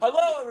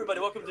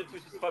welcome to the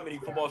 265 Mini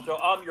Football Show.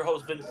 I'm your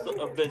host,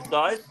 Vince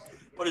Dice.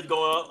 What is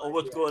going on?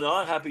 What's going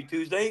on? Happy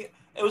Tuesday.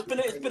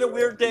 It's been a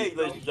weird day,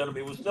 ladies and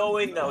gentlemen. It was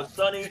snowing, now it's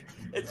sunny.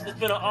 It's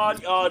been an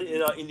odd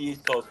in the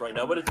East Coast right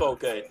now, but it's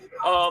okay.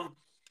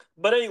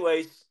 But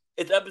anyways,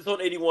 it's episode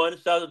 81.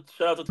 Shout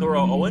out to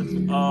Terrell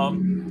Owens.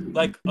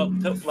 Like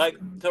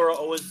Terrell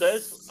Owens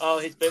says,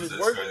 his famous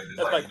words.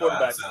 That's my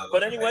quarterback.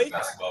 But anyways,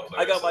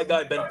 I got my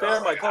guy Ben Fair,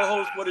 my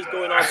co-host. What is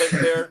going on,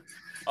 Ben Fair?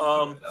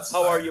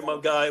 How are you, my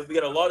guy? We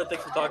got a lot of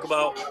things to talk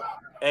about,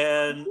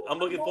 and I'm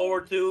looking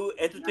forward to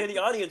entertaining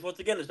the audience once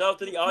again. A shout out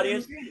to the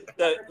audience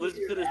that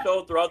listens to the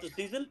show throughout the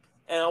season,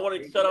 and I want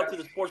to shout out to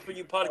the Sports for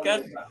You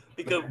podcast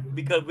because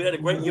we had a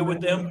great year with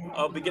them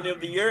beginning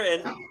of the year,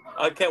 and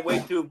I can't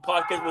wait to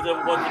podcast with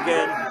them once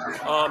again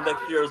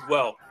next year as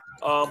well.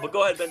 But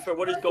go ahead, Ben.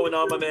 What is going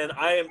on, my man?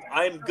 I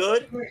am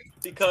good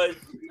because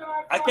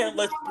I can't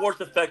let sports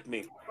affect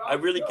me. I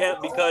really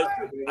can't because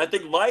I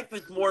think life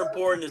is more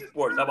important than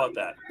sports. How about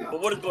that? But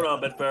what is going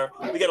on, Ben Fair?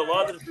 We got a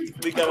lot of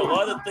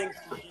things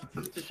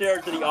to share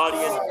to the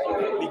audience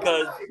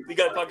because we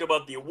got to talk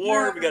about the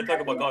award. We got to talk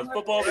about college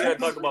football. We got to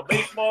talk about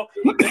baseball.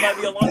 It might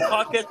be a long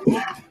podcast.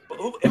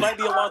 It might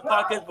be a long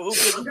podcast, but who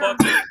gives a fuck?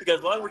 Because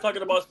as long as we're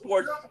talking about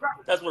sports,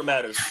 that's what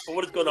matters. But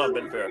what is going on,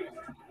 Ben Fair?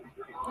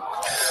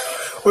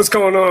 What's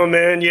going on,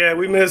 man? Yeah,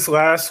 we missed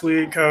last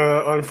week.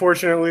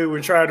 Unfortunately,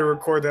 we tried to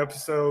record the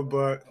episode,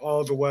 but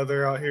all the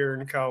weather out here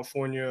in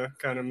California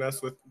kind of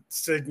messed with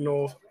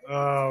signal.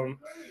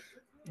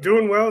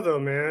 Doing well, though,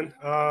 man.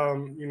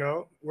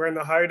 We're in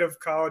the height of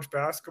college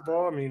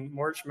basketball. I mean,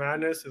 March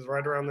Madness is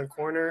right around the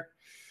corner.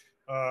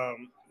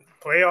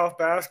 Playoff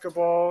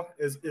basketball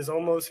is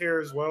almost here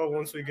as well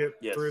once we get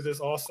through this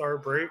All-Star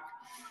break.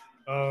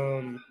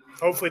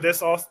 Hopefully the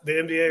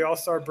NBA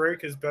All-Star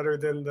break is better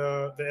than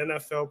the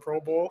NFL Pro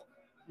Bowl,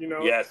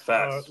 Yes,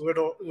 facts.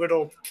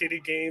 Little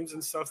kiddie games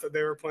and stuff that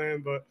they were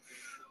playing. But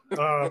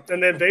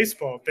and then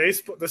baseball,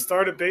 the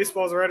start of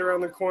baseball is right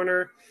around the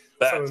corner.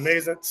 Facts.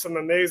 Some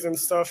amazing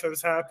stuff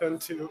has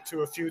happened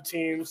to a few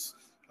teams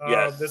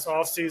this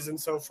off season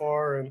so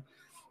far, and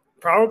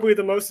probably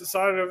the most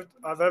excited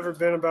I've ever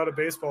been about a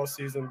baseball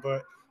season.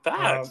 But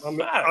Facts.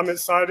 I'm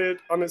excited.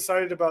 I'm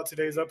excited about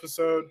today's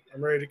episode.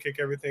 I'm ready to kick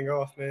everything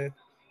off, man.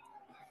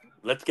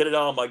 Let's get it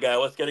on, my guy.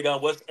 Let's get it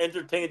on. Let's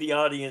entertain the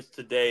audience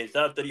today. It's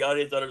not to the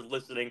audience that is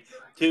listening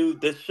to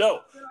this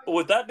show. But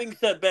with that being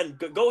said, Ben,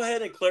 go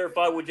ahead and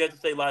clarify what you had to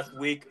say last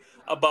week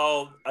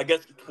about, I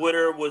guess,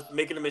 Twitter was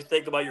making a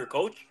mistake about your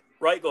coach,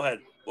 right? Go ahead,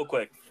 real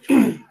quick.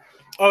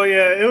 Oh,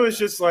 yeah, it was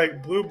just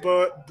like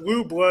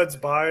Blue Bloods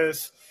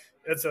bias.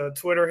 It's a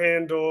Twitter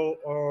handle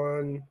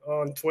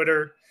on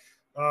Twitter.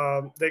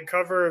 They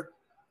cover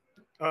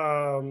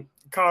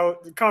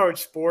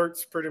college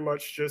sports, pretty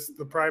much just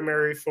the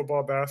primary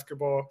football,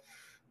 basketball.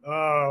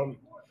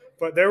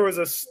 But there was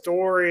a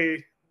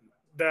story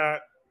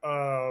that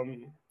a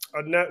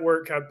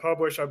network had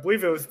published. I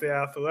believe it was The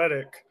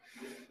Athletic.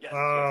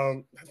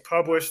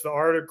 Published the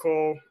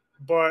article,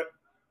 but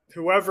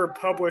whoever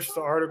published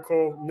the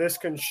article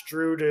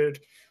misconstrued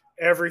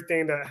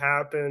everything that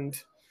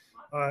happened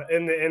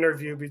in the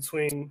interview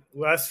between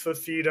Les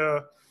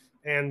Fafita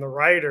and the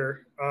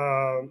writer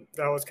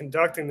that was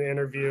conducting the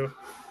interview.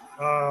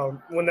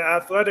 When the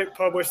Athletic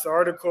published the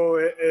article,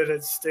 it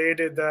had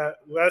stated that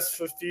Les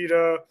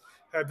Fafita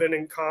had been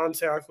in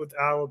contact with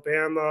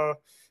Alabama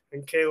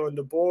and Kalen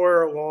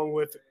DeBoer, along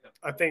with,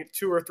 I think,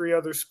 2 or 3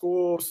 other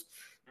schools.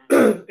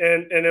 and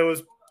it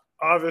was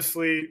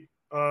obviously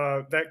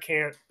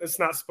it's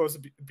not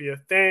supposed to be a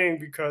thing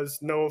because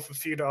Noah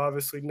Fafita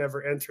obviously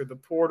never entered the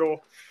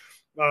portal.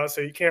 So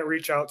you can't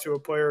reach out to a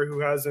player who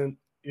hasn't,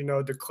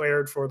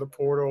 declared for the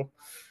portal.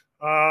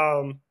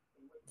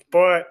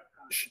 But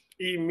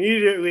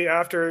immediately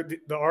after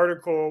the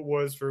article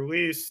was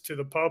released to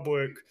the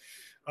public,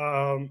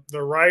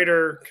 the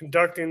writer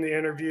conducting the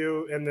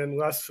interview and then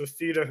Les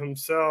Fafita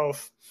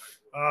himself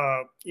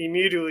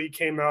immediately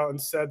came out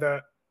and said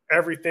that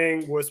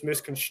everything was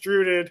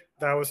misconstrued.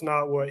 That was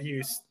not what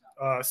he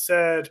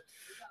said.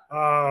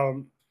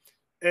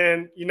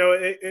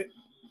 It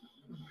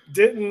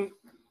didn't.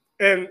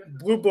 And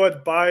Blue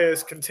Blood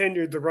bias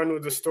continued to run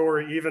with the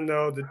story, even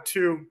though the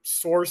two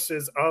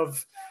sources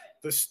of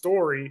the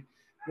story,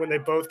 when they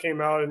both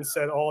came out and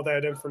said all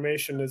that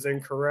information is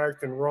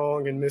incorrect and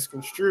wrong and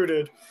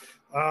misconstrued,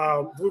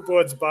 Blue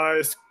Blood's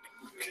bias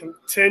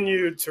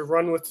continued to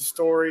run with the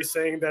story,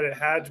 saying that it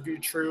had to be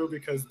true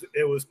because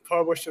it was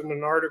published in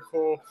an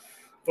article,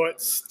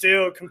 but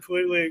still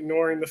completely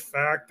ignoring the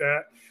fact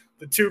that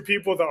the 2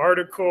 people the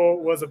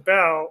article was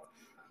about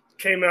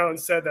came out and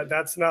said that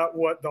that's not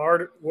what the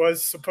art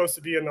was supposed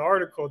to be in the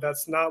article.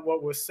 That's not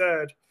what was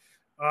said.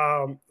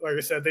 Like I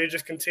said, they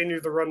just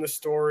continue to run the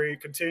story,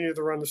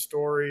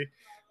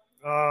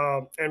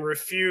 and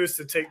refuse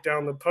to take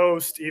down the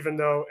post, even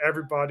though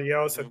everybody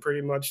else had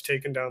pretty much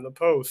taken down the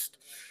post.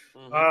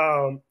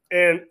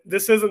 And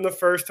this isn't the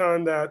first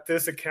time that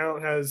this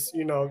account has,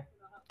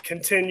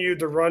 continued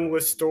to run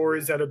with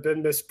stories that have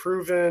been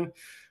misproven,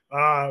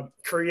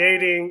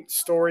 creating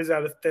stories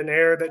out of thin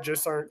air that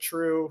just aren't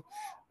true.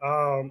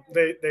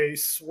 They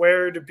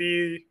swear to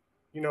be,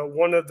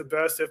 one of the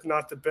best, if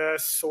not the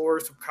best,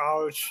 source of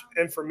college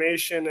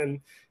information, and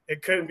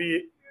it couldn't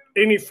be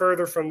any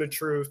further from the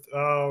truth.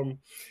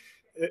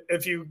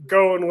 If you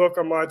go and look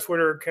on my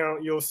Twitter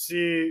account, you'll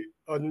see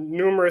a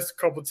numerous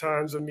couple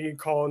times of me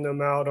calling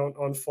them out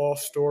on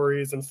false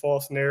stories and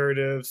false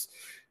narratives,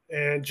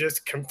 and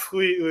just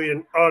completely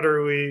and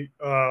utterly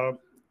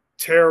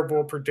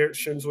terrible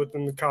predictions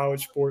within the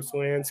college sports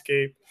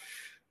landscape.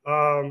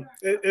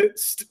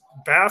 It's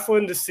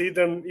baffling to see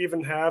them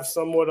even have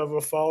somewhat of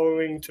a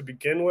following to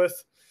begin with,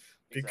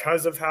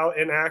 because of how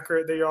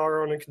inaccurate they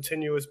are on a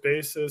continuous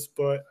basis.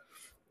 But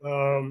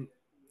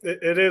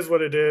it is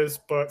what it is.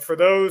 But for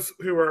those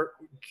who are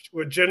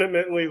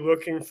legitimately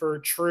looking for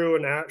true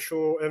and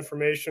actual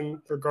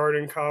information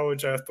regarding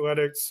college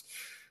athletics,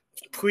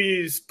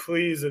 please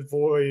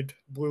avoid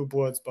blue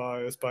bloods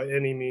bias by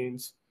any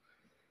means.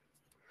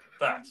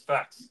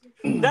 Facts.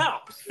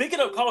 Now, speaking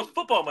of college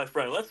football, my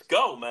friend, let's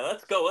go, man.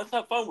 Let's go. Let's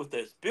have fun with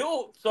this.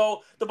 Bill,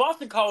 so the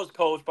Boston College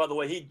coach, by the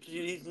way,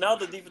 he's now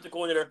the defensive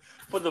coordinator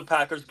for the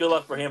Packers. Good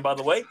luck for him, by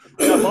the way.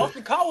 Now,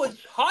 Boston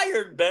College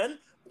hired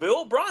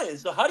Bill O'Brien.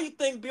 So how do you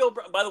think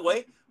by the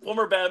way,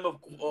 former Bama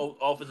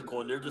offensive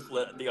coordinator, just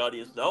let the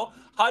audience know,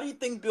 how do you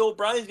think Bill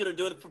O'Brien's going to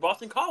do it for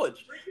Boston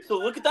College? So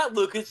look at that,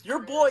 Lucas. Your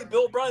boy,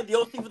 Bill O'Brien, the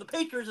OC for the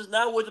Patriots, is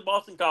now with the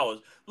Boston College.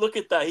 Look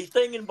at that. He's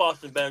staying in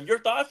Boston, Ben. Your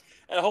thoughts?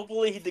 And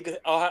hopefully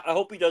I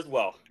hope he does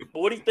well.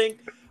 But what do you think?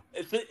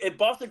 If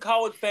Boston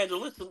College fans are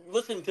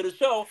listening to the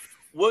show,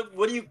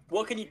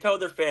 what can you tell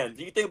their fans?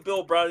 Do you think Bill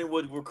O'Brien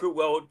would recruit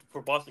well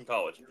for Boston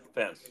College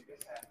fans?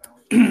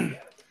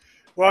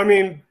 Well, I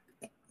mean,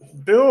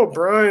 Bill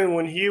O'Brien,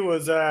 when he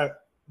was at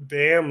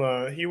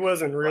Bama, he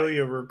wasn't really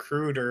a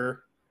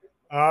recruiter.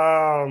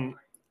 I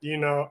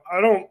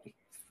don't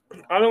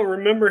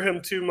remember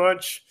him too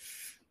much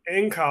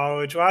in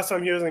college. Last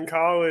time he was in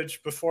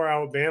college before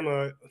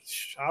Alabama,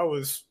 I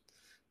was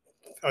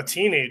a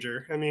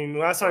teenager. I mean,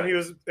 last time he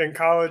was in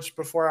college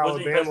before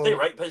Alabama.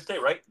 Penn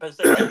State, right?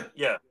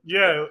 Yeah.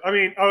 Yeah. I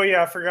mean,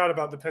 I forgot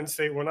about the Penn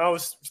State one. I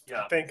was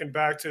thinking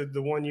back to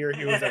the 1 year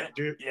he was at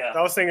Duke.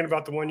 I was thinking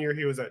about the 1 year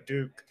he was at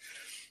Duke.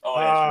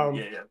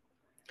 Yeah.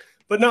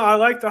 But no, I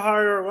like the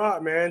hire a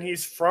lot, man.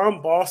 He's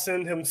from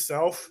Boston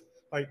himself.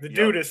 Like, the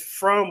dude is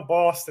from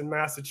Boston,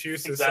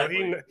 Massachusetts.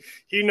 Exactly. So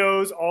he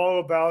knows all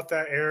about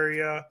that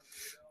area.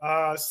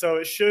 So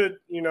it should,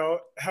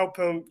 help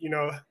him,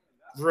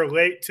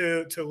 relate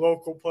to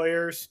local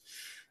players.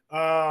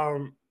 As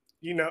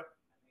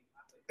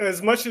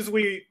much as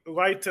we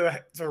like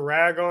to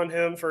rag on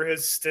him for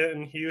his stint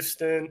in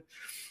Houston,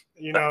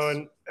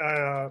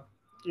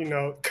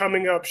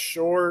 coming up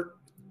short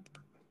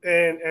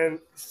and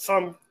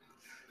some,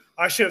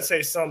 I shouldn't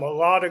say some, a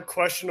lot of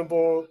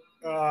questionable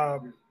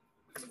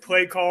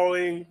play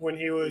calling when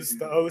he was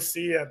the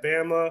OC at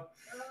Bama.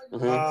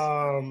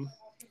 Mm-hmm.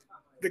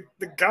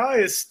 The guy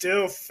has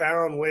still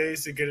found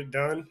ways to get it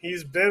done.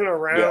 He's been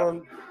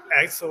around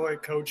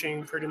excellent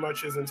coaching pretty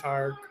much his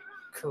entire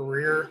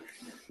career.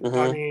 Mm-hmm.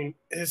 I mean,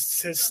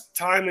 his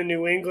time in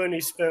New England, he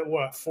spent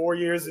 4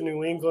 years in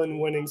New England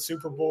winning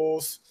Super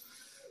Bowls.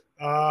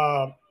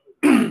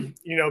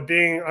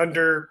 Being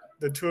under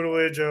the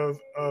tutelage of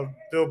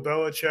Bill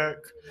Belichick.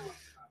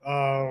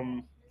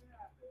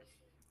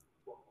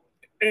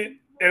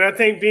 And I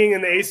think being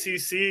in the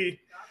ACC,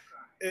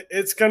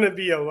 it's going to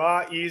be a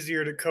lot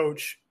easier to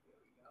coach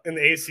in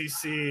the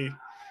ACC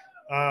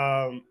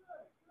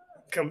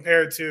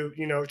compared to,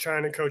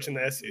 trying to coach in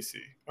the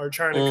SEC or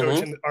trying to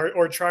coach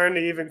or trying to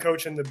even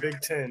coach in the Big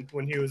Ten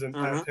when he was at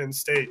Penn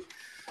State.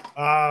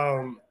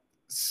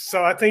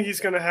 So I think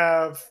he's going to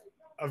have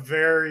a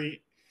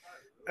very,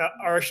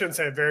 or I shouldn't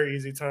say a very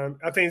easy time.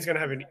 I think he's going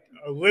to have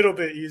a little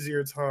bit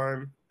easier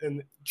time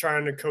in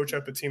trying to coach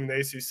up a team in the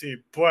ACC.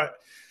 But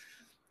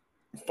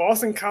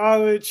Boston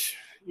College,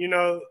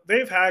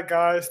 they've had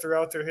guys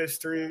throughout their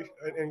history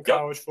in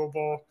college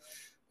football,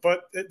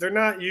 but they're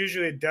not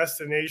usually a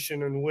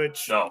destination in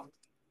which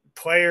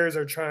players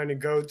are trying to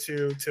go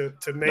to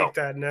make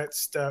that next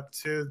step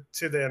to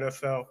the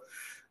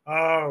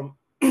NFL.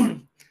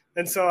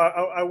 And so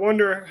I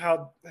wonder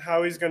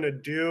how he's going to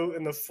do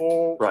in the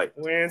full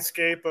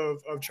landscape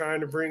of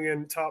trying to bring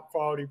in top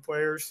quality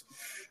players,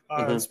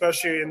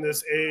 especially in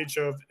this age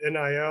of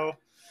NIL.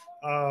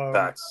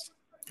 Facts.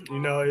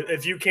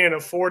 If you can't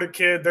afford a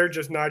kid, they're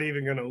just not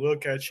even going to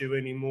look at you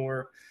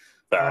anymore.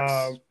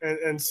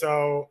 And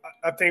so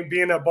I think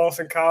being at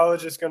Boston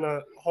College is going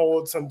to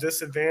hold some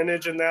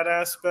disadvantage in that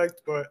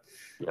aspect. But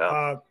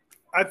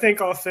I think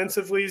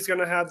offensively he's going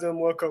to have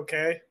them look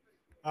okay.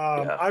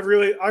 I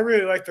really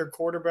like their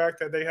quarterback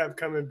that they have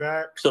coming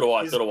back. So do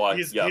I.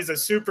 He's a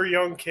super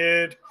young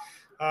kid.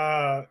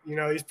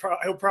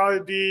 He'll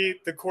probably be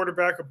the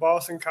quarterback of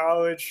Boston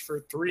College for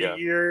 3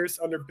 years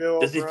under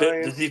Bill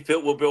O'Brien. Does he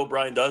fit what Bill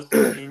O'Brien does,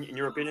 in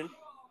your opinion?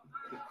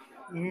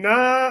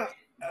 Nah.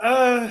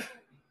 I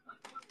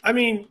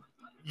mean,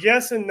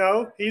 yes and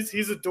no.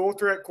 He's a dual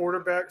threat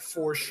quarterback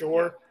for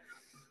sure.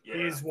 Yeah.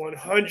 He's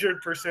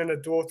 100% a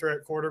dual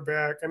threat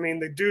quarterback. I mean,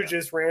 the dude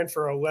just ran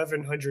for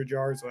 1,100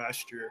 yards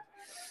last year.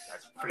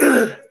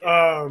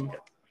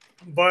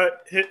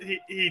 But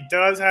he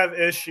does have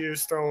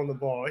issues throwing the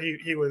ball.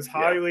 He was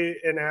highly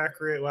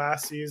inaccurate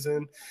last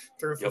season,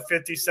 threw for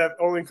 57,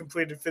 only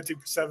completed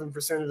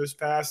 57% of his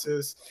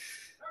passes.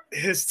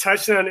 His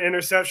touchdown to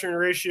interception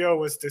ratio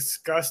was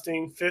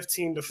disgusting,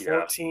 15 to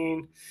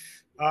 14.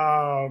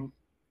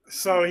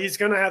 So he's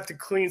going to have to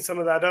clean some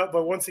of that up.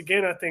 But once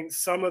again, I think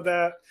some of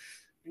that,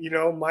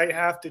 might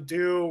have to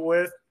do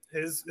with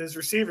his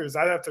receivers.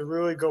 I'd have to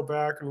really go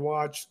back and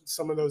watch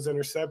some of those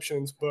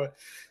interceptions. But,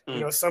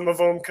 some of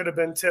them could have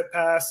been tip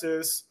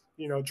passes,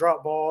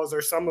 drop balls,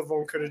 or some of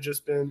them could have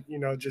just been,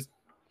 just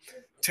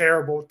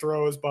terrible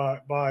throws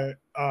by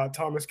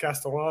Thomas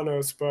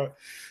Castellanos. But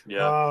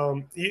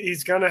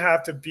he's going to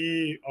have to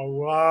be a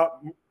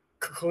lot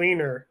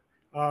cleaner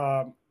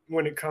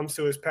when it comes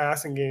to his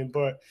passing game.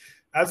 But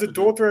as a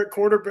dual threat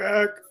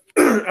quarterback,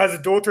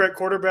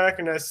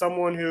 and as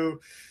someone who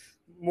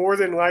more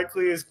than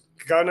likely is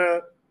gonna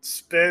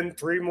spend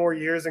 3 more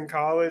years in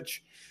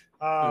college,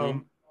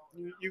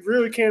 you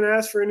really can't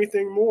ask for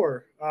anything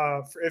more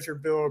if you're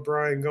Bill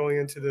O'Brien going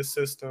into this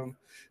system.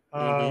 We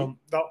all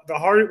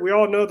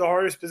know the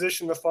hardest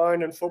position to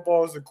find in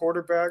football is the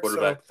quarterback.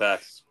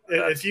 Facts.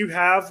 If you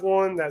have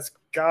one that's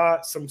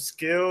got some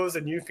skills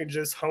and you can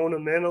just hone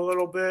them in a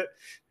little bit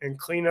and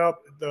clean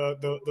up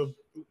the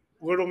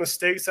little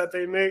mistakes that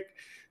they make,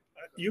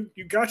 you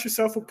got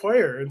yourself a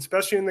player,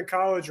 especially in the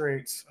college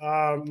ranks.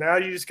 Now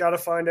you just got to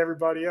find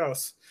everybody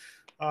else.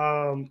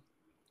 So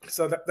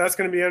that's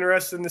going to be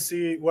interesting to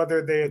see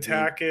whether they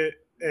attack it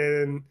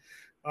in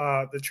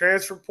the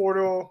transfer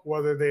portal,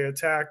 whether they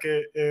attack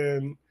it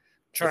in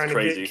trying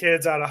to get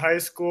kids out of high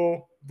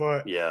school.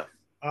 But, like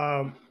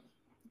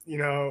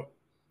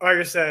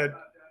I said,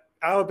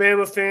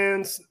 Alabama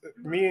fans,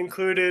 me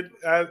included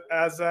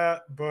as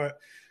that, but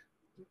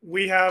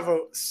we have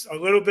a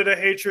little bit of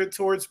hatred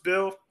towards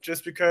Bill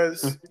just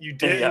because we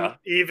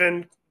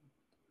didn't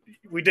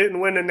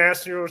win a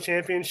national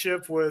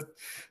championship with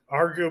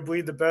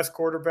arguably the best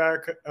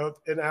quarterback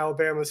in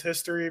Alabama's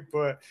history.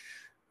 But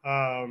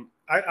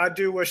I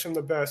do wish him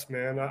the best,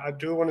 man. I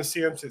do want to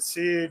see him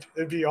succeed.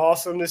 It'd be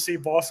awesome to see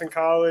Boston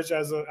College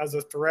as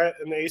a threat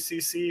in the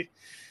ACC.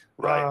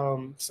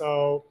 Right.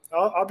 So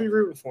I'll be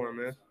rooting for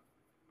him, man.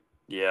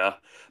 Yeah,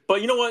 but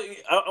you know what?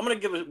 I'm gonna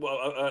give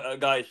a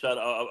guy a shout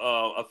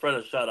out, a friend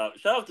a shout out.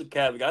 Shout out to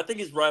Cavic. I think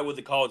he's right with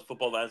the college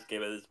football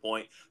landscape at this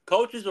point.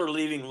 Coaches are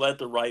leaving left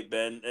to right,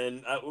 Ben,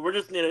 and we're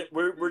just in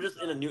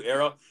a new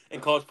era in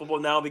college football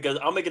now. Because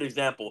I'll make an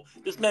example.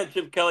 This man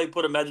Chip Kelly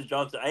put a Magic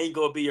Johnson. I ain't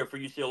gonna be here for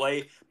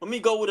UCLA. Let me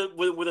go with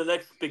the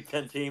next Big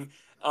Ten team.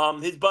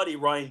 His buddy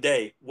Ryan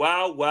Day.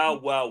 Wow.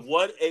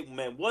 What a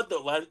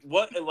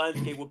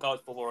landscape with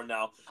college football right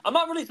now. I'm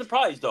not really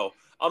surprised though.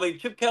 I mean,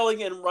 Chip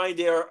Kelly and Ryan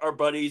Day are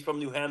buddies from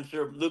New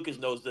Hampshire. Lucas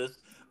knows this,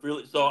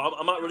 really. So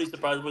I'm not really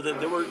surprised with it.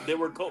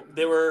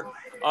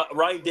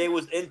 Ryan Day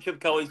was in Chip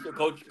Kelly's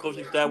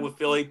coaching staff with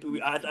Philly.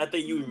 I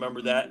think you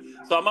remember that.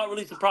 So I'm not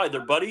really surprised.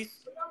 They're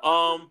buddies.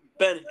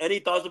 Ben, any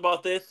thoughts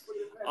about this?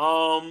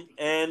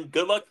 And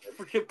good luck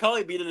for Chip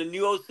Kelly being the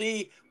new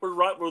OC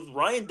with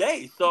Ryan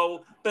Day.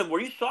 So Ben,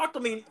 were you shocked? I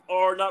mean,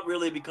 or not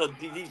really, because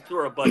these two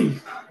are buddies.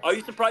 Are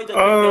you surprised that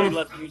Chip Kelly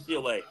left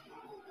UCLA?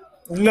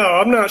 No,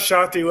 I'm not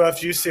shocked he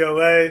left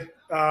UCLA.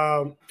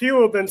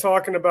 People have been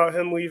talking about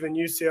him leaving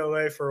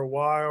UCLA for a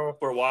while.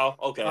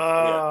 Okay.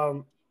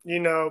 I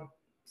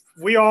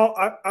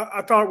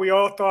thought we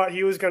all thought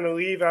he was going to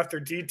leave after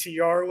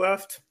DTR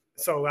left.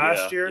 So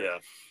last year,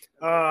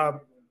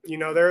 there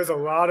was a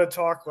lot of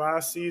talk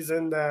last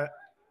season that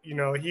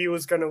he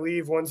was going to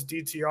leave once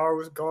DTR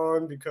was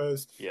gone,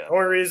 because the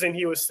only reason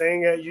he was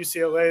staying at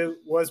UCLA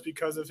was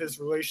because of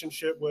his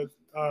relationship with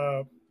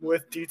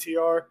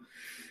DTR.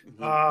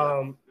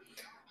 And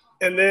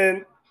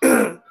then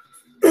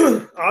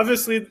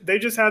obviously they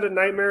just had a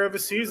nightmare of a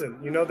season.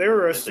 They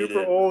were a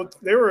super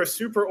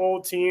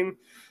old team.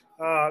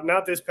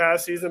 Not this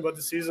past season, but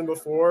the season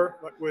before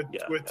with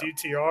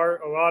DTR,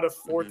 a lot of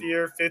fourth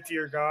year, fifth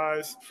year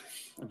guys.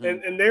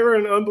 And they were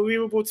an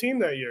unbelievable team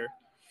that year.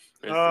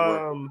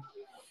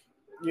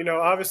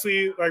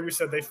 Obviously, like we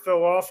said, they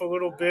fell off a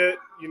little bit,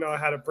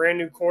 had a brand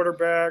new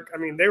quarterback. I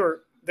mean, they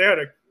had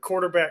a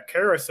quarterback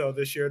carousel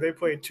this year. They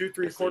played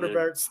 2-3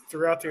 quarterbacks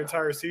throughout the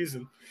entire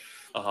season.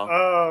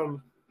 And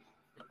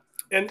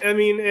I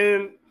mean,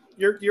 and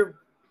you're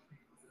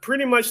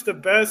pretty much the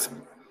best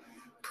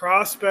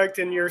prospect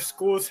in your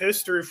school's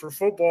history for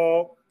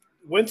football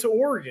went to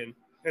Oregon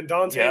and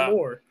Dante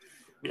Moore.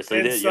 Yes,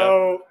 they did.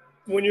 So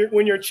when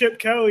you're Chip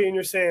Kelly and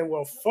you're saying,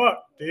 well,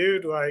 fuck,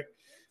 dude, like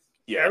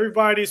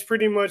everybody's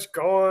pretty much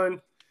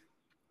gone.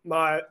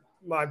 My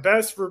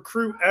best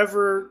recruit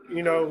ever,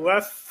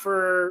 left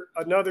for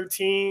another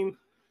team.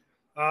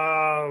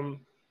 What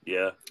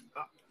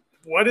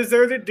is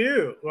there to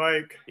do?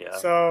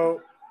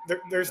 So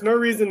there's no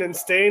reason in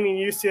staying in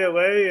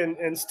UCLA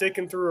and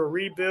sticking through a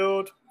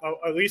rebuild,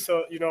 at least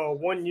a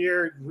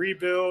 1-year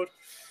rebuild.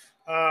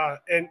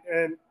 And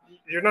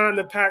you're not in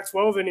the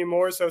Pac-12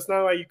 anymore, so it's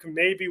not like you can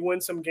maybe win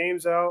some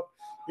games out.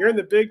 You're in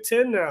the Big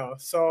Ten now.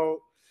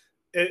 So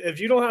if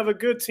you don't have a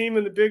good team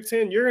in the Big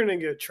Ten, you're going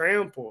to get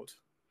trampled.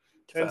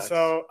 And Facts.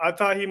 so I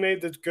thought he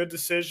made the good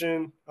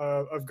decision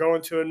of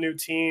going to a new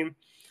team.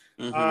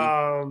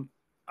 Mm-hmm.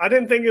 I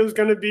didn't think it was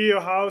going to be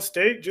Ohio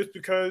State just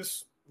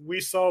because we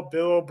saw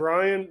Bill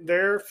O'Brien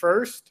there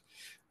first.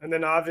 And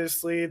then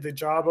obviously the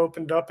job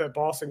opened up at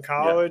Boston Yeah.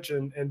 College,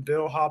 and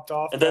Bill hopped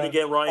off And then that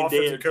again, Ryan Day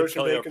offensive and Chip coaching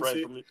Kelly are friends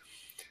vacancy.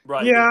 from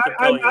right. Yeah, Chip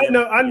Kelly and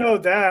him. I Yeah. know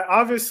that.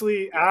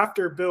 Obviously, Yeah.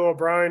 after Bill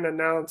O'Brien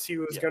announced he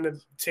was Yeah. going to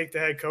take the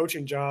head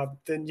coaching job,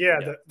 then yeah,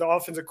 Yeah. the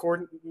offensive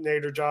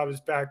coordinator job is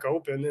back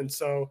open, and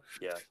so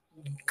Yeah.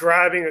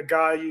 grabbing a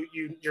guy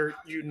you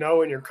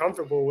know and you're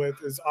comfortable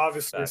with is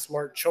obviously a Facts.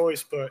 smart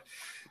choice. But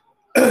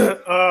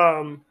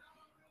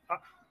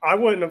I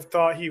wouldn't have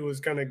thought he was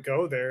going to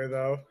go there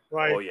though. Oh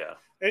Like yeah.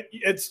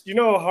 it's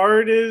how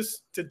hard it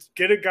is to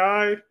get a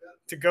guy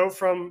to go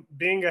from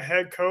being a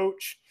head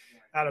coach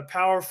at a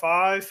Power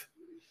Five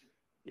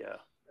Yeah.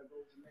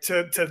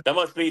 to That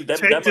must be them.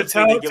 take That must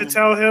be they give to him.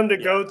 tell him to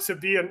Yeah. go to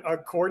be a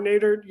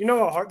coordinator.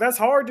 How hard that's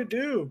hard to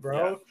do, Yeah.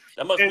 bro.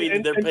 That must And be that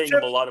and, they're and paying him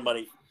Chip, a lot of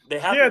money. They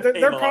have yeah, to pay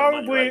him a lot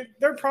of money, right?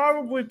 they're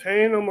probably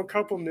paying him a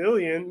couple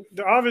million.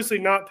 They're obviously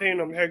not paying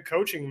him head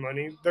coaching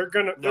money. No.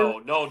 No.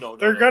 No. No.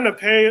 they're No. gonna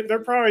pay.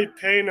 They're probably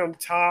paying him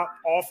top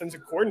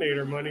offensive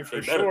coordinator money They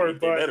for better sure. be.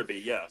 They But better be.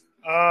 Yeah.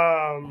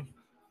 um,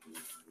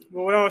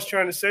 but what I was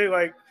trying to say,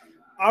 like,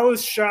 I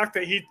was shocked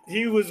that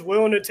he was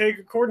willing to take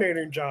a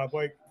coordinating job.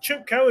 Like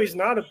Chip Kelly's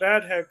not a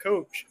bad head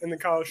coach in the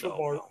college No.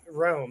 football No.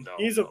 realm. No.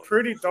 He's a No.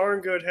 pretty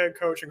darn good head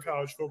coach in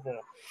college football,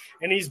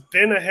 and he's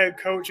been a head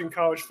coach in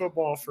college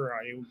football for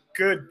a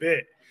good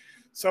bit.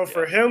 So Yeah.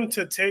 for him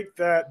to take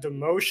that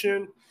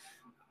demotion,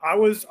 I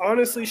was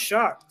honestly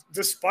shocked,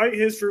 despite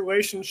his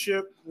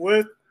relationship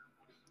with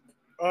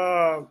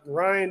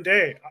Ryan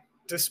Day.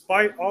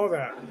 Despite all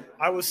that,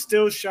 I was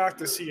still shocked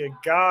to see a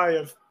guy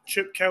of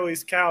Chip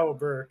Kelly's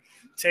caliber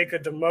take a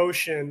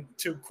demotion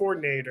to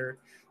coordinator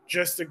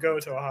just to go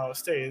to Ohio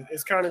State.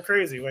 It's kind of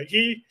crazy. Like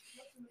he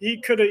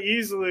could have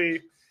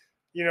easily,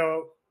 you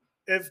know,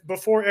 if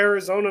before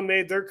Arizona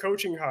made their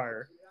coaching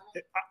hire.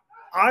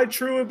 I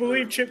truly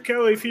believe Chip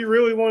Kelly, if he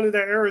really wanted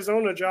that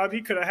Arizona job,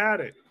 he could have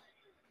had it.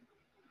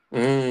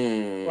 Like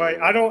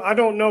Mm. I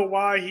don't know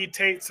why he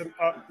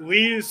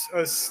leaves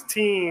a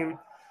team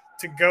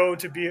to go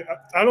to be.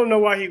 I don't know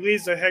why he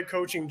leaves a head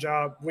coaching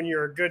job when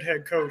you're a good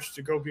head coach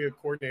to go be a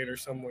coordinator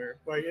somewhere.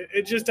 Like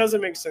it just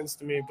doesn't make sense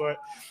to me. But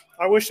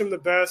I wish him the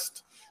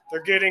best.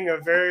 They're getting a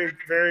very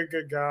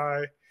good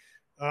guy.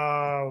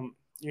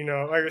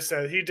 Like I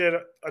said, he did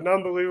an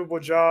unbelievable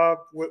job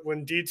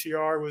when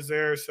DTR was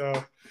there. So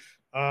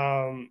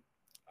um,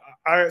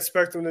 I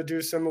expect him to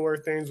do similar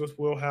things with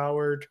Will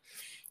Howard.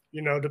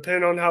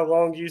 Depending on how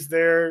long he's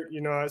there,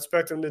 I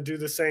expect him to do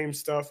the same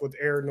stuff with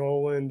Aaron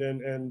Noland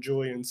and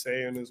Julian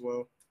Sayin as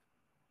well.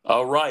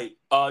 All right.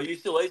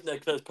 UCLA's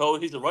next head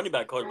coach. He's a running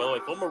back coach, by the way.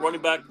 Former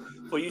running back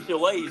for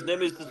UCLA. His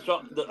name is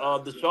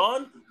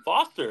Deshaun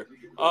Foster.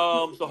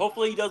 So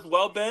hopefully he does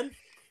well, Ben.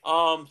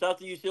 Shout out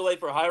to UCLA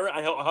for hiring.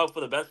 I hope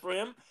for the best for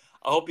him.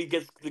 I hope he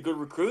gets the good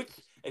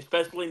recruits,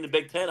 especially in the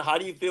Big Ten. How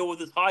do you feel with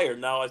this hire?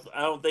 Now,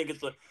 I don't think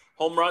it's a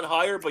home run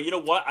hire, but you know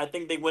what? I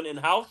think they went in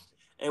house,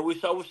 and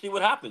we'll see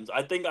what happens.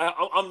 I think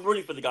I'm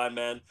rooting for the guy,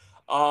 man.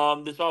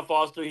 Deshaun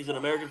Foster. He's an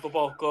American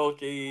football coach.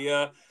 He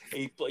was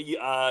he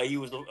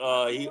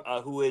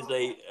who is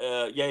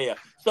a yeah.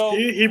 So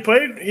He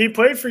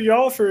played for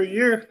y'all for a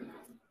year.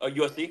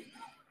 USC.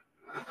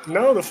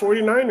 No, the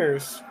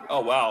 49ers.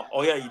 Oh wow.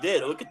 Oh yeah, you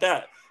did. Look at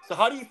that. So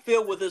how do you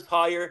feel with this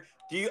hire?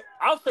 Do you?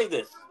 I'll say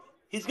this.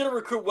 He's going to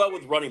recruit well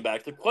with running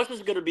backs. The question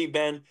is going to be,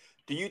 Ben.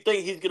 Do you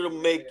think he's going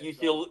to make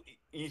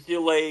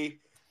UCLA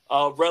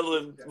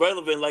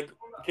relevant like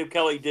Chip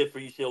Kelly did for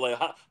UCLA?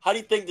 How do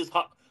you think this?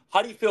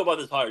 How do you feel about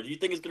this hire? Do you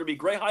think it's going to be a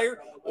great hire,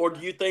 or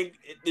do you think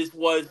this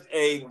was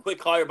a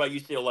quick hire by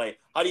UCLA?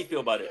 How do you feel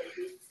about it?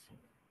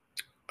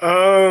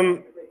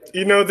 Um,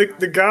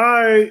 the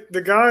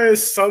guy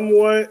is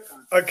somewhat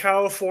a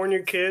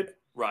California kid.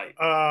 Right.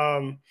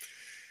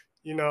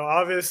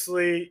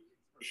 Obviously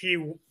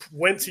he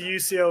went to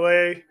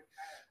UCLA.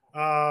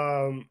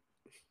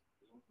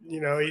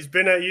 He's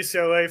been at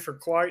UCLA for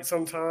quite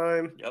some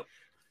time. Yep.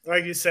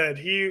 Like you said,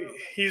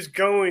 he's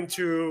going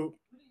to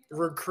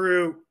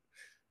recruit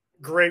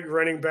great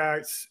running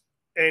backs,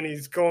 and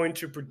he's going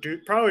to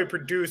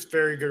produce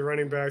very good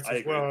running backs I as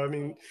agree. well. I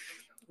mean,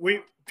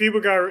 people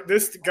got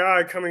this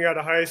guy coming out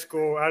of high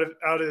school, out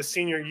of his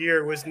senior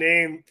year, was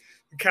named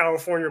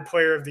California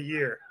Player of the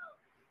Year.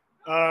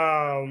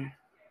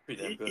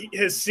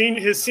 His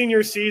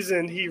senior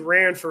season, he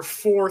ran for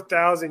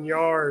 4,000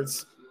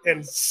 yards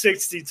and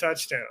 60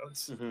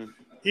 touchdowns. Mm-hmm.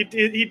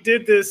 He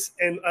did this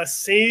in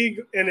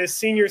his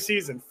senior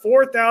season,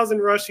 4,000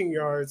 rushing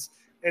yards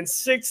and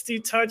 60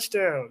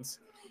 touchdowns.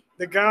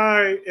 The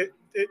guy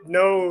it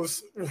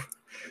knows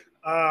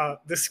the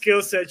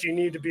skill set you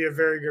need to be a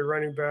very good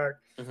running back.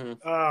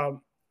 Mm-hmm.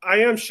 I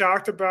am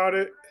shocked about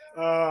it.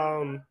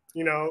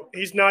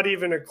 He's not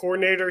even a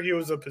coordinator. He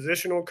was a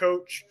positional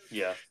coach.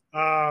 Yeah.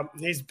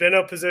 He's been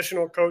a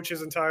positional coach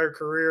his entire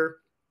career.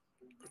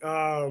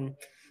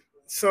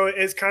 So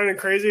it's kind of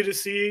crazy to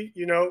see,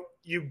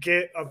 you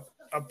get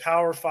a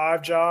Power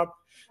Five job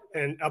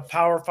and a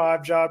Power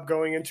Five job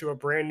going into a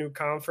brand new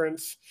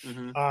conference.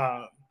 Mm-hmm.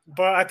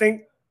 But I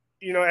think,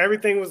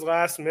 everything was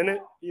last minute.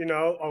 A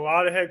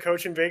lot of head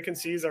coaching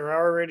vacancies are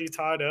already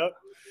tied up.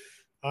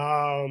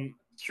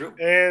 It's true.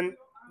 And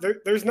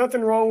there's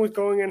nothing wrong with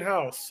going in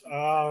house.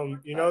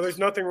 There's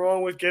nothing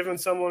wrong with giving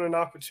someone an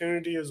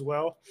opportunity as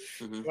well.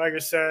 Mm-hmm. Like I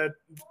said,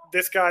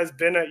 this guy's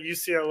been at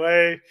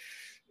UCLA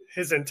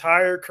his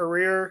entire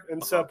career,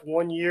 except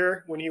 1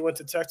 year when he went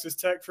to Texas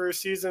Tech for a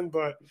season.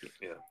 But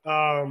Yeah.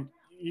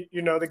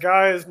 the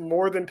guy has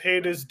more than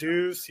paid his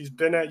dues. He's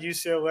been at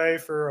UCLA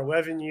for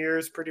 11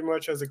 years, pretty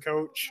much as a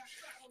coach.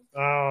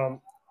 I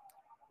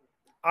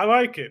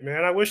like it,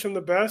 man. I wish him the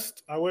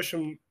best. I wish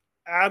him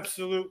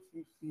absolute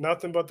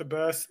nothing but the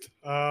best.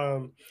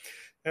 And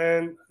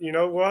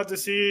we'll have to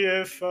see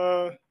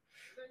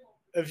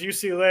if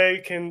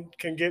UCLA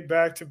can get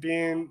back to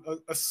being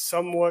a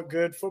somewhat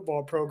good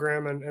football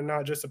program and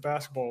not just a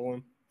basketball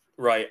one.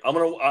 Right. I'm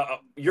gonna.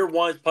 Year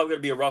one is probably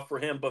gonna be rough for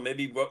him, but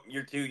maybe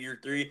year two, year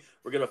three,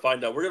 we're gonna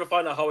find out. We're gonna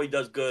find out how he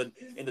does good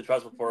in the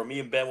transfer portal. Me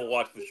and Ben will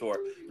watch for sure.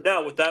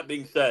 Now, with that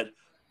being said,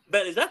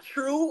 Ben, is that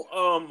true?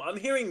 I'm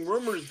hearing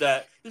rumors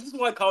that this is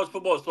why college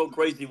football is so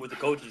crazy with the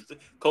coaches.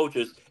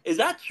 Coaches, is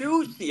that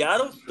true?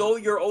 Seattle stole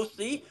your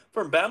OC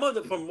from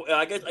Bama. From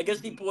I guess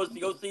he was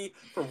the OC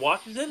from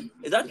Washington.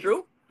 Is that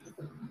true?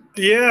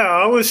 Yeah,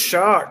 I was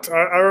shocked.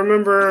 I This is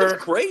remember.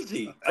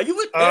 crazy. Are you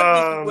with him? This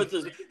is Um, with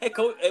the head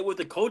coach, with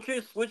the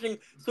coaches switching.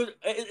 So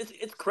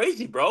it's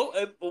crazy, bro.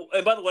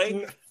 And by the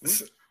way,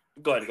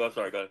 go ahead. Go.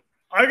 Sorry. Go ahead.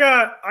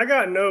 I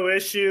got no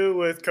issue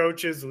with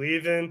coaches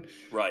leaving.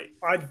 Right.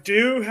 I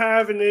do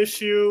have an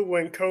issue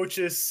when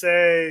coaches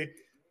say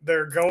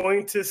they're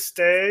going to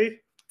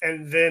stay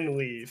and then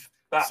leave.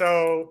 Facts.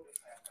 So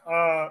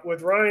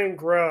with Ryan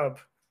Grubb,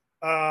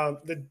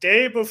 the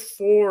day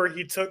before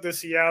he took the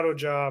Seattle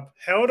job,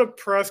 held a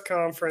press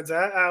conference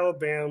at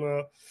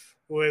Alabama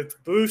with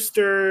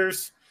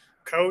boosters,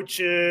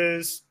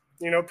 coaches,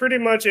 pretty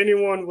much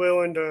anyone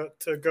willing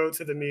to go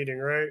to the meeting,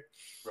 right?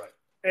 Right.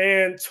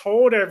 And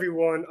told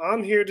everyone,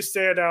 I'm here to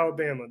stay at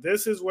Alabama.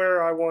 This is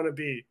where I want to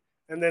be.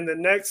 And then the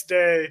next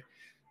day,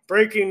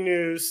 breaking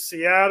news,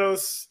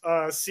 Seattle's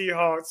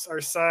Seahawks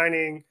are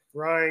signing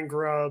Ryan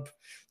Grubb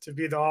to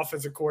be the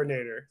offensive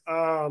coordinator.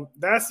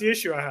 That's the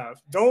issue I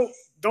have. Don't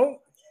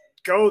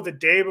go the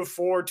day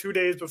before, 2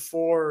 days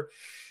before,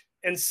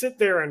 and sit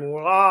there and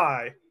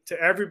lie to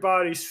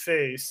everybody's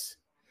face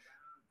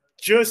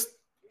just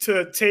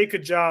to take a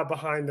job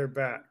behind their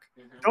back.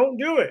 Mm-hmm. Don't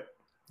do it.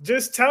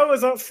 Just tell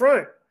us up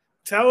front.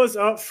 Tell us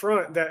up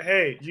front that,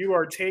 hey, you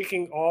are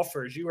taking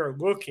offers. You are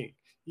looking.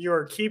 You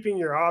are keeping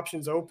your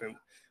options open.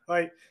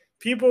 Like,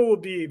 people will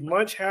be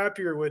much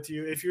happier with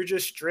you if you're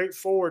just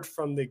straightforward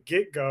from the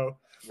get-go.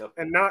 Yep.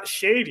 And not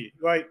shady.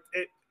 Like,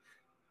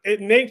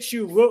 it makes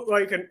you look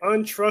like an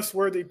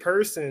untrustworthy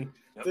person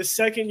the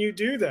second you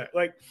do that.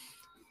 Like,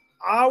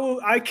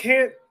 I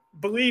can't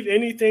believe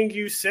anything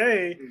you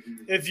say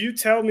if you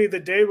tell me the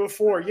day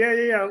before,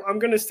 yeah, I'm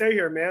going to stay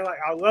here, man. Like,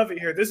 I love it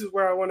here. This is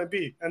where I want to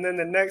be. And then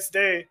the next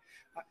day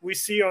we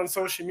see on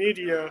social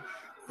media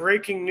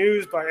breaking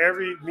news by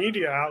every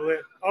media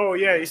outlet. Oh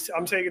yeah,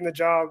 I'm taking the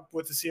job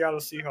with the Seattle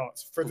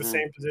Seahawks for the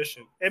same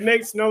position. It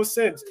makes no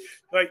sense.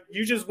 Like,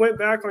 you just went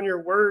back on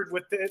your word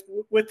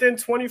within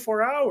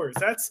 24 hours.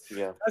 That's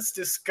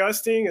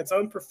disgusting. It's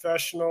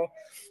unprofessional.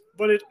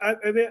 But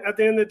at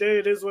the end of the day,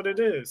 it is what it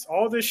is.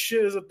 All this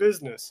shit is a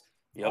business.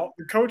 Yep.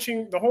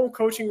 The whole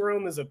coaching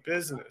realm is a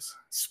business.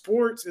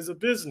 Sports is a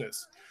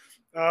business.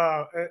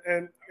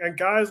 And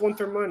guys want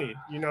their money.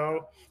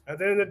 At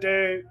the end of the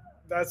day,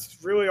 that's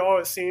really all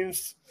it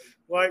seems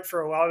like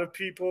for a lot of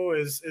people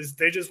is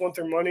they just want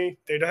their money.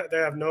 They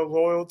have no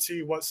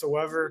loyalty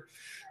whatsoever.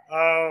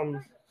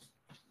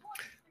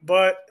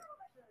 But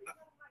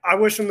I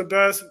wish him the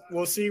best.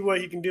 We'll see what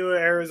he can do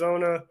at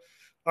Arizona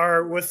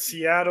or with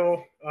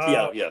Seattle.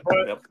 But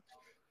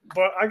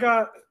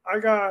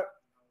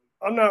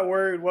I'm not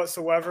worried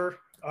whatsoever.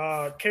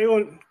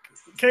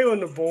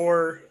 Kalen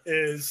DeBoer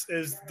is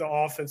the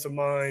offensive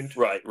mind,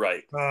 right,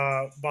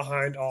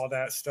 behind all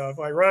that stuff.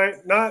 Like,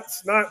 Ryan, not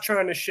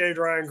trying to shade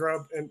Ryan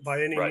Grubb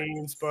by any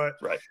means, but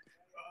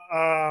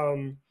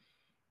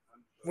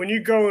when you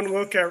go and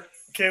look at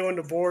Kalen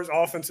DeBoer's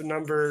offensive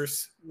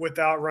numbers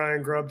without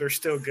Ryan Grubb, they're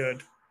still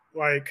good.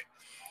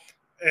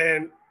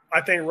 And I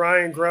think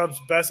Ryan Grubb's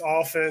best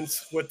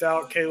offense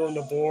without Kalen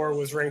DeBoer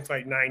was ranked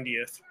like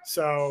 90th.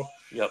 So,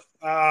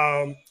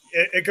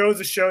 it goes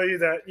to show you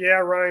that,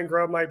 Ryan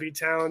Grubb might be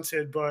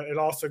talented, but it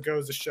also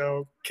goes to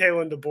show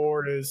Kalen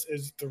DeBoer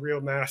is the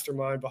real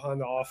mastermind behind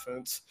the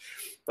offense.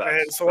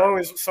 And so long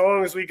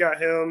as we got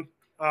him,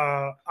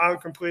 I'm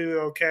completely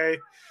okay.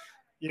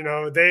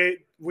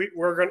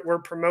 We're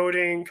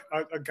promoting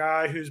a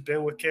guy who's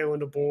been with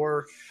Kalen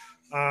DeBoer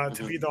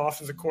to be the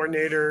offensive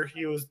coordinator.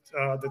 He was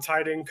the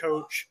tight end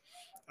coach.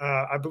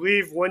 I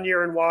believe 1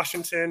 year in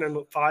Washington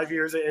and 5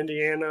 years at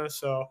Indiana.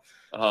 So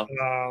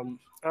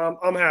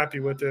I'm happy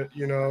with it.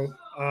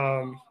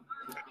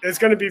 it's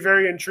going to be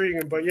very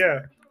intriguing. But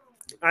yeah,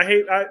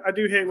 I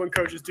do hate when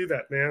coaches do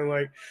that, man.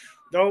 Like,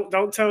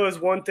 don't tell us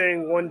one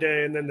thing one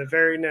day and then the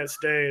very next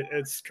day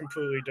it's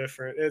completely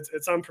different.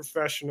 It's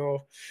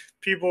unprofessional.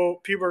 People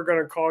are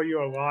going to call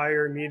you a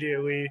liar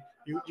immediately.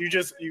 You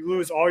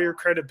lose all your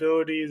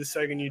credibility the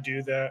second you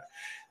do that,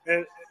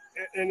 and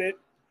it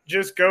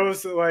just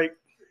goes to like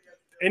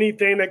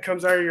anything that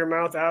comes out of your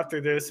mouth after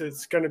this,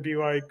 it's going to be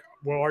like,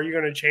 well, are you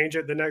going to change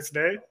it the next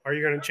day? Are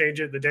you going to change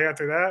it the day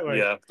after that? Like,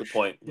 Yeah, good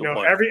point. you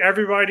know,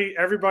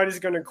 everybody's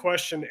going to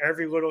question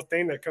every little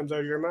thing that comes out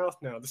of your mouth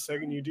now the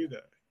second you do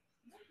that.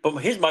 But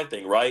here's my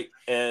thing, right?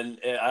 And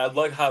I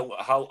like how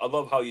I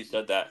love how you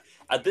said that.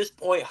 At this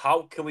point,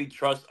 how can we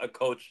trust a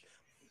coach?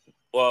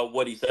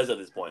 What he says at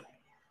this point.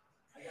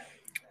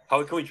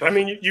 How can we I trust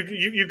mean, him?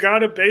 you got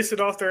to base it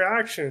off their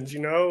actions, you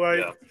know, like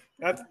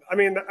Yeah. I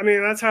mean,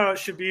 that's how it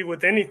should be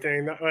with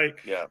anything.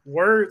 Like Yeah.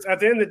 words, at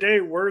the end of the day,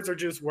 words are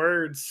just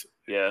words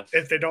Yeah.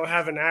 if they don't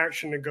have an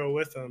action to go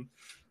with them.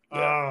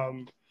 Yeah.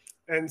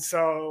 And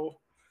so,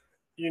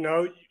 you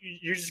know,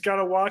 you just got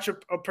to watch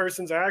a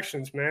person's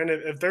actions, man.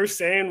 If they're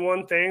saying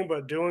one thing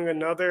but doing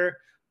another,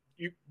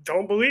 you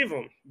don't believe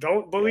them.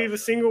 Don't believe a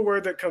single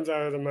word that comes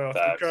out of their mouth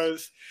Facts.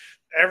 because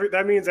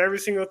that means every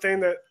single thing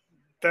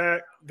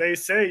that they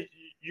say,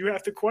 you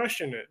have to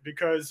question it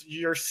because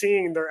you're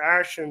seeing their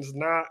actions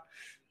not,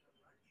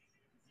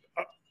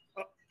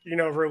 you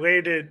know,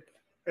 related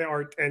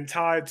and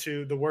tied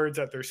to the words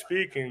that they're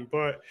speaking.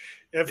 But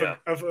Yeah.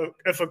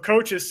 if a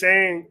coach is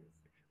saying,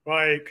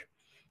 like,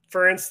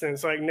 for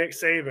instance, like Nick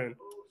Saban.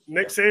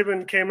 Nick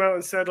Saban came out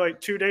and said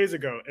like 2 days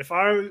ago, if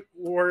I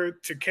were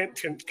to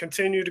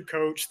continue to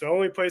coach, the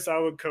only place I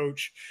would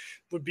coach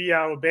would be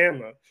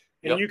Alabama.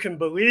 And you can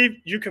believe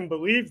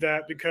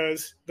that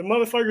because the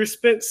motherfucker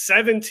spent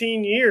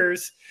 17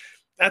 years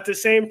at the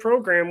same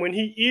program when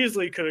he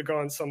easily could have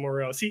gone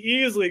somewhere else. He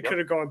easily could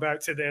have gone back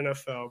to the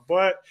NFL,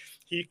 but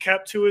he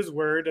kept to his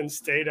word and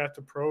stayed at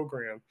the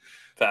program.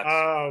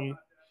 Facts.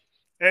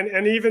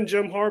 And even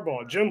Jim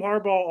Harbaugh. Jim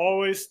Harbaugh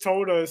always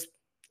told us,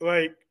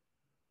 like,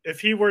 if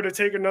he were to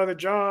take another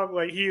job,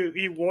 like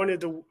he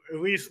wanted to at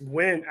least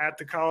win at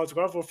the college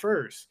level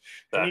first,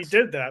 and he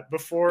did that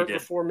before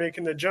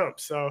making the jump.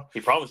 So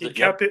he promised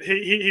it.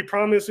 He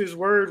promised his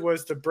word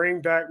was to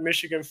bring back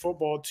Michigan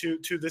football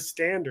to the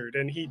standard,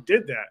 and he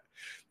did that.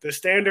 The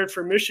standard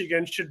for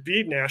Michigan should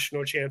be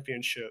national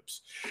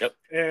championships. Yep.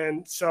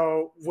 And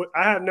so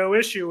I have no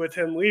issue with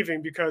him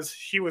leaving because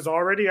he was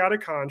already out of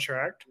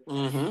contract.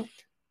 Mm-hmm.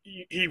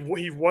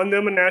 He won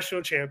them a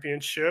national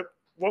championship.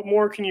 What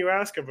more can you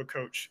ask of a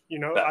coach? You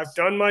know,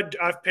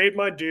 I've paid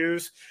my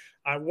dues.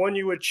 I won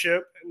you a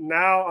chip.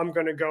 Now I'm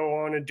going to go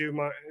on and do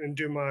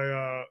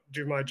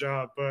my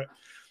job. But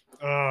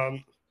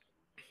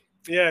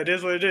yeah, it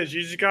is what it is.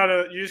 You just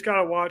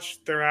gotta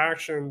watch their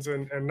actions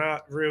and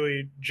not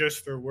really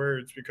just their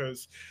words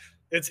because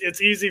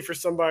it's easy for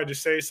somebody to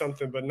say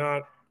something but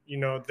not, you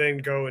know, then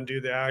go and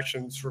do the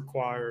actions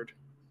required.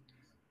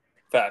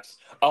 Facts.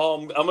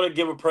 I'm gonna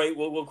give a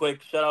real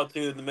quick shout out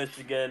to the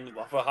Michigan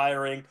for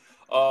hiring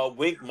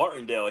Wink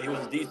Martindale. He was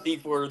a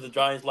DC for the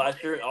Giants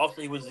last year.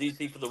 Also, he was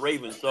DC for the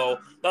Ravens. So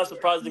not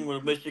surprising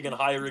with Michigan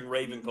hiring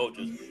Raven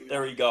coaches.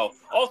 There you go.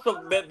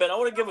 Also, Ben, I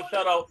want to give a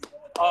shout out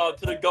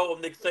to the GOAT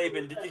of Nick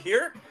Saban. Did you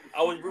hear?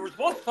 We were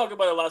supposed to talk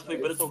about it last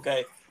week, but it's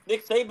okay.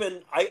 Nick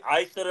Saban,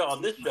 I said it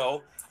on this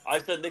show. I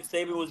said Nick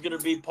Saban was going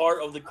to be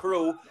part of the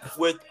crew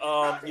with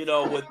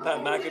with Pat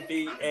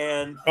McAfee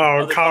and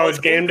the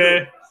college game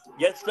day.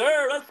 Yes,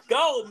 sir. Let's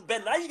go,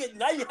 Ben.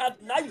 Now you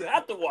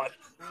have to watch.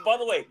 By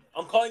the way,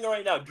 I'm calling it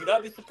right now. Do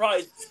not be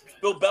surprised.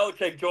 Bill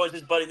Belichick joins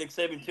his buddy Nick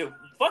Saban too.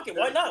 Fuck it.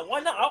 Why not?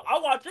 Why not?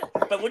 I'll watch it.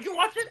 But would you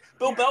watch it?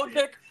 Bill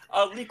Belichick,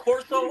 Lee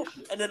Corso,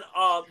 and then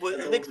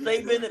with Nick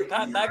Saban and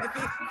Pat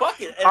McAfee. Fuck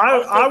it. And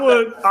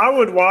I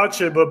would watch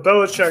it, but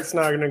Belichick's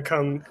not going to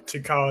come to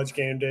college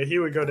game day. He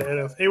would go to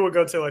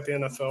like the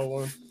NFL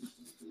one.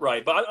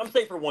 Right, but I'm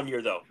saying for 1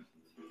 year though.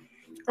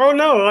 Oh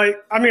no!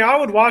 Like, I mean, I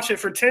would watch it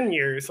for 10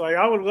 years. Like,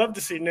 I would love to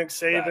see Nick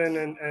Saban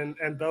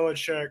and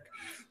Belichick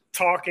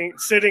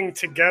sitting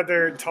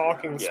together,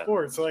 talking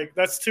sports. Like,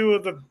 that's two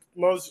of the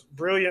most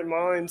brilliant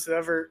minds to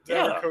ever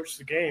coach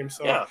the game.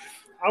 So,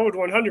 I would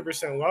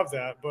 100% love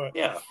that. But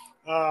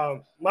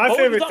my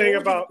favorite thing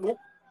about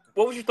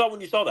what was your thought when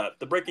you saw that?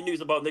 The breaking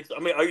news about Nick. I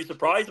mean, are you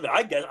surprised?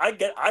 I mean,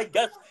 I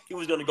guess he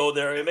was going to go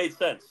there. It made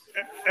sense.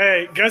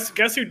 Hey,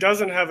 guess who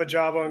doesn't have a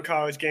job on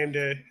college game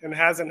day and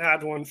hasn't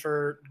had one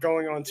for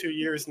going on 2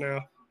 years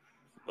now?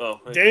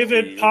 Oh,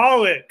 David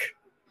Pollock.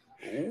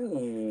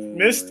 Ooh.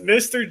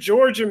 Mr.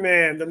 Georgia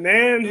man, the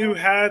man who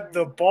had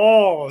the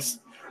balls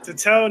to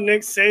tell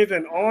Nick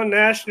Saban on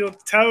national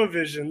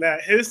television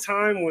that his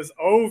time was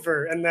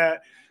over and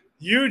that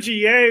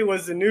UGA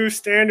was the new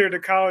standard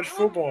of college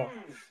football.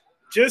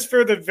 Just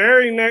for the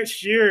very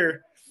next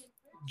year,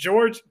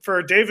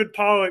 David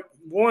Pollock,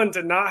 one,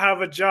 to not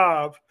have a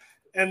job,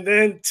 and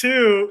then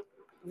two,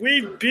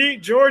 we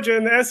beat Georgia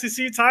in the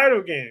SEC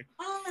title game.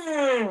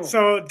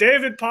 So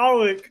David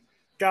Pollock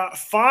got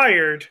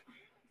fired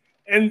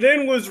and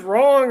then was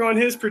wrong on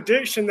his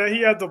prediction that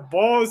he had the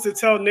balls to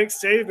tell Nick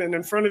Saban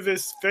in front of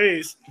his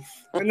face.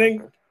 And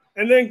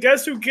then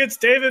guess who gets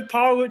David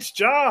Pollock's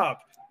job?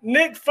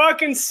 Nick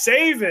fucking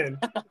Saban.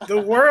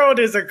 The world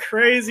is a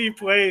crazy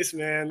place,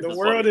 man. The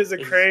world is a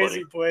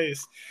crazy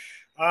place.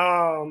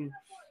 No,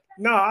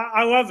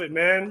 I love it,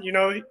 man. You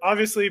know,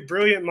 obviously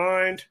brilliant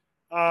mind.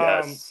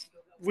 Yes.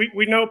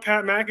 We know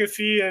Pat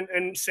McAfee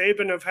and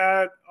Saban have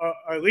had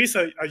at least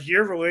a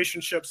year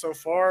relationship so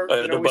far.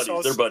 You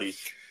know, they're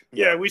buddies.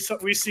 Yeah, we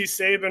see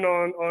Saban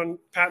on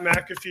Pat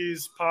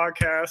McAfee's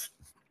podcast,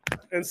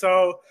 and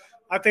so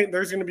I think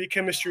there's going to be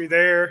chemistry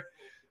there.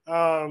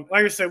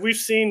 Like I said, we've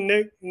seen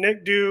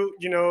Nick do,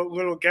 you know,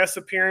 little guest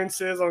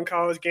appearances on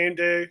College Game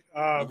Day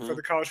for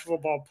the college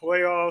football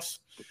playoffs.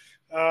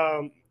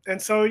 And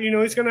so, you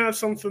know, he's going to have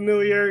some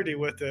familiarity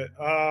with it.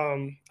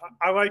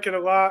 I like it a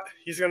lot.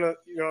 He's going to,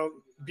 you know,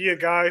 be a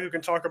guy who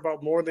can talk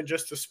about more than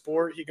just the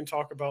sport. He can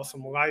talk about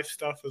some life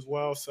stuff as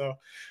well. So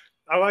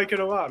I like it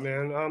a lot,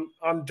 man.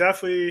 I'm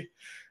definitely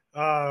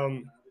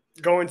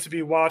going to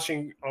be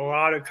watching a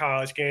lot of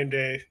College Game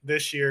Day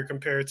this year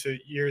compared to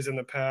years in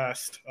the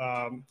past,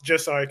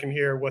 just so I can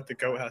hear what the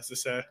GOAT has to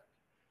say.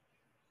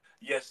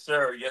 Yes,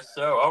 sir. Yes,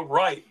 sir. All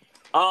right.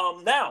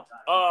 Now,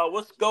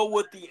 let's go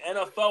with the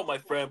NFL, my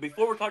friend.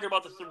 Before we're talking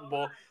about the Super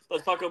Bowl,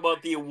 let's talk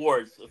about the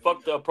awards.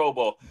 Fuck the Pro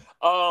Bowl.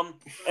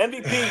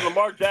 MVP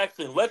Lamar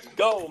Jackson. Let's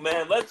go,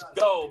 man. Let's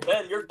go.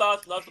 Ben, your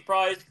thoughts? Not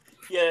surprised.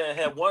 Yeah,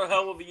 had one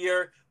hell of a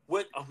year.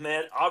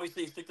 Man,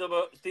 obviously sticked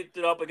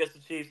it up against the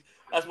Chiefs.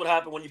 That's what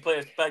happened when you play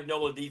a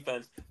Spagnuolo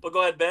defense. But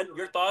go ahead, Ben.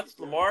 Your thoughts,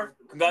 Lamar?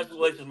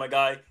 Congratulations, my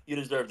guy. You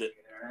deserved it.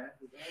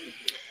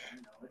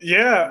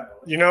 Yeah,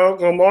 you know,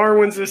 Lamar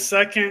wins his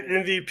second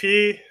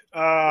MVP.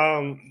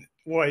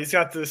 He's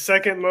got the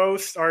second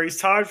most, or he's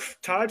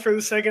tied for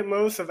the second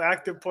most of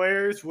active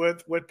players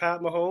with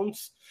Pat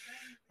Mahomes.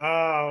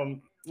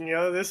 You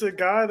know, this is a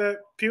guy that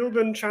people have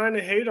been trying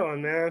to hate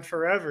on, man,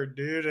 forever,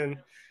 dude. And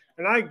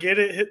I get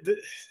it.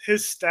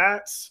 His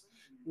stats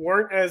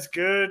weren't as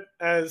good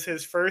as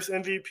his first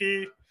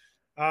MVP.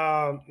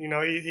 You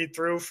know, he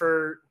threw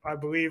for, I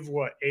believe,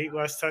 8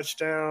 less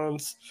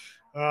touchdowns.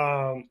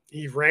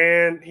 He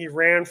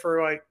ran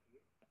for like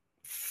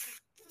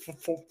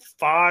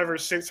 500 or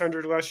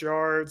 600 less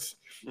yards,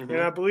 and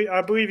I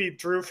believe he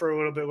threw for a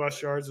little bit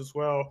less yards as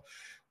well.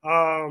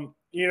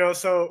 You know,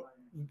 so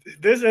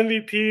this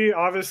MVP,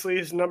 obviously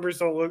his numbers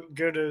don't look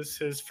good as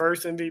his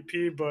first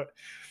MVP, but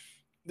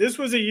this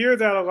was a year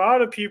that a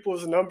lot of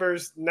people's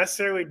numbers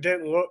necessarily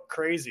didn't look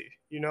crazy.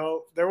 You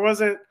know, there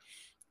wasn't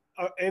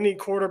any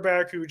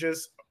quarterback who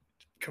just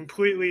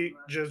completely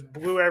just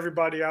blew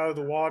everybody out of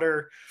the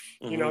water.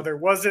 You know, there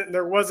wasn't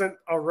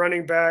a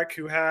running back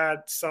who had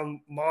some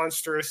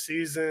monstrous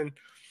season.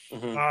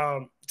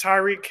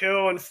 Tyreek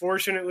Hill,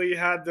 unfortunately,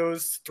 had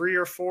those 3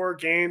 or 4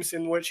 games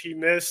in which he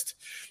missed,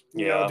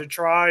 you know, to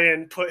try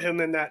and put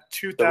him in that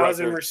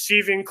 2,000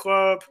 receiving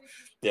club.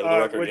 Yeah,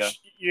 the record,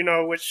 you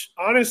know, which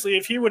honestly,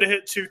 if he would have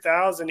hit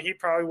 2,000, he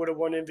probably would have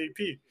won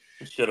MVP.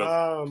 Should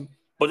have.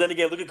 But then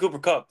again, look at Cooper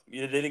Kupp.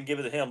 They didn't give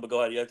it to him, but go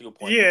ahead. You have to go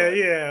point.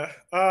 Yeah.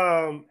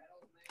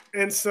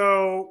 And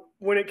so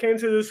when it came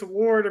to this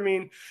award, I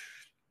mean,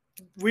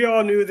 we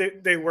all knew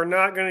that they were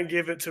not going to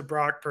give it to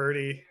Brock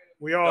Purdy.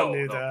 We all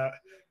knew that.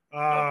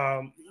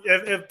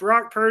 If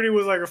Brock Purdy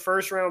was like a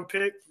first-round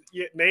pick,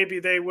 maybe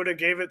they would have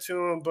gave it to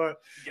him, but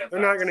they're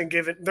not going to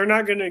give it. They're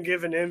not going to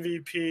give an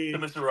MVP to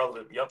Mr.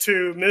 Irrelevant.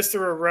 To Mr.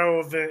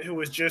 Irrelevant, who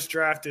was just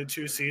drafted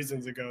 2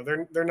 seasons ago.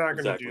 They're not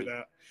going to do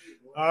that.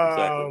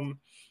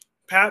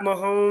 Pat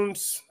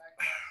Mahomes,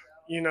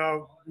 you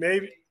know,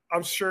 maybe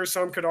I'm sure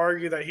some could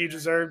argue that he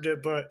deserved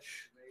it, but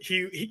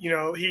he you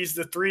know, he's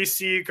the 3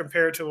 seed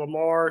compared to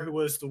Lamar, who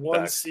was the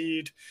 1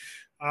 seed.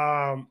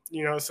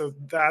 You know, so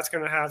that's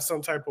going to have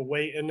some type of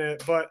weight in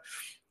it. But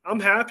I'm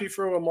happy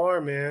for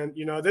Lamar, man.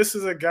 You know, this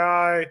is a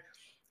guy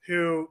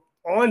who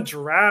on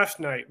draft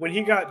night, when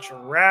he got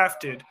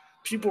drafted,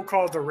 people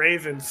called the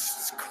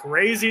Ravens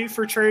crazy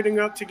for trading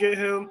up to get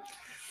him.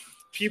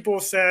 People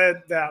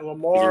said that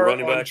Lamar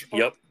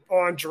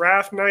on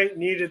draft night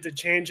needed to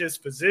change his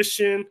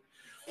position.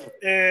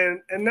 And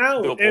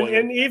now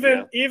and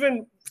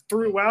even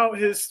throughout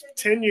his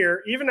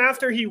tenure, even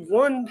after he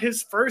won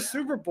his first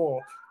Super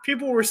Bowl,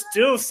 people were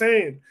still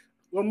saying,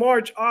 Lamar,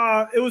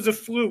 it was a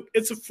fluke.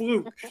 It's a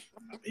fluke.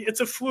 It's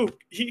a fluke.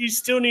 He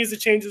still needs to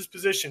change his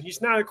position. He's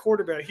not a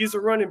quarterback. He's a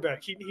running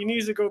back. He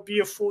needs to go be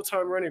a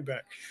full-time running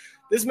back.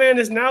 This man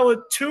is now a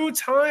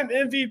 2-time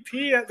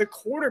MVP at the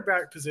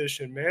quarterback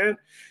position, man.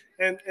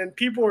 And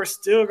people are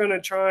still going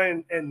to try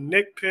and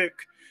nitpick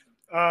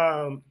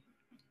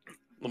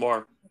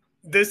Lamar,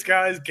 this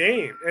guy's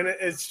game. And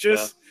it's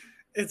just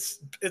it's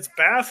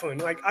baffling.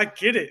 Like, I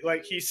get it.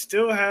 Like, he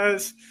still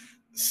has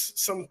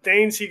some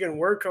things he can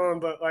work on,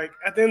 but like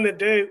at the end of the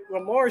day,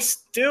 Lamar's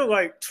still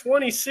like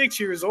 26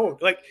 years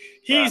old. Like,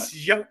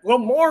 he's young.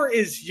 Lamar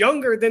is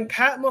younger than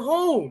Pat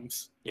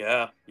Mahomes.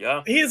 Yeah.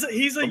 He's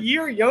a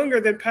year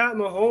younger than Pat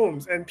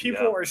Mahomes, and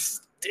people are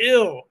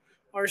still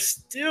are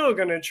still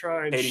gonna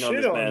try and Hating on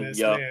shit this on man. this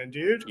Yeah. man,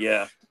 dude.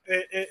 Yeah.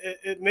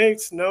 It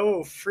makes no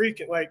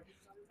freaking like.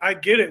 I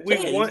get it. We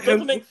Say it. want It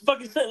doesn't him. make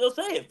fucking sense. They'll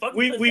say it.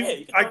 Fucking say it.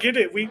 You can I talk. get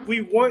it.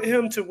 We want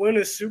him to win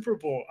a Super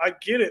Bowl. I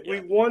get it. We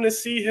Yeah. want to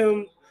see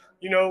him,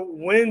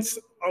 win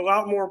a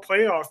lot more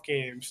playoff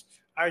games.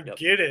 I Yep.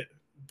 get it.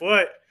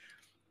 But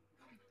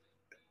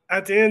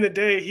at the end of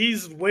the day,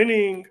 he's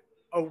winning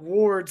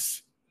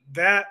awards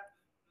that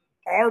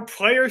are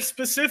player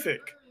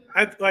specific.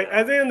 At the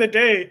end of the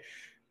day,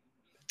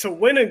 to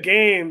win a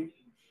game,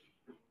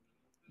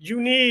 you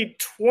need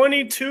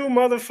 22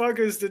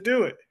 motherfuckers to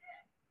do it.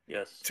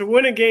 Yes. To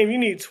win a game, you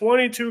need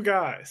 22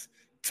 guys.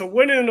 To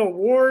win an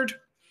award,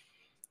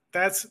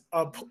 that's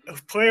a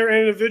player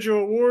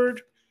individual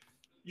award.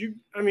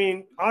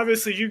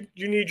 Obviously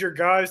you need your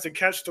guys to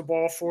catch the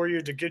ball for you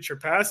to get your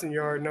passing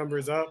yard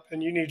numbers up,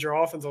 and you need your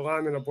offensive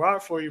lineman to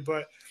block for you.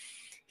 But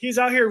he's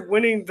out here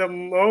winning the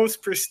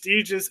most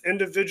prestigious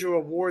individual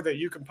award that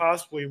you can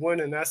possibly win,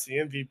 and that's the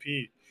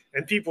MVP.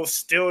 And people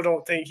still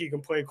don't think he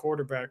can play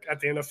quarterback at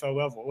the NFL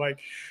level. Like,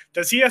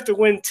 does he have to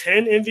win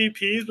 10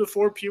 MVPs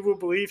before people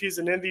believe he's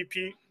an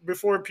MVP,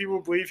 before people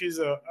believe he's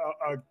a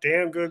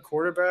damn good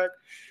quarterback?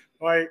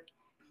 Like,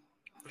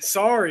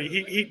 sorry,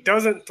 he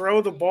doesn't throw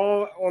the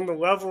ball on the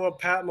level of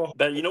Pat Mahomes.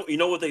 Ben, you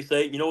know what they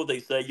say. You know what they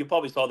say. You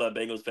probably saw that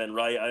Bengals fan,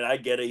 right? I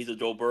get it. He's a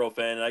Joe Burrow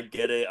fan. I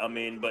get it. I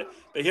mean, but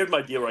here's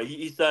my deal, right?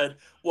 He said,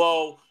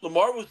 well,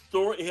 Lamar was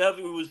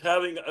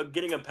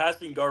getting a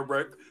passing yard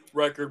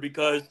record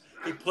because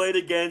he played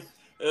against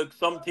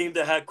some team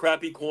that had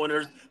crappy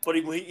corners. But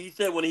he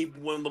said when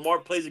Lamar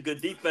plays a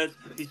good defense,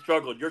 he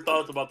struggled. Your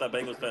thoughts about that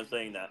Bengals fan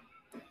saying that?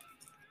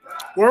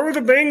 Where were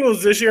the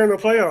Bengals this year in the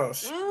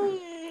playoffs?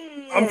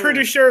 I'm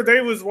pretty sure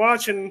they was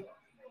watching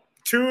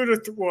 3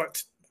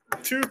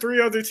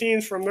 other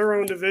teams from their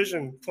own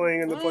division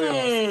playing in the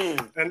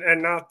playoffs,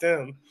 and not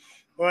them.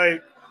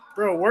 Like,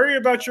 bro, worry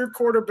about your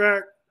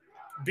quarterback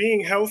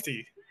being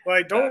healthy.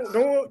 Like, don't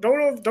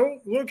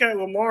look at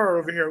Lamar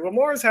over here.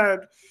 Lamar's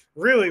had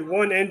really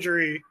one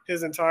injury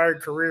his entire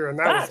career, and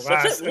that was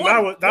last. And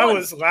that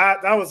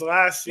was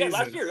last season. Yeah,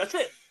 last year.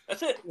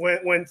 That's it.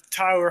 When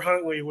Tyler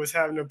Huntley was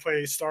having to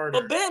play starter.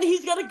 But Ben,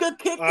 he's got a good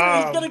kicker.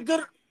 He's got a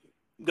good.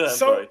 Good.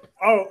 So,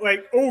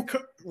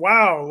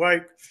 wow,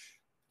 like,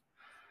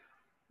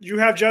 you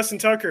have Justin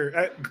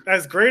Tucker.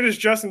 As great as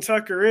Justin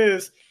Tucker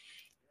is,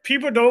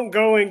 people don't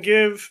go and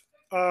give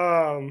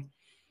Adam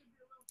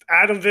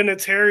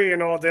Vinatieri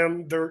and all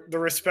them the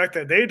respect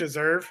that they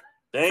deserve.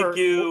 Thank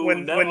you.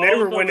 When they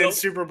were winning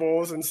Super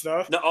Bowls and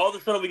stuff. Now all of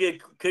a sudden we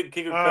get kicker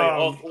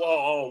credit.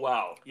 Oh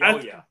wow.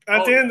 At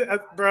the end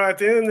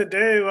of the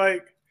day,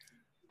 like,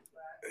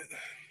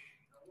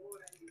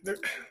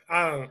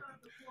 I don't know.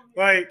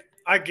 Like,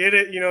 I get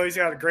it. He's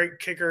got a great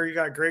kicker. He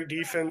got great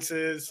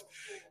defenses.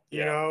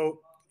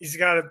 He's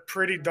got a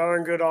pretty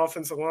darn good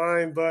offensive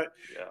line, but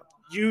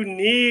you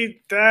need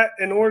that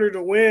in order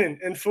to win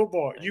in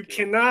football. You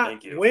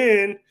cannot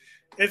win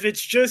if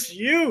it's just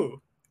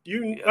you.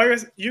 Like I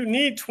said, you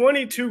need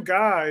 22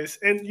 guys,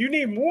 and you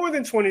need more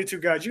than 22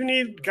 guys. You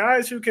need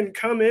guys who can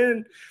come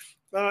in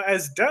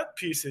as depth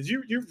pieces.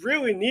 You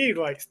really need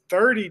like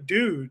 30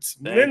 dudes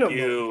minimum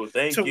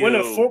to win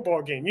a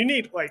football game. You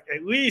need like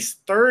at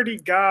least 30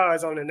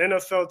 guys on an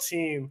NFL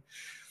team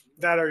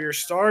that are your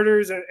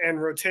starters and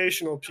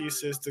rotational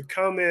pieces to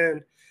come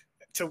in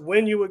to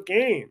win you a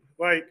game.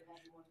 Like,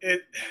 I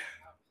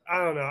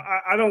don't know.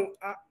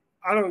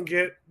 I don't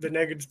get the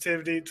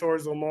negativity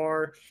towards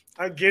Lamar.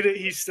 I get it.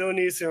 He still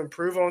needs to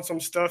improve on some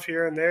stuff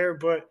here and there,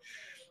 but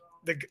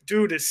the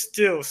dude is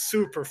still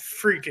super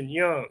freaking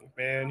young,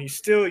 man. He's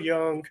still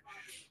young.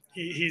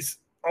 He's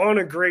on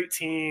a great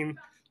team.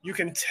 You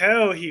can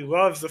tell he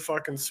loves the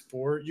fucking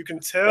sport. You can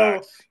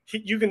tell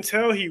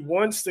he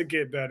wants to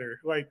get better.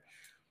 Like,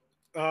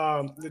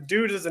 the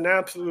dude is an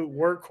absolute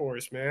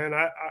workhorse, man.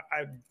 I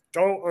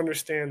don't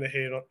understand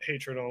the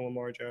hatred on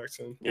Lamar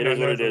Jackson. It is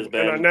what it is,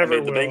 man. And I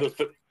never will.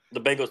 The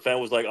Bengals fan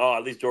was like, "Oh,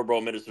 at least Joe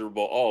Burrow made a Super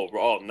Bowl."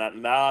 And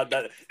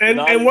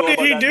what did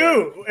he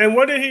do? And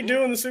what did he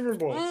do in the Super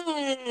Bowl?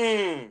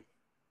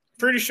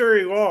 Pretty sure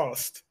he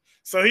lost.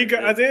 So he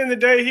got at the end of the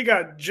day, he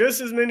got just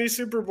as many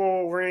Super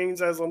Bowl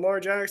rings as Lamar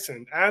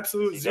Jackson.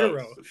 Absolute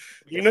zero.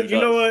 You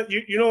know what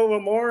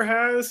Lamar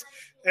has,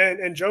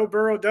 and Joe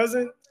Burrow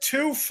doesn't?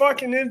 2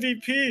 fucking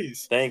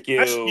MVPs. Thank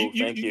you.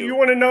 Thank you. You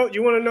want to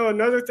know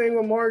another thing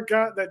Lamar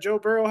got that Joe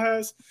Burrow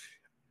has?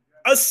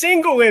 A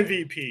single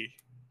MVP.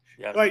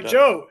 Yes, like,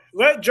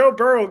 let Joe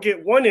Burrow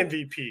get 1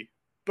 MVP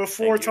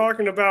before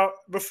talking about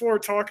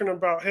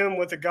him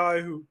with a guy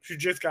who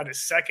just got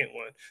his second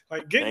one.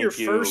 Like, get your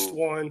first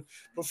one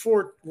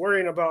before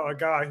worrying about a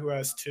guy who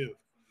has 2.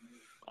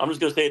 I'm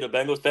just gonna say to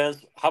Bengals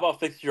fans, how about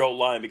fix your old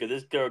line, because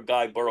this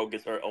guy Burrow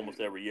gets hurt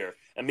almost every year,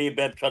 and me and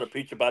Ben try to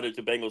preach about it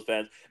to Bengals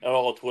fans and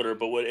all Twitter,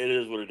 but it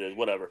is what it is.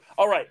 Whatever.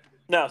 All right,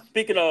 now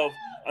speaking of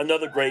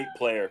another great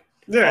player.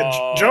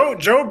 Yeah,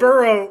 Joe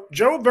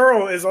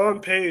Burrow is on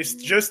pace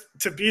just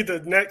to be the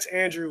next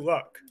Andrew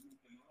Luck.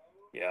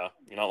 Yeah.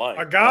 You're not lying.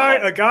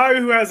 A guy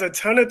who has a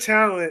ton of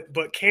talent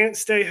but can't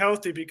stay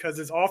healthy because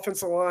his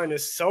offensive line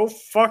is so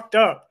fucked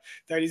up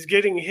that he's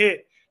getting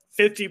hit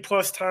 50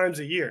 plus times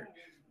a year.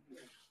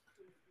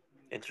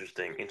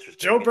 Interesting.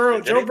 Joe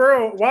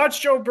Burrow,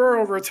 watch Joe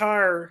Burrow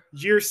retire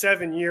year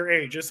 7, year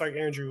 8, just like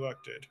Andrew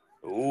Luck did.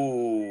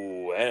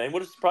 Ooh, and it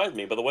would have surprised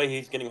me by the way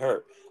he's getting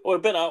hurt. Oh,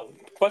 Ben,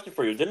 question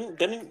for you. Didn't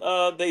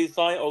they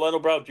sign Orlando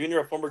Brown Jr.,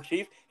 a former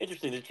Chief?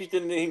 Interesting. The Chiefs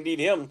didn't even need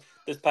him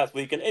this past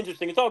weekend.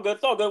 Interesting. It's all good.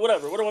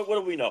 Whatever. What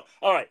do we know?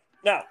 All right.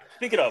 Now,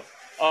 speaking of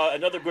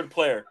another good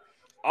player,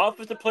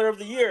 Offensive Player of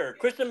the Year,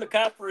 Christian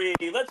McCaffrey.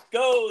 Let's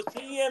go,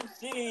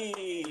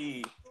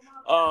 CMC.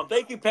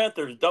 Thank you,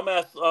 Panthers,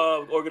 dumbass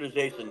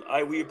organization.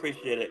 We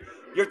appreciate it.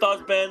 Your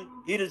thoughts, Ben?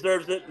 He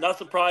deserves it. Not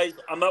surprised.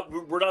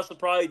 We're not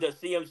surprised that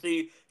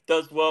CMC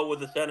does well with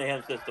the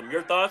Shanahan system.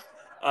 Your thoughts?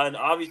 And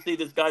obviously,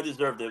 this guy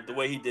deserved it the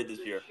way he did this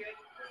year.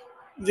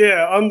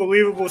 Yeah,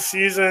 unbelievable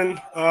season.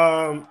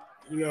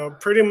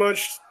 Pretty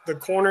much the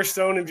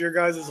cornerstone of your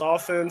guys'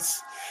 offense.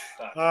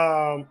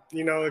 A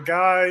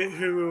guy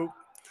who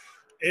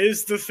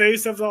is the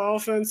face of the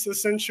offense,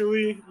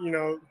 essentially,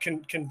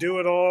 can do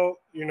it all,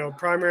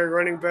 primary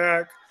running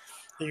back.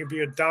 He can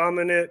be a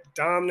dominant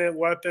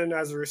weapon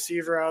as a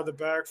receiver out of the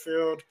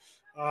backfield.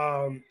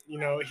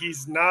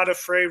 He's not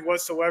afraid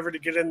whatsoever to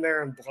get in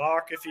there and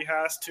block if he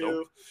has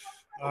to.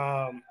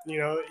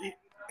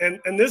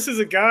 And this is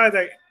a guy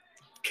that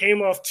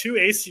came off 2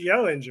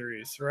 ACL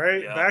injuries,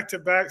 right? Yeah.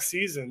 Back-to-back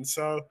seasons.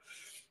 So,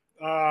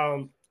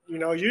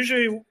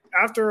 usually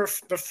after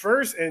the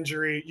first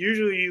injury,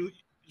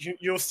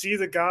 you'll see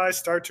the guy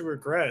start to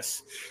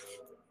regress,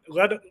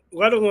 let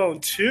alone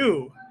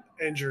 2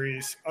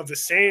 injuries of the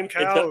same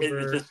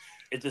caliber.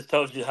 It just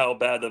tells you how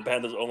bad the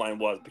Panthers O-line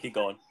was. But keep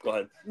going. Go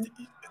ahead.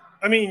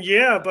 I mean,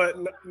 yeah, but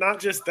not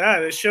just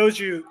that. It shows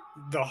you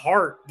the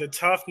heart, the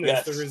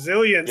toughness, the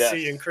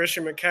resiliency in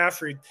Christian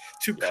McCaffrey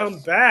to come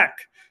back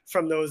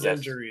from those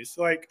injuries.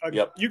 Like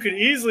you could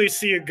easily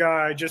see a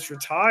guy just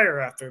retire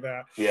after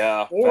that.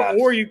 Yeah.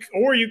 Or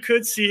you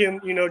could see him,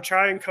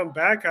 try and come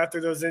back after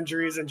those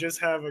injuries and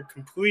just have a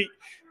complete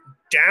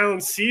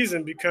down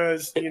season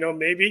because,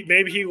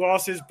 maybe he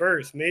lost his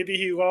burst. Maybe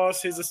he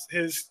lost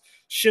his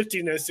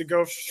shiftiness to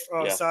go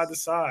side to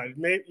side.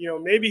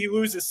 Maybe he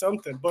loses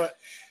something, but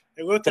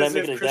it looked as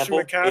if Christian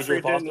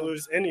McCaffrey didn't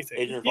lose anything.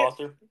 Adrian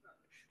Foster?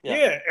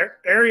 Yeah,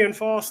 Arian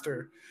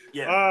Foster.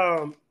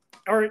 Yeah.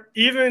 Or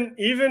even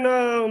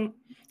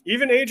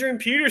Adrian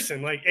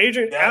Peterson. Like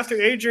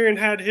after Adrian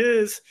had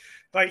his,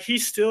 like he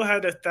still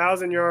had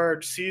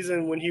 1,000-yard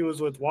season when he was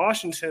with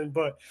Washington,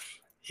 but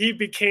he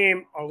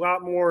became a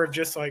lot more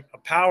just like a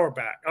power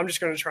back. I'm just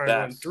going to try and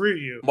run through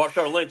you.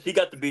 Marshawn Lynch, he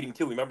got the beating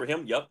too. Remember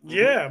him? Yep. Mm-hmm.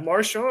 Yeah,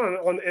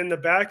 Marshawn in the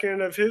back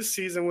end of his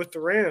season with the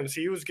Rams,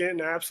 he was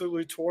getting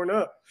absolutely torn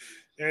up.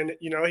 And,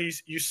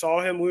 you saw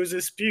him lose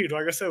his speed.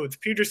 Like I said, with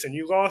Peterson,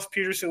 you lost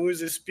Peterson lose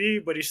his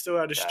speed, but he still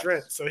had his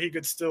strength, so he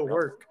could still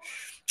work.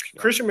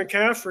 Christian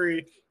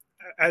McCaffrey,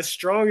 as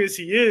strong as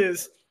he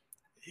is,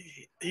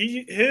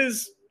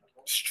 his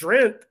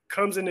strength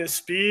comes in his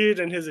speed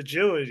and his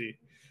agility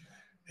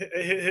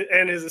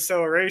and his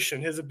acceleration,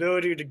 his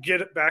ability to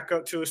get it back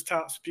up to his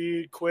top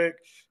speed quick,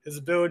 his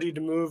ability to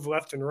move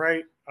left and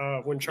right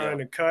when trying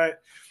to cut.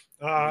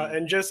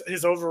 And just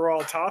his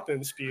overall top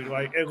end speed.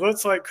 Like it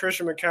looks like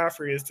Christian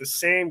McCaffrey is the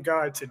same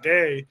guy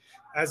today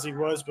as he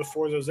was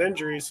before those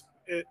injuries.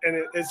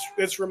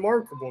 It's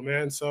remarkable,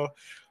 man. So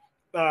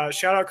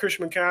shout out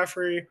Christian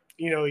McCaffrey.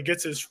 He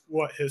gets his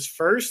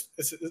first,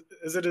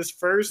 is it his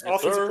first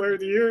offensive player of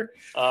the year?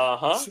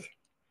 Uh-huh.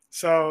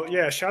 So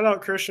yeah, shout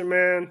out Christian,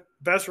 man.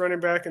 Best running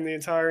back in the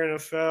entire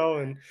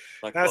NFL. And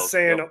that's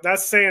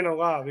saying a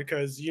lot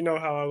because you know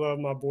how I love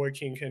my boy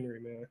King Henry,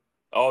 man.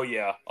 Oh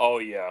yeah.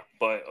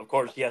 But of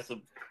course he has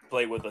to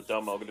play with a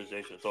dumb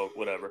organization, so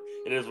whatever.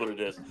 It is what it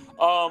is.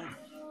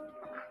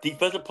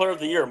 Defensive Player of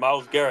the Year,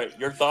 Myles Garrett.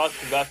 Your thoughts?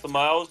 Congrats to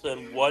Myles,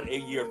 and what a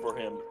year for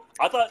him.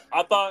 I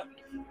thought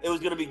it was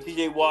gonna be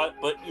T.J. Watt,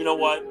 but you know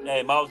what?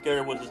 Hey, Myles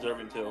Garrett was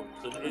deserving too.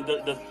 So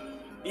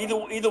either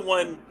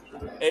one,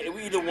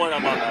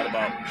 I'm not mad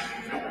about.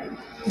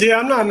 Yeah,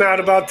 I'm not mad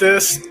about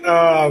this.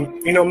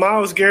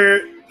 Myles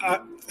Garrett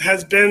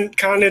has been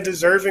kind of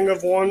deserving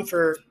of one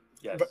for.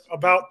 Yes.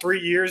 About 3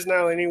 years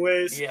now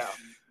anyways. Yeah.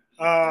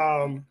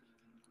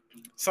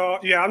 So,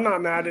 yeah, I'm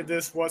not mad at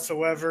this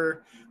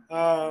whatsoever.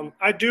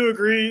 I do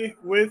agree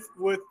with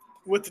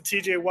the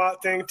T.J.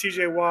 Watt thing.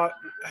 T.J. Watt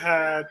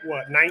had,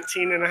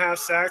 19 and a half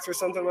sacks or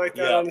something like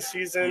that on the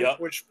season,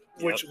 which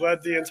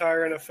led the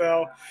entire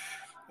NFL.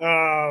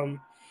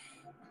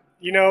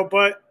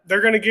 But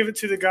they're going to give it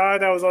to the guy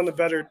that was on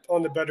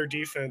the better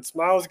defense.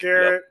 Myles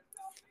Garrett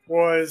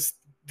was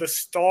the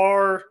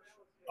star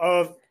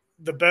of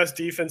the best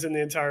defense in the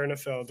entire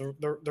NFL.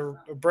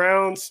 The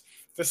Browns,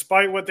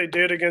 despite what they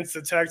did against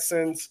the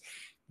Texans,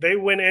 they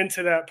went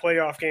into that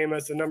playoff game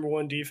as the number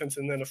 1 defense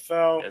in the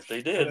NFL. Yes,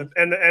 they did.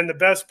 And the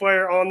best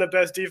player on the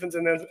best defense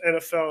in the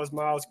NFL is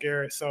Myles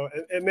Garrett. So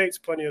it makes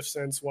plenty of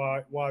sense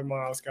why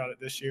Myles got it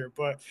this year.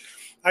 But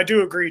I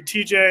do agree.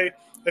 TJ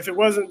if it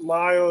wasn't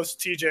Miles,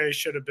 TJ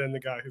should have been the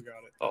guy who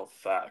got it. Oh,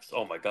 facts.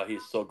 Oh my God,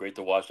 he's so great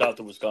to watch. Shout out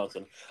to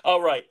Wisconsin.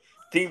 All right,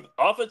 team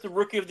offensive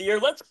rookie of the year.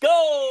 Let's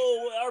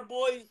go, our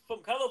boys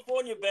from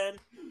California, Ben.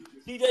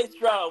 C.J.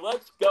 Stroud.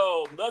 Let's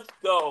go. Let's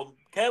go.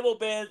 Campbell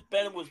Ben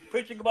was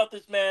preaching about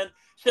this man.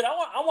 Shit,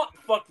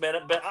 fuck, man.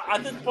 Ben,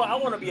 at this point, I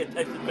want to be a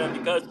Texas fan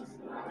because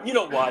you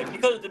know why?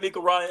 Because of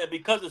D'Amico Ryan and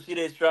because of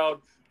C.J.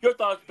 Stroud. Your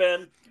thoughts,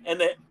 Ben?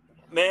 And that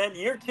man,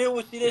 year two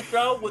with C.J.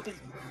 Stroud with his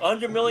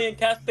 100 million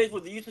cap space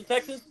with the Houston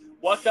Texans.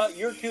 Watch out,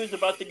 year two is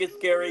about to get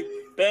scary.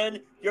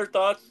 Ben, your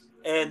thoughts?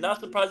 And not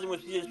surprising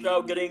with C.J.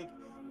 Stroud getting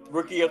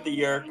Rookie of the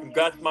Year.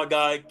 Congrats, my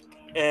guy.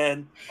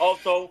 And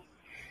also,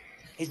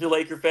 he's a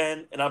Laker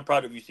fan, and I'm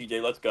proud of you,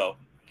 CJ. Let's go.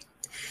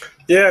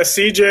 Yeah,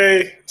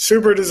 CJ,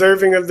 super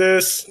deserving of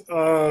this.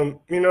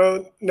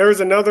 There's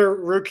another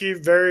rookie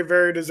very,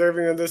 very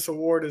deserving of this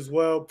award as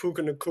well,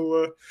 Puka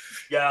Nacua.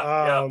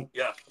 Yeah.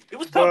 It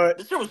was tough.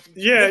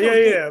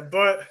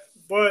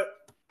 But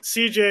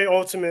CJ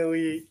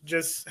ultimately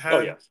just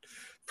had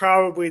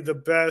probably the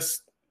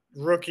best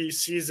rookie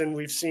season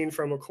we've seen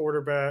from a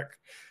quarterback.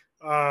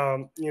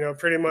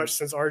 Pretty much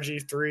since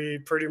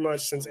RG3, pretty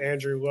much since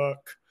Andrew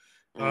Luck.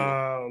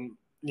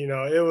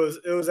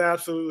 It was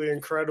absolutely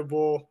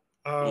incredible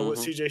what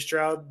CJ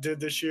Stroud did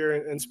this year,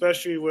 and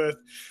especially with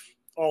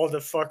all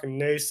the fucking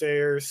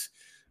naysayers.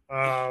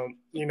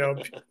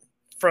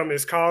 From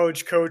his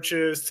college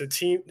coaches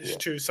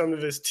to some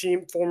of his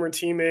former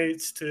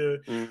teammates to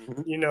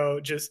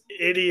just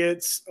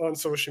idiots on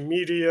social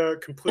media,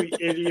 complete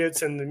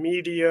idiots in the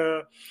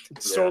media,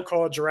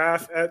 so-called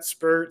draft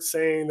experts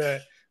saying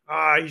that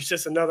he's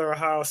just another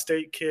Ohio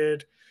State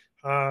kid.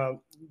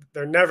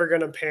 They're never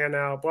going to pan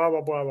out, blah,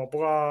 blah, blah, blah,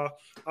 blah.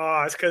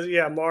 It's because he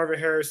had Marvin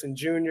Harrison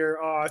Jr.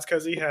 It's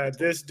because he had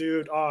this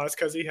dude. It's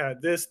because he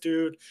had this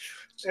dude.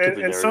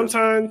 And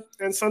sometimes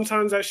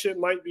that shit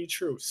might be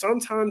true.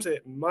 Sometimes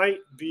it might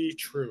be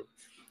true.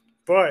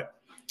 But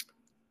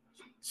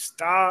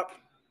stop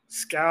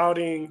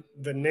scouting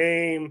the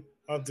name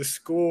of the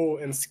school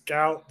and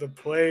scout the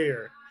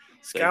player.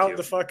 Scout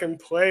the fucking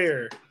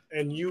player.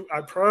 And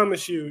I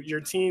promise you,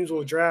 your teams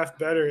will draft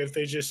better if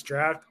they just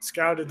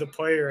scouted the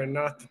player and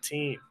not the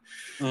team.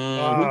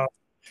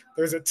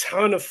 There's a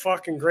ton of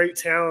fucking great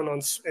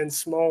talent in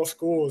small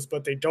schools,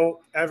 but they don't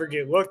ever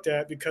get looked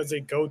at because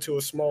they go to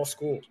a small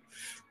school.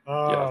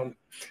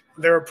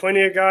 There are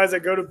plenty of guys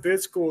that go to big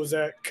schools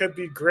that could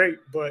be great,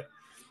 but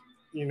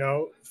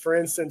for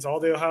instance, all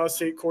the Ohio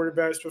State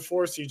quarterbacks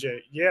before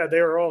CJ, they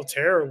were all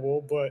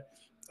terrible, but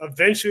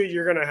eventually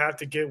you're going to have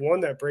to get one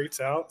that breaks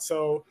out.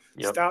 So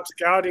stop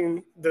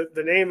scouting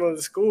the name of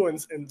the school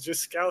and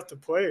just scout the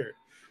player.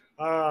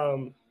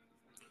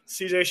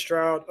 CJ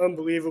Stroud,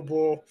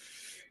 unbelievable.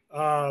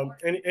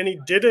 And he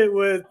did it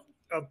with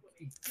a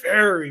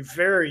very,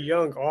 very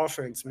young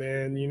offense,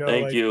 man.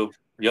 Thank you.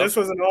 Yep.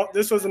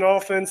 This was an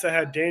offense that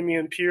had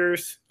Dameon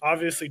Pierce.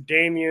 Obviously,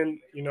 Dameon,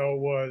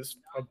 was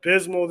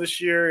abysmal this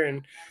year,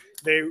 and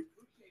they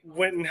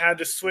went and had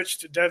to switch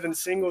to Devin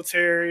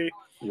Singletary.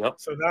 Yep.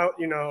 So that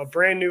a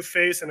brand new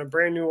face and a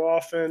brand new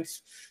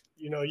offense.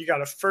 You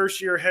got a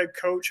first-year head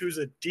coach who's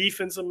a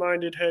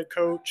defensive-minded head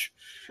coach.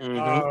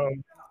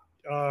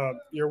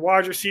 Your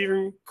wide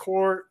receiving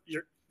core,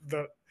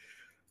 the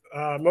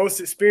most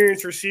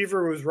experienced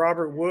receiver was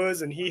Robert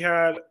Woods, and he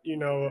had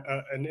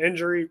an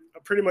injury,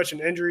 pretty much an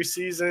injury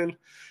season.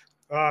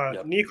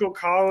 Nico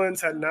Collins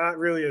had not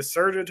really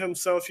asserted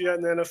himself yet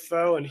in the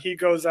NFL, and he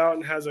goes out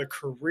and has a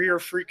career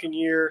freaking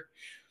year.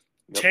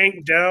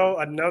 Tank Dell,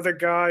 another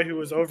guy who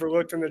was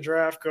overlooked in the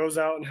draft, goes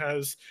out and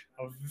has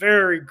a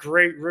very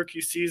great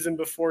rookie season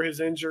before his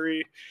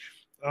injury.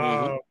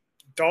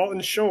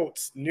 Dalton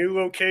Schultz, new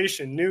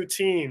location, new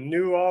team,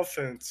 new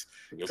offense,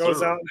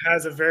 goes out and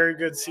has a very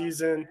good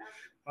season.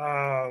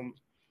 I'm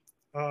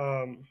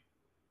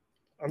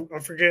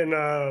forgetting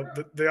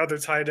the other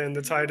tight end,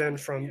 the tight end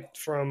from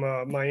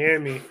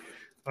Miami,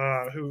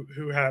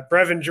 who had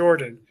Brevin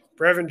Jordan.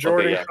 Brevin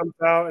Jordan comes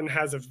out and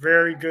has a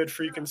very good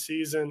freaking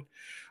season.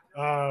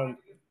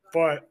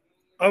 But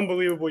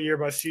unbelievable year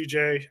by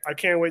CJ. I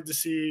can't wait to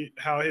see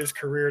how his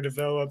career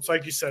develops.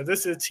 Like you said,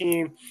 this is a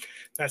team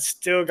that's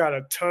still got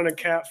a ton of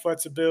cap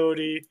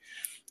flexibility,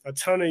 a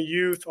ton of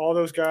youth. All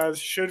those guys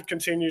should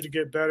continue to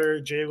get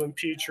better. Jalen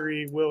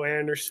Petrie, Will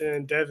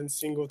Anderson, Devin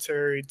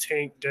Singletary,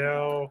 Tank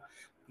Dell,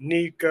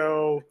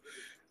 Nico,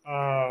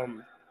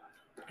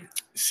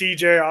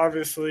 CJ,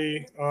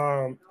 obviously.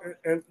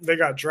 And they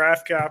got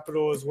draft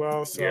capital as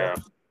well. So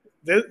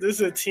this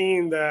is a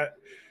team that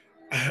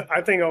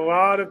I think a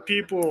lot of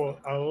people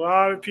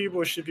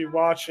should be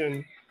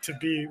watching to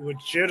be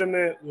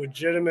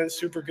legitimate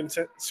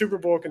Super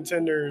Bowl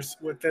contenders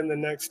within the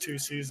next 2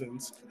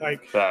 seasons.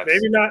 Like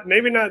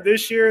maybe not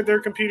this year they're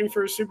competing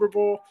for a Super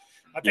Bowl.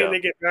 I think they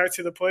get back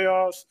to the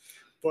playoffs,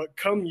 but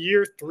come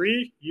year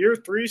three,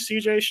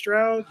 CJ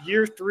Stroud,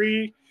 year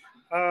 3,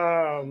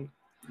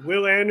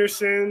 Will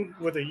Anderson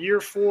with a year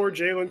 4,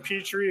 Jalen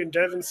Petrie and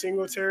Devin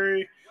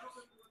Singletary,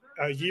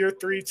 year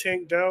 3,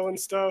 Tank Dell and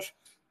stuff.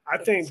 I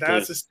think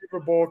that's a Super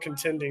Bowl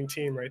contending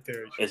team right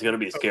there. It's going to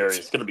be scary.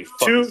 It's going to be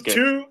fucking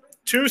scary.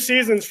 2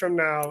 seasons from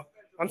now,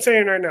 I'm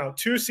saying right now,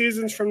 2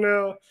 seasons from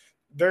now,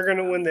 they're going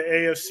to win the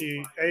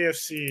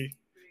AFC,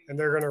 and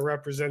they're going to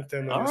represent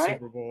them in All the right.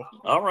 Super Bowl.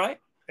 All right.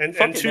 And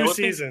Fuck it, man. two Let's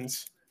be.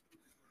 seasons.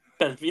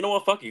 Ben, you know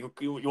what? Fuck you.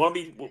 You want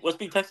to be? Let's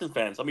be Texans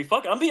fans. I mean,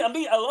 fuck. I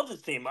love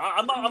this team.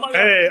 I'm not gonna.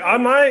 Hey,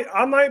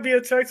 I might be a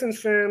Texans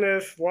fan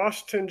if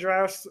Washington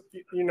drafts,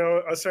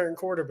 a certain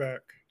quarterback.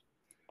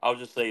 I'll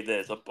just say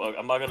this.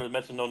 I'm not gonna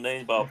mention no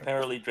names, but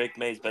apparently Drake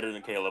May's better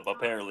than Caleb.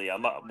 Apparently,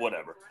 I'm not.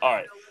 Whatever. All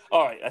right.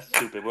 All right. That's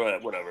stupid.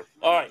 Whatever.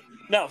 All right.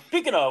 Now,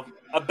 speaking of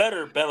a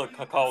better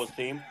college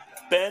team,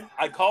 Ben,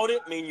 I called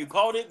it. I mean, you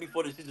called it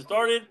before the season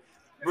started.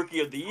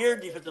 Rookie of the year,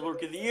 defensive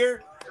rookie of the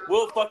year,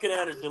 Will fucking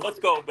Anderson. Let's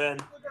go, Ben.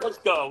 Let's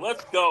go.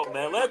 Let's go,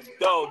 man. Let's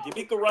go.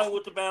 D'Amico Ryan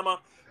with the Bama.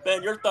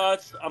 Ben, your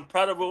thoughts? I'm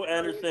proud of Will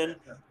Anderson,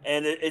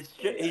 and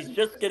he's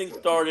just getting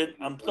started.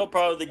 I'm so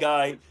proud of the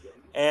guy,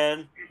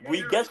 and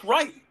we guessed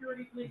right.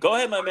 Go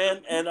ahead, my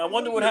man. And I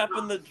wonder what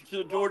happened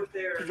to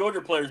Georgia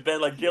players,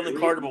 Ben, like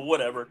Jalen Carter, but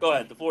whatever. Go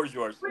ahead. The floor is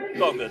yours.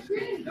 It's all good.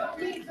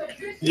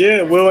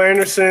 Yeah, Will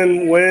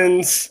Anderson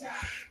wins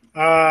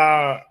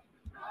Rookie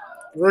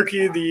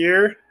of the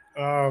Year.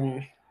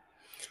 I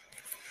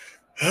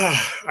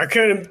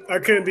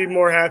couldn't be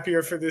more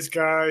happier for this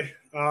guy.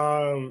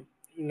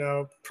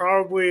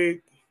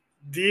 Probably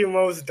the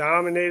most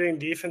dominating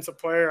defensive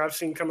player I've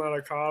seen come out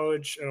of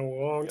college in a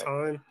long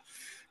time.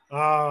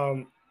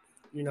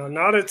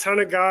 Not a ton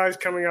of guys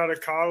coming out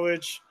of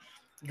college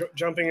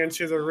jumping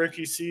into the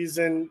rookie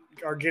season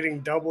are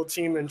getting double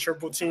teamed and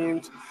triple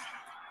teamed.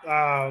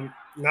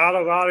 Not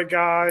a lot of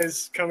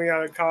guys coming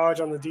out of college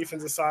on the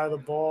defensive side of the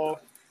ball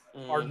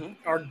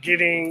are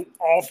getting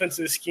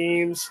offensive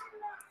schemes,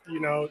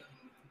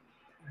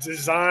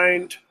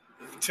 designed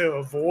to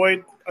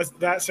avoid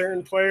that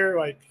certain player.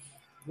 Like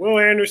Will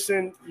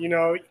Anderson,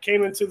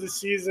 came into the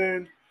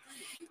season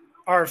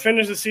or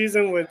finished the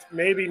season with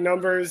maybe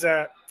numbers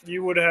that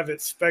you would have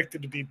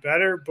expected to be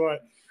better.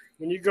 But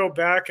when you go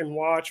back and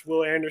watch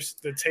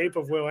the tape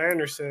of Will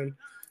Anderson,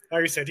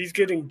 like I said, he's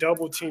getting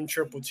double teamed,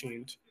 triple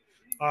teamed.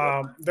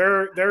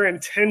 They're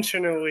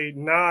intentionally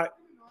not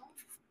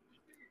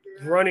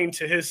running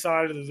to his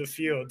side of the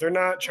field. They're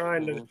not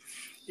trying to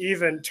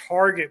even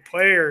target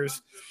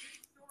players,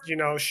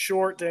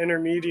 short to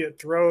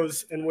intermediate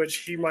throws in which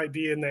he might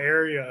be in the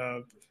area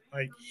of.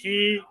 Like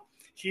he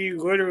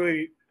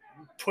literally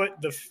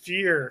put the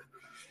fear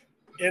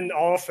in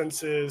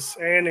offenses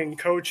and in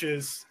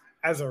coaches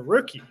as a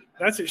rookie.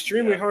 That's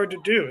extremely hard to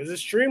do. It's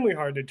extremely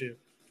hard to do.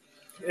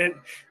 And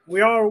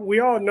we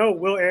all know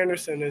Will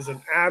Anderson is an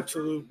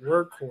absolute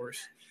workhorse.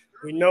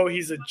 We know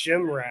he's a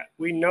gym rat.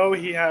 We know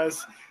he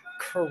has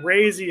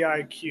crazy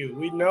IQ.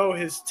 We know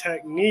his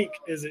technique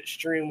is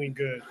extremely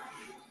good.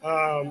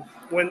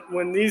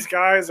 When these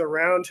guys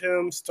around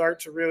him start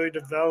to really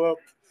develop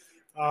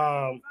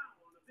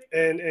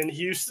in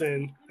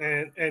Houston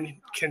and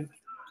can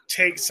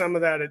take some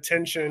of that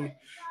attention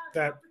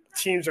that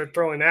teams are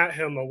throwing at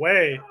him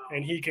away,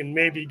 and he can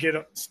maybe get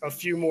a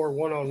few more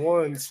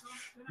one-on-ones,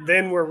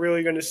 then we're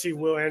really going to see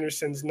Will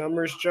Anderson's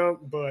numbers jump.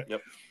 But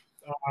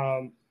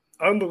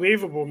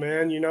unbelievable,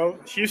 man.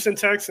 Houston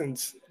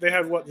Texans, they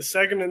had the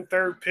second and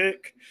third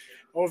pick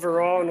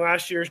overall in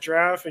last year's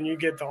draft, and you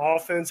get the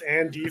offense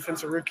and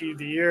defensive rookie of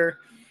the year.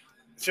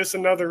 It's just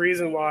another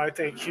reason why I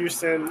think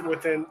Houston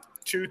within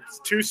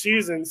two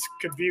seasons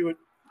could be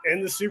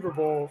in the Super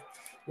Bowl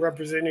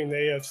representing the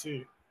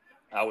AFC.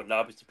 I would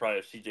not be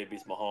surprised if CJ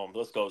beats Mahomes.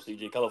 Let's go,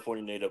 CJ,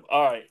 California native.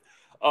 All right.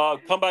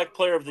 Comeback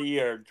player of the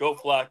year, Joe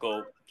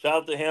Flacco. Shout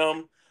out to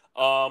him.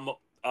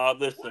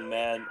 Listen,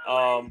 man.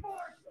 I'm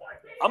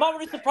not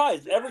really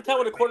surprised. Every time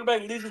when a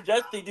quarterback leads the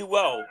Jets, they do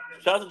well.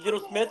 Shout out to Geno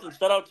Smith and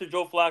shout out to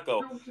Joe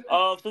Flacco.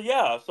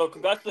 So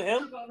congrats to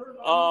him.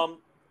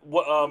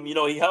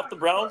 He helped the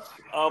Browns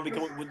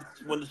because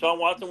when Deshaun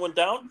Watson went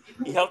down,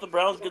 he helped the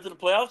Browns get to the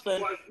playoffs.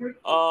 And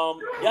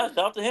shout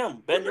out to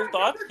him. Ben, your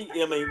thoughts? We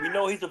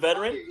know he's a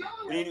veteran.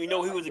 We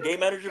know he was a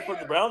game manager for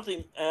the Browns,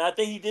 and I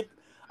think he did.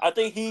 I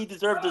think he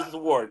deserved this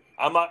award.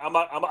 I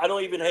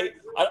don't even hate.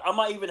 I'm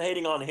not even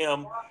hating on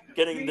him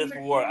getting this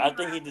award. I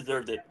think he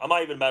deserved it. I'm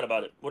not even mad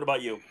about it. What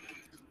about you?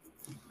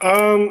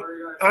 I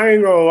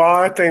ain't gonna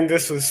lie. I think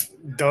this was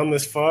dumb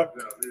as fuck.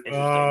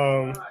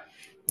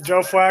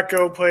 Joe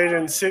Flacco played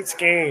in 6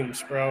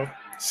 games, bro.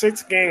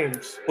 6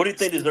 games. What do you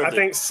think deserved it? I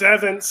think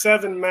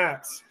seven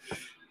max.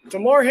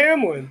 Damar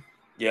Hamlin.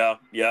 Yeah.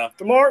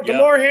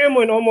 Damar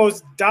Hamlin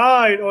almost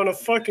died on a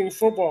fucking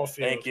football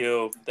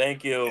field.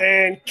 Thank you.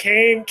 And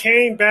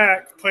came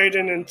back, played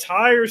an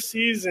entire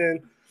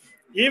season,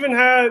 even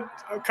had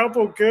a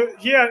couple good.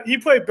 He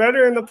played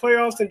better in the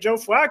playoffs than Joe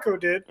Flacco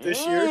did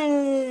this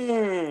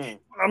year.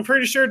 I'm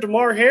pretty sure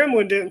Damar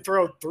Hamlin didn't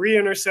throw 3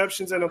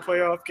 interceptions in a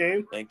playoff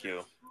game. Thank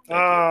you.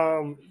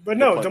 But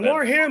no,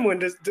 Damar Hamlin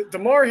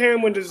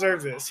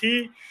deserves this.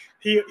 He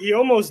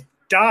almost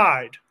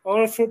died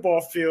on a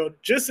football field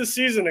just a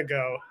season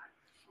ago.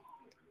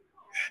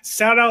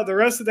 Sat out the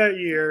rest of that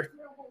year.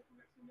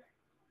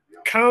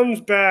 Comes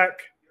back,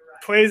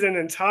 plays an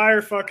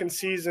entire fucking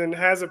season,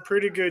 has a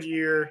pretty good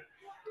year.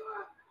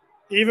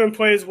 even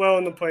plays well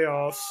in the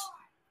playoffs,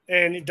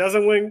 and he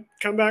doesn't win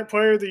comeback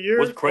player of the year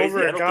What's crazy, over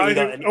I a don't think guy he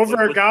got who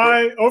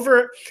any.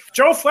 over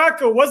Joe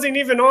Flacco wasn't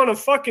even on a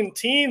fucking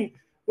team,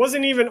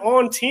 wasn't even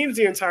on teams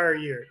the entire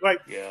year. Like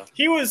Yeah,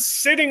 he was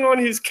sitting on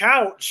his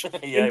couch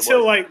yeah,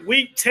 until like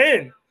week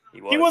 10.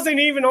 He was. wasn't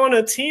even on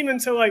a team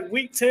until like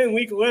week 10,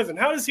 week 11.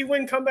 How does he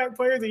win comeback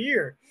player of the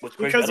year? What's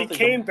crazy, Because I he don't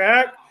think came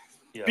back.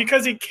 Yeah.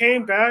 Because he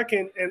came back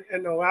and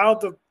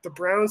allowed the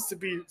Browns to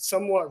be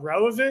somewhat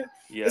relevant.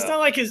 Yeah. It's not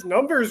like his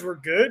numbers were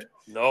good.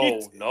 No.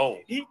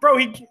 He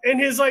in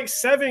his like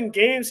 7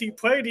 games he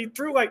played, he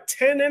threw like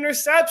 10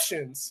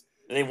 interceptions.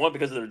 And they won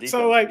because of their defense.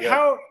 So like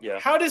how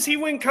does he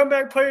win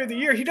comeback player of the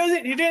year? He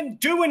didn't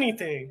do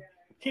anything.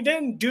 He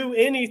didn't do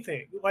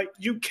anything. Like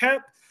you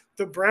kept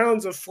the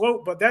Browns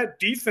afloat, but that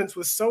defense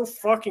was so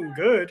fucking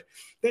good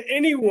that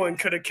anyone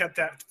could have kept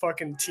that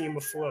fucking team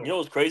afloat. You know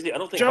what's crazy? I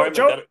don't think Joe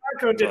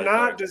Flacco did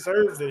not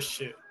deserve this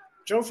shit.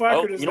 Joe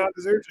Flacco does not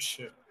deserve this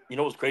shit. You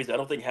know what's crazy? I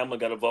don't think Hamlin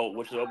got a vote,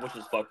 which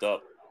is fucked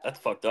up. That's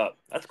fucked up.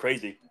 That's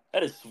crazy.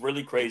 That is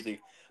really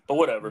crazy. But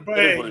whatever. But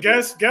hey,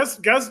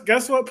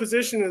 guess what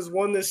position has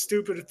won this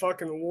stupid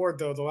fucking award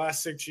though the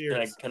last 6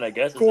 years? Can I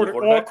guess? All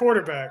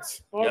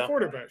quarterbacks.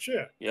 Quarterbacks,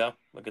 yeah. Yeah.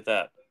 Look at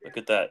that.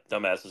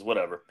 Dumbasses.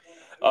 Whatever.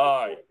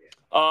 All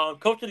right.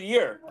 Coach of the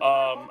year.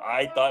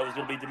 I thought it was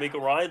going to be D'Amico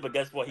Ryan, but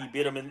guess what? He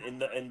beat him in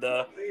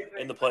the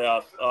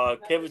playoffs.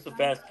 Kevin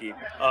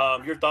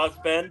Stefanski. Your thoughts,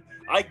 Ben?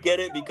 I get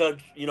it because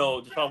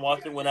Deshaun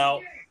Watson went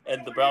out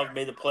and the Browns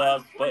made the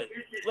playoffs, but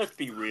let's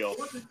be real.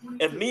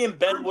 If me and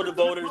Ben would have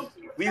voted,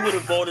 we would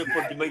have voted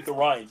for D'Amico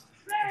Ryan.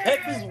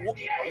 Texans.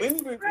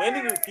 Let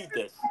me repeat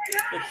this.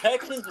 The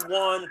Texans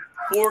won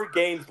 4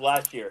 games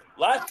last year,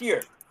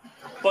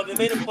 but they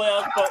made the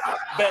playoffs. But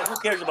Ben, who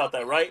cares about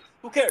that, right?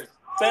 Who cares?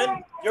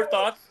 Ben, your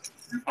thoughts?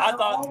 I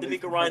thought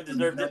D'Amico Ryan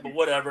deserved it, but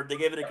whatever. They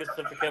gave it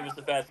for Kevin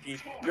Stefanski.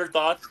 Your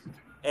thoughts?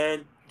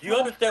 And do you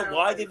understand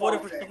why they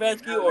voted for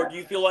Stefanski, or do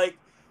you feel like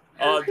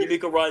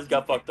D'Amico Ryan's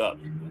got fucked up?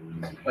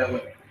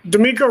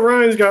 D'Amico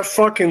Ryan's got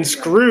fucking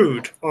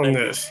screwed on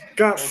this.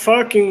 Got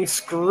fucking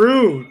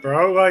screwed,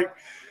 bro. Like,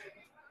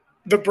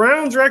 the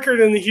Browns record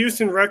and the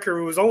Houston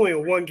record was only a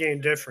 1-game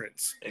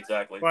difference.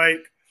 Exactly.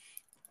 Like,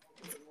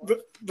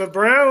 the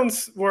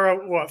Browns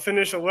were,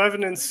 finished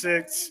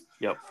 11-6.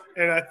 Yep.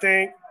 And I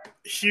think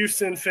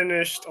Houston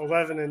finished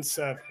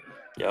 11-7.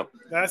 Yep.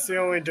 That's the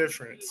only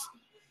difference.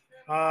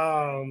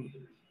 But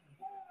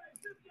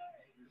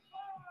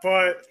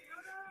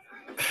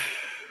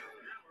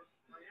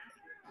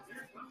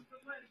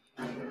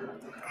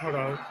hold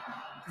on.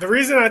 The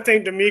reason I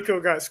think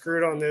D'Amico got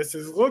screwed on this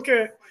is look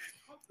at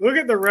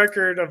the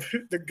record of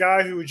the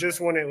guy who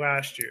just won it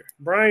last year,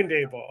 Brian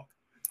Daboll.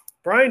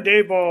 Brian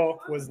Daboll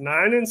was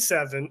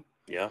 9-7.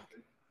 Yeah.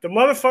 The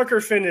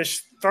motherfucker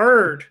finished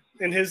 3rd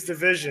in his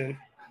division.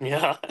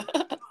 Yeah.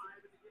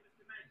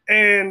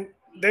 And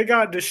they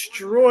got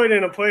destroyed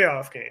in a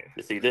playoff game.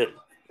 Yes, he did.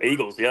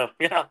 Eagles, yeah.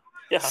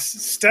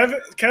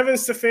 Kevin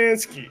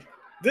Stefanski.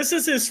 This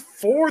is his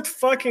 4th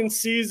fucking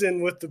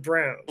season with the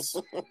Browns.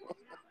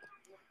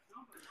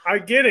 I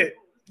get it.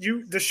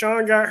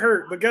 Deshaun got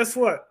hurt, but guess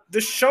what?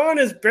 Deshaun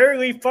has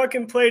barely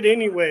fucking played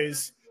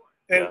anyways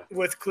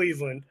with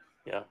Cleveland.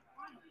 Yeah.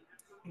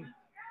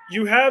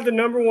 You have the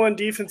number 1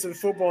 defense in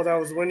football that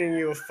was winning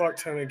you a fuck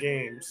ton of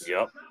games.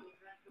 Yep.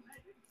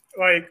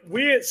 Like,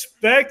 we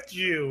expect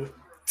you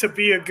to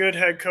be a good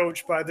head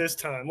coach by this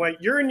time. Like,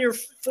 you're in your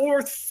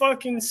 4th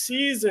fucking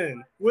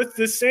season with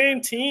the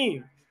same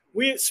team.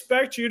 We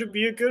expect you to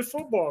be a good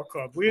football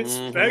club. We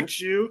expect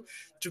you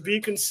to be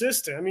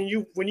consistent. I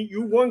mean, when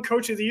you won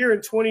Coach of the Year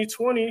in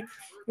 2020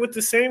 with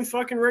the same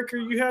fucking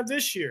record you have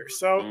this year.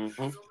 So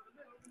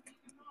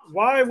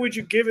why would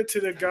you give it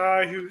to the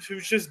guy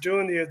who's just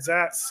doing the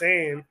exact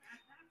same,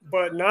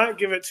 but not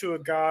give it to a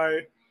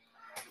guy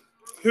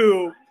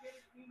who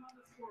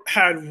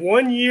had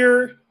 1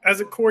 year as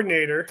a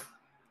coordinator?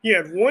 He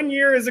had 1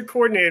 year as a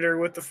coordinator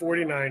with the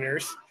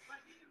 49ers,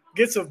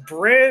 gets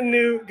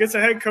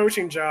a head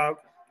coaching job,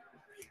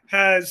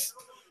 has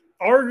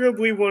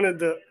arguably one of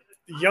the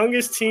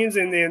youngest teams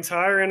in the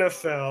entire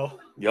NFL.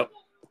 Yep.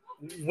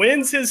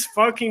 Wins his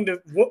fucking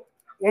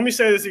let me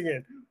say this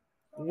again.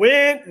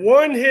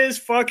 Won his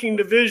fucking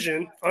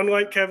division,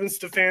 unlike Kevin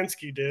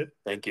Stefanski did.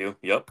 Thank you.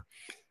 Yep.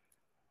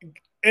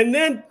 And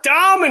then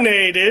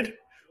dominated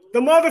the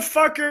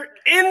motherfucker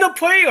in the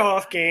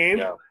playoff game.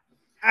 Yeah.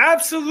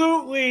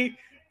 Absolutely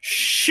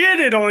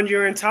shitted on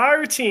your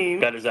entire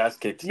team. Got his ass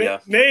kicked, yeah.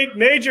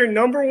 Made your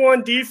number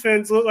 1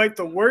 defense look like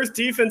the worst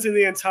defense in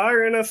the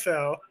entire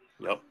NFL.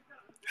 Yep.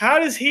 How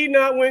does he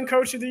not win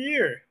Coach of the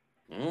Year?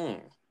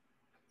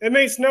 It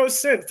makes no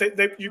sense.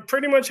 You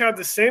pretty much have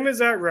the same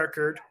exact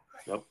record.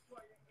 Yep.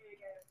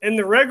 In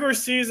the regular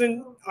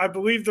season, I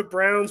believe the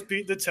Browns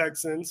beat the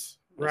Texans,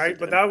 right?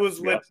 But that was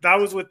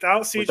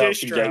without C.J.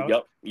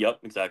 Stroud. Yep,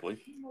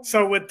 exactly.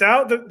 So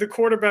without the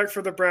quarterback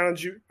for the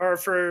Browns,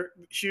 for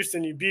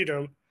Houston, you beat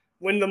them.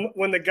 When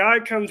the guy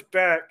comes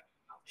back,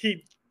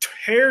 he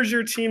tears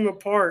your team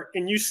apart,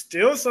 and you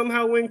still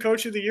somehow win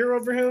Coach of the Year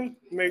over him?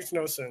 Makes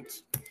no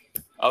sense.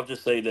 I'll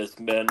just say this,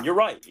 man. You're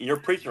right. You're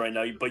preaching right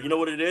now. But you know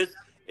what it is?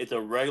 It's a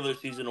regular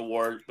season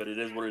award, but it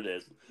is what it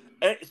is.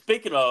 And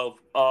speaking of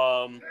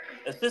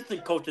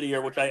assistant coach of the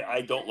year, which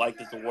I don't like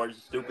this award,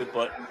 it's stupid,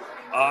 but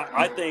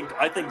I think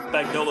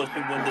Spagnola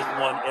should win this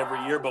one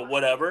every year. But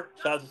whatever.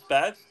 Shout out to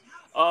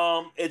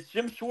Spags. It's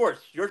Jim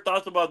Schwartz. Your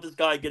thoughts about this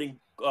guy getting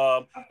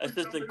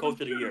assistant coach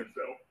of the year?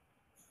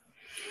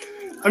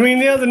 I mean,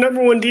 yeah, the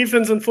number one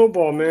defense in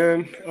football,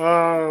 man.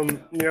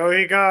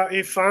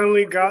 He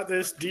finally got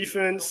this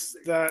defense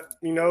that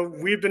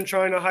we've been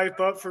trying to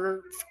hype up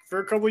for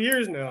a couple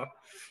years now.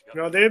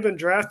 They've been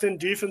drafting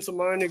defensive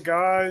minded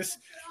guys,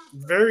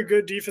 very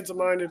good defensive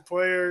minded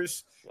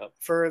players Yep.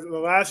 for the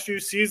last few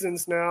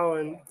seasons now,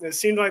 and it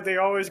seemed like they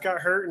always got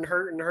hurt and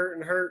hurt and hurt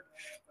and hurt,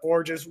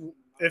 or just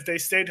if they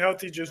stayed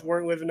healthy, just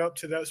weren't living up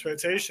to the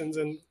expectations.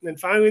 And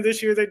finally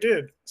this year they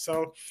did.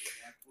 So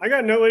I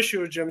got no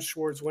issue with Jim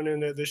Schwartz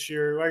winning it this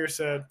year. Like I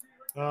said,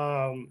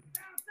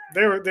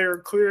 they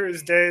were clear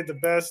as day the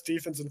best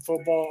defense in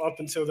football up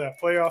until that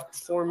playoff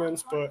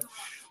performance. But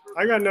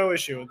I got no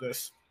issue with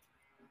this.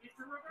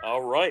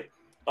 All right.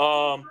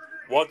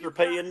 Walter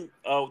Payton,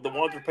 the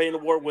Walter Payton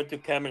Award went to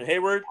Cameron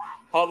Hayward.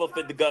 Hall of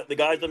Fame, the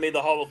guys that made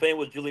the Hall of Fame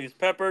was Julius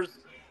Peppers,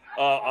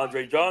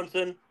 Andre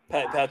Johnson,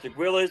 Patrick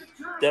Willis,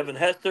 Devin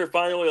Hester.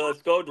 Finally,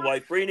 let's go.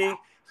 Dwight Freeney,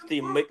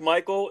 Steve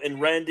McMichael,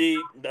 and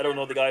Randy. I don't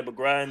know the guy, but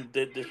Grand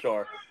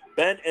Dishar.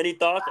 Ben, any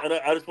thoughts? And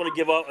I just want to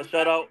give out a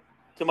shout out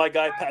to my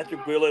guy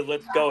Patrick Willis.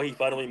 Let's go. He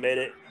finally made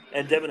it.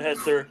 And Devin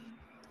Hester,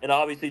 and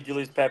obviously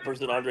Julius Peppers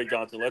and Andre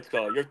Johnson. Let's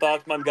go. Your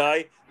thoughts, my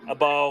guy,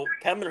 about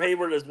Cameron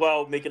Hayward as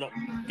well,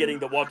 getting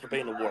the Walter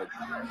Payton Award.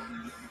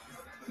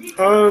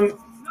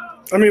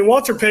 I mean,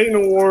 Walter Payton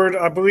Award,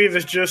 I believe,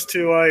 is just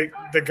to like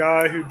the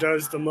guy who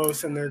does the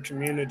most in their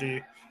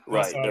community.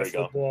 Right, there you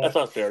football. Go. That's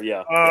not fair,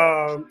 yeah.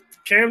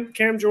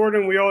 Cam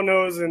Jordan, we all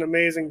know, is an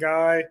amazing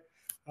guy.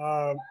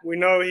 We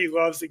know he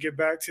loves to get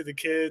back to the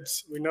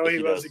kids. We know he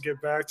loves to get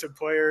back to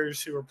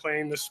players who are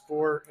playing the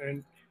sport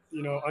and,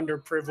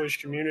 underprivileged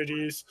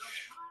communities.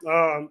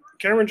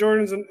 Cameron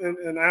Jordan's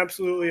an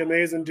absolutely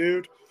amazing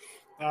dude.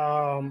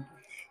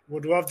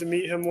 Would love to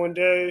meet him one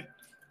day.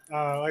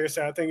 Like I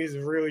said, I think he's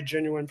a really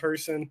genuine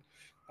person.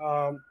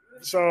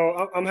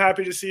 So I'm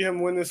happy to see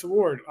him win this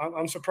award.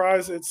 I'm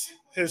surprised it's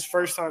his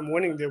first time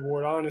winning the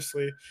award,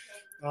 honestly.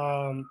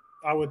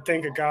 I would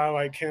think a guy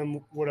like him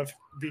would have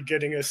be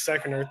getting his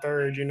second or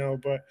third,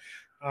 but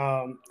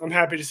I'm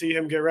happy to see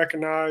him get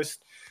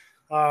recognized.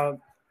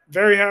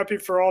 Very happy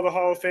for all the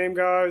Hall of Fame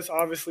guys.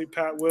 Obviously,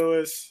 Pat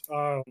Willis,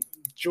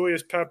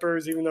 Julius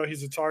Peppers, even though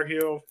he's a Tar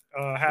Heel,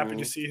 happy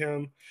to see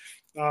him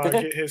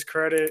get his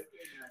credit.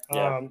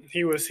 Yeah.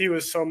 He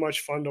was so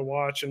much fun to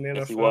watch in the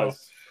Yes, NFL. he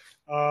was.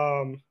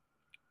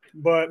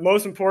 But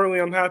most importantly,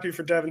 I'm happy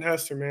for Devin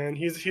Hester, man.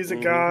 He's a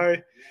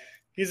guy.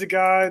 He's a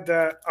guy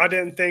that I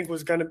didn't think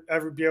was going to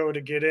ever be able to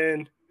get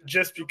in,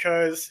 just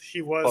because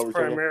he was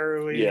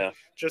primarily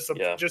just a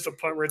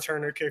punt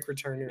returner, kick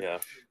returner. Yeah.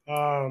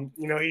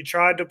 He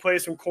tried to play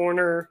some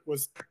corner,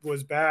 was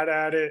bad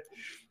at it.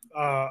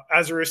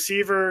 As a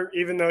receiver,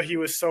 even though he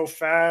was so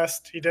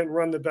fast, he didn't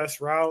run the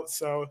best route,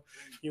 so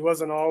he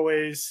wasn't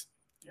always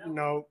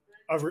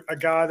a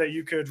guy that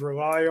you could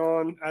rely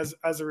on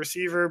as a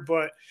receiver,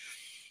 but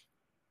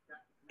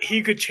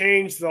he could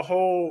change the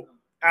whole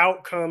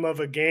outcome of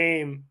a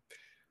game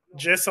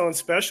just on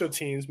special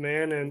teams,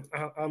 man. And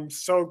I'm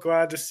so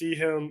glad to see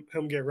him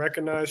get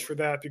recognized for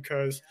that,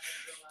 because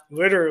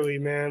literally,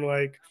 man,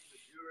 like,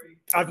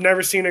 I've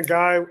never seen a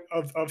guy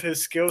of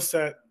his skill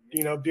set,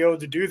 be able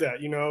to do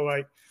that.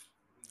 Like,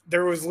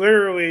 there was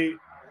literally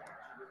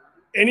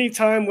any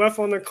time left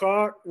on the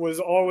clock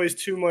was always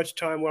too much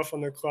time left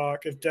on the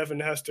clock if Devin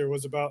Hester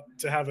was about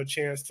to have a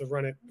chance to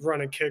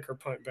run a kick or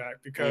punt back,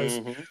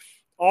 because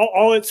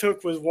all it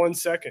took was 1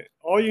 second.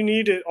 All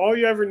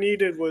you ever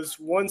needed was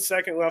 1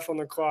 second left on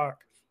the clock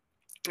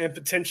and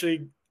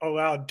potentially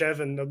allow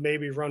Devin to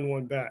maybe run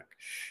one back.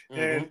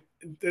 And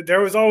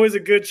there was always a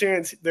good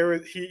chance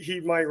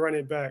he might run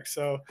it back.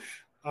 So,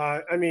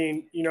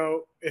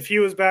 if he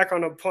was back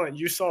on a punt,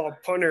 you saw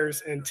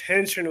punters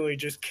intentionally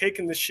just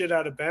kicking the shit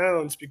out of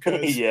bounds because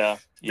they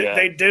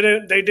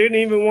didn't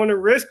even want to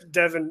risk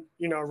Devin,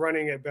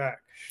 running it back.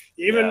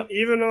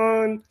 Even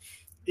on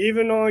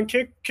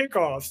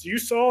kickoffs, you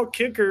saw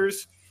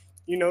kickers,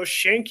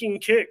 shanking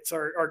kicks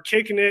or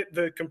kicking it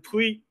the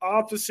complete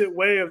opposite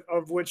way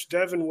of which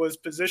Devin was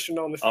positioned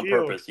on the field.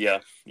 On purpose,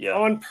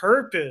 On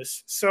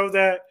purpose, so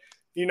that,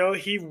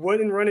 he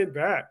wouldn't run it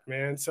back,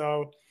 man.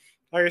 So,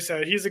 like I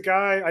said, he's a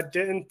guy I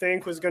didn't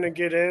think was going to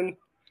get in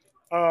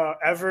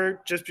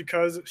ever, just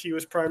because he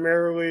was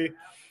primarily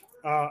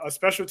a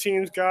special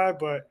teams guy.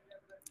 But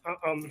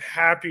I'm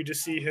happy to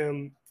see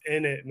him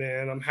in it,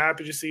 man. I'm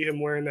happy to see him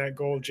wearing that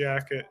gold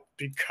jacket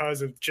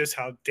because of just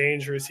how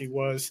dangerous he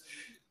was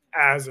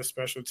as a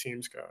special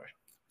teams guy.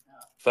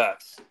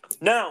 Facts.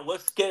 Now,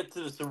 let's get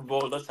to the Super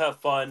Bowl. Let's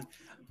have fun.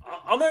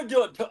 I'm going to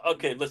do it.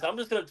 Okay, listen, I'm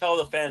just going to tell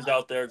the fans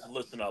out there to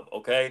listen up,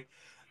 okay?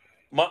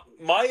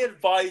 My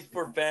advice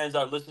for fans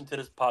that listen to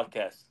this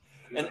podcast,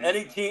 and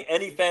any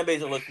fan base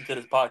that listen to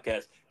this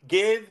podcast,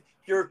 give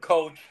your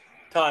coach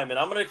time, and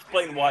I'm going to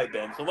explain why,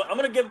 Ben. So I'm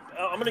going to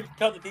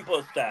tell the people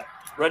a stat.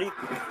 Ready?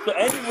 So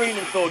Andy Reid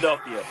in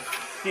Philadelphia.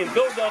 See, in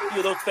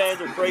Philadelphia, those fans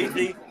are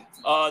crazy.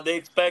 They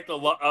expect a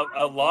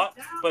lot.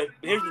 But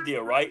here's the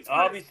deal, right?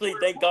 Obviously,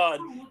 thank God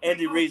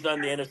Andy Reid's not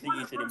in the NFC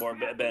East anymore,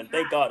 Ben.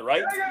 Thank God,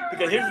 right?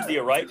 Because here's the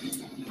deal, right?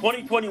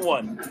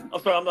 2021.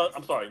 I'm sorry,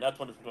 not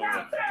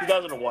 2021.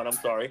 2001. I'm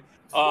sorry.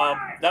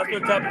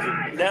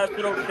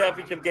 National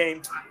championship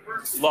game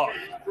lost.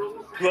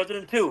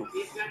 2002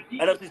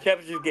 NFC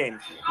championship game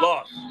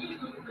lost.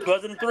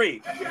 2003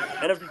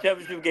 NFC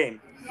championship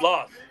game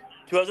lost.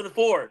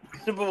 2004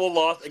 Super Bowl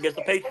loss against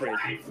the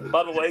Patriots.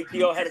 By the way,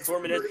 T.O. had a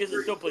torn meniscus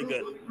and still played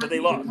good, but they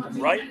lost,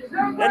 right?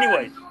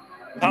 Anyways,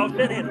 Kyle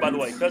Shanahan, by the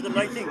way,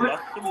 2019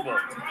 lost the Super Bowl.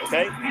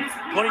 Okay,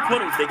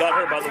 2020 they got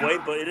hurt, by the way,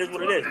 but it is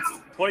what it is.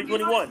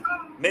 2021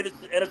 made the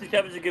NFC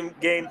championship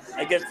game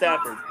against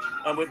Stafford.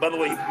 By the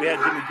way, we had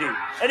Jimmy G.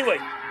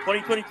 Anyways,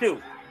 2022.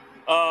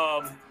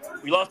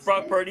 We lost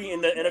Brock Purdy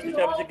in the NFC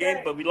Championship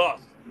game, but we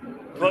lost.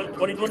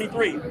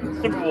 2023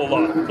 Super Bowl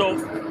loss. So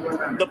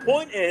the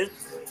point is,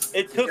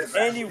 it took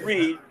Andy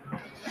Reid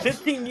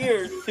 15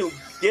 years to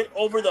get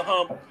over the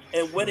hump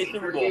and win a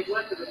Super Bowl. And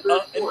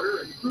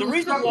the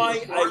reason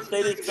why I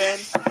say this, Ben,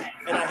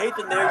 and I hate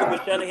the narrative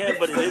with Shanahan,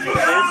 but it is what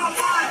it is.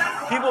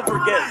 People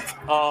forget.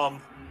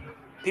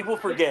 People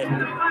forget.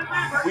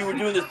 We were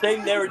doing the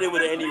same narrative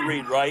with Andy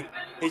Reid, right?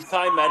 His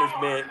time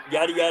management,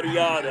 yada yada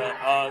yada.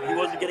 He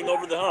wasn't getting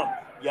over the hump,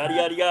 yada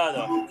yada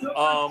yada.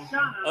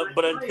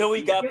 But until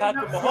he got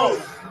Patrick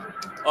Mahomes,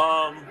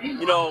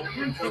 see,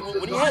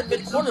 when he had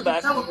good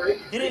quarterbacks,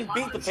 he didn't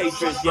beat the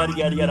Patriots, yada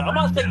yada yada. I'm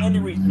not saying Andy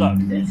Reid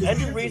sucks.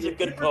 Andy Reid's a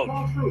good coach,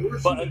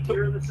 but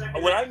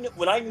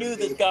when I knew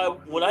this guy,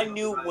 when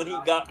he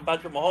got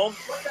Patrick Mahomes,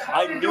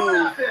 I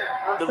knew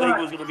the league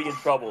was going to be in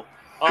trouble.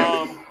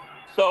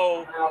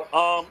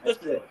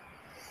 Listen,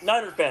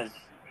 Niner fans,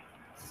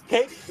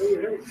 I'm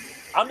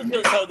just going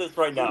to tell this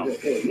right now.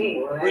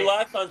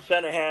 Relax on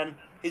Shanahan.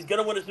 He's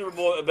going to win a Super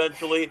Bowl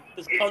eventually.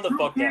 Just calm the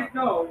fuck down.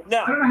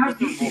 Now, the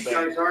Super Bowl,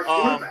 Ben.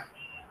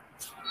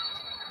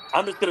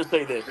 I'm just going to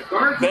say this.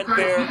 Ben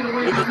Fair,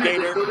 Lucas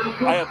Gator,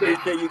 I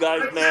appreciate you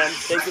guys, man.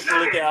 Thank you for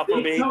looking out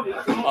for me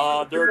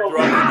throughout the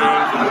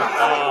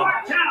game.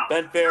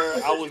 Ben Fair,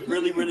 I was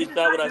really, really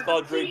sad when I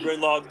saw Drake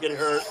Greenlaw get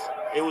hurt.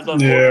 It was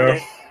unfortunate.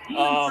 Yeah.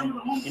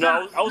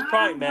 I was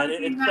crying, man.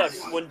 It sucks.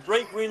 When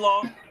Drake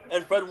Greenlaw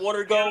and Fred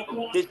Warner go,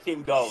 this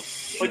team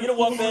goes. But you know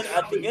what, man?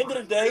 At the end of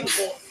the day,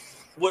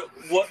 what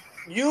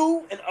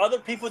you and other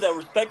people that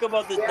respect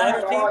about this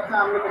Niners team,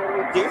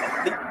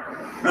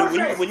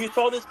 when you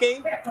saw this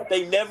game,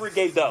 they never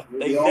gave up.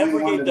 They never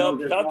gave up.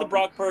 Shout out to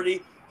Brock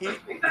Purdy. He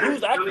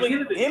was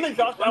actually, him and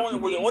Josh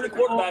Allen were the only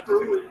quarterbacks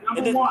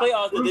in this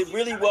playoffs that did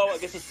really well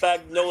against the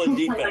Spagnola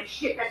defense.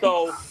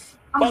 So,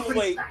 by the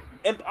way,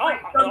 and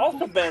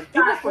also, Ben,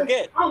 people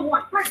forget.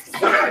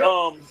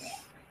 I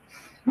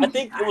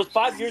think it was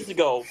 5 years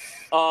ago.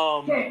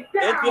 Before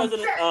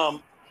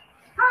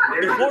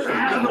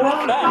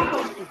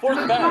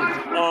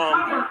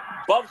Spags,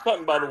 Bob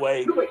Sutton, by the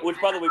way,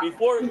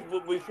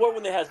 before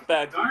when they had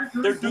Spags,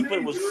 their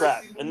defense was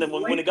crap. And then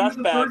when they got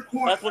Spags,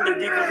 that's when their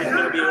defense was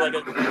going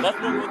to be that's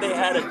when they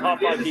had a top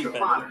 5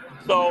 defense.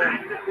 So,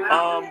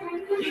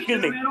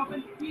 excuse me.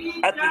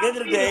 At the end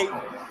of the day,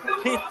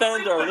 Chiefs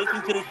fans are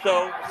listening to the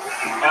show.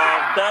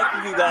 Thanks to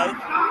you guys.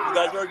 You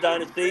guys are a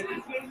dynasty.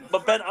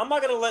 But Ben, I'm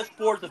not going to let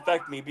sports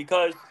affect me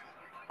because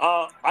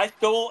I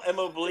still am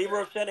a believer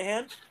of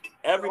Shanahan.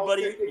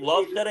 Everybody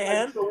loves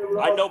Shanahan.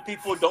 I know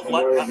people don't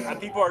like.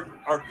 People are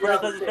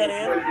criticizing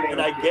Shanahan,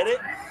 and I get it.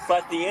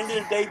 But at the end of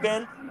the day,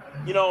 Ben,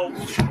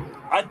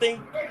 I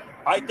think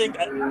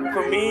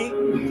for me,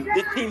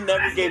 this team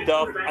never gave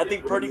up. I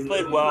think Purdy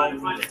played well.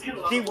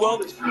 Steve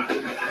Wilkes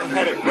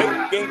had a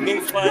great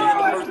game plan in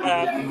the first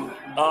half.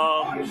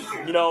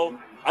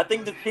 I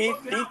think the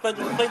Chiefs defense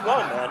played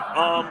well, man.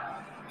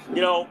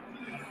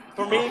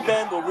 For me,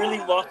 Ben, what really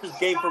lost this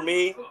game for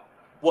me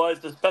was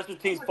the special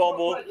teams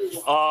fumble.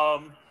 I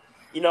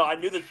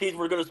knew the Chiefs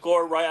were going to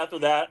score right after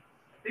that.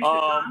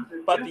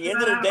 But at the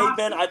end of the day,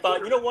 Ben, I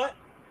thought, you know what?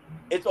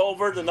 It's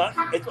over.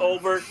 It's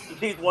over. The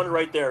Chiefs won it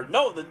right there.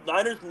 No, the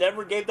Niners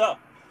never gave up.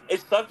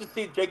 It sucks to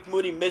see Jake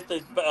Moody miss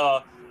his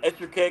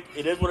extra kick.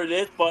 It is what it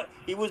is. But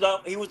he was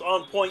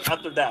on point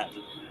after that.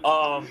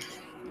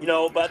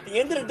 But at the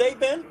end of the day,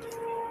 Ben,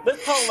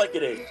 let's call it like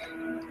it is.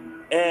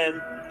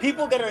 And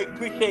people gotta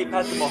appreciate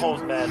Patrick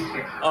Mahomes, man.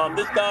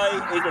 This guy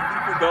is a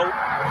future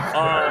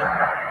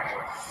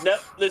GOAT.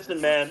 Listen,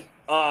 man.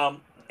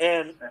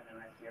 And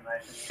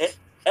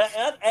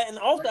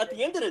also at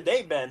the end of the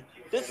day, Ben,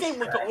 this game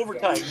went to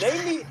overtime.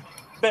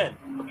 Ben.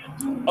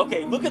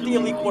 Okay, look at the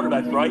elite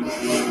quarterbacks, right?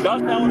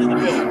 Josh Allen is the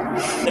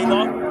Bills. They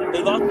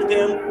lost to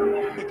them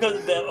because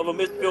of a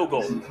missed field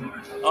goal.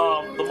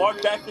 Lamar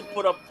Jackson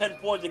put up 10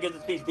 points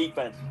against the Chiefs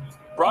defense.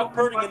 Brock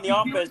Purdy in the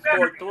offense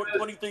scored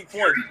 23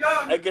 points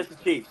against the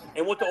Chiefs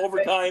and went to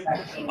overtime.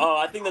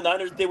 I think the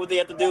Niners did what they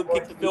had to do,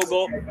 kick the field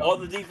goal. All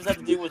the defense had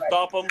to do was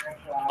stop them.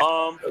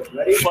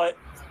 But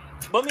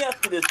let me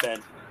ask you this,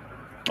 Ben.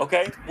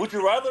 Okay? Would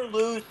you rather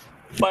lose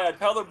by a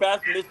Tyler Bass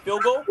missed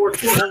field goal, or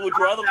would you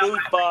rather lose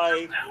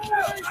by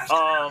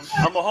a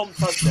Mahomes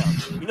touchdown?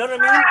 You know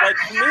what I mean? Like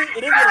for me,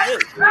 it is what it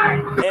is.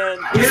 And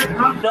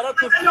shout out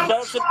to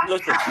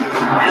listen.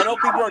 I know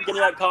people are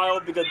getting at Kyle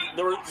because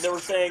they were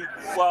saying,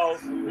 well,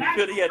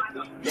 should he have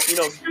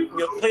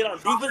played on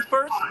defense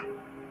first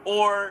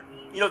or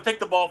take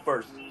the ball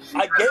first?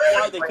 I get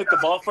why they took the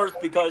ball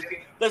first because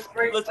let's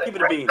keep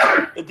it a bean.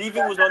 The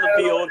defense was on the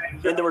field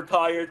and they were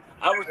tired.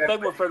 I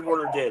respect what Fred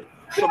Warner did.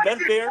 So Ben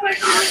Fair,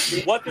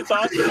 what's your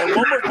thoughts? And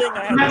one more thing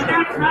I have to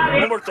say.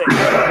 One more thing.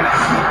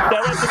 Shout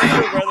out to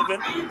Mr.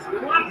 Irrelevant.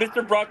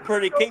 Mr. Brock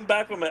Purdy came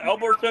back from an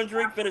elbow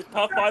surgery, finished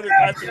top 5 in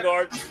passing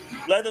yards,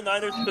 led the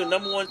Niners to the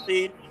number 1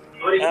 seed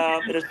in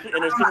a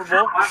Super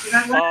Bowl.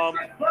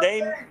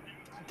 Named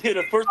to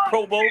the first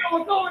Pro Bowl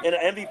and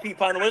an MVP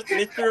finalist,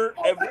 Mr.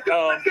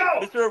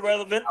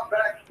 Irrelevant.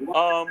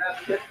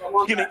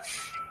 Excuse me,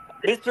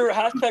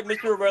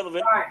 Mr.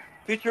 Irrelevant.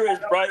 Future is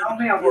bright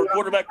for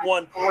quarterback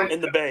 1 in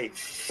the Bay.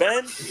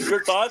 Ben,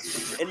 your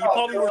thoughts? And you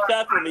probably were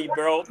sad for me,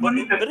 bro. But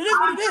it is what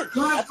it is.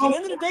 At the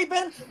end of the day,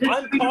 Ben,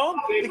 I'm calm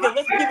because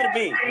let's keep it a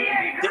bean.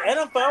 The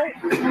NFL,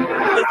 listen,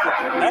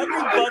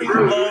 everybody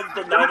loves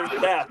the Niners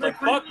staff. Like,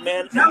 fuck,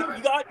 man.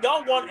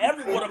 Y'all want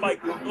every one of my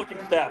coaching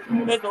staff.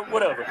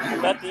 Whatever.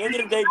 At the end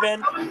of the day,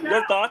 Ben,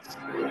 your thoughts?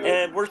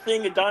 And we're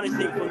seeing a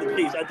dynasty from the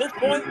Chiefs. At this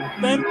point,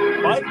 Ben,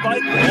 my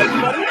advice to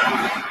everybody,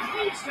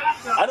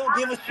 I don't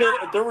give a shit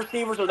if their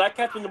receivers are not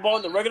catching the ball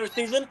in the regular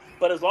season,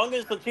 but as long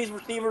as the Chiefs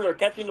receivers are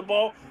catching the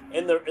ball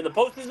in the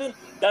postseason,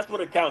 that's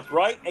what it counts,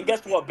 right? And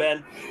guess what,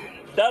 Ben?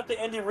 Shout out to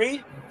Andy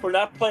Reid for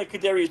not playing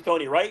Kadarius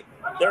Toney, right?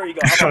 There you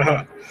go. How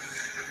about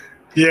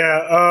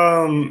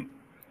that?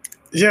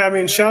 Yeah, I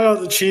mean, shout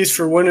out the Chiefs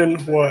for winning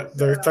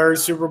their 3rd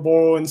Super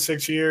Bowl in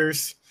 6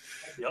 years.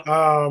 Yep.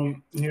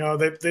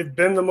 They've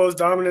been the most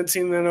dominant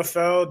team in the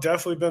NFL,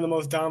 definitely been the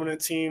most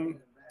dominant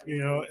team,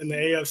 in the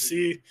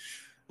AFC.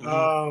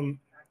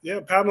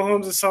 Pat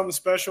Mahomes is something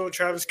special.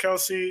 Travis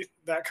Kelce,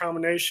 that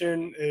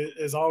combination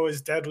is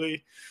always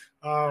deadly.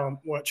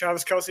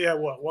 Travis Kelce had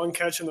 1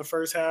 catch in the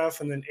first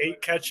half and then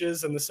 8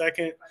 catches in the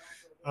second.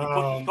 He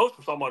pushed his coach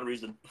for some odd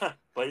reason,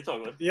 but it's all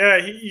good. Yeah,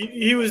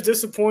 he was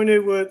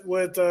disappointed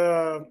with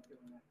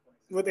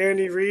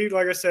Andy Reid.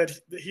 Like I said,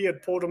 he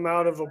had pulled him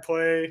out of a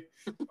play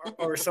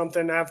or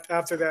something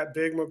after that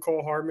big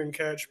McCole Hardman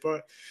catch.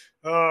 But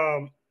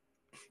I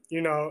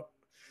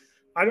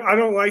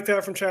don't like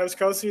that from Travis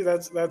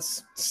Kelce.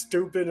 That's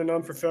stupid and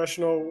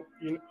unprofessional.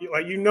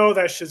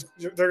 That's just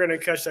they're gonna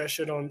catch that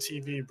shit on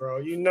TV,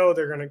 bro.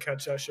 They're gonna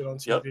catch that shit on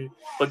TV. Yep.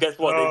 But guess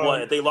what? They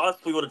won. If they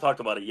lost, we would have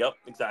talked about it. Yep,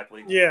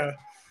 exactly. Yeah.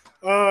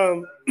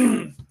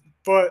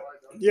 But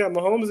yeah,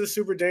 Mahomes is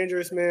super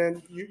dangerous,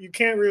 man. You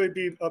can't really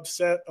be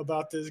upset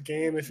about this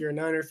game if you're a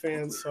Niner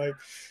fans. Like,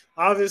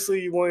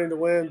 obviously you wanted to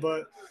win,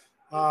 but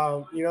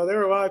there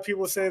were a lot of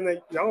people saying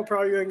that y'all were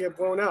probably going to get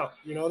blown out.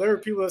 There were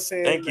people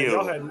saying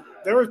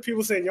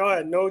y'all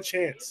had no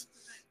chance.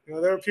 There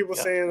were people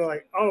saying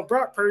like, oh,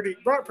 Brock Purdy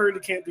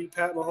can't beat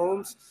Pat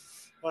Mahomes.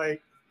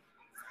 Like,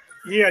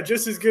 yeah,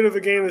 just as good of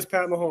a game as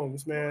Pat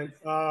Mahomes, man.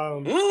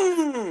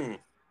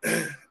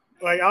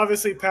 Like,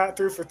 obviously Pat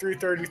threw for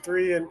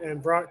 333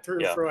 and Brock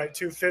threw for like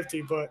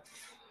 250, but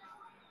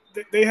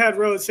they had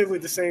relatively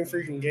the same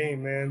freaking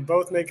game, man.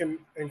 Both making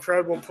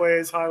incredible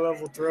plays,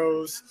 high-level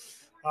throws.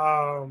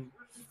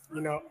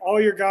 All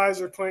your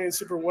guys are playing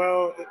super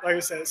well. Like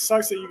I said, it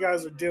sucks that you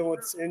guys are dealing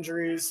with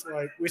injuries.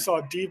 Like, we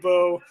saw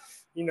Debo,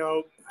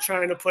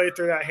 trying to play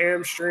through that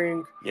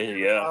hamstring.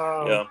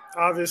 Yeah.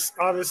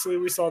 Obviously,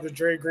 we saw the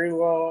Dre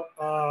Greenlaw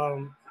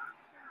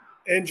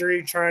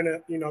injury trying to,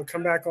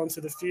 come back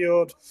onto the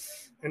field,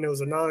 and it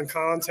was a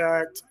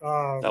non-contact.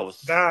 That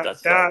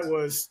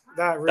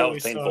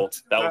really painful.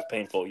 Sucked. That was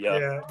painful. Yeah.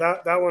 Yeah,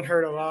 that one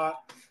hurt a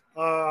lot.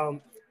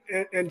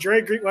 And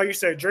Dre, like you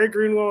said, Dre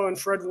Greenlaw and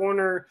Fred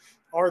Warner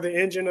are the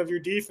engine of your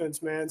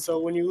defense, man. So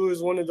when you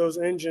lose one of those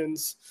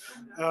engines,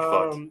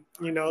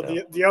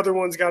 the other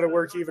one's got to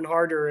work even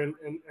harder. And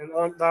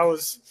that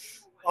was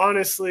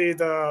honestly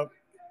the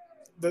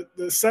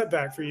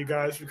setback for you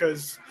guys,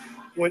 because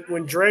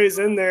when Dre's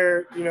in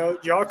there,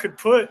 y'all could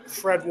put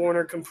Fred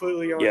Warner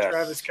completely on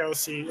Travis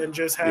Kelce and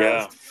just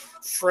have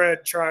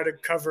Fred try to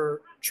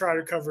cover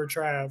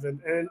Trav,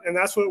 and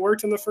that's what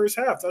worked in the first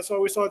half. That's why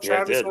we saw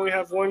Travis only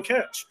have 1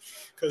 catch,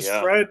 because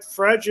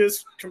Fred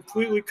just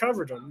completely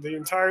covered him the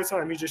entire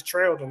time. He just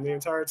trailed him the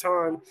entire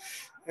time,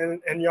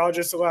 and y'all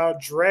just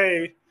allowed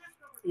Dre,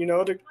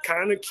 to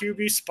kind of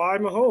QB spy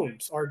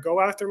Mahomes or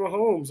go after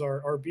Mahomes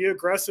or be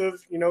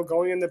aggressive,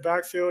 going in the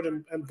backfield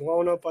and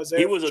blowing up Isaiah.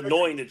 He was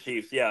annoying the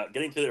Chiefs,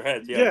 getting to their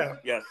heads.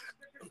 Yes.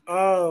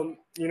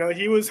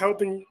 He was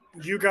helping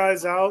you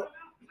guys out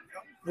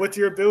with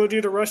your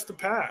ability to rush the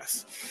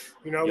pass.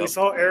 We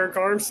saw Eric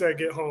Armstead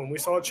get home. We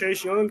saw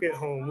Chase Young get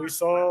home. We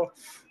saw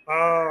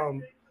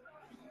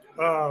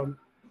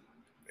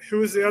who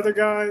was the other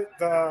guy?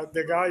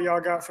 The guy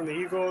y'all got from the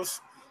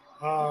Eagles.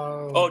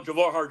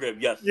 Javon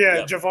Hargrave, yes.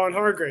 Yeah, Javon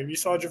Hargrave. You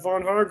saw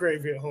Javon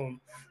Hargrave get home.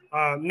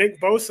 Nick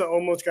Bosa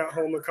almost got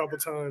home a couple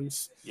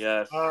times.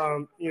 Yes.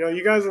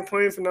 You guys are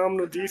playing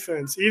phenomenal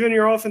defense. Even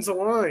your offensive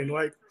line,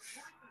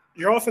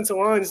 your offensive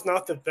line is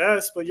not the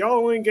best, but y'all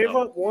only gave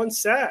up 1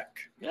 sack.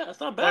 Yeah, that's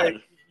not bad.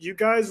 You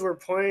guys were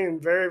playing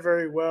very,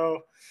 very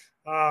well.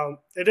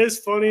 It is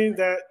funny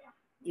that,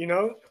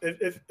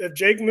 if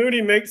Jake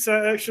Moody makes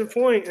that extra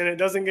point and it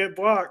doesn't get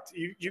blocked,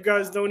 you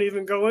guys don't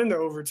even go into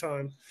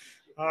overtime.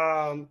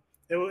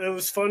 It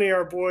was funny.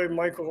 Our boy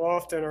Michael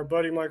Lofton, our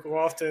buddy Michael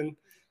Lofton,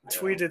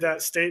 tweeted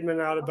that statement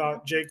out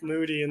about Jake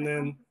Moody, and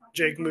then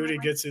Jake Moody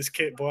gets his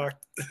kick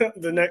blocked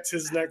his next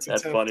That's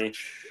attempt. funny.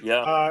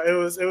 Yeah. It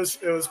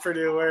was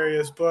pretty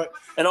hilarious. But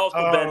and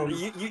also Ben,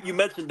 you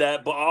mentioned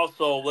that, but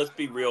also let's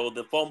be real,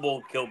 the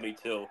fumble killed me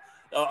too.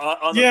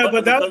 But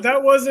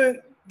that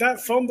wasn't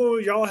that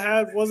fumble y'all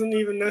had wasn't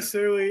even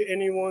necessarily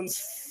anyone's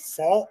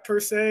fault per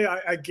se.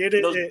 I get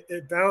it.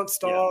 It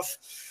bounced off,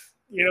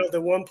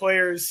 the one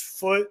player's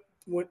foot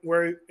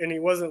and he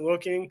wasn't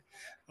looking.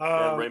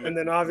 And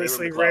then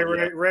obviously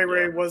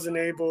Ray wasn't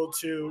able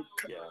to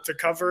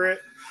cover it.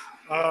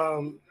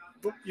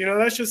 But,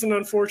 that's just an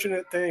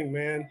unfortunate thing,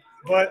 man.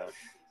 But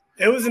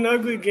it was an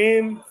ugly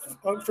game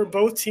for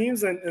both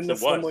teams in the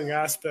fumbling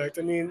aspect.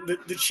 I mean,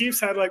 the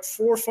Chiefs had like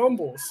 4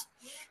 fumbles.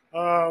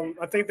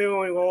 I think they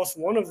only lost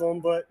one of them,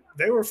 but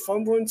they were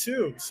fumbling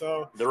too.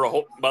 So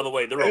by the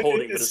way, they're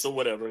holding, but it's still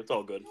whatever. It's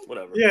all good.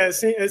 Whatever. Yeah,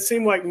 it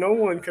seemed like no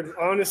one could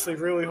honestly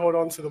really hold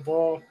on to the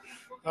ball.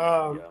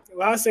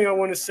 Last thing I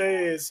want to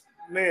say is,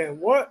 man,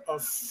 what a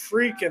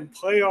freaking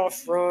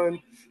playoff run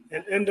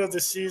and end of the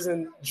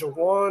season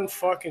Jawan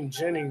fucking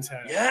Jennings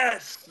had.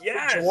 Yes.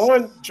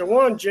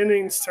 Jawan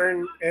Jennings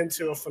turned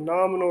into a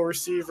phenomenal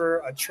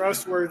receiver, a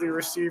trustworthy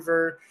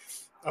receiver,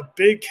 a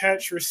big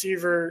catch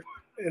receiver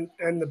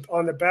on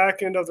the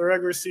back end of the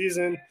regular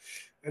season.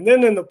 And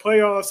then in the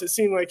playoffs, it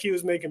seemed like he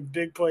was making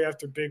big play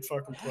after big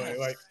fucking play.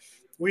 Like,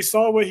 we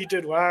saw what he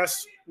did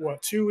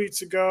 2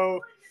 weeks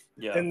ago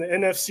in the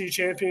NFC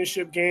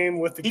Championship game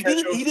with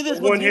the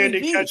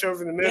one-handed catch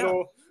over the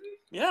middle.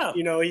 Yeah.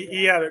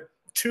 He had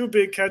 2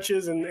 big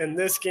catches in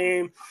this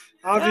game.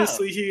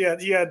 Obviously, he had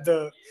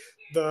the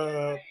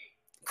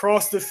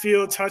across the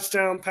field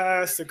touchdown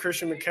pass to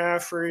Christian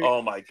McCaffrey.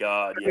 Oh my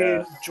God! I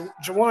mean,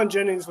 Jawan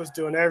Jennings was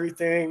doing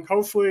everything.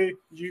 Hopefully,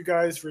 you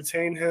guys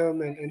retain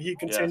him and he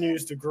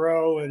continues to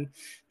grow and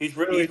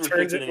really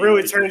turns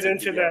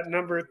into that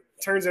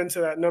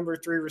number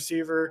 3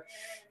 receiver.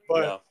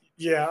 But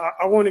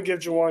I want to give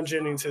Jawan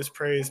Jennings his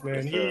praise,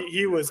 man.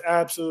 He was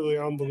absolutely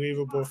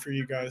unbelievable for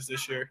you guys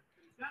this year.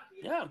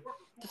 Yeah.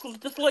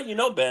 Just to let you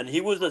know, Ben, he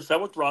was a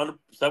 7th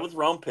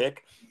round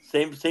pick.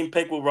 Same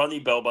pick with Rodney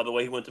Bell, by the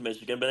way. He went to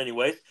Michigan, but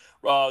anyways,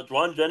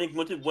 Jawan Jennings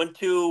went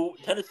to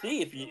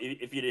Tennessee.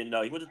 If you didn't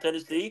know, he went to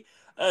Tennessee.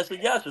 So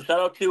shout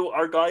out to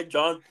our guy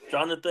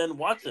Jonathan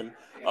Watson,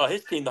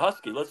 his team, the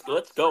Husky.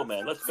 Let's go,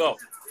 man. Let's go.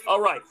 All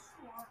right,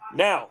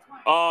 now,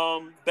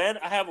 Ben,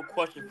 I have a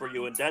question for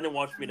you, and Daniel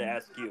wants me to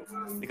ask you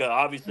because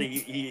obviously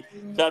he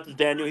shout out to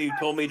Daniel. He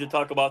told me to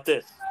talk about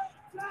this.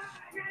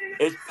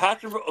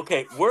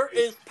 Where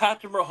is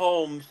Patrick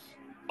Mahomes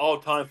all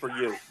time for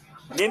you?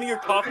 Name me your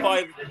top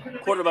 5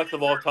 quarterbacks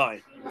of all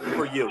time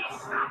for you.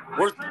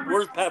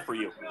 Where's Pat for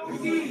you?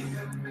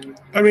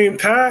 I mean,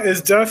 Pat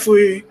is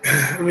definitely.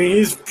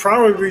 He's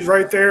probably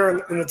right there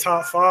in the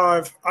top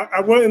 5. I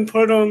wouldn't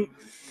put him.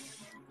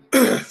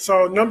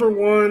 So number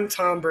 1,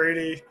 Tom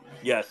Brady.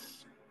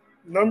 Yes.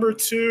 Number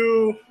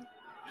 2,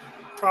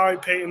 probably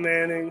Peyton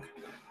Manning.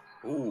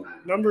 Ooh.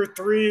 Number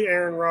 3,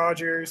 Aaron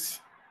Rodgers.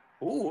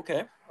 Ooh,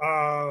 okay.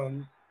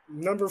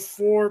 Number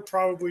 4,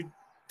 probably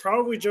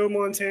Joe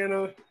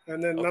Montana,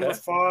 and then number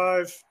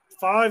 5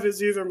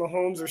 is either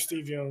Mahomes or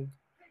Steve Young.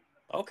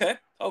 Okay.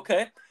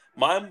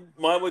 Mine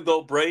would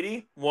go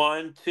Brady.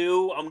 1,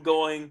 2. I'm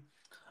going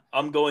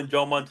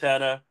Joe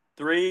Montana.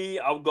 3,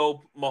 I'll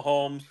go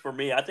Mahomes for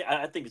me. I think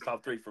it's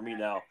top 3 for me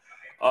now.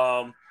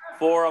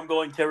 4, I'm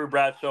going Terry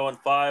Bradshaw, and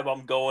 5,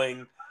 I'm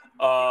going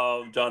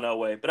John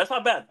Elway. But that's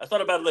not bad. That's not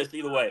a bad list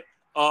either way.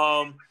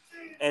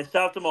 And shout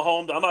out to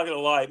Mahomes. I'm not gonna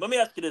lie. Let me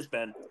ask you this,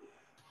 Ben.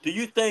 Do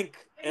you think,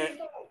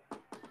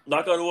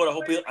 knock on wood,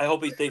 I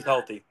hope he stays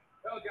healthy.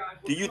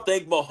 Do you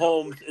think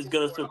Mahomes is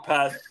gonna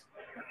surpass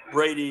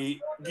Brady?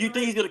 Do you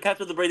think he's gonna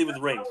catch up to Brady with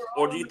rings,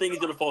 or do you think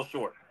he's gonna fall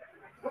short?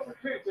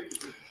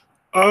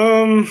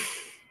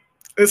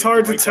 It's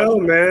hard to tell,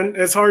 man.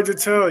 It's hard to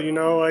tell.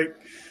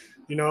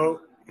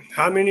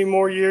 How many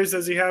more years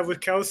does he have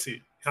with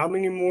Kelsey? How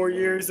many more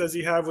years does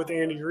he have with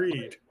Andy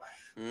Reid?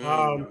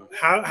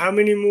 How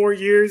many more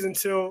years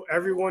until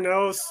everyone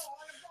else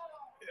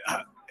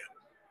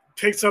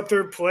picks up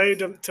their play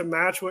to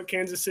match what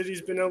Kansas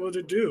City's been able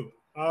to do?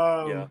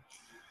 To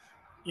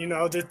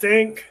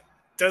think,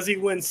 does he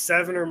win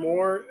 7 or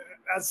more?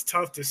 That's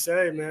tough to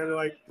say, man.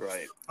 Like,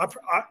 right. I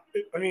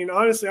mean,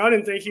 honestly, I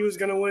didn't think he was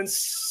going to win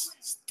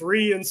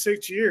 3 in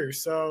 6 years.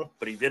 So,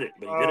 but he did it.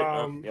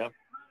 Huh? Yeah.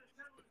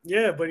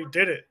 Yeah, but he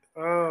did it.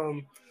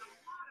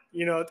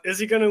 Is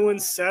he going to win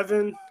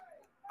 7?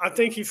 I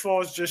think he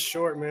falls just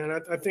short, man.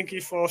 I think he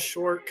falls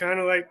short, kind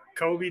of like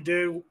Kobe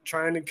did,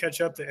 trying to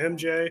catch up to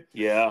MJ.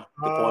 Yeah,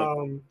 good point.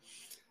 Um,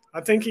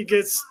 I think he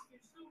gets.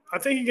 I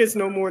think he gets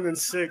no more than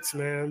 6,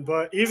 man.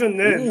 But even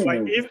then,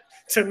 like, Ooh,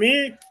 to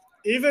me,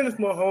 even if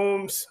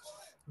Mahomes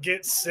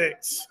gets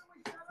 6,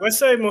 let's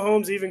say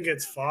Mahomes even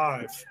gets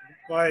 5,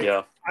 like,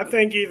 yeah, I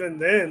think even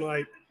then,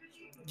 like,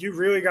 you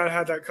really got to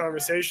have that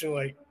conversation.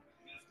 Like,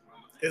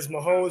 is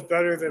Mahomes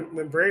better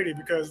than Brady?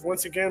 Because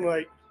once again,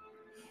 like,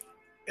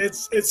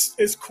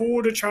 it's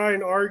cool to try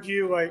and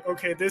argue like,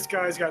 okay, this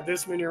guy's got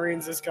this many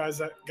rings, this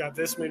guy's got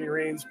this many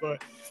rings,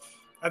 but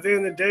at the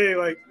end of the day,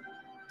 like,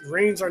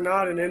 rings are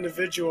not an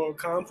individual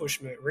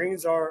accomplishment.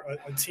 Rings are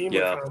a team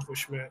yeah,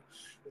 accomplishment.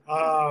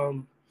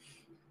 Um,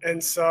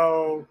 and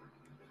so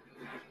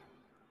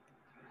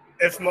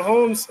if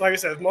Mahomes, like I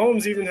said, if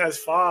Mahomes even has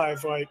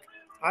 5, like,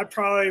 I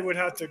probably would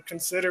have to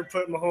consider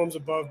putting Mahomes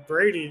above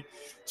Brady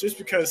just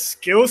because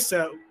skill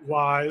set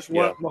wise,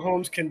 yeah, what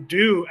Mahomes can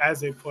do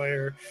as a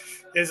player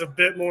is a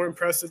bit more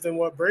impressive than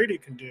what Brady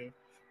can do.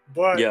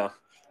 But yeah.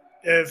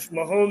 if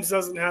Mahomes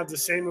doesn't have the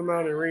same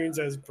amount of rings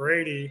as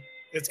Brady,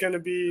 it's going to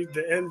be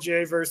the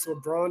MJ versus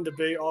LeBron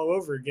debate all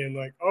over again.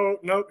 Like, oh,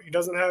 nope, he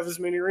doesn't have as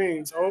many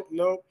rings. Oh,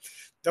 nope,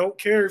 don't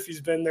care if he's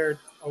been there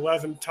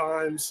 11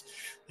 times.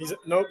 He's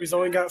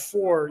only got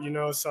 4,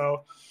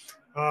 So,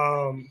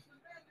 um,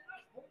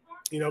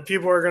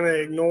 people are going to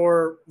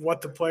ignore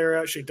what the player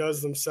actually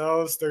does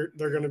themselves. They're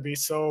going to be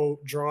so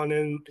drawn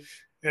in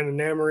and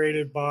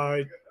enamored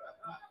by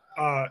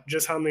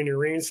just how many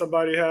rings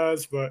somebody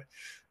has. But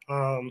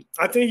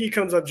I think he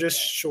comes up just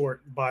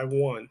short by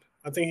 1.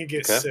 I think he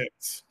gets Okay,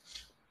 6.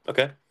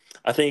 okay.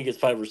 I think he gets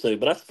 5 or 6,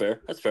 but that's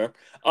fair. That's fair.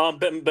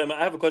 Ben,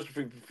 I have a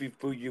question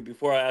for you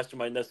before I ask you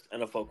my next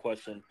NFL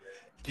question.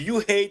 Do you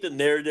hate the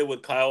narrative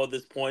with Kyle at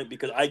this point?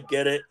 Because I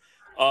get it,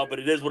 but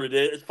it is what it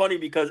is. It's funny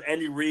because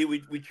Andy Reid,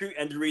 we treat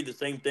Andy Reid the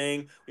same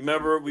thing.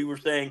 Remember, we were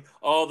saying,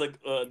 oh,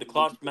 the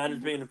clock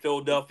management in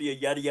Philadelphia,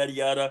 yada yada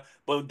yada.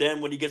 But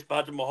then when he gets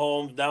Patrick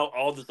Mahomes, now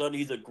all of a sudden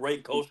he's a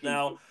great coach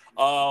now.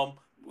 Um,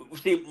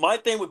 see, my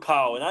thing with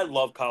Kyle, and I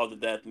love Kyle to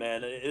death,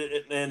 man,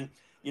 and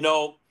you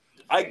know.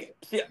 I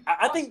see.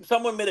 I think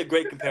someone made a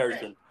great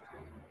comparison.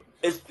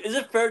 Is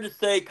it fair to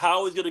say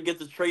Kyle is going to get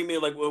the trade me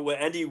like what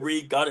Andy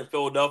Reid got in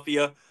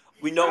Philadelphia?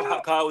 We know how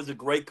Kyle is a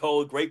great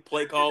coach, great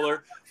play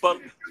caller, but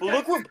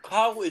look what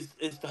Kyle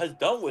has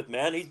done with,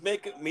 man. He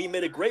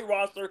made a great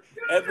roster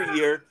every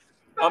year.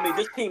 I mean,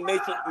 this team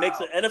makes an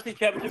NFC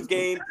Championship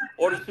game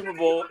or the Super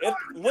Bowl if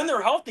when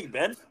they're healthy,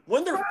 Ben.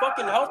 When they're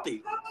fucking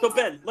healthy. So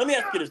Ben, let me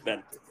ask you this,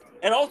 Ben,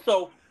 and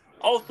also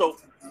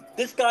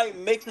this guy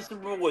makes the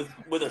Super Bowl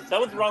with a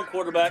 7th round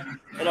quarterback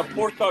and a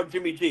 4-star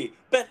Jimmy G.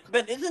 Ben,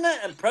 isn't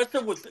that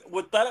impressive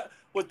with that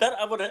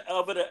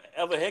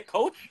of a head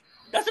coach?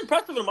 That's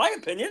impressive in my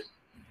opinion.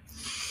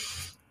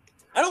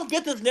 I don't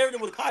get this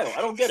narrative with Kyle.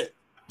 I don't get it.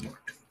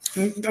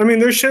 I mean,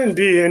 there shouldn't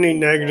be any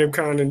negative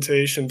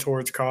connotation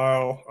towards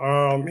Kyle.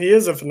 He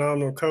is a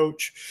phenomenal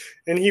coach,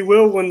 and he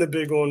will win the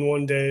big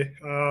one day.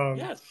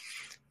 Yes.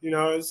 You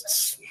know,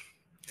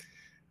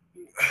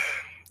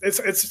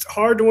 it's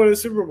hard to win a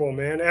Super Bowl,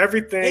 man.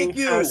 Thank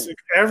you.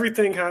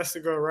 Everything has to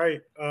go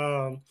right.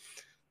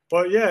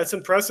 But yeah, it's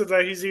impressive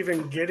that he's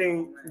even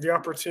getting the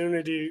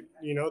opportunity,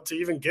 to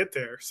even get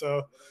there.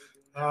 So,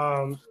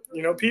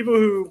 people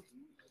who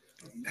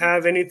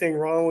have anything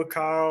wrong with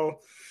Kyle,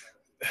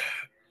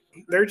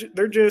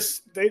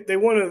 they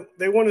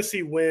want to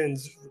see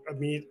wins. I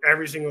mean,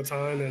 every single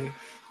time, and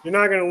you're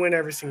not going to win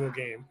every single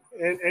game.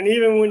 And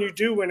even when you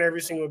do win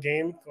every single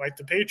game, like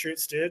the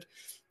Patriots did,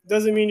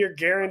 doesn't mean you're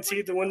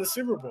guaranteed to win the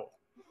Super Bowl.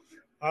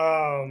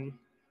 Um,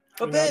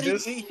 But Ben, he,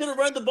 just he should have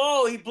run the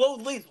ball. He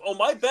blows leads. Oh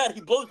my bad.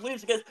 He blows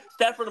leads against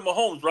Stafford and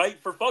Mahomes, right?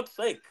 For fuck's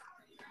sake.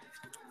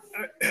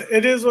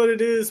 it is what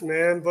it is,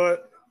 man.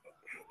 But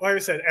like I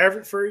said,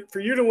 for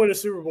you to win a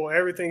Super Bowl,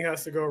 everything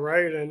has to go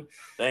right. And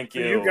Thank for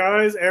you you.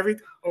 guys,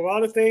 a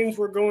lot of things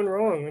were going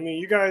wrong. I mean,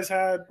 you guys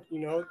had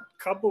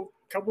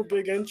couple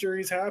big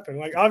injuries happen.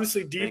 Like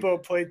obviously Thank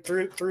Debo played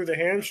through the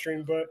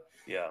hamstring, but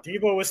yeah.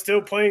 Debo was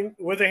still playing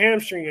with a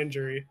hamstring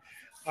injury.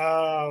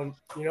 Um,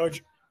 you know,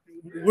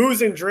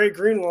 losing Dre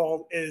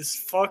Greenwald is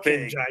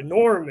fucking Big.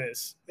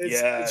 ginormous.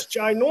 It's Yes.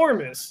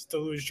 ginormous to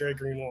lose Dre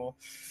Greenwald.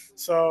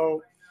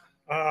 So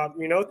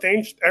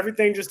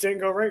everything just didn't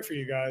go right for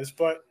you guys.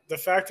 But the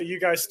fact that you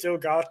guys still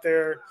got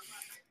there,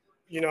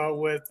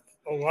 with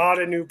a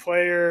lot of new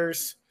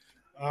players,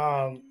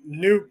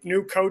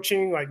 new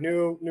coaching, like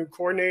new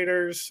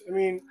coordinators. I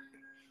mean,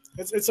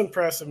 it's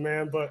impressive,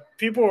 man. But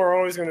people are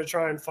always going to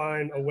try and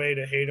find a way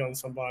to hate on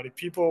somebody. I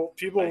People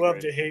love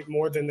agree. to hate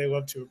more than they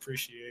love to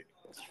appreciate.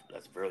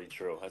 That's really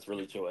true. That's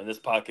really true. In this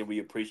pocket, we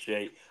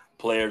appreciate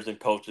players and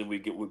coaches. We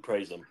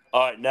praise them.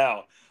 All right,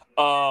 now,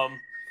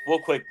 real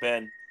quick,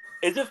 Ben,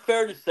 is it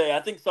fair to say? I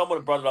think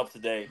someone brought it up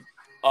today.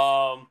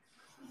 Um,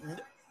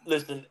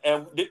 listen,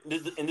 and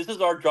this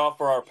is our job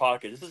for our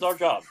pocket. This is our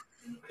job.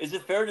 Is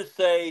it fair to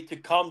say to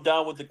come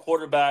down with the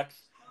quarterbacks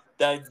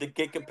that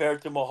get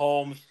compared to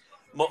Mahomes?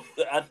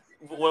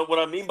 What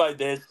I mean by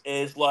this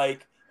is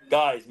like,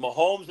 guys,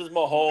 Mahomes is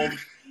Mahomes.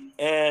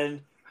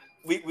 and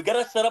we got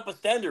to set up a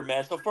standard,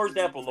 man. So, for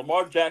example,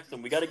 Lamar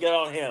Jackson, we got to get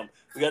on him.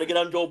 We got to get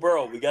on Joe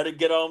Burrow. We got to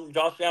get on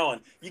Josh Allen.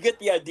 You get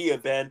the idea,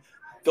 Ben.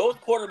 Those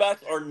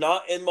quarterbacks are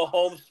not in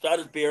Mahomes'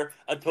 stratosphere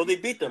until they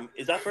beat them.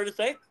 Is that fair to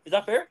say? Is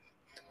that fair?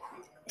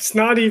 It's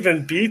not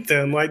even beat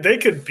them. Like they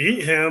could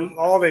beat him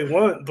all they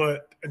want,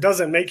 but it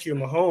doesn't make you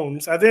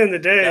Mahomes. At the end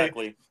of the day,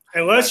 Exactly.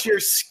 unless your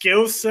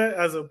skill set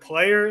as a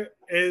player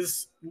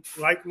is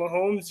like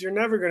Mahomes, you're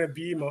never going to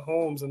be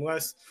Mahomes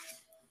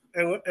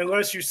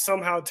unless you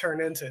somehow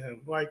turn into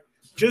him. Like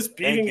just Thank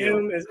beating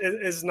you. him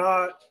is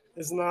not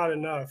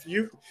enough.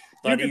 You It's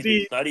you not could easy.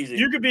 be It's not easy.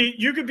 you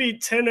could be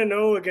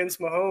 10-0 against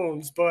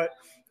Mahomes, but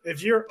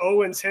if you're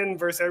 0-10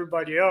 versus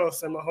everybody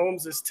else and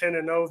Mahomes is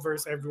 10-0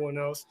 versus everyone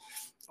else,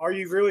 are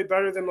you really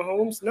better than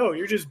Mahomes? No,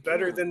 you're just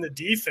better Mm, than the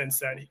defense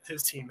that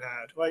his team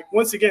had. Like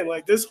once again,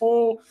 like this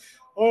whole,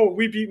 oh,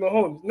 we beat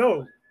Mahomes.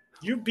 No,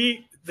 you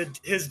beat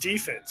his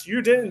defense.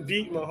 You didn't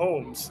beat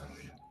Mahomes.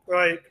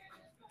 Like,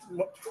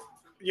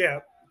 yeah,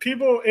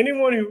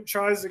 anyone who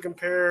tries to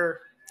compare.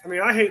 I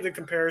mean, I hate the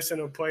comparison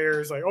of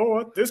players like,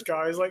 oh, this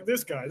guy is like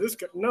this guy. This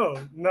guy, no,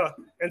 and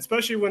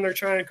especially when they're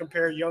trying to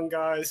compare young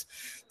guys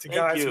to thank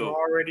guys who are you.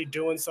 already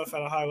doing stuff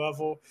at a high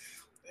level.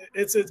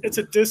 It's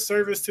a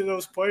disservice to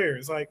those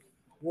players. Like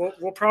we'll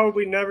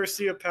probably never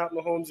see a Pat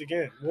Mahomes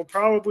again. No. We'll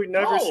probably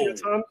never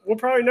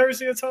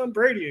see a Tom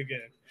Brady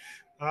again.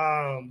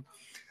 Um,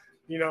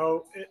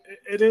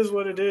 it is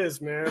what it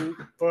is, man.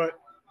 But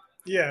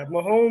yeah,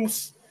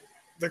 Mahomes,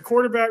 the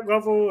quarterback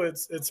level,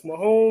 it's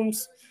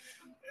Mahomes,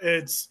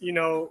 it's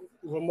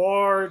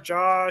Lamar,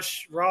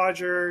 Josh,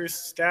 Rogers,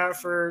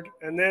 Stafford,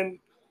 and then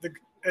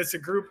it's a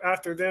group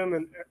after them,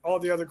 and all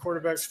the other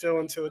quarterbacks fill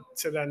into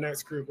that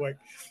next group. Like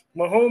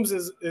Mahomes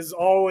is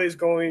always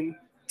going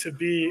to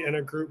be in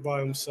a group by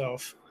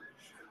himself.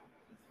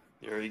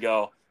 There you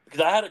go. Because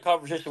I had a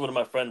conversation with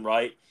my friend,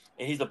 right?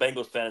 And he's a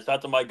Bengals fan. Shout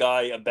out to my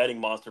guy, a betting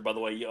monster, by the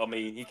way. I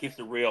mean, he keeps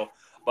it real,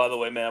 by the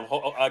way, man.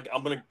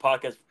 I'm going to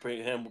podcast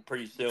him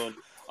pretty soon.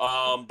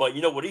 But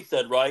you know what he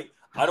said, right?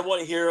 I don't want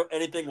to hear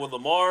anything with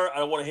Lamar. I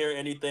don't want to hear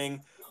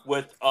anything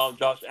with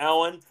Josh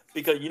Allen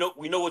because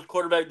we know which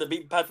quarterback that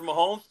beat Patrick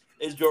Mahomes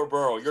is Joe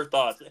Burrow. Your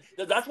thoughts?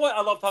 That's why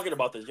I love talking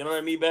about this. You know what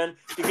I mean, Ben?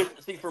 Because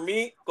see, for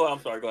me, go ahead.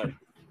 I'm sorry. Go ahead.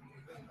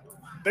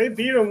 They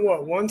beat him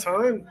what one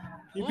time?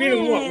 You beat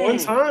him what one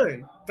Mm,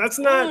 time? That's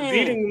not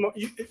mm,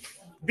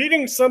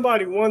 beating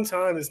somebody one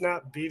time is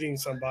not beating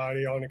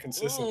somebody on a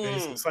consistent mm.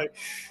 basis. Like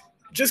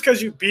just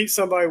because you beat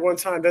somebody one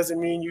time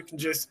doesn't mean you can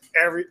just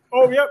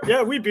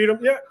yeah, we beat them.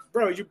 Yeah,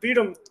 bro, you beat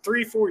them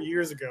 3-4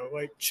 years ago.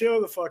 Like chill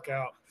the fuck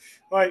out.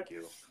 Like Thank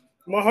you.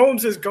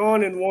 Mahomes has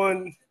gone and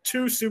won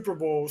 2 Super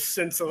Bowls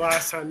since the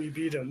last time you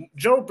beat him.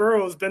 Joe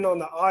Burrow has been on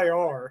the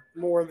IR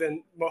more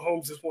than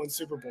Mahomes has won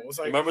Super Bowls.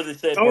 Like Remember they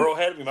said don't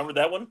Burrowhead? Remember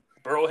that one?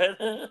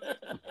 Burrowhead?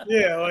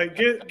 yeah, like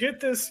get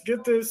this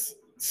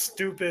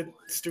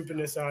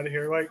stupidness out of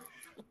here. Like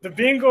the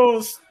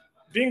Bengals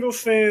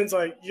fans,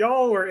 like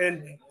y'all were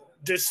in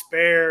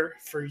despair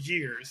for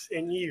years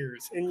and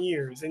years and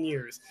years and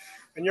years.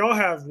 And y'all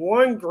have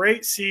one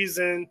great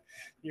season.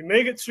 You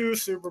make it to a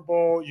Super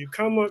Bowl, you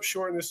come up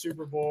short in the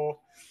Super Bowl.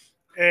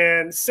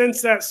 And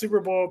since that Super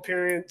Bowl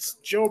appearance,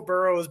 Joe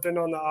Burrow has been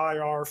on the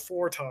IR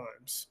 4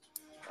 times.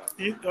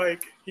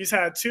 He's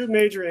had 2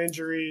 major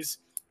injuries,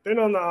 been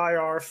on the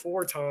IR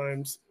 4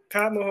 times.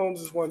 Pat Mahomes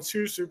has won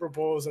 2 Super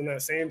Bowls in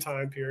that same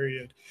time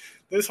period.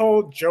 This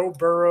whole Joe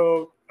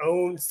Burrow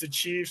owns the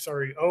Chiefs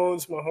or he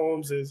owns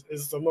Mahomes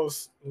is the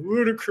most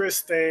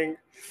ludicrous thing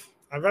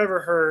I've ever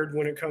heard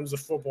when it comes to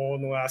football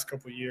in the last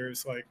couple of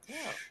years. Like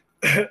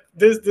Yeah.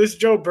 this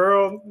Joe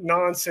Burrow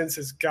nonsense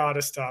has got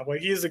to stop.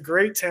 Like he is a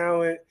great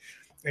talent,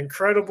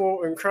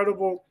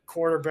 incredible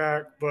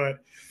quarterback, but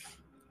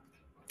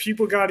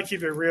people got to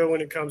keep it real when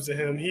it comes to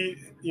him.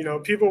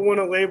 People want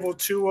to label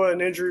Tua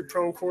an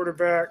injury-prone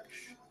quarterback.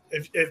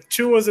 If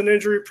Tua's an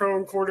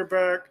injury-prone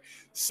quarterback,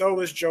 so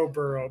is Joe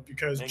Burrow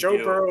because Thank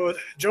you.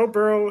 Joe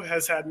Burrow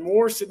has had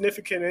more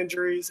significant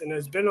injuries and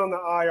has been on the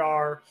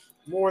IR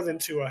more than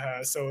Tua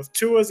has. So if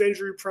Tua's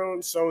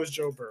injury-prone, so is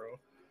Joe Burrow.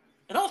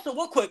 And also,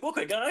 real quick,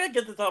 I gotta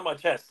get this on my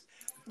chest.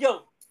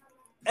 Yo,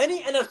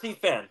 any NFC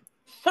fan,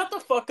 shut the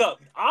fuck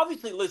up.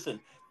 Obviously, listen.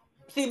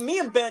 See, me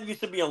and Ben used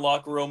to be in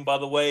locker room. By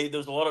the way,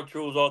 there's a lot of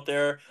trolls out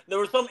there. There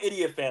were some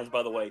idiot fans,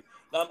 by the way.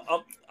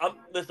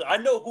 Listen. I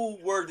know who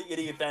were the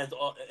idiot fans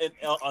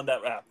on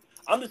that rap.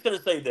 I'm just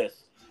gonna say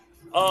this.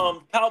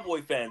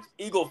 Cowboy fans,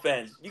 Eagle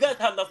fans, you guys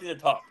have nothing to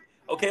talk.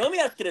 Okay, let me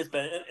ask you this,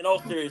 Ben. In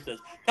all seriousness,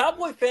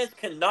 Cowboy fans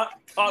cannot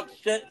talk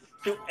shit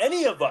to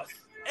any of us.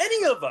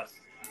 Any of us.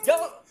 Yo,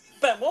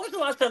 Ben, when was the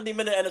last time they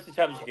made an NFC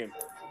Championship game?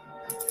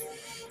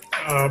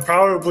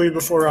 Probably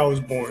before I was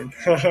born.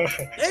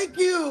 Thank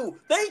you,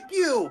 thank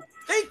you,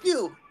 thank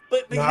you.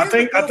 But No, I here's the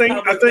think I deal, think I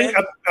Cowboy think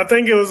fans. I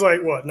think it was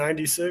like what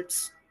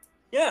 96.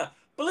 Yeah,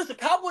 but listen,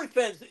 Cowboy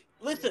fans,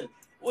 listen.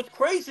 What's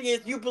crazy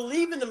is you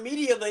believe in the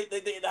media. They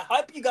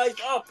hype you guys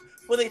up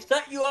when they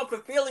set you up for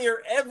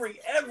failure every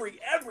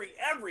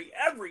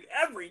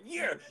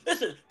year.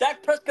 Listen,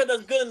 Dak Prescott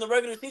does good in the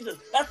regular season.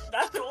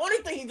 That's the only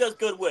thing he does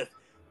good with.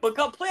 But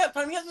come playoff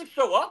time, he doesn't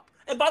show up.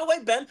 And by the way,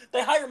 Ben,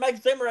 they hired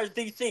Mike Zimmer as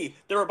DC.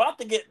 They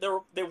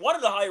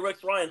wanted to hire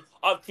Rex Ryan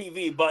off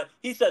TV, but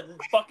he said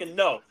fucking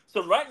no.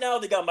 So right now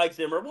they got Mike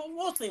Zimmer. Well,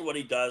 we'll see what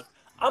he does.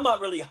 I'm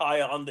not really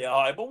high on the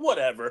eye, but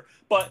whatever.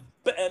 But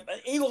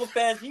Eagle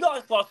fans, you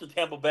guys lost to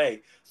Tampa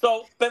Bay.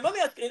 So, Ben, let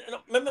me ask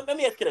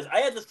you this.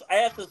 I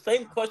asked the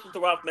same question to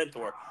Ralph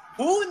Mentor.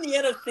 Who in the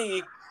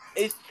NFC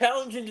is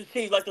challenging the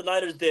Chiefs like the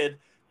Niners did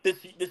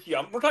this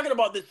year? We're talking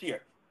about this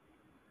year.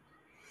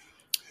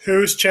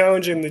 Who's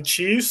challenging the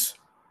Chiefs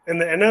in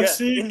the Yeah,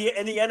 NFC? in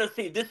the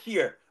NFC this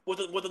year, what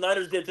the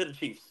Niners did to the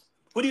Chiefs.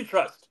 Who do you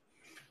trust?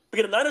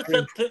 Because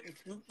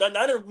the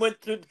Niners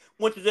went to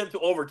them to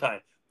overtime.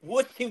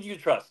 What team do you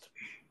trust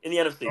in the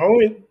NFC?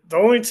 The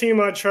only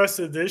team I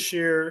trusted this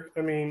year,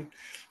 I mean,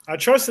 I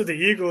trusted the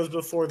Eagles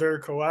before their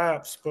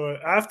collapse,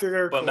 but after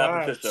their But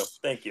Matt Patricia, collapse,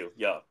 thank you.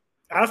 Yeah,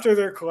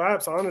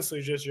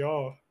 honestly, just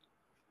y'all.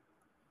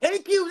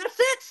 thank you. That's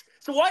it.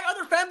 So why are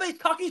other fan base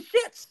talking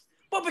shits?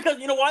 Well, because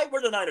you know why?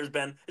 We're the Niners,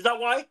 Ben. Is that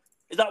why?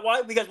 Is that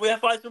why? Because we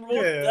have 5 Super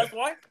Bowls. Yeah, That's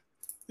why.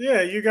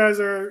 yeah. You guys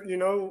are,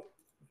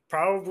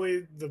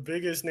 probably the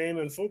biggest name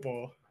in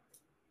football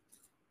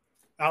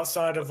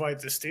outside of like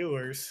the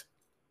Steelers.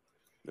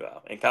 Yeah,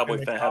 and Cowboy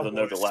And the fan had the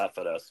nerve to Cowboys. laugh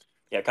at us.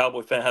 Yeah,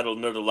 Cowboy fan had the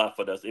nerve to laugh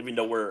at us, even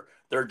though we're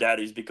their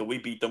daddies because we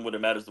beat them when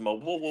it matters the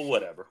most. Well,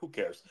 whatever. Who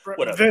cares?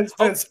 Whatever. Vince.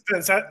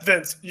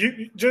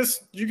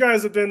 You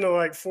guys have been to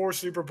like 4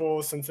 Super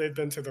Bowls since they've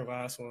been to their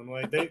last one.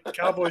 Like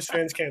Cowboys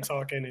fans can't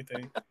talk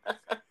anything.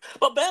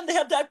 But Ben, they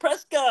have Dak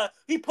Prescott.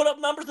 He put up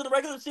numbers in the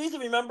regular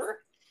season. Remember?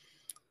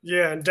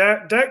 Yeah, and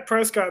Dak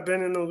Prescott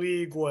been in the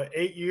league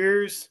 8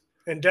 years,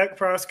 and Dak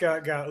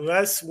Prescott got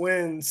less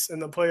wins in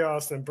the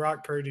playoffs than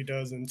Brock Purdy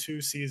does in 2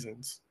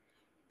 seasons.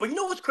 But you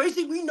know what's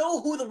crazy? We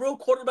know who the real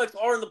quarterbacks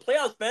are in the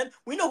playoffs, Ben.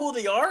 We know who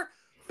they are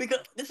because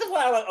this is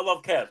why I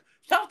love Kev.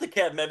 Shout out to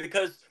Kev, man,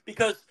 because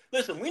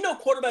listen, we know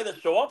quarterbacks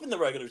that show up in the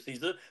regular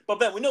season, but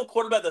Ben, we know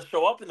quarterbacks that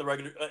show up in the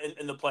regular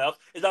in the playoffs.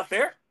 Is that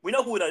fair? We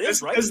know who that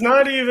is, right? It's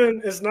not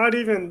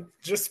even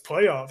just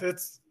playoff.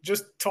 It's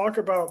just talk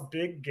about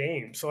big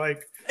games.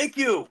 Like Thank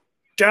you.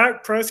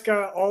 Dak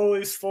Prescott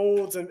always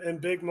folds in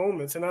big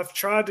moments, and I've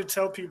tried to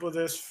tell people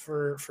this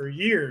for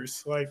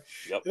years. Like,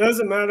 Yep. It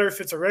doesn't matter if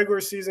it's a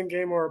regular season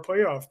game or a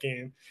playoff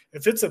game.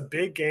 If it's a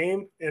big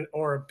game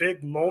or a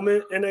big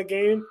moment in a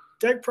game,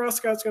 Dak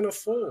Prescott's going to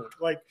fold.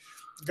 Like,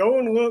 go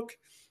and look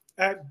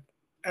at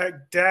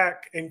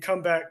Dak in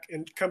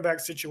comeback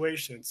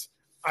situations.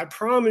 I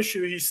promise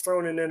you, he's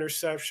thrown an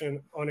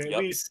interception on at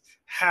least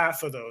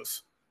half of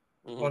those,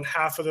 on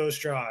half of those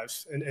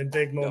drives in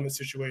big moment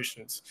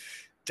situations.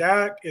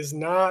 Dak is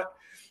not,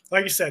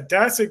 like you said,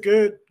 Dak's a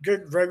good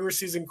regular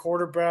season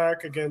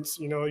quarterback against,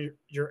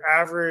 your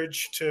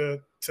average to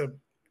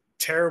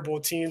terrible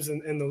teams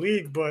in the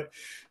league. But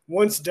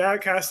once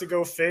Dak has to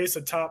go face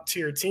a top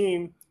tier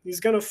team, he's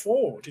going to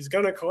fold. He's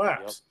going to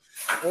collapse.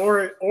 Yep.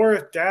 Or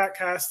if Dak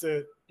has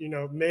to,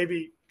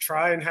 maybe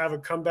try and have a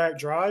comeback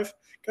drive,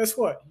 guess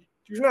what?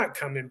 You're not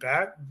coming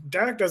back.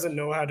 Dak doesn't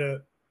know how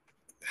to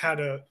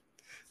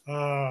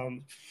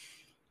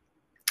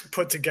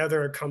put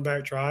together a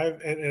comeback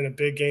drive in a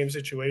big game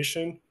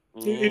situation.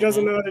 He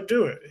doesn't know how to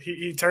do it.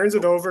 He turns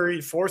it over. He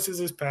forces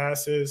his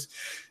passes.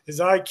 His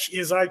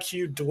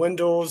IQ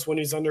dwindles when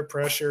he's under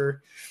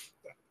pressure.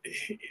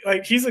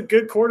 He's a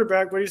good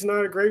quarterback, but he's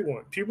not a great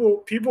one.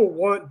 People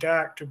want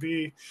Dak to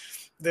be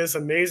this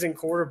amazing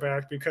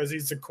quarterback because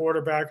he's the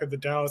quarterback of the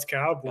Dallas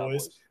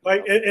Cowboys.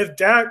 If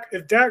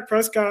Dak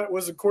Prescott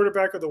was the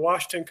quarterback of the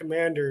Washington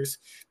Commanders,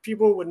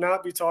 people would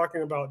not be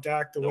talking about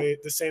Dak the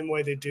same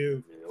way they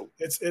do.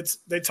 It's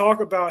they talk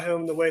about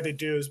him the way they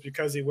do is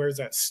because he wears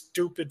that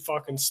stupid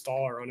fucking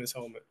star on his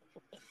helmet.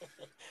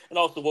 And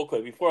also, real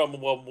quick, before I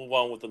move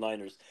on with the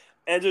Niners,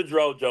 Andrew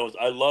Jones,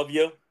 I love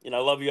you, and I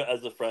love you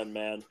as a friend,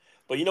 man.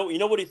 But you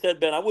know what he said,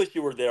 Ben? I wish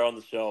you were there on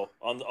the show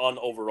on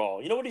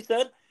overall. You know what he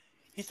said?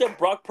 He said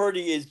Brock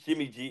Purdy is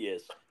Jimmy G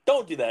is.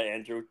 Don't do that,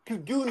 Andrew.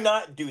 Do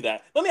not do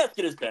that. Let me ask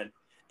you this, Ben.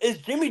 Is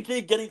Jimmy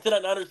G getting to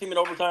that Niners team in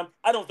overtime?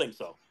 I don't think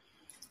so.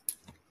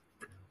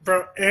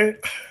 Bro,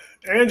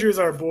 Andrew's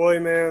our boy,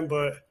 man,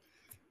 but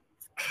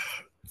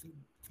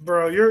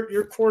bro,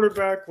 your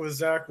quarterback was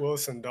Zach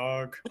Wilson,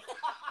 dog.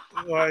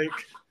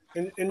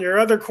 And your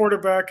other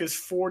quarterback is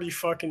 40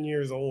 fucking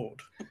years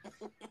old.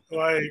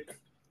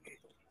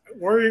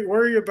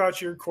 Worry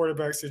about your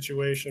quarterback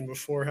situation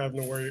before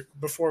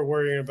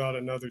worrying about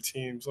another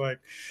team's.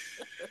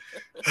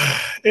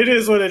 It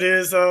is what it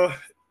is, though.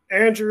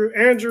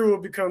 Andrew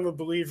will become a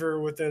believer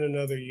within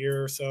another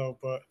year or so,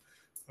 but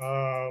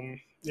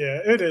yeah,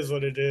 it is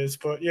what it is.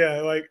 But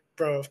yeah,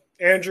 bro,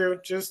 Andrew,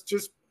 just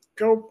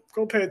go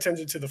pay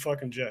attention to the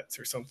fucking Jets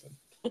or something.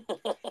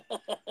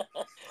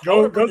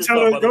 Go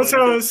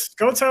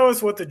tell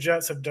us what the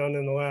Jets have done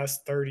in the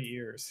last 30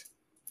 years.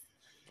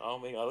 I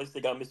mean, at least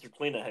they got Mr.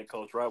 Clean at head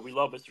coach, right? We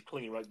love Mr.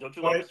 Clean, right? Don't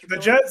you love Mr. Clean?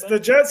 The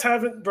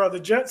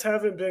Jets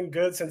haven't been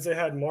good since they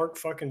had Mark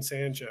fucking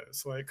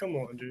Sanchez. Come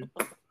on, dude.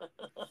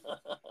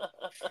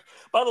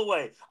 By the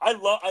way, I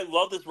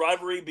love this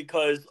rivalry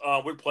because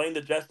we're playing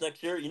the Jets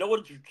next year. You know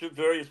what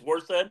Javarius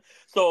Ward said?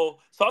 So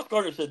Sauce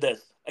Gardner said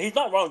this. He's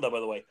not wrong though, by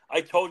the way.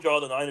 I told y'all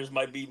the Niners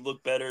might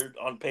look better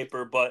on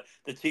paper, but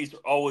the Chiefs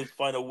always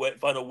find a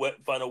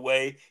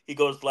way. He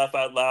goes laugh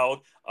out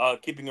loud,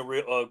 keeping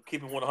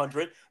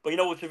 100. But you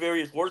know what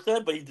Javarius Ward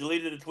said? But he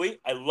deleted a tweet.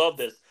 I love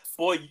this,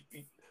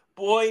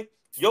 boy.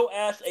 Your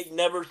ass ain't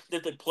never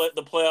did the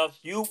playoffs.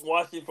 You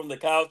watching from the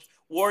couch,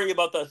 worrying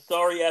about the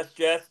sorry ass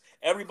Jets.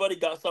 Everybody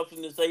got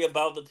something to say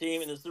about the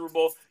team in the Super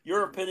Bowl.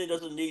 Your opinion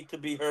doesn't need to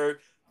be heard,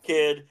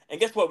 kid. And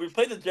guess what? We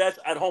played the Jets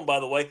at home, by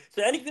the way.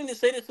 So anything to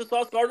say to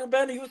Sauce Gardner,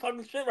 Ben? He was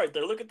talking shit right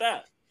there. Look at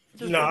that.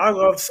 No,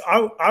 Interesting.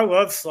 I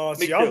love Sauce.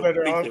 Me too.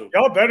 Me too.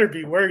 Y'all better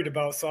be worried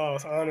about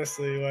Sauce.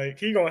 Honestly, like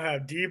he gonna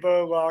have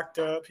Debo locked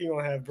up. He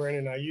gonna have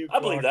Brandon Ayuk. I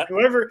believe that.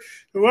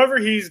 Whoever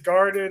he's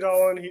guarded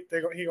on, he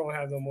gonna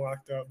have them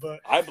locked up.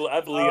 But I believe.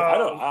 I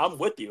don't. I'm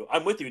with you.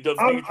 I'm with you. Do you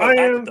trust I Hackett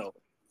am. though?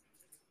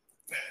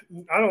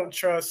 I don't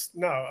trust.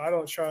 No, I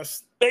don't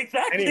trust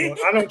Exactly. anyone.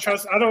 I don't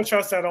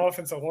trust that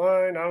offensive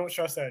line. I don't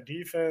trust that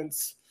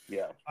defense.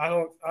 Yeah. I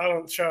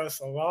don't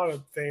trust a lot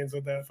of things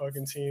with that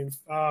fucking team.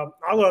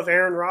 I love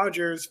Aaron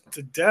Rodgers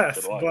to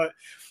death, but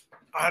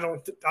I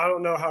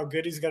don't know how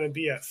good he's going to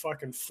be at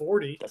fucking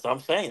 40. That's what I'm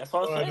saying. That's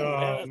what I'm saying,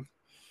 man.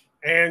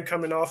 And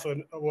coming off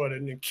an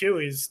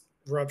Achilles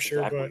rupture,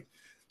 Exactly.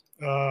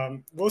 but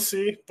we'll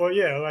see. But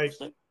yeah, like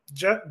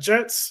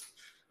Jets,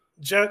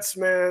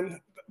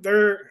 man.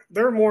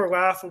 They're more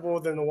laughable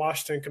than the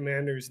Washington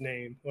Commanders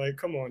name. Like,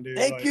 come on, dude.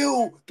 Thank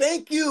you.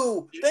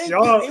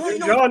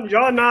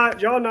 Y'all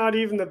not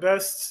even the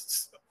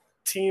best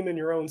team in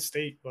your own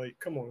state. Like,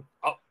 come on.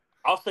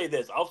 I'll say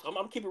this.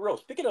 I'm keeping it real.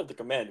 Speaking of the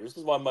Commanders, this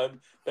is why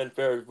Ben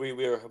Ferris we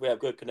have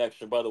good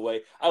connection. By the way,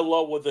 I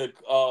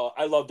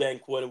love Dan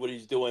Quinn and what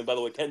he's doing. By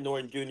the way, Ken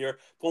Norton Jr.,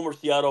 former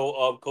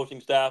Seattle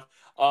coaching staff.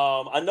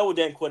 I know what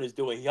Dan Quinn is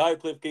doing. He hired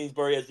Cliff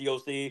Kingsbury as the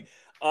OC.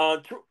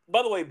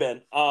 By the way,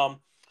 Ben.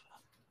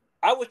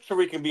 I wish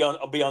Tariq can be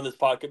on this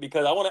podcast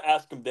because I want to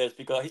ask him this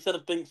because he said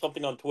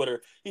something on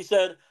Twitter. He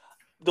said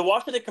the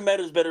Washington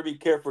Commanders better be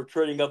careful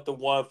trading up the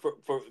one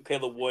for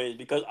Caleb Williams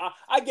because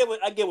I get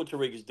what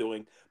Tariq is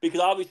doing because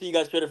obviously you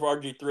guys traded for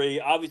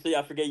RG3. Obviously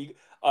I forget you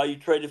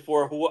traded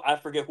for I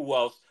forget who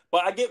else,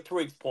 but I get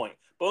Tariq's point.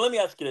 But let me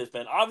ask you this,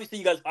 man. Obviously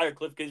you guys hired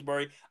Cliff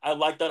Kingsbury. I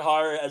like that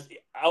hire as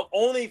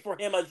only for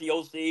him as the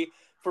OC.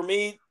 For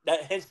me,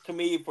 that hints to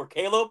me for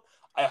Caleb.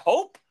 I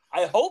hope.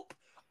 I hope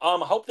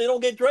they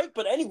don't get Drake.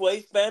 But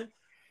anyways, Ben,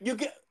 do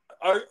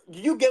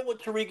you get what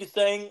Tariq is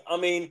saying? I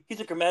mean, he's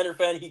a Commander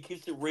fan. He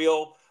keeps it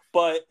real.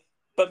 But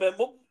Ben,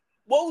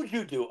 what would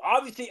you do?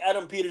 Obviously,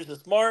 Adam Peters is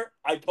smart.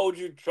 I told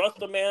you, trust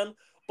the man.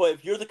 But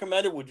if you're the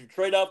Commander, would you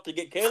trade up to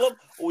get Caleb?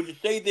 Or would you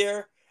stay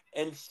there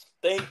and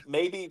think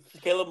maybe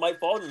Caleb might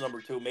fall to number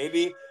 2?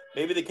 Maybe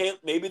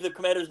the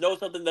Commanders know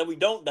something that we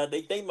don't, that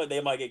they think they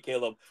might get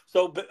Caleb.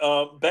 So,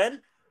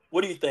 Ben,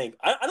 what do you think?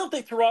 I don't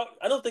think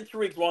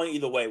Tariq's wrong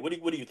either way. What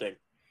do you think?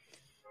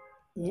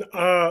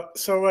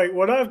 So like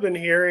what I've been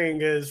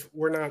hearing is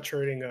we're not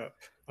trading up.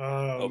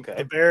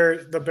 Okay.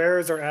 The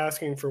Bears are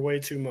asking for way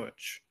too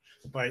much.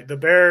 Like the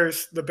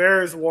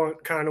Bears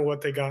want kind of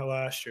what they got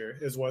last year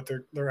is what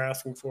they're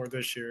asking for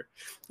this year.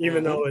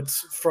 Even though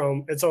it's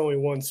only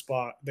one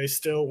spot, they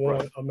still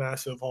want a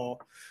massive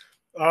haul.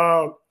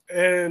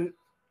 And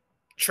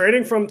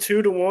trading from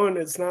 2 to 1,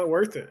 it's not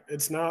worth it.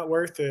 It's not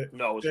worth it.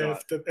 No, it's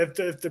not. not.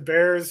 If the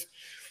Bears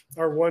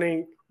are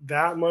wanting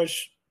that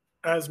much,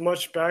 as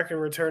much back in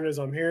return as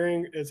I'm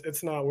hearing,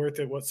 it's not worth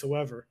it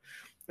whatsoever.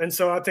 And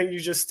so I think you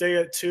just stay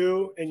at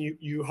 2 and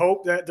you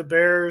hope that the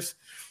Bears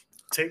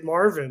take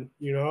Marvin.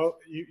 You know,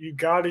 you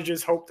got to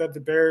just hope that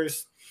the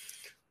Bears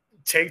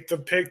take the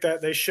pick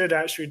that they should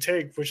actually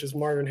take, which is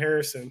Marvin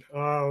Harrison.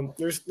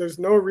 There's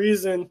no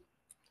reason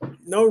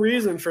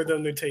for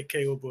them to take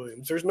Caleb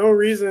Williams. There's no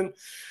reason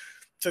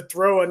to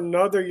throw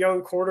another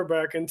young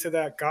quarterback into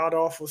that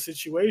god-awful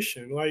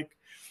situation. Like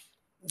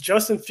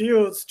Justin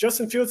Fields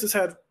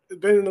has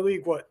been in the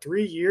league,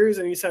 3 years,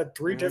 and he's had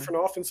 3 different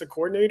offensive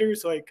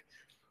coordinators. Like,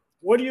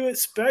 what do you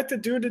expect the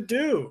dude to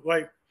do?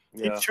 Like,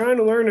 he's trying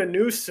to learn a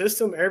new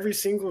system every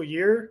single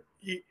year.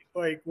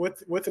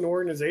 With an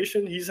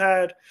organization, he's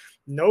had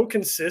no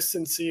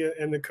consistency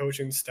in the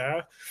coaching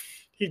staff.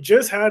 He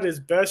just had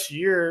his best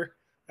year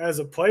as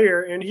a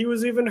player, and he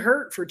was even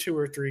hurt for 2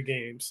 or 3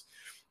 games.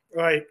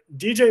 Like,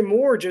 DJ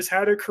Moore just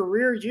had a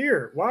career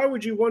year. Why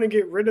would you want to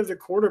get rid of the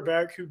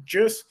quarterback who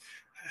just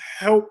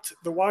helped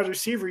the wide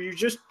receiver you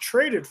just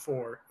traded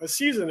for a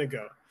season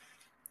ago?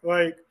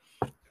 Like,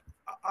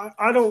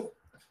 I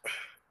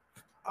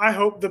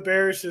hope the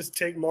Bears just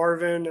take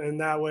Marvin, and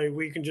that way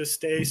we can just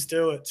stay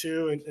still at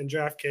 2 and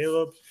draft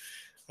Caleb.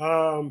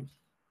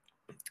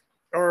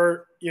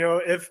 Or, you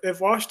know,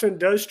 if Washington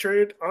does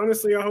trade,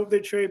 honestly, I hope they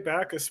trade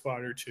back a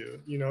spot or 2,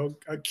 you know,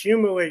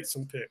 accumulate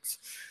some picks.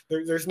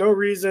 There's no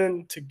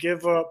reason to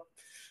give up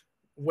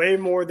way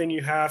more than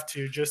you have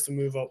to just to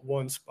move up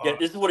 1 spot. Yeah,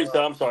 this is what he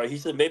said. I'm sorry. He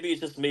said, maybe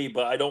it's just me,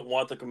 but I don't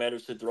want the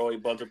Commanders to throw a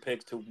bunch of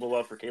picks to move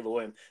up for Caleb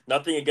Williams.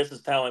 Nothing against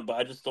his talent, but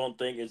I just don't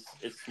think it's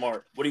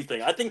smart. What do you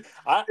think? I think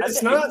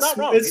he's not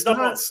wrong. He's not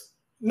wrong.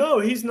 No,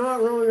 he's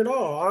not wrong at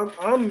all.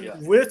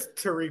 I'm with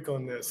Tariq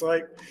on this.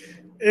 Like,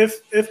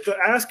 if the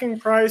asking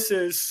price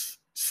is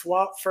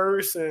swap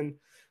first, and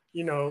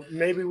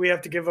maybe we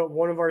have to give up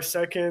one of our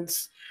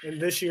seconds in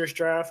this year's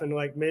draft, and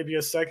like maybe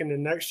a second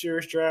in next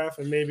year's draft,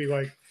 and maybe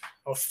like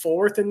a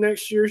fourth in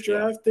next year's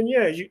draft, then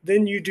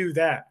then you do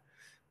that.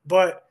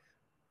 But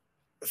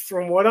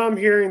from what I'm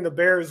hearing, the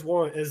Bears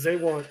want is they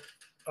want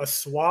a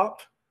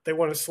swap. They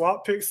want to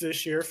swap picks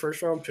this year,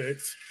 first round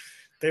picks.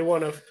 They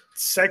want a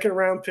second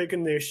round pick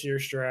in this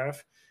year's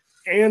draft,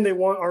 and they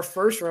want our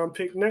first round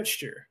pick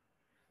next year.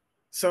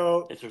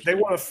 So they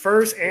want a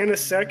first and a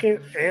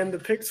second and the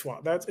pick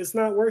swap. It's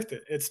not worth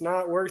it. It's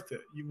not worth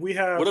it. We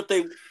have what if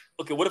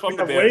I'm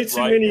the Bears,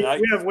 right?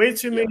 We have way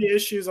too many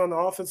issues on the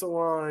offensive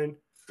line.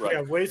 Right. We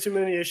have way too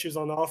many issues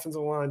on the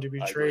offensive line to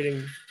be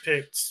trading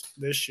picks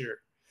this year.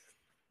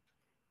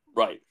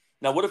 Right.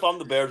 Now, what if I'm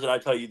the Bears and I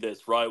tell you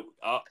this, right?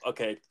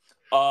 Okay.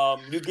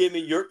 You give me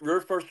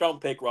your first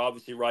round pick,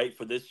 obviously, right,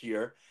 for this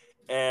year,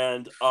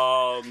 and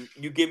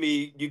you got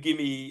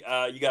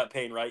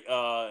Payne, right?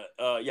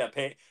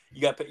 Payne.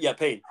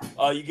 Payne.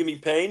 You give me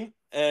Payne,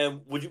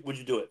 and would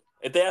you do it?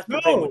 If they asked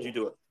for Payne, would you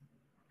do it?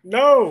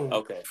 No.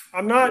 Okay.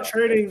 I'm not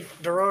trading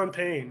Daron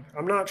Payne.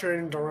 I'm not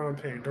trading Daron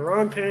Payne.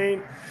 Daron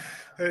Payne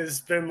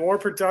has been more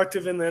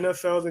productive in the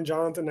NFL than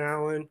Jonathan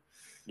Allen.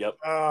 Yep.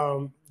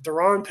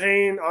 Daron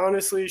Payne,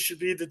 honestly, should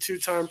be the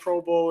 2-time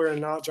Pro Bowler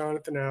and not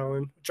Jonathan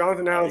Allen.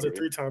 Jonathan Allen's a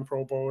 3-time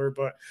Pro Bowler,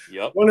 but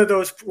one of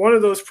those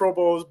Pro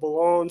Bowls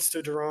belongs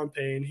to Daron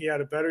Payne. He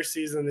had a better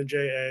season than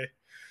J.A.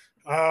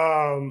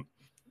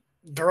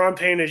 Daron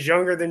Payne is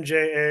younger than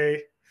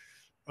J.A.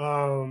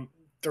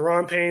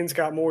 Daron Payne's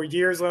got more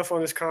years left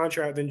on his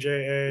contract than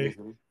J.A.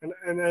 Mm-hmm.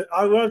 And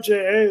I love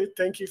J.A.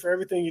 Thank you for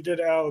everything you did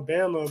at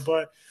Alabama,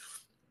 but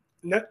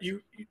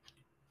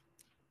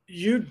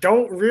you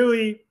don't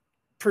really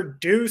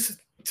produce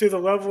to the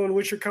level in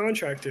which your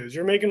contract is.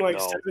 You're making like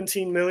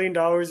 $17 million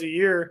a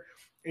year,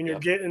 and you're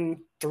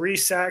getting 3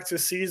 sacks a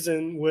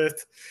season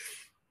with,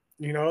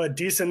 a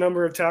decent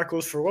number of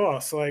tackles for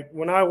loss. Like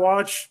when I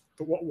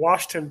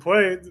watched him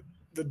play,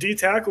 the D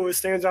tackle that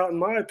stands out in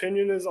my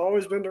opinion has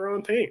always been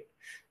Daron Payne.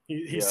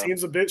 He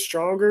seems a bit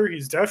stronger.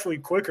 He's definitely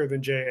quicker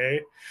than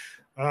J.A.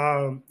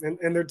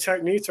 And their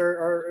techniques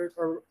are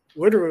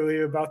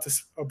literally about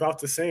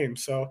the same.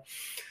 So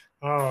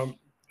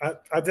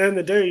at the end of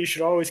the day, you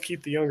should always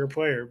keep the younger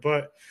player.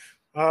 But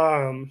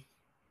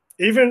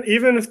even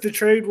if the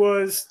trade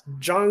was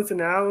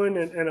Jonathan Allen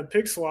and a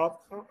pick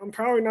swap, I'm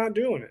probably not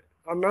doing it.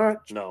 I'm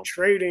not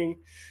trading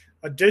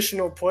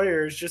additional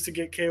players just to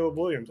get Caleb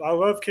Williams. I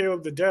love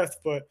Caleb to death,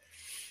 but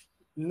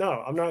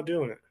no, I'm not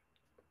doing it.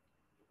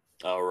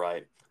 All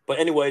right. But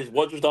anyways,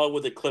 what's your thought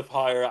with the Cliff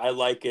hire? I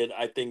like it.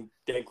 I think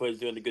Dan Quinn is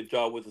doing a good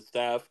job with the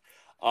staff.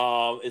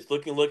 It's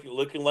looking like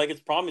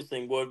it's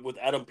promising with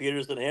Adam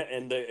Peterson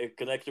and the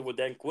connection with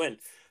Dan Quinn.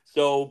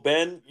 So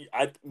Ben,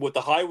 with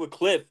the hire with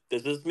Cliff,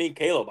 does this mean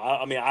Caleb?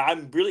 I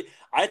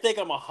think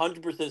I'm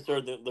 100%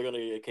 certain that they're going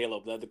to get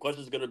Caleb. Now the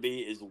question is going to be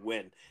is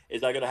when.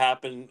 Is that going to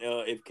happen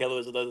if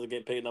Caleb doesn't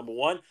get paid number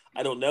one?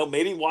 I don't know.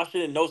 Maybe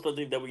Washington knows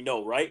something that we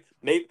know, right?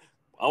 Maybe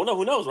I don't know.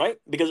 Who knows, right?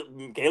 Because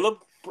Caleb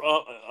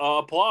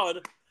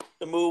applaud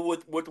the move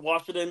with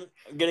Washington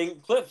getting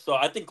Cliff. So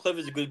I think Cliff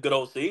is a good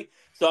OC.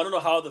 So I don't know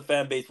how the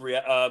fan base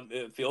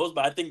feels,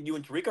 but I think you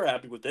and Tariq are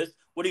happy with this.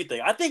 What do you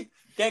think? I think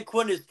Dan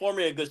Quinn is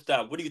forming a good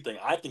staff. What do you think?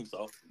 I think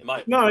so.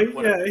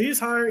 He's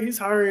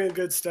hiring a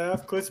good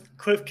staff.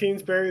 Cliff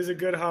Kingsbury is a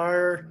good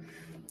hire.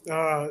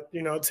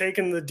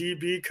 Taking the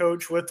DB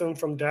coach with him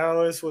from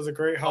Dallas was a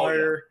great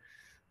hire.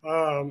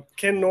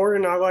 Ken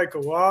Norton, I like a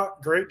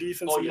lot. Great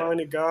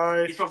defensive-minded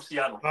guy. He's from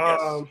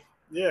Seattle.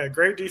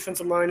 Great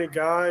defensive-minded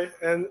guy,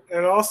 and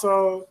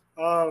also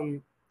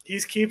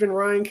he's keeping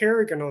Ryan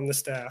Kerrigan on the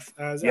staff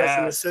as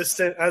an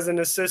assistant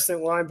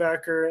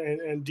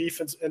linebacker and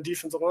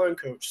defensive line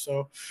coach.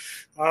 So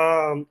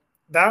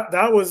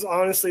that was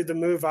honestly the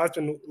move I've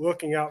been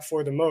looking out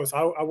for the most.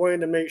 I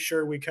wanted to make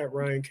sure we kept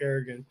Ryan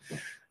Kerrigan.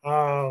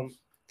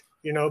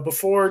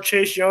 Before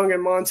Chase Young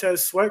and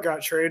Montez Sweat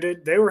got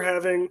traded, they were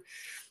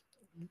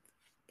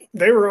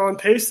on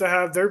pace to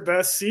have their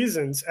best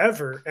seasons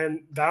ever.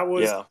 And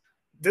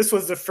this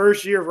was the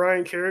first year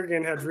Ryan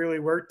Kerrigan had really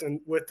worked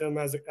with them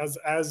as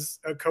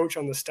a coach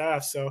on the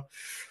staff. So,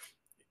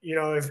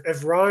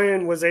 if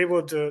Ryan was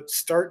able to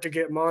start to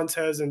get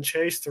Montez and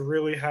Chase to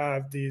really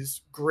have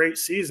these great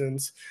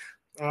seasons,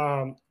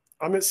 I'm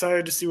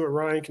excited to see what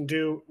Ryan can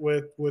do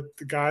with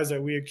the guys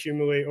that we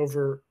accumulate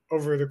over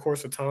the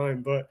course of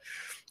time. But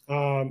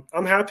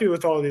I'm happy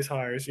with all these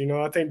hires.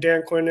 I think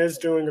Dan Quinn is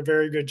doing a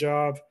very good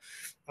job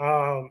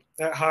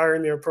at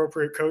hiring the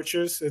appropriate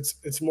coaches.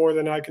 It's more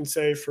than I can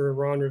say for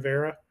Ron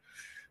Rivera.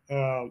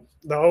 The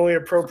only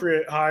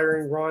appropriate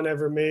hiring Ron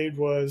ever made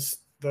was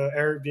the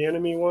Eric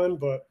Bieniemy one,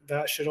 but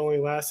that should only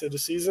lasted a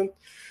season.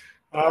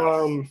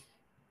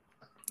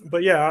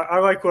 But yeah, I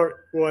like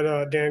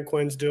what Dan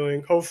Quinn's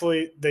doing.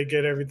 Hopefully they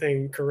get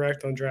everything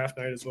correct on draft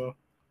night as well.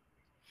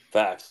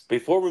 Facts.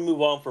 Before we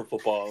move on from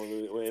football,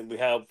 we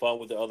have fun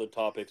with the other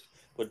topics,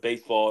 with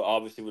baseball,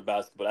 obviously with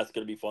basketball. That's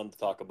going to be fun to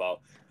talk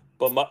about.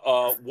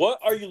 But what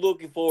are you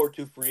looking forward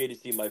to free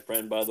agency, my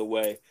friend? By the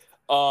way,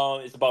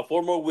 it's about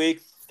 4 more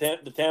weeks.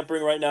 The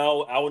tampering right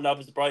now. I would not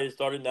be surprised it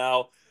started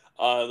now.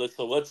 Let's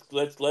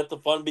let the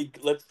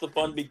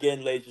fun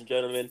begin, ladies and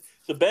gentlemen.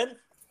 So Ben,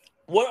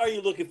 what are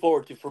you looking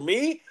forward to? For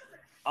me,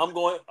 I'm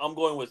going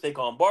with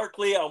Saquon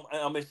Barkley.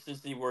 I'm interested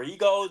to see where he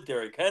goes.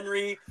 Derrick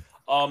Henry.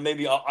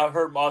 Maybe I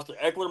heard Monster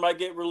Eckler might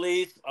get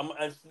released.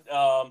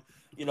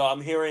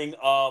 I'm hearing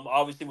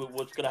obviously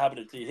what's going to happen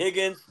to T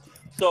Higgins.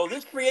 So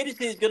this free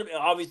agency is going to be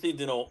obviously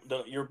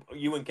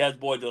you and Kaz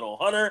boy Daniel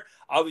Hunter,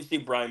 obviously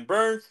Brian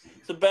Burns,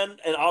 so Ben,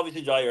 and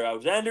obviously Jair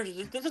Alexander.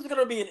 This is going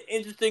to be an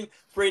interesting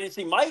free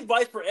agency. My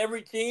advice for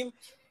every team: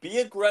 be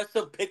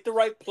aggressive, pick the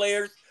right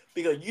players,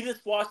 because you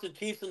just watch the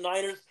Chiefs and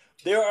Niners.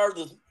 There are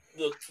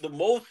the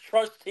most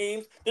trust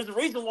teams. There's a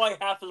reason why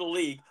half of the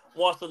league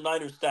wants the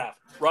Niners staff,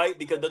 right?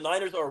 Because the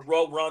Niners are a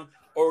well-run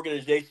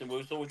organization.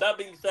 So with that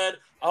being said,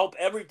 I hope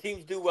every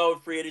teams do well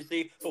with free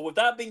agency. But with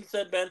that being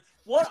said, Ben,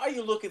 what are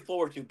you looking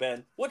forward to,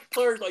 Ben? Which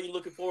players are you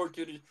looking forward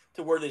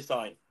to where they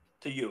sign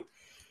to you?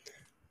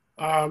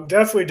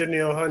 Definitely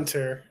Daniil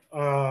Hunter.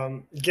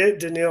 Get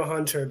Daniil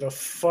Hunter the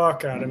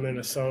fuck out of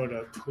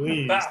Minnesota,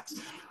 please.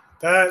 Facts.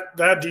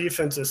 That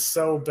defense is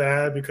so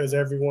bad because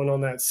everyone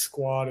on that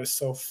squad is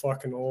so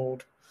fucking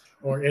old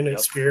or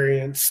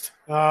inexperienced.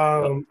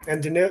 And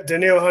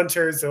Daniil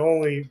Hunter is the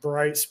only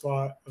bright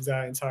spot of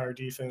that entire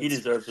defense. He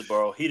deserves it,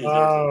 bro. He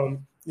deserves it.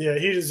 Yeah,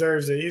 he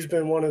deserves it. He's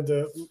been one of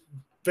the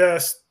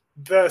best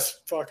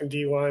fucking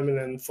D linemen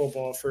in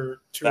football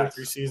for 2 or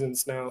 3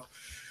 seasons now.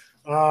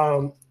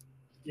 I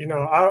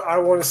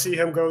want to see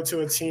him go to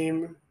a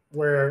team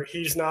where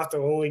he's not the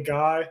only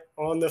guy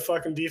on the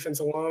fucking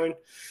defensive line.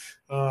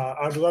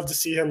 I'd love to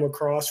see him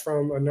across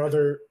from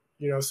another,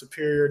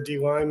 superior D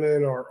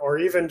lineman or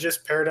even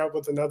just paired up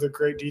with another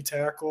great D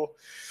tackle.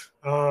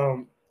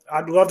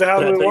 I'd love to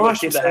have him in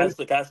Washington. Team that has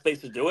the cap space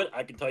to do it.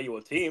 I can tell you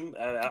a team.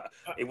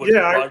 It would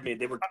surprise me.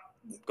 They were.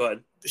 Go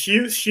ahead.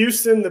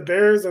 Houston, the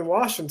Bears, and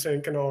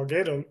Washington can all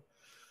get him.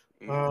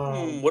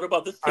 What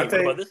about this team?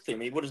 What about this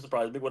team? It would have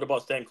surprised me. What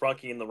about Stan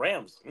Kroenke and the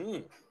Rams?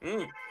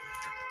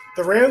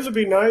 The Rams would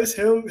be nice.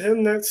 Him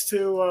next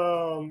to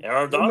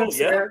Aaron Donald.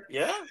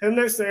 Him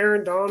next to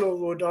Aaron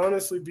Donald would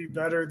honestly be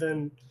better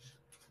than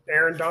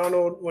Aaron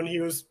Donald when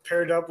he was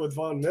paired up with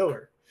Von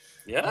Miller.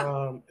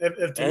 Yeah.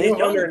 If Daniil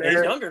Hunter and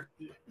Aaron, younger.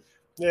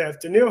 Yeah, if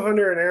Daniil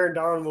Hunter and Aaron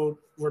Donald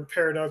were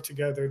paired up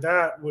together,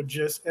 that would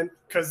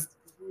because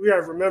we got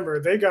to remember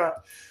they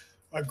got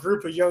a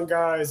group of young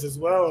guys as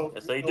well.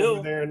 Yes, they over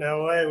do. there in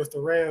LA with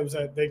the Rams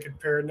that they could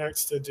pair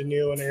next to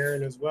Daniil and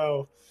Aaron as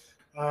well.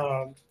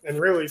 And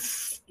really,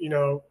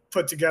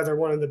 put together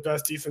one of the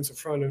best defensive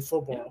front in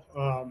football.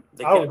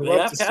 I would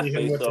love to see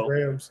him with the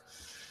Rams.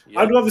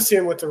 Yeah. I'd love to see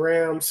him with the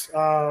Rams,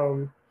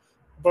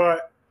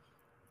 but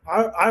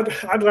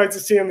I'd like to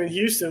see him in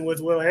Houston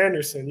with Will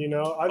Anderson.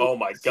 Oh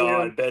my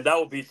God, Ben, that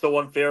would be so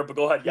unfair. But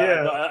go ahead.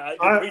 Yeah,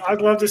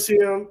 I'd love to see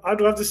him. I'd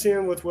love to see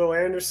him with Will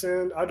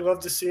Anderson. I'd love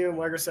to see him,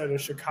 like I said, in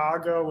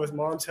Chicago with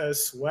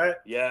Montez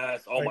Sweat.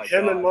 Yes. Oh my God.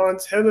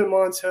 Him and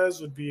Montez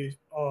would be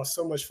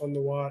so much fun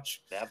to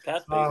watch. They have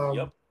cap space.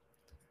 Yep.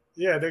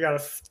 Yeah, they got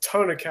a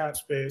ton of cap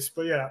space.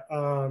 But yeah,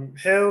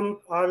 him,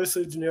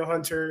 obviously Daniil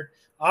Hunter,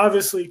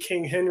 obviously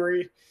King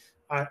Henry.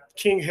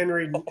 King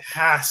Henry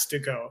has to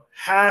go.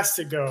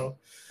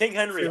 King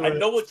Henry, I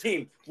know a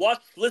team.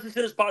 Listen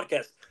to this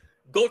podcast.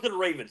 Go to the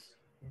Ravens.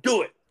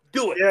 Do it.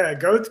 Yeah,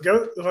 go.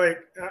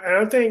 And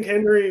I think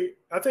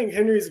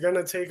Henry's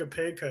gonna take a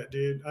pay cut,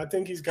 dude. I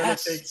think he's gonna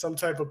take some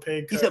type of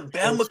pay cut. He's a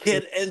Bama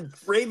kid, and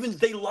Ravens,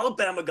 they love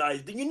Bama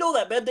guys. Do you know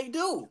that, man? They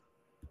do.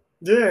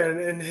 Yeah,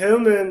 and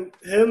him and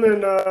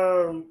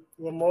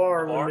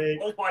Lamar would make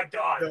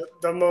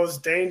the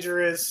most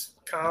dangerous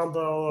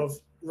combo of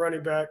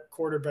running back,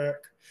 quarterback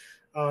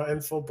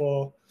in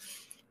football.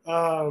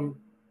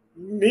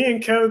 Me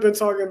and Kevin have been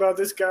talking about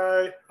this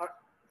guy.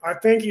 I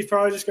think he's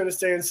probably just going to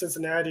stay in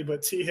Cincinnati,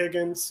 but T.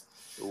 Higgins.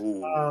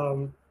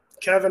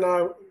 Kevin and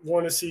I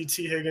want to see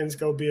T. Higgins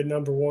go be a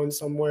number one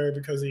somewhere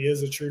because he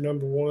is a true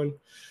number one.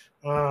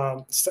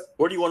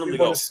 Where do you want him to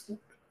go?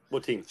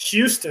 What team?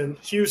 Houston.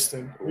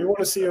 We want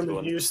to see him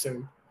in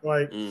Houston.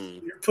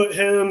 You put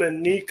him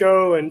and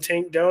Nico and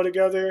Tank Dell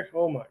together.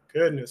 Oh my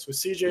goodness! With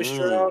C.J.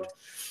 Stroud,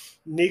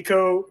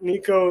 Nico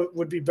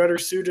would be better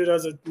suited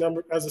as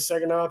a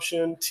second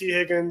option. T.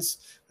 Higgins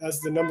as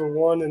the number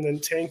one, and then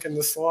Tank in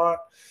the slot.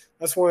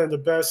 That's one of the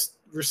best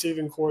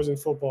receiving cores in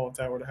football if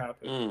that were to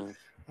happen.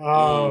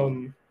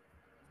 Brian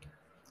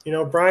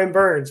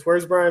Burns.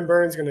 Where's Brian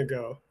Burns going to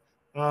go?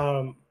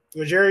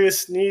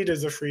 L'Jarius Sneed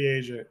is a free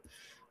agent.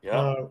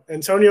 Yeah.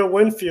 Antonio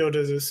Winfield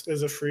is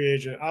a free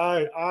agent.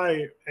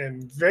 I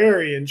am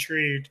very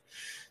intrigued,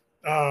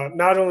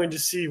 not only to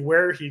see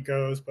where he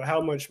goes, but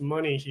how much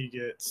money he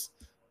gets.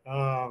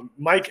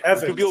 Mike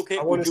Evans.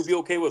 Would you be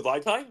okay with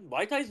Vaitai?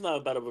 Vaitai's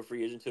not bad of a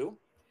free agent too.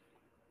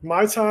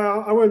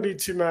 Maitai, I wouldn't be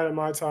too mad at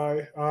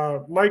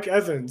Maitai. Mike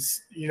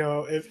Evans,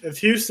 if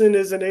Houston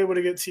isn't able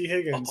to get T.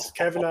 Higgins,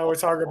 Kevin and I were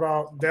talking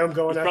about them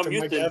going after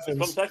Mike Evans. He's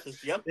from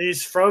Texas, yep.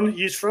 He's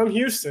from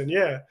Houston,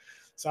 yeah.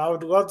 So I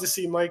would love to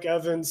see Mike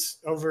Evans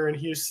over in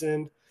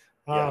Houston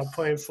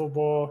playing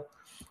football.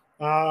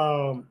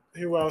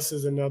 Who else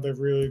is another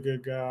really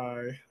good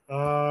guy?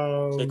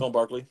 Saquon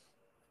Barkley.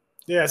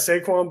 Yeah,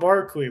 Saquon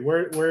Barkley.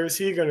 Where is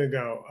he going to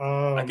go?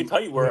 I can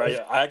tell you where.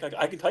 I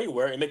can tell you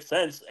where. It makes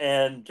sense.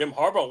 And Jim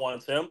Harbaugh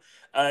wants him.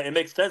 It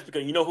makes sense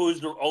because you know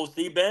who's the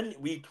OC, Ben?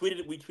 We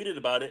tweeted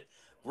about it.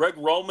 Greg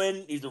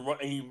Roman. He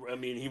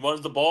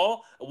runs the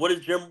ball. What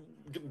is Jim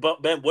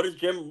Ben? What does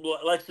Jim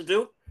likes to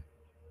do?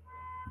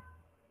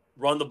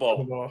 Run the the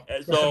ball. ball.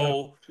 And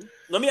so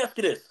let me ask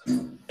you this: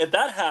 if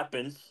that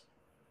happens,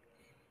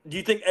 do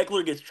you think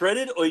Eckler gets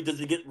traded or does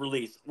he get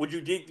released? Would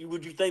you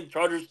think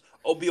Chargers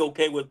will be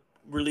okay with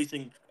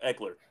releasing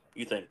Eckler?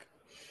 You think?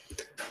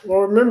 Well,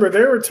 remember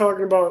they were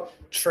talking about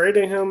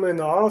trading him in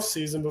the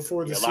offseason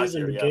before the Yeah, last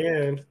season year. Yeah,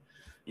 began.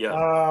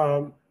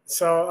 yeah.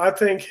 So I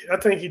think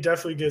he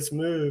definitely gets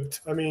moved.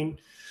 I mean,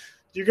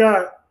 you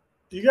got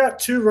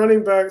two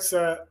running backs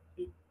that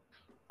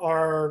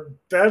are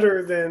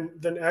better than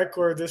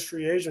Eckler this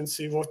free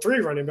agency. Well, three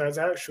running backs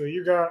actually.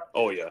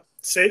 Oh yeah.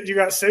 You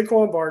got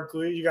Saquon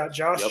Barkley, you got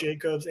Josh Yep.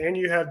 Jacobs, and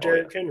you have Oh yeah.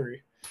 Derrick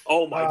Henry.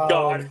 Oh my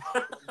God.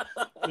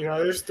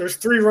 There's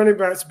three running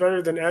backs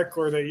better than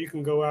Eckler that you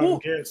can go out Whew.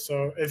 and get.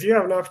 So if you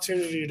have an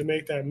opportunity to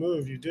make that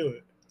move, you do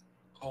it.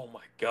 Oh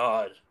my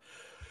God.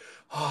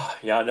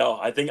 Yeah, no.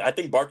 I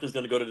think Barkley's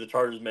going to go to the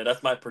Chargers, man.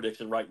 That's my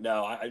prediction right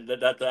now.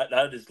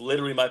 That is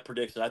literally my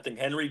prediction. I think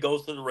Henry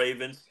goes to the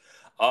Ravens.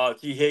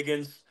 T.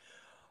 Higgins.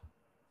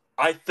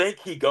 I think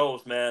he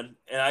goes, man,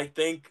 and I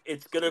think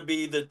it's going to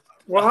be the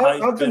Well,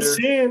 highest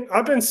bidder.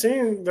 I've been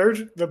seeing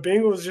the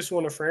Bengals just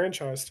want to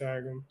franchise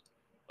tag him.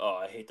 Oh,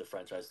 I hate the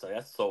franchise tag.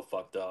 That's so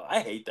fucked up.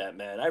 I hate that,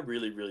 man. I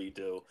really, really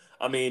do.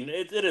 I mean,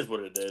 it is what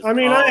it is. I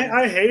mean,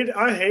 I hate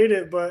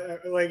it,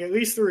 but like at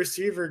least the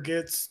receiver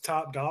gets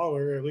top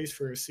dollar at least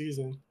for a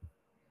season.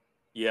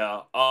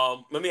 Yeah.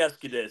 Let me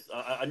ask you this: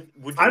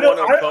 would you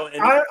want to go?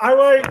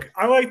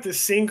 I like the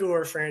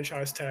singular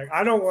franchise tag.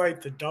 I don't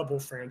like the double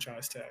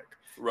franchise tag.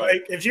 Right.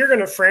 Like if you're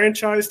gonna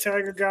franchise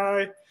tag a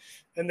guy,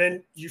 and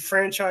then you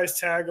franchise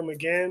tag him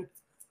again,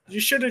 you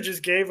should have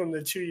just gave him the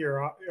 2-year,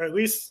 or at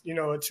least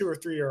a 2 or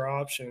 3 year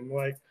option.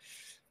 Like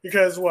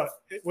because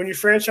when you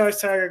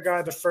franchise tag a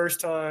guy the first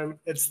time,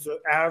 it's the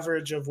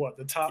average of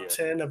the top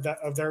 10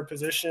 of their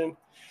position.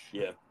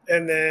 Yeah.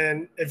 And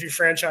then if you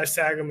franchise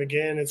tag them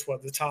again, it's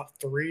the top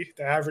 3,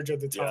 the average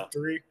of the top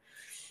 3.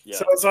 Yeah.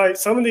 So it's like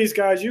some of these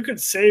guys, you could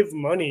save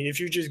money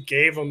if you just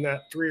gave them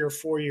that 3 or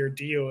 4 year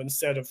deal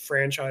instead of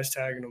franchise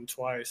tagging them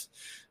twice.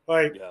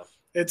 Like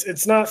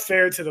it's not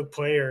fair to the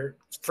player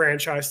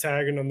franchise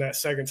tagging them that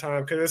second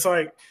time because it's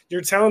like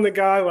you're telling the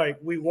guy like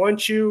we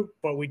want you,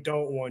 but we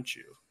don't want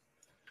you.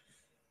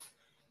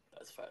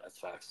 That's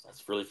facts.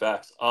 That's really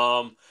facts.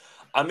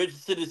 I'm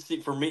interested to see.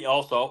 For me,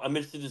 also, I'm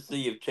interested to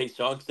see if Chase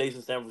Young stays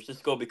in San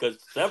Francisco because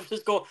San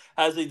Francisco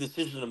has a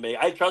decision to make.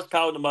 I trust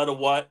Kyle no matter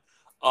what.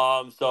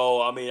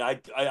 So I mean,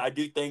 I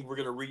do think we're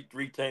gonna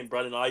retain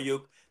Brandon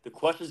Ayuk. The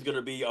question is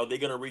gonna be, are they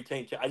gonna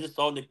retain? I just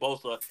saw Nick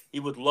Bosa. He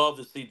would love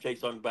to see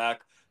Chase Young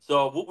back.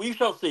 So we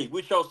shall see.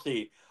 We shall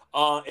see.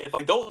 If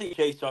I don't see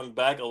Chase Young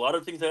back, a lot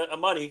of things have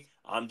money.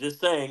 I'm just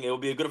saying it will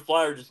be a good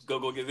flyer. Just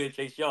go give it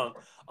Chase Young.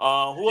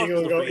 Who else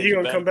is a free agent? He's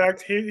gonna come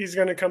back. He's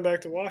gonna come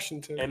back to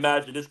Washington.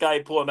 Imagine this guy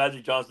pulling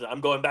Magic Johnson. I'm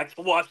going back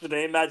to Washington.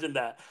 Imagine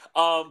that.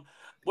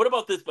 What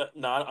about this? But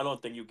no, I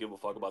don't think you give a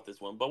fuck about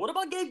this one. But what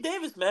about Gabe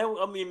Davis, man?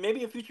 I mean,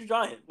 maybe a future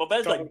Giant. But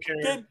Ben's don't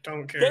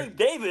care. Gabe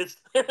Davis.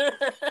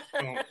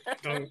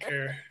 don't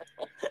care.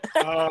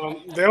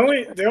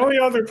 The only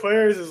other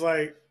players is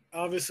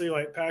obviously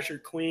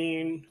Patrick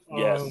Queen.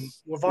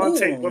 Yes.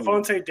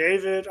 Levante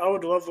David. I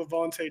would love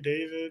Levante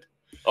David.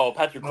 Oh,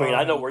 Patrick Queen.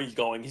 I know where he's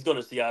going. He's going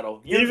to Seattle.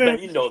 You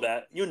know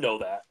that.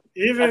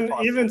 Even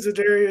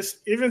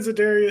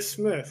Zadarius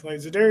Smith. Like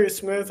Zadarius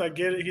Smith, I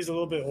get it. He's a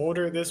little bit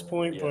older at this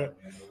point, but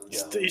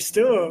he's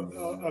still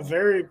a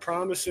very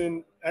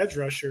promising edge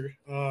rusher.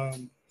 I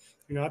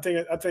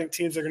think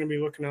teams are going to be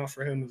looking out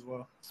for him as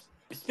well.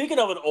 Speaking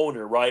of an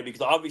owner, right?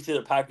 Because obviously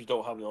the Packers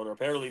don't have an owner.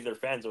 Apparently their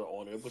fans are an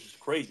owner, which is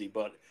crazy.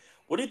 But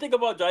what do you think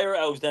about Jair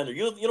Alexander?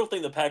 You don't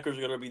think the Packers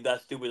are going to be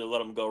that stupid to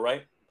let him go,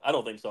 right? I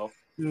don't think so.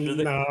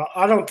 No,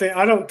 I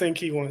don't think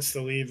he wants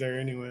to leave there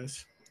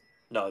anyways.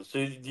 No,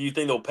 so do you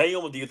think they'll pay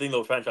him, or do you think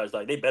they'll franchise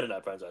tag? They better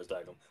not franchise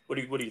tag him. What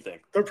do you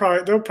think? They'll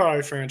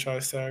probably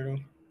franchise tag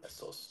him. That's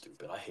so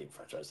stupid. I hate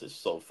franchise. It's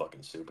so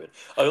fucking stupid.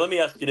 Let me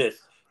ask you this: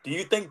 do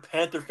you think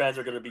Panther fans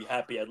are going to be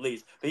happy at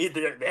least? They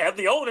have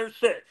the owner.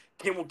 Shit,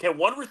 can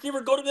one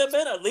receiver go to them,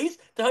 man? At least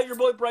to help your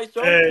boy Bryce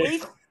Young,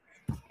 please.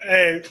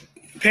 Hey,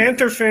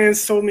 Panther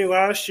fans told me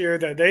last year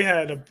that they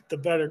had the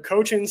better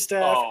coaching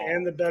staff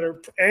and the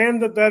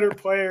better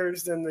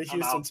players than the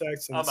Houston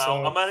Texans. I'm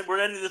out. We're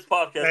ending this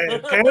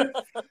podcast.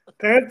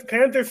 Hey,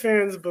 Panther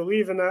fans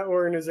believe in that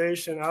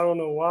organization. I don't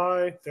know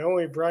why. The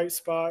only bright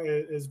spot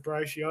is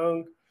Bryce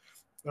Young.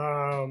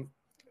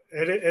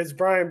 It's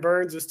Brian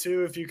Burns is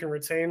too if you can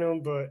retain him,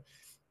 but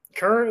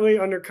currently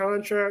under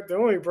contract, the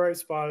only bright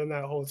spot in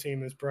that whole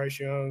team is Bryce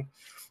Young.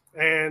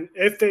 And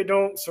if they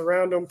don't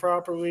surround him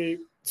properly,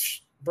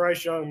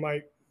 Bryce Young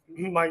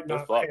might They're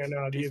not fucked. pan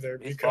out either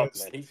He's fucked,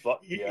 because man. He's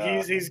fucked.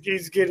 Yeah.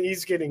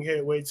 he's getting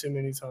hit way too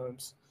many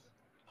times.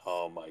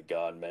 Oh my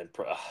god, man.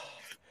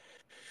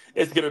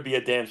 It's gonna be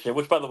a damn shame.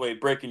 Which, by the way,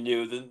 breaking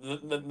news: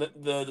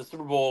 the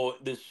Super Bowl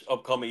this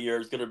upcoming year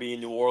is gonna be in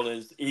New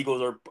Orleans.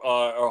 Eagles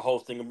are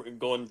hosting,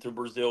 going to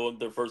Brazil in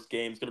their first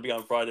game. It's gonna be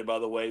on Friday, by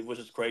the way, which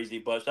is crazy.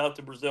 But shout out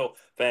to Brazil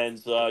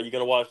fans. You're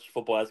gonna watch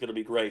football. That's gonna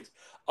be great.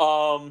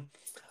 Um,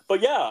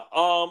 but yeah.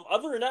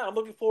 Other than that, I'm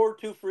looking forward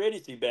to free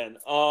agency, Ben.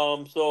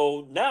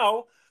 So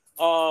now,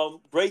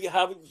 great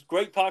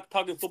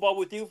talking football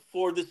with you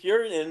for this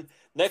year and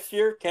next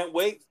year. Can't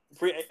wait.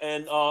 Free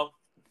and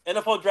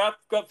NFL draft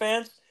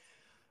fans,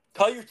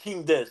 tell your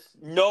team this: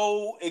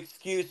 no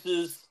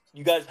excuses.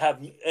 You guys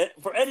have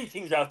for any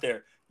teams out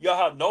there. Y'all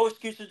have no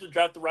excuses to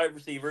draft the right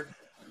receiver.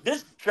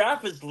 This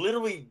draft is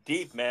literally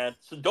deep, man.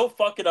 So don't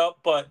fuck it up.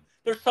 But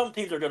there's some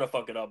teams that are gonna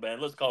fuck it up, man.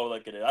 Let's call it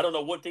like it is. I don't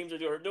know what teams are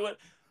gonna do it,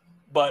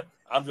 but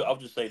I'll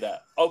just say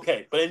that.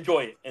 Okay, but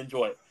enjoy it.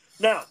 Enjoy it.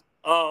 Now,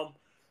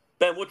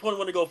 Ben, which one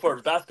want to go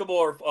first?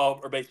 Basketball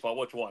or baseball?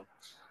 Which one?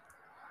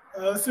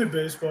 Let's do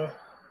baseball.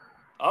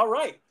 All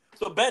right.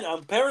 So Ben,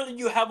 apparently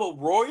you have a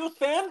Royals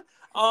fan.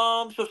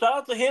 So shout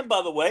out to him,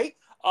 by the way.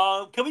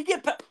 Can we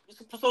get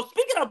so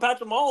speaking of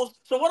Patrick Mahomes?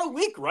 So what a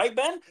week, right,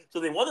 Ben? So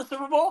they won the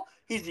Super Bowl.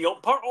 He's the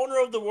part owner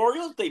of the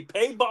Royals. They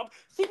pay Bob.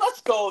 See,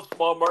 let's go,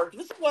 small market.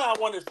 This is what I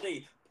want to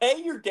see.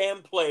 Pay your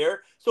damn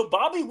player. So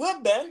Bobby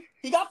Witt, Ben,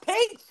 he got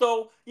paid.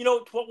 So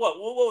what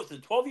was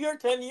it? 12 years,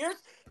 10 years.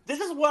 This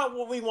is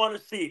what we want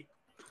to see.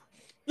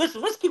 Listen,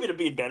 let's keep it a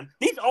beat, Ben.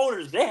 These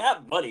owners, they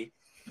have money.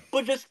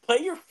 But just play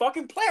your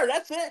fucking player.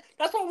 That's it.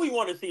 That's what we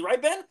want to see,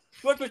 right, Ben?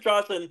 George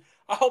Johnson,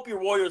 I hope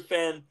your Warriors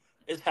fan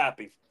is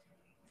happy.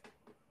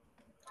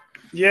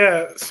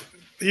 Yeah,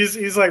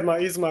 he's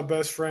my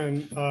best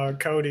friend,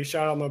 Cody.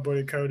 Shout out my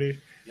buddy Cody.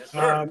 Yes,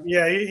 sir.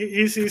 Yeah,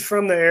 he's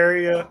from the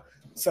area,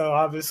 so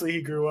obviously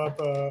he grew up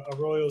a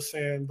Royals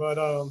fan. But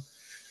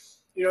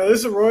this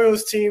is a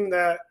Royals team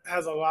that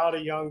has a lot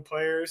of young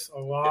players,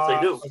 Yes,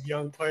 they do. of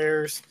young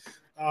players.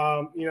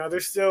 They're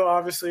still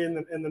obviously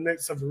in the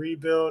midst of a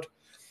rebuild.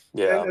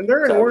 Yeah, and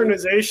they're an sadly.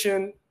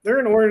 organization. They're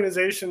an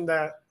organization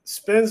that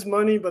spends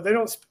money, but they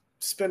don't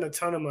spend a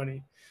ton of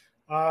money.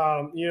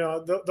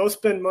 They'll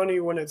spend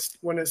money when it's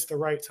the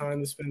right time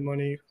to spend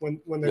money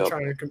when they're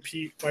trying to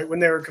compete, like when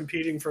they were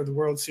competing for the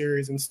World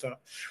Series and stuff.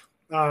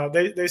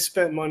 They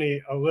spent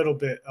money a little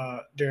bit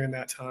during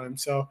that time,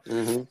 so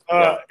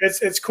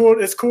it's cool.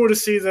 It's cool to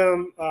see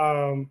them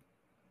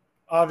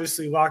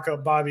obviously lock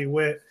up Bobby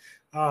Witt.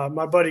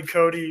 My buddy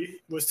Cody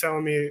was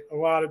telling me a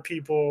lot of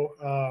people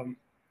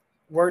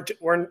were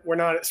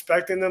not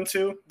expecting them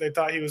to. They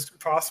thought he was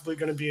possibly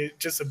going to be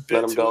just a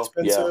bit too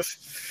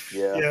expensive.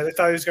 Yeah, they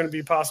thought he was going to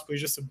be possibly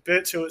just a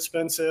bit too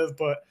expensive.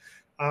 But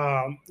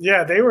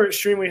they were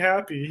extremely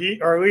happy. He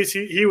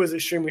was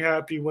extremely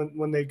happy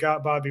when they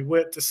got Bobby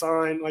Witt to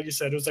sign. Like you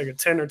said, it was like a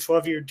 10 or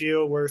 12-year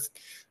deal worth,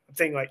 I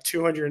think, like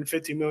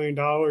 $250 million.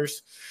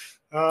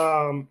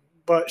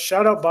 But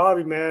shout out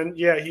Bobby, man.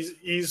 Yeah,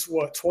 he's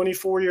what,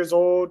 24 years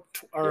old,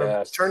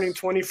 or turning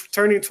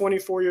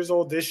 24 years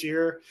old this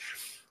year.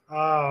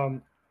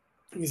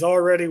 He's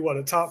already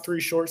a top 3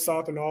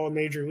 shortstop in all of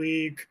Major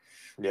League.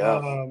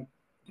 Yeah.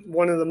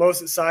 One of the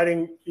most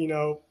exciting,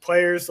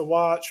 players to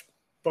watch,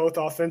 both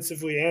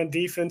offensively and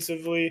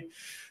defensively.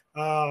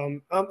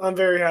 I'm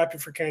very happy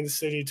for Kansas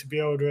City to be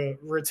able to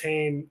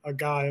retain a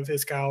guy of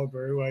his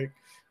caliber,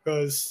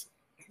 because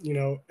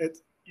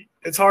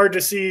it's hard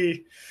to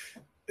see.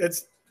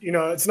 It's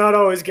not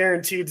always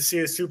guaranteed to see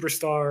a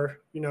superstar,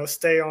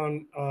 stay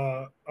on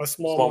a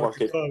small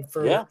market club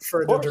for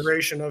the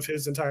duration of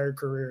his entire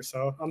career.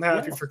 So I'm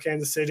happy for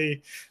Kansas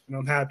City, and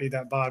I'm happy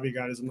that Bobby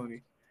got his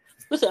money.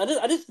 Listen,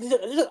 I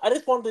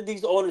just wanted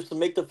these owners to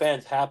make the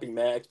fans happy,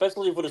 man,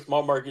 especially for the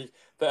small market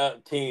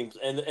teams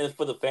and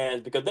for the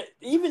fans, because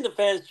even the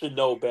fans should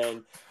know,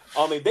 Ben.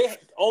 I mean, they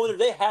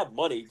have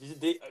money.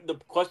 The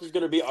question is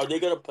going to be, are they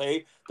going to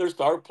pay their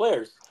star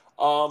players?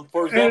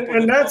 For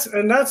example, that's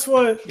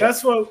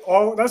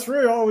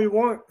really all we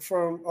want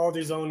from all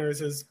these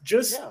owners is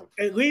just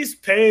at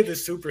least pay the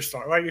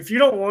superstar. Like, if you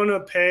don't want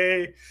to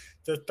pay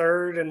the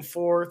 3rd and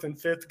 4th and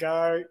 5th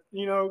guy,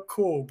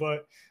 cool.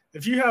 But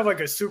if you have like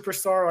a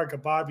superstar like a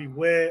Bobby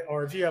Witt,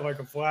 or if you have like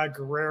a Vlad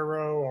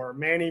Guerrero or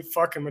Manny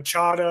fucking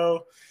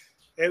Machado,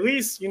 at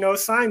least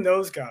sign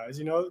those guys.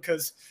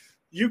 Because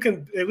you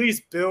can at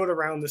least build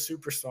around the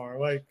superstar.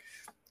 Like,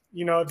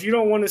 if you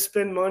don't want to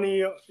spend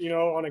money,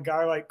 on a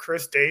guy like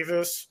Chris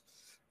Davis,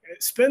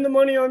 spend the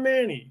money on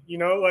Manny.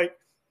 Like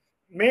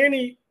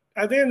Manny,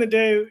 at the end of the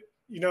day,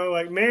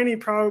 Manny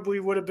probably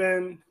would have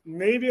been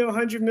maybe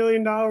 $100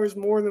 million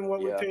more than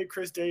what we paid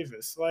Chris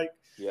Davis.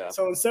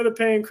 So instead of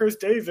paying Chris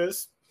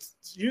Davis,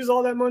 use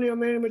all that money on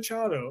Manny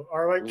Machado,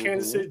 or like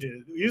Kansas City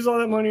did. Use all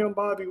that money on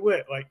Bobby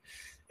Witt. Like,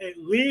 at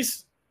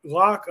least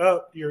lock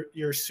up your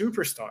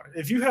superstar.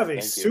 If you have a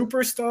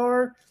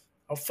superstar,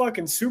 a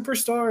fucking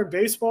superstar in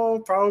baseball,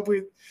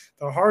 probably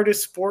the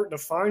hardest sport to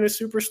find a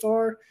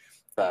superstar.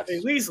 At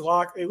least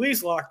lock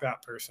that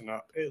person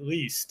up. At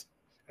least.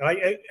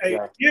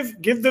 Yeah.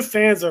 Give the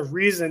fans a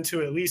reason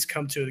to at least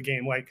come to the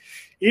game. Like,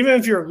 even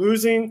if you're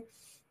losing,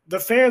 the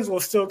fans will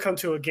still come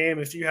to a game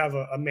if you have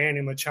a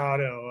Manny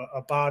Machado,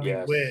 a Bobby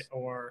Witt, Yes.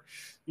 or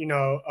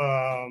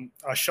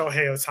a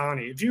Shohei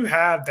Ohtani. If you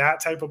have that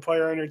type of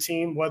player on your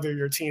team, whether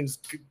your team's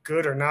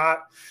good or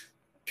not,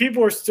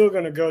 people are still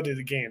going to go to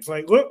the games.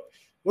 Like, look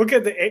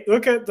at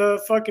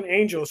the fucking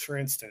Angels, for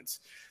instance.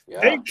 They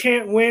Yeah.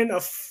 can't win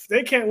a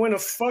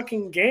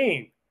fucking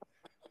game,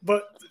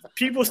 but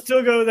people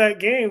still go to that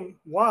game.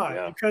 Why?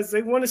 Yeah. Because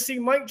they want to see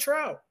Mike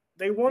Trout.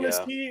 They want to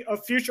Yeah. see a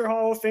future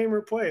Hall of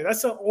Famer play.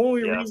 That's the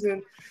only Yeah.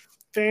 reason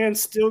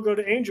fans still go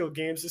to Angel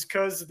games, is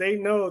because they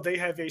know they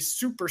have a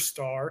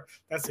superstar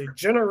that's a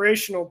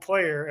generational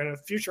player and a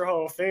future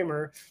Hall of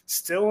Famer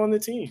still on the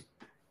team.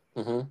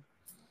 Mm-hmm.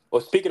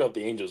 Well, speaking of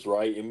the Angels,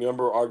 right? And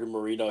remember Arden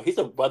Marino?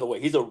 By the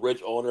way, he's a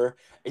rich owner.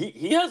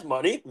 He has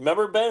money.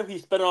 Remember, Ben? He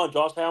spent it on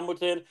Josh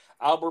Hamilton,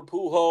 Albert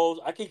Pujols.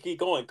 I can keep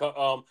going.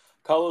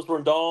 Carlos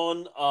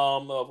Rondon,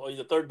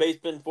 the third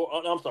baseman for.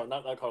 I'm sorry,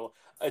 not Carlos.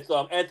 It's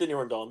Anthony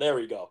Rondon. There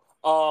we go.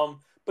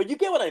 But you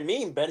get what I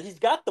mean, Ben. He's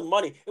got the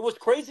money. It was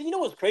crazy. You know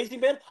what's crazy,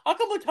 Ben? How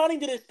come Otani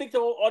didn't speak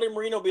to Arden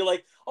Marino? Be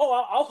like,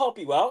 oh, I'll help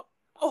you out.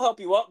 I'll help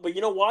you out. But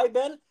you know why,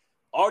 Ben?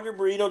 Arden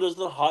Marino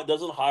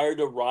doesn't hire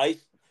the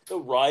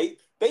right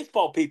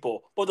baseball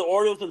people, but the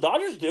Orioles and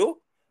Dodgers do.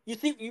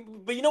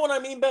 But you know what I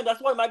mean, Ben?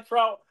 That's why Mike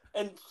Trout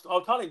and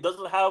Otani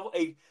doesn't have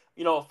a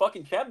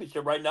fucking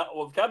championship right now.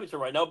 Well, championship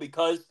right now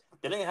because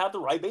they didn't have the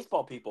right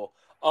baseball people.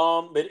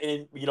 But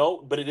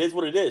it is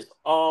what it is.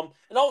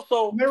 And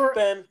also They were,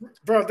 Ben,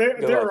 bro. They, go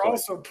they ahead. were Sorry.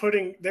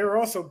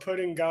 also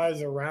putting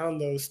guys around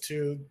those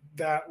two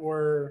that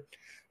were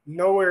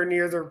nowhere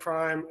near their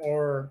prime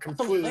or That's what I'm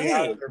completely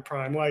out of saying. their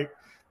prime. Like,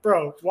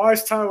 bro, why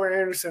is Tyler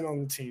Anderson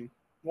on the team?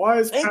 Why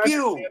is Thank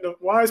you.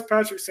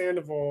 Patrick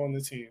Sandoval on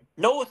the team?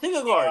 Noah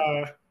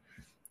Syndergaard. Uh,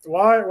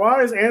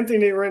 why is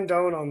Anthony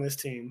Rendon on this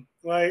team?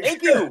 Like,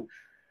 Thank you.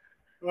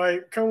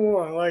 like, come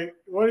on, like,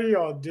 what are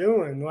y'all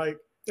doing? Like,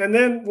 and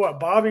then what?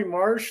 Bobby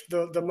Marsh,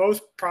 the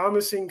most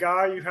promising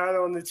guy you had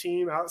on the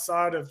team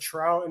outside of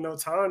Trout and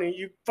Otani,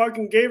 you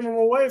fucking gave him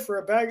away for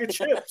a bag of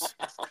chips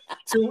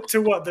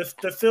to what?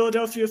 The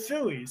Philadelphia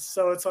Phillies.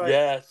 So it's like,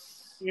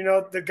 Yes.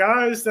 the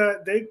guys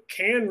that they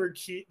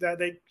that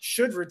they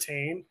should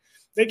retain,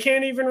 they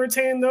can't even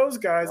retain those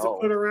guys to No.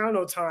 put around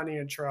Otani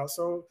and Trout.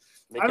 So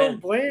They I don't can.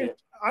 blame Yeah.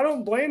 I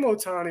don't blame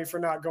Otani for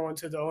not going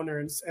to the owner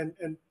and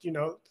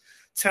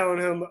telling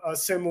him a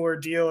similar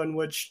deal in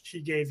which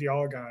he gave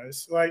y'all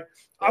guys. Like,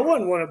 I Yeah.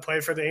 wouldn't want to play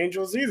for the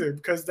Angels either,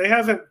 because they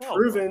haven't Hell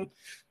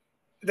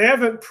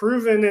no.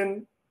 proven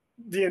in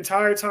the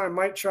entire time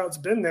Mike Trout's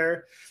been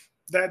there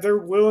that they're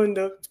willing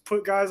to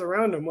put guys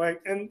around him.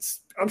 Like, and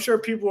I'm sure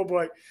people will be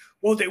like,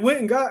 well, they went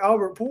and got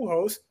Albert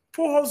Pujols.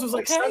 Pujols was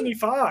like Okay.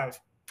 75.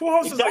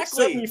 Pujols was like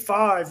Exactly.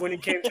 75 when he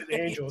came to the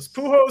Angels.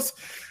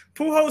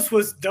 Pujols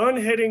was done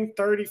hitting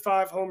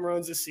 35 home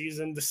runs a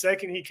season the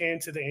second he came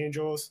to the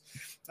Angels.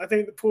 I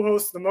think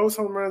the most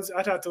home runs,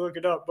 I'd have to look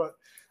it up, but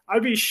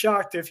I'd be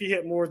shocked if he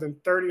hit more than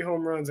 30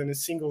 home runs in a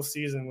single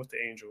season with the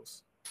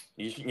Angels.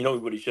 You know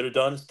what he should have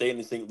done? Stay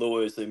in St.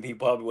 Louis, and he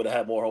probably would have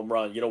had more home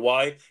runs. You know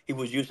why? He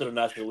was used to the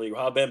National League.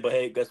 How Ben? But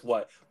hey, guess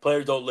what?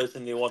 Players don't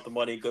listen. They want the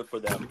money. Good for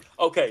them.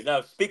 Okay,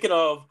 now speaking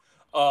of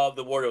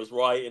the Warriors,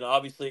 right? And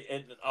obviously,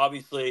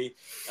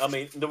 I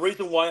mean, the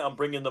reason why I'm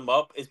bringing them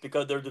up is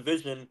because their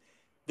division,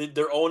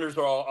 their owners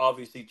are all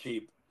obviously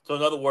cheap. So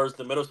in other words,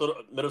 the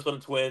Minnesota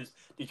Twins,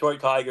 Detroit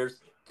Tigers,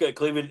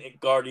 Cleveland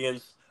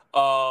Guardians,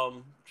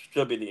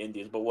 should be the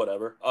Indians, but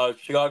whatever.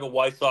 Chicago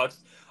White Sox.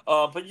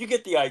 But you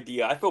get the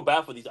idea. I feel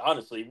bad for these,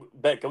 honestly.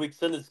 Ben, can we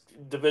send this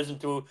division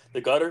to the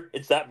gutter?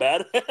 It's that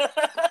bad?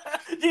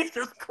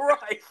 Jesus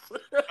Christ.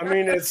 I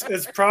mean,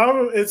 it's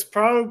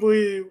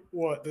probably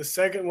what, the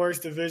second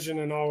worst division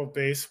in all of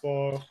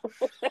baseball.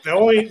 The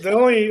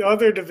only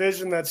other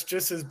division that's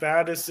just as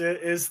bad as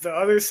it is the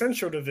other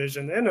Central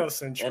Division, the NL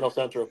Central. NL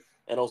Central.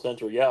 NL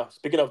Central. Yeah.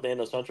 Speaking of the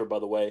NL Central, by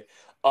the way,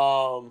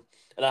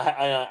 and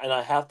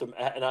I have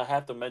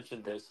to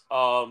mention this.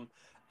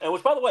 And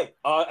which, by the way,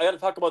 I got to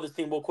talk about this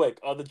team real quick.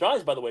 The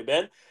Giants, by the way,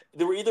 Ben,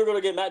 they were either going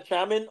to get Matt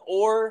Chapman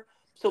or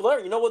Soler.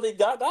 You know what they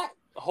got back?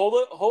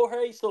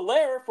 Jorge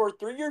Soler for a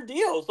 3-year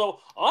deal. So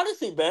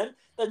honestly, Ben,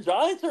 the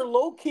Giants are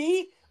low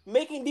key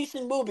making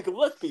decent move, because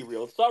let's be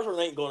real, the Stars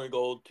ain't going to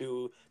go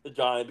to the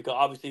Giants because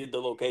obviously the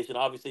location,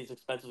 obviously it's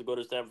expensive to go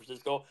to San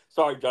Francisco.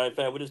 Sorry, Giant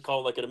fan, we just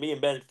call it like it. Me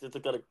and Ben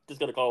just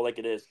gonna call it like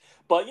it is.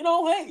 But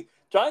hey,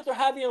 Giants are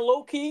having a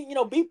low key,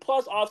 B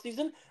plus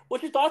offseason.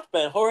 What's your thoughts,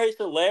 Ben? Jorge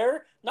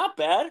Soler, not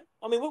bad.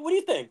 I mean, what do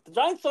you think? The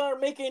Giants are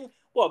making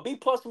what, B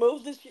plus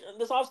moves this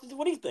offseason?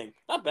 What do you think?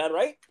 Not bad,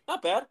 right?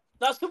 Not bad.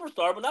 Not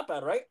superstar, but not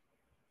bad, right?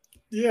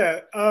 Yeah,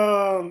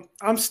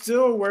 I'm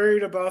still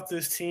worried about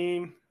this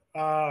team.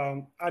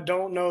 I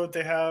don't know that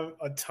they have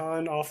a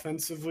ton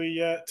offensively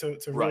yet to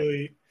Right.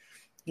 really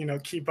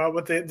keep up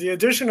with it. The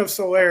addition of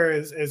Soler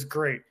is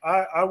great.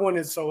 I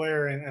wanted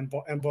Soler in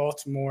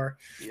Baltimore.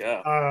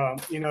 Yeah.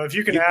 If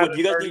you can add Do a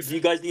you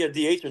guys 30. need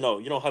a DH or no?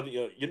 You don't have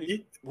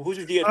who's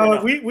your DH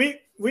right now?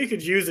 We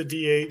could use a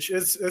DH.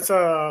 It's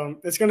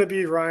going to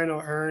be Ryan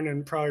O'Hearn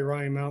and probably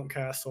Ryan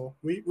Mountcastle.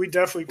 We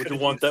definitely Would could you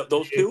have want used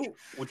those a DH. two?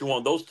 Would you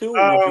want those two,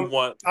 or would you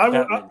want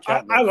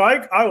Chapman? I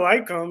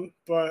like them,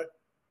 but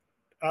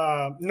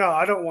no,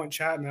 I don't want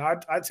Chapman.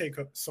 I'd take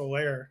a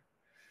Soler.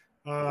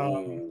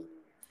 Oh,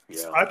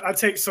 yeah. I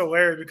take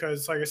Soler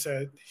because, like I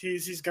said,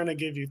 he's going to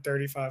give you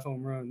 35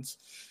 home runs.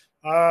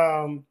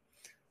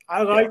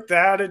 I like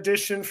that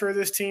addition for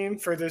this team,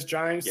 for this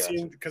Giants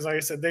team, because, like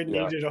I said, they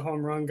needed a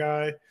home run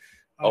guy.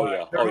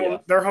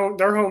 Their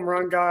home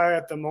run guy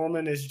at the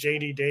moment is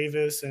JD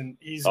Davis, and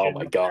he's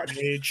getting up there in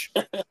age.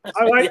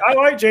 I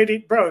like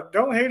JD, bro.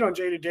 Don't hate on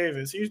JD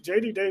Davis.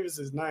 JD Davis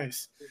is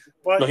nice,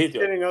 but he's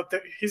getting up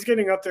there. He's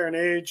getting up there in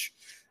age.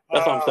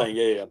 That's what I'm saying.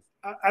 Yeah.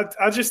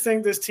 I just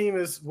think this team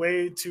is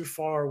way too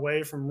far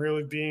away from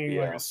really being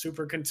like a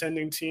super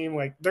contending team.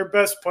 Like their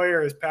best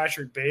player is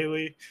Patrick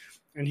Bailey,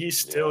 and he's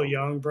still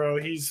young, bro.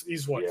 He's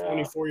what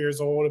 24 years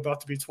old,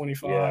 about to be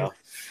 25.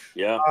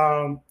 Yeah.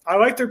 I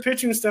like their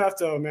pitching staff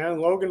though, man.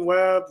 Logan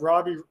Webb,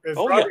 Robbie. If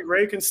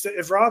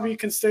Robbie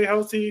can stay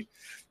healthy,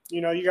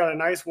 you got a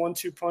nice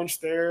 1-2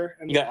 punch there.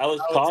 And you got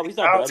Alex Cobb. He's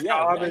not bad.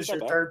 Cobb is your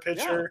third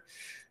pitcher. Yeah.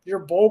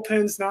 Your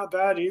bullpen's not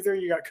bad either.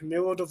 You got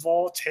Camilo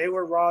Duvall,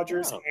 Taylor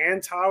Rogers,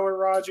 and Tyler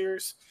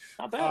Rogers.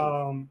 Not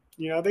bad.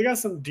 They got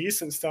some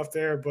decent stuff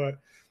there, but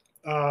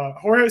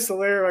Jorge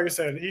Soler, like I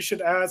said, he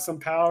should add some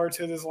power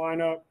to this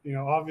lineup.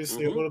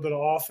 Obviously a little bit of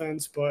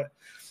offense, but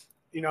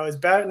his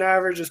batting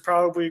average is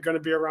probably going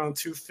to be around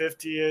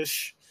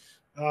 250-ish.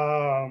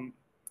 I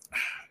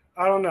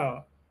don't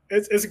know.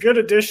 It's a good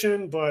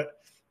addition, but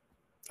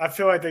I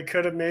feel like they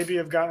could have maybe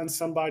have gotten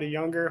somebody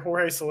younger.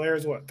 Jorge Soler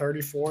is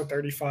 34,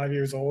 35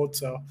 years old.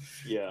 So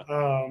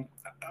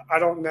I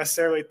don't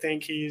necessarily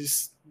think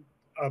he's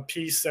a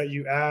piece that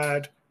you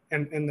add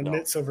in the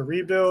midst of a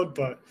rebuild,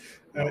 but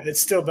it's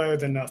still better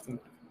than nothing.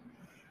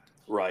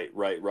 Right.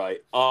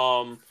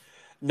 Now,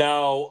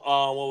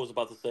 what was I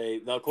about to say?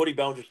 Now, Cody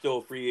Bellinger's still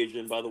a free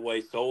agent, by the way.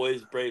 So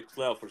is Brady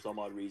Snell for some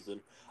odd reason.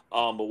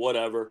 But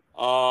whatever.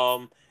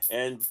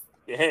 And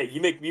hey,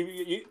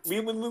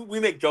 we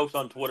make jokes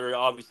on Twitter,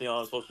 obviously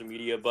on social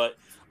media, but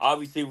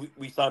obviously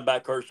we signed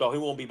back Kershaw. He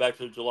won't be back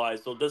till July.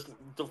 So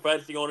the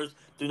fantasy owners,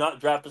 do not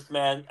draft this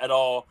man at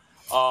all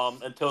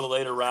until the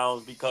later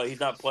rounds because he's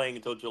not playing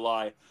until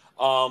July.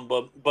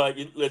 But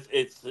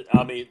it's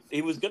I mean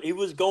he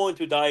was going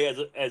to die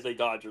as a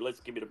Dodger. Let's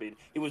give it a beat.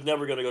 He was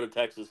never going to go to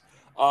Texas.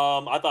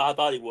 I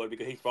thought he would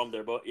because he's from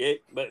there. But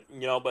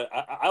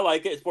I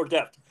like it. It's for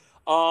depth.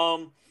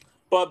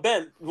 But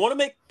Ben, you want to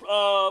make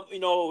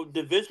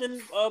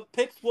division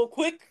picks real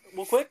quick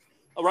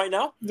right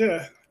now?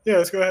 Yeah,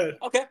 let's go ahead.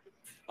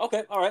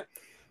 Okay, all right.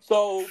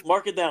 So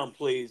mark it down,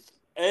 please.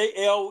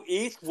 AL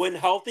East, win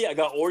healthy. I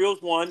got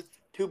Orioles 1,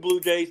 2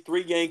 Blue Jays,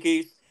 3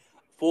 Yankees,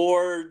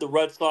 4 the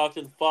Red Sox,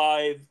 and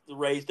 5 the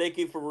Rays. Thank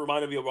you for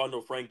reminding me of Rondo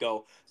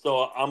Franco.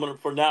 So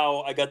for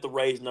now I got the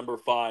Rays number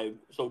 5.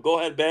 So go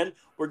ahead, Ben.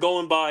 We're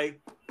going by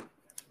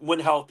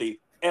win healthy.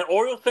 And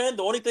Orioles fan,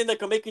 the only thing that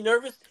can make you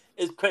nervous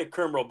is Craig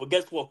Kimbrel. But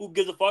guess what? Who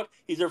gives a fuck?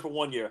 He's there for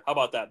 1 year. How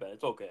about that, Ben?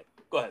 It's okay.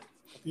 Go ahead.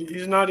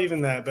 He's not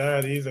even that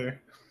bad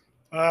either.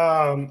 He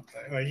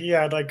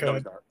had like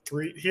a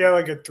 3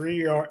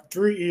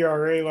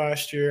 ERA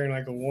last year and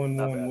like a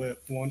 1.1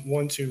 whip,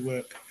 1.2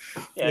 whip.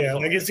 Yeah,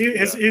 like his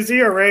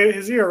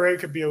ERA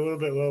could be a little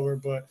bit lower,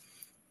 but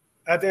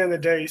at the end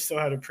of the day, he still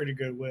had a pretty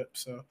good whip.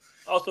 So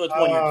also it's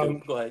 1 year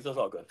too. Go ahead, that's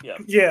all good.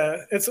 Yeah,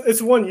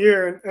 it's 1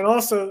 year, and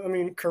also I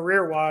mean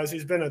career wise,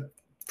 he's been a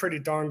pretty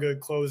darn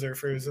good closer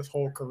for his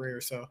whole career.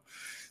 So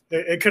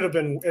it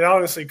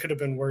honestly could have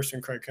been worse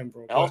than Craig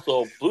Kimbrel.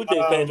 Also, Blue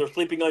Jays fans are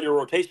sleeping on your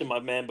rotation,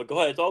 my man. But go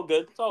ahead, it's all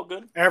good.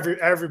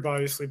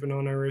 Everybody's sleeping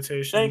on their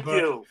rotation. Thank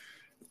you.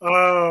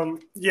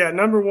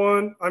 Number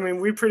 1. I mean,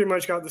 we pretty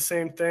much got the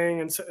same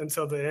thing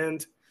until the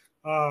end.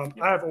 I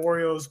have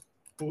Orioles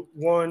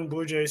 1,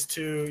 Blue Jays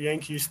 2,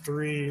 Yankees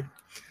 3.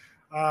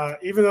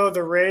 Even though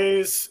the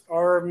Rays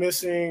are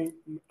missing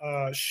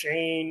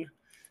Shane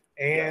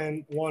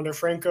and Wander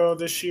Franco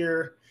this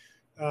year.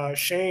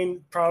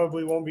 Shane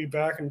probably won't be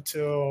back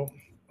until,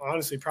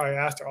 honestly, probably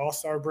after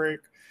All-Star break.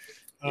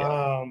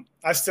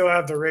 I still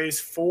have the Rays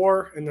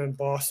 4 and then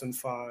Boston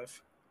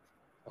 5.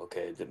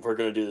 Okay, we're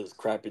going to do this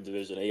crappy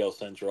division, AL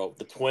Central.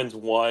 The Twins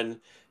 1,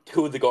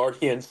 2 of the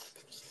Guardians.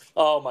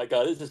 Oh, my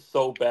God, this is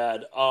so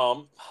bad.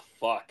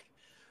 Fuck.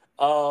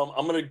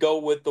 I'm going to go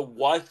with the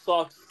White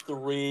Sox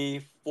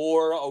 3,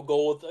 4, I'll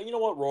go with,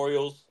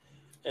 Royals.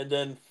 And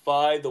then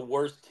 5, the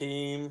worst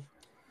team.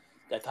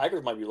 That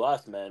Tigers might be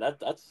last, man.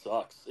 That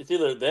sucks. It's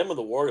either them or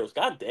the Warriors.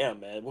 God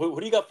damn, man. What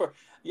do you got for?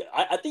 Yeah,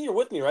 I think you're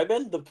with me, right,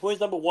 Ben? The Twins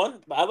number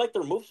 1. I like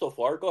their move so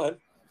far. Go ahead.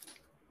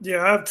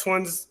 Yeah, I have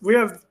Twins. We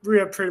have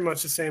pretty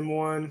much the same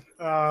one.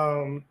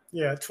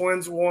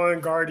 Twins 1,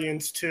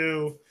 Guardians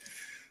 2.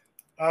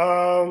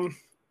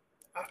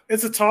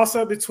 It's a toss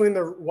up between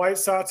the White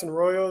Sox and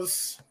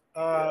Royals.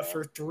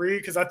 for 3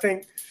 because I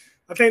think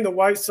the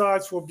White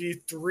Sox will be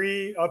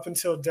 3 up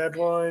until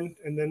deadline,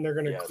 and then they're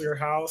going to clear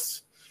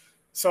house.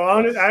 So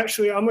I'm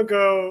gonna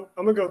go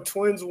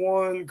Twins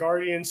 1,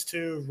 Guardians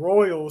 2,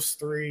 Royals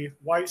 3,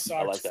 White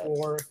Sox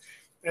 4,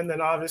 and then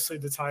obviously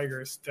the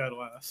Tigers dead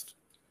last.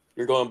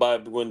 You're going by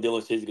when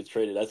Dylan Cease gets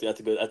traded. That's a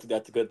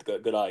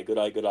good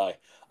eye.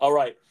 All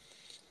right,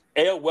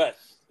 AL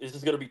West. This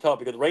is going to be tough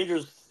because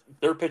Rangers,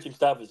 their pitching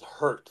staff is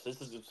hurt. This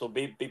is so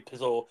big.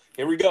 So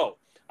here we go.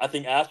 I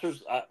think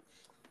Astros.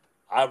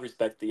 I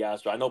respect the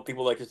Astros. I know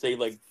people like to say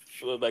like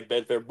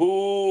Ben Fair,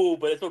 boo,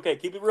 but it's okay.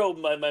 Keep it real,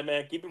 my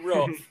man. Keep it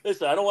real.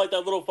 Listen, I don't like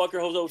that little fucker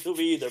Jose Altuve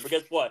either. But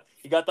guess what?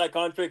 He got that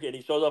contract and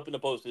he shows up in the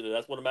postseason.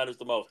 That's what matters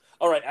the most.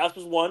 All right,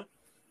 Astros 1,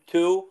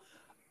 2.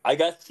 I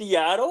got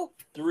Seattle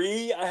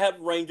 3. I have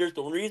Rangers.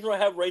 The reason I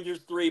have Rangers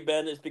 3,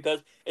 Ben, is because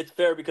it's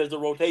fair because the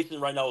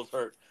rotation right now is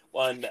hurt.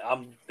 And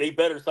they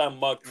better sign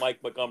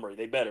Mike Montgomery.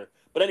 They better.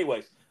 But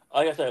anyways,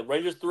 like I said,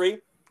 Rangers 3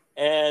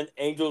 and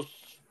Angels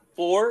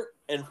 4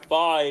 and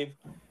 5.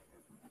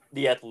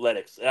 The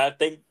Athletics. And I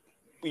think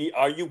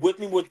are you with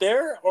me with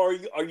there, or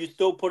are you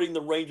still putting the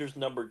Rangers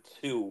number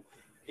 2,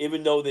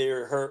 even though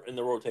they're hurt in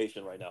the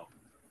rotation right now?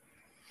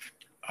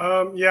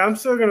 Yeah, I'm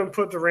still going to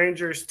put the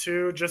Rangers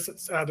 2,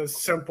 just out of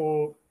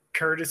simple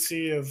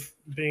courtesy of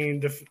being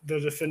the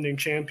defending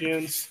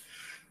champions.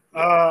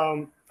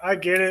 I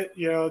get it.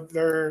 You know,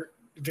 they're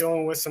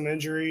dealing with some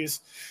injuries.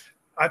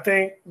 I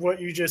think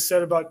what you just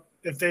said about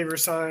if they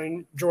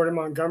resign Jordan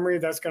Montgomery,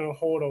 that's going to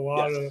hold a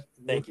lot of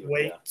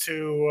weight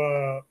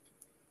to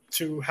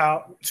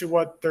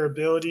what their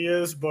ability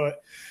is.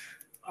 But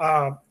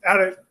out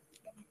of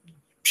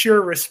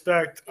pure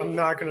respect, I'm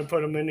not going to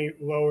put them any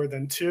lower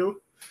than 2.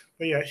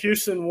 But yeah,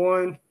 Houston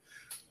 1.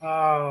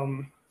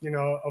 You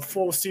know, a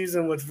full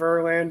season with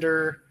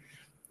Verlander.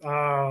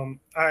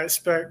 I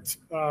expect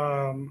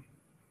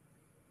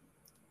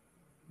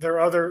their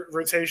other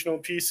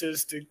rotational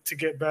pieces to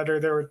get better.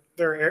 There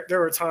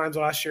were times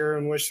last year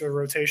in which their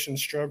rotation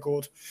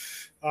struggled.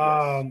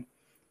 But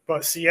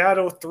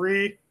Seattle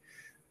 3,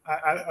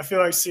 I feel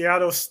like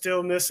Seattle's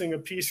still missing a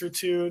piece or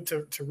two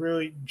to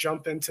really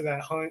jump into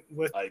that hunt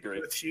with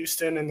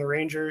Houston and the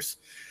Rangers.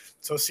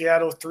 So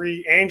Seattle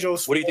 3,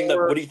 Angels 4. What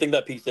do you think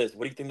that piece is?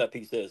 What do you think that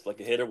piece is? Like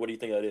a hitter? What do you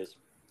think that is?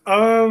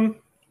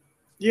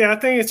 Yeah, I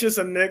think it's just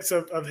a mix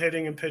of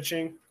hitting and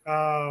pitching.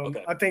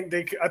 I think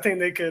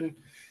they can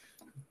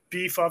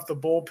beef up the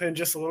bullpen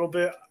just a little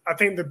bit. I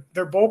think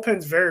their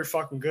bullpen's very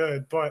fucking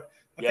good, but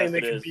I think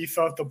they can beef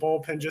up the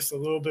bullpen just a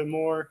little bit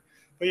more.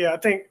 But yeah, I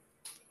think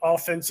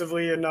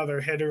offensively another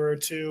hitter or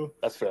 2.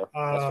 That's fair.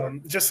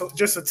 Just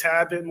a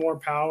tad bit more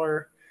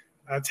power,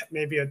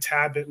 maybe a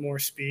tad bit more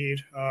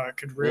speed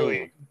could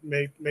really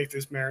make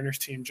this Mariners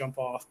team jump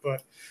off.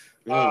 But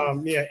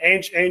yeah,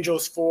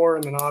 Angels 4,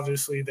 and then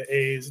obviously the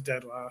A's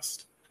dead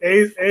last.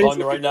 A's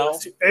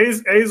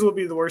will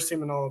be the worst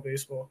team in all of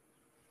baseball.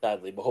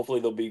 Sadly, but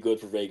hopefully they'll be good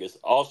for Vegas.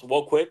 Also,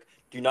 real quick,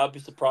 do not be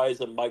surprised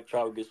that Mike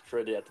Trout gets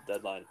traded at the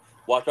deadline.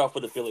 Watch out for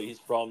the Philly. He's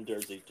from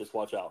Jersey. Just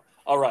watch out.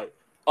 All right.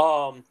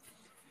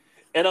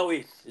 NL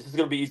East. This is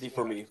gonna be easy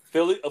for me.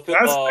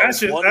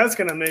 That's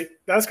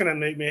gonna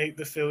make me hate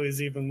the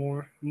Phillies even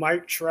more.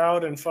 Mike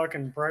Trout and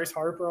fucking Bryce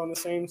Harper on the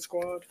same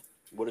squad.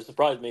 Would have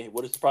surprised me.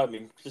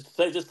 Just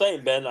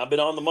saying, Ben. I've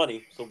been on the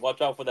money, so watch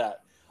out for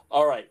that.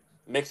 All right.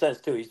 Makes sense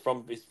too. He's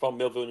from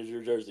Millville,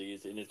 New Jersey,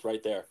 and it's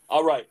right there.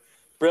 All right.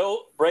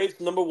 Braves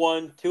number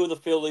 1, 2 of the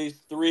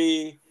Phillies,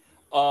 3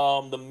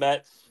 the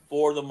Mets,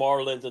 4 the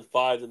Marlins, and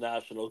 5 the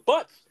Nationals.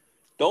 But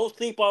don't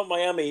sleep on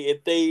Miami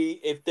if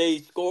they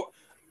score.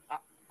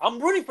 I'm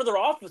rooting for their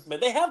offense,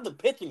 man. They have the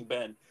pitching,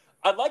 Ben.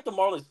 I like the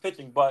Marlins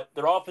pitching, but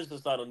their offense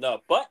is not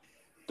enough. But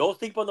don't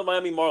sleep on the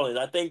Miami Marlins.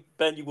 I think,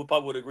 Ben, you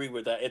probably would agree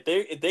with that. If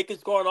they can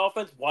score on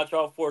offense, watch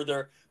out for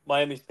their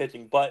Miami's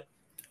pitching. But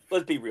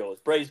let's be real.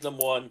 It's Braves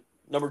number 1,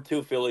 number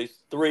 2 Phillies,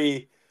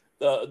 3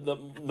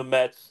 the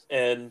Mets,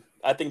 and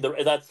I think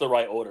that's the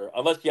right order,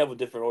 unless you have a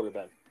different order,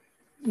 Ben.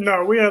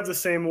 No, we have the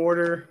same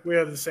order. We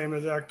have the same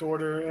exact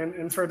order,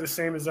 and for the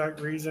same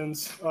exact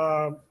reasons.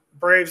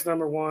 Braves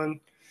number 1.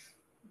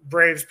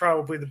 Braves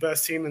probably the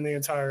best team in the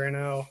entire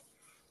NL.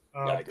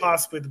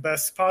 Possibly the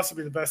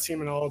best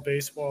team in all of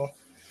baseball.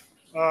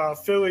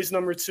 Phillies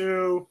number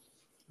 2.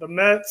 The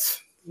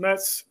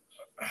Mets,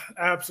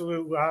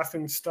 absolute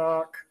laughing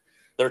stock.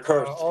 They're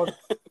cursed.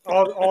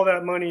 All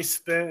that money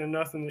spent and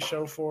nothing to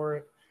show for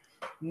it.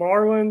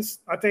 Marlins,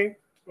 I think,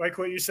 like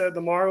what you said,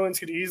 the Marlins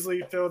could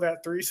easily fill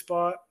that 3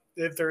 spot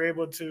if they're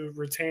able to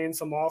retain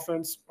some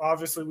offense.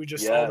 Obviously, we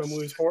just saw them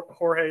lose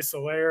Jorge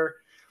Soler,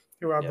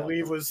 who I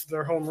believe was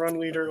their home run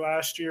leader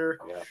last year.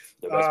 Yeah,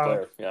 their best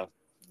player. Yeah.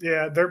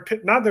 Yeah, they're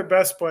not their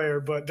best player,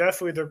 but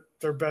definitely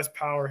their best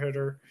power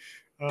hitter.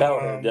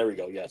 There we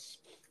go. Yes.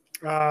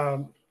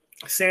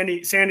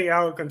 Sandy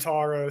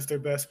Alcantara is their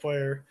best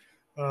player.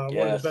 One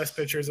of the best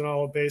pitchers in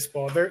all of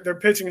baseball. Their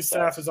pitching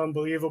staff is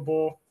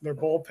unbelievable. Their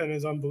bullpen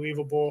is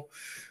unbelievable.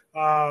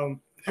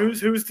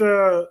 Who's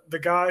the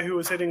guy who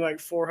was hitting like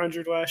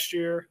 400 last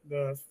year?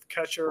 The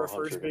catcher or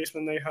first 400.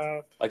 baseman they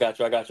have. I got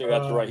you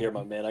right here,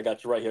 my man. I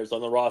got you right here. It's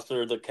on the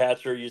roster. The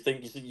catcher. You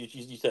said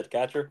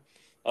catcher?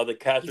 The He's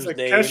catcher's a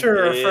name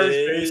catcher or first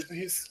is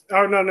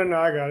baseman. No,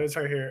 I got it. It's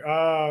right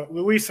here.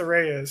 Luis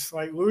Reyes.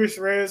 Like Luis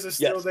Reyes is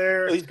still yes.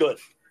 there. Oh, he's good.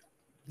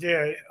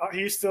 Yeah,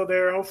 he's still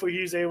there. Hopefully,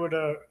 he's able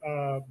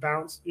to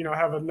bounce.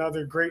 Have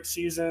another great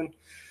season.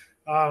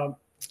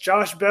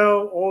 Josh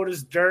Bell, old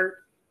as dirt,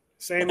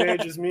 same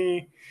age as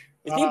me.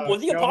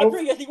 Was he a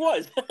Padre? Yes, he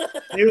was.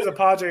 He was a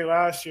Padre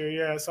last year.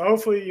 Yeah, so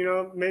hopefully,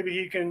 maybe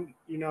he can,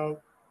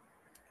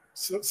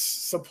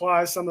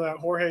 supply some of that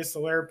Jorge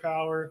Soler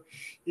power.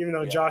 Even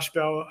though Josh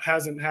Bell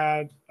hasn't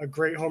had a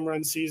great home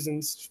run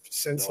season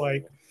since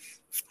like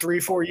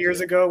 3-4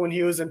 years ago when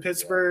he was in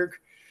Pittsburgh.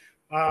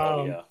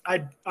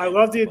 I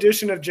love the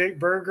addition of Jake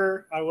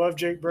Berger. I love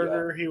Jake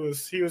Berger. He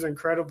was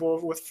incredible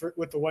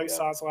with the White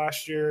Sox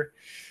last year.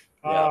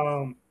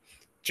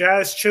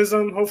 Jazz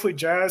Chisholm. Hopefully,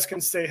 Jazz can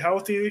stay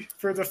healthy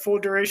for the full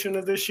duration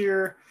of this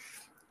year.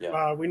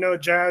 We know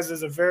Jazz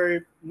is a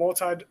very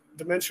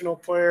multi-dimensional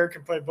player.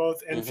 Can play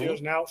both infield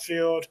and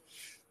outfield.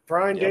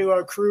 Brian De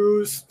La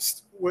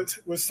Cruz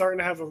was starting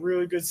to have a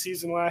really good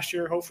season last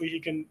year. Hopefully, he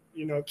can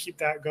keep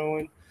that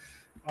going.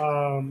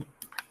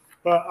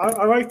 But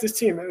I like this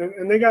team,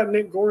 and they got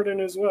Nick Gordon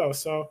as well.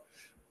 So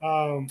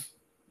I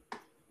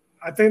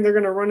think they're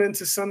going to run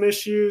into some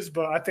issues,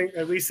 but I think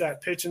at least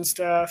that pitching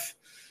staff,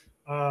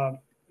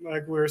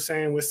 like we were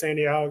saying with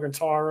Sandy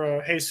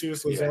Alcantara,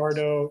 Jesus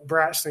Luzardo,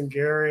 Braxton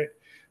Garrett,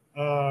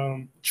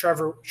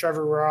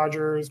 Trevor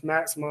Rogers,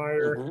 Max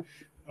Meyer.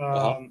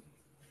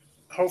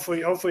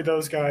 Hopefully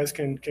those guys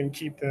can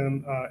keep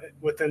them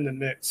within the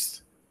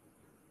mix.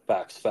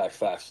 Facts.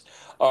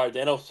 All right, the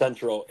NL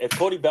Central. If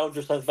Cody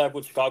Bellinger signs back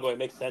with Chicago, it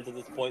makes sense at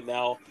this point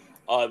now.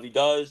 If he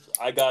does,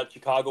 I got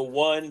Chicago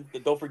 1.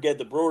 Don't forget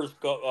the Brewers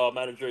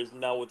manager is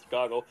now with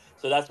Chicago,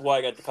 so that's why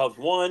I got the Cubs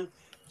 1.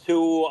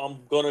 2, I'm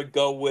gonna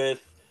go with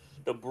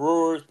the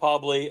Brewers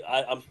probably.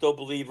 I'm still a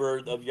believer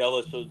of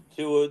Yelich, so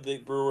 2 of the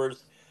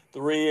Brewers.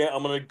 3,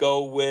 I'm gonna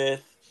go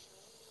with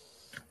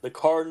the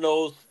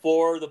Cardinals.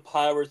 4, the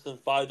Pirates, and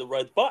 5, the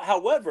Reds. But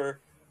however,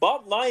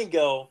 Bob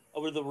Nightingale,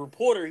 over the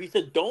reporter, he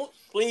said, don't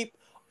sleep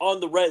on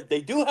the Reds.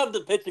 They do have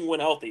the pitching when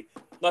healthy.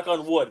 Knock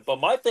on wood.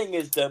 But my thing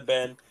is that,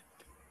 Ben,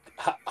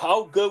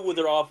 how good would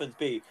their offense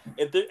be?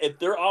 If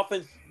their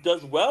offense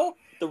does well,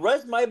 the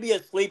Reds might be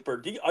a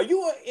sleeper. Are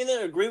you in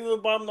an agreement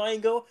with Bob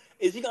Nightingale?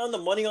 Is he on the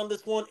money on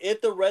this one?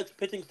 If the Reds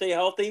pitching stay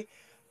healthy,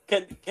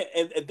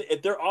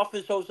 if their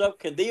offense shows up,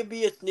 can they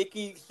be a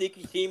sneaky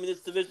team in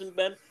this division,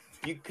 Ben?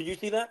 Could you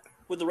see that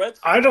with the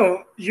Reds?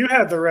 You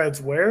had the Reds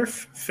where?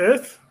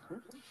 5th?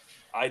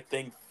 I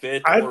think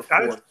 5th or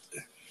 4th.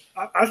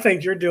 I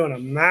think you're doing a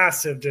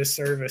massive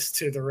disservice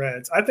to the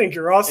Reds. I think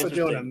you're also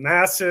doing a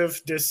massive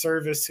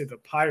disservice to the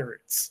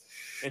Pirates.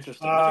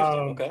 Interesting.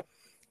 Okay.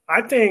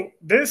 I think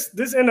this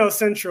NL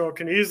Central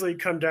can easily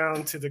come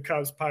down to the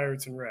Cubs,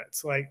 Pirates, and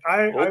Reds. Like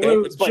I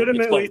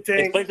legitimately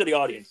think. Explain to the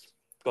audience.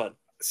 Go ahead.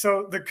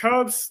 So the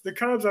Cubs,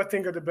 I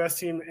think, are the best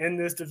team in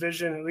this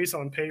division, at least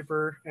on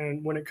paper,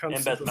 and when it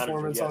comes to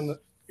performance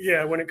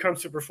when it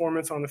comes to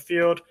performance on the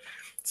field.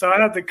 So I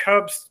have the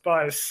Cubs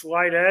by a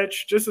slight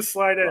edge, just a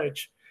slight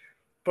edge.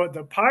 But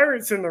the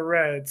Pirates and the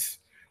Reds,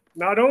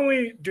 not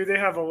only do they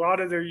have a lot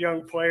of their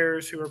young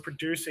players who are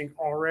producing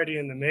already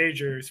in the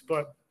majors,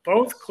 but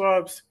both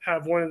clubs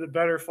have one of the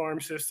better farm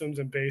systems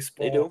in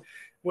baseball. They do.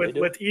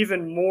 With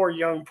even more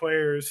young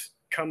players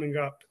coming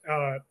up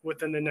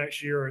within the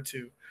next year or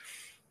two.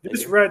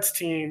 This Reds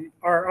team,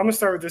 I'm going to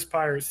start with this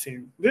Pirates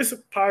team. This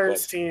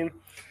Pirates team,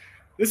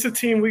 this is a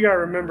team we got to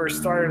remember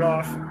started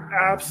off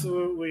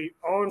absolutely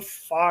on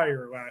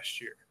fire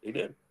last year. They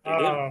did.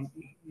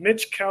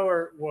 Mitch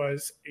Keller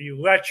was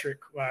electric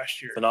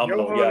last year.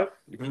 Phenomenal,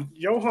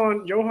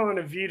 Johan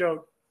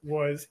Oviedo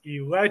was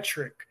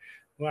electric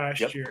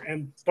last year.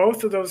 And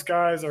both of those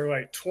guys are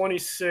like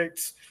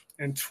 26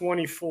 and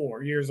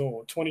 24 years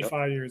old,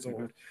 25 years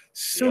old.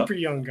 Super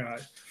young guy.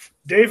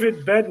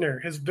 David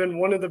Bednar has been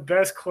one of the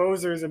best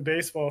closers in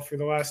baseball for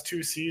the last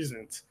 2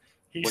 seasons.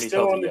 He's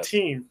still healthy, on the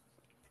team.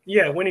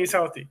 Yeah, when he's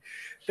healthy.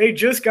 They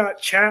just got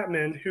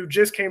Chapman, who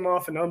just came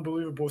off an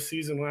unbelievable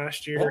season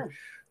last year,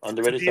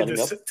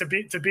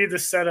 to be the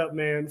setup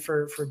man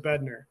for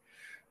Bednar.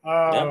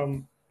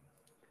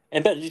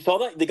 And Ben, you saw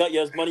that? They got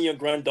Yasmani and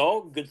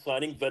Grandal, good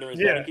signing, veteran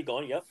signing. Keep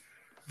going,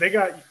 They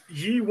got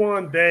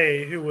Yi-Wan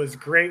Bae, who was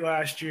great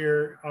last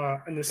year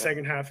in the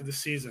second half of the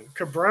season.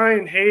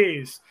 Cabrian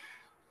Hayes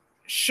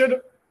should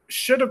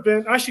have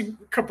been – actually,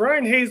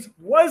 Cabrian Hayes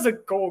was a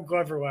Gold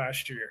Glover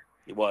last year.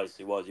 He was,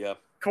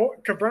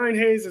 Cabrian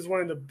Hayes is one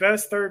of the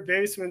best third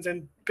basemen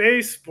in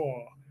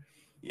baseball.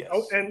 Yes.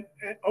 And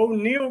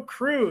O'Neal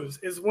Cruz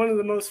is one of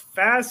the most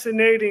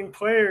fascinating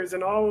players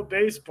in all of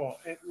baseball.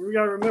 And we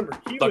got to remember,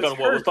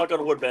 Let's talk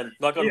on wood, Ben.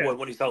 Knock on wood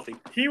when he's healthy.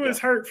 He was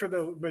hurt for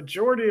the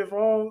majority of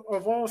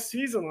all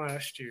season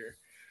last year.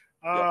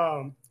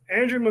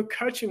 Andrew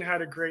McCutchen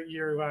had a great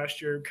year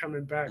last year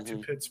coming back to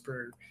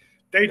Pittsburgh.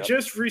 They Yep.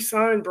 just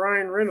re-signed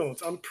Brian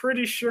Reynolds. I'm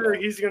pretty sure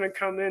Yeah. he's going to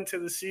come into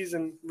the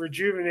season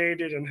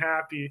rejuvenated and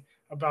happy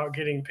about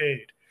getting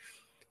paid.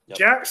 Yep.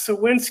 Jack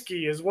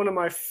Sawinski is one of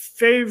my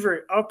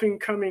favorite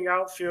up-and-coming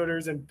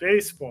outfielders in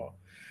baseball.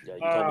 Yeah.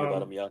 You told me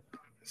about him. Yeah.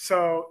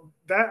 So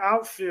that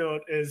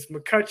outfield is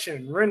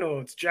McCutcheon,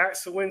 Reynolds, Jack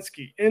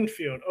Sawinski.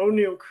 Infield,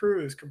 O'Neal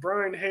Cruz,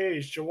 Cabrian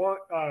Hayes,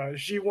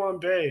 Ji-Wan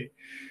Bay.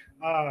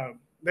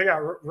 They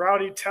got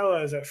Rowdy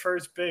Tellez at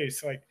first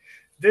base. Like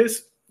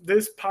this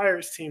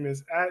Pirates team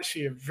is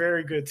actually a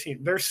very good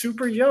team. They're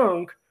super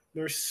young.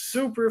 They're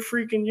super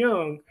freaking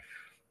young.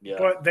 Yeah.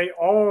 But they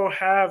all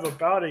have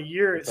about a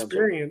year In terms of-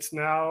 experience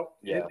now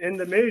Yeah. in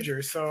the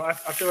majors. So I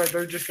feel like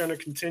they're just going to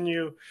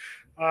continue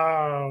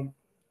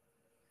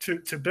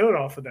to build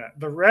off of that.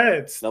 The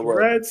Reds,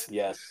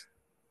 Yes.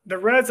 the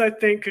Reds, I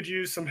think could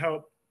use some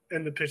help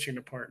in the pitching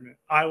department.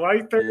 I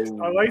like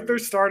their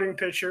starting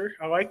pitcher.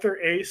 I like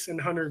their ace in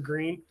Hunter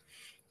Green.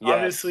 Yes.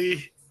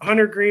 Obviously,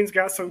 Hunter Green's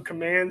got some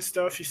command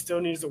stuff he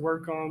still needs to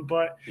work on,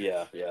 but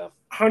Yeah.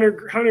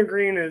 Hunter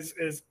Green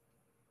is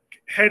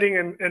heading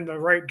in the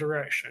right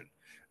direction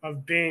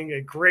of being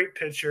a great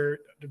pitcher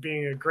to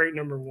being a great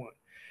number one.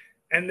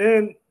 And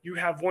then you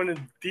have one of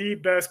the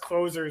best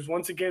closers,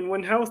 once again,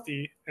 when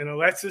healthy, and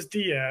Alexis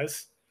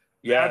Diaz.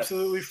 Yes.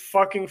 Absolutely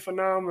fucking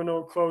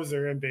phenomenal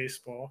closer in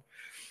baseball.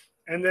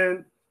 And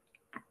then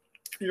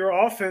your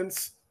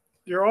offense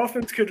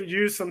could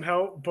use some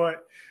help,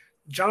 but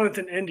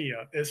Jonathan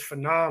India is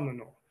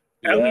phenomenal.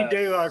 Yes. Ellie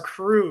De La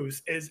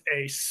Cruz is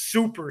a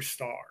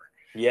superstar.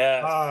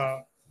 Yes.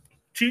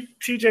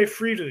 TJ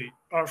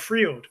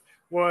Fried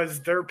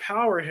was their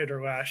power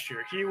hitter last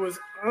year. He was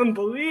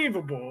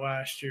unbelievable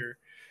last year.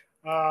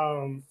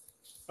 Like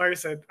I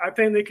said, I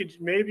think they could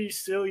maybe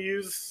still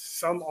use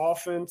some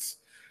offense.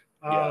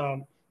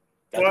 That's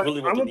but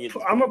really what they need.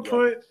 I'm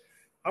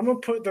gonna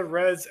put the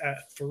Reds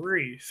at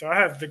 3. So I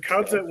have the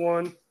Cubs at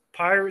 1,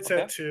 Pirates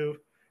at 2,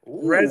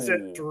 Reds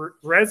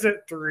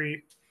at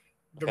 3,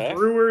 the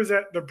Brewers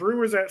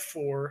at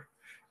 4.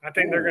 I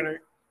think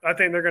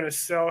they're gonna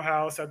sell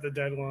house at the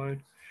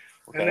deadline.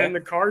 Okay. And then the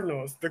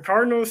Cardinals. The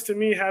Cardinals, to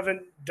me,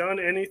 haven't done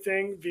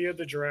anything via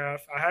the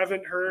draft. I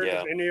haven't heard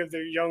of any of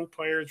their young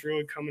players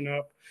really coming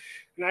up.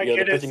 And I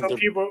get it. Some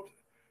people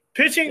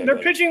pitching. Their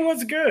pitching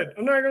looks good.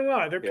 I'm not gonna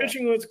lie. Their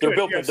pitching looks good.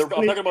 I'm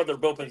talking about their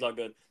bullpen's not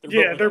good.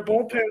 Their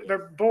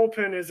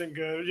bullpen isn't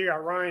good. You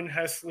got Ryan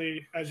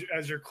Hesley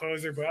as your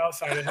closer, but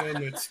outside of him,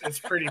 it's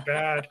pretty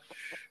bad.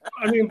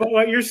 I mean, but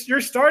like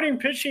your starting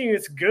pitching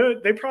is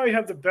good. They probably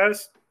have the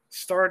best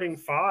starting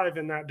 5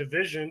 in that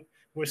division.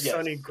 With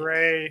Sonny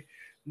Gray,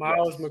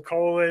 Miles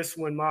McCollum,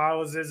 when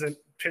Miles isn't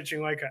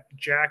pitching like a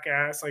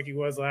jackass like he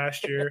was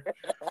last year.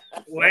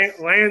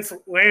 Lance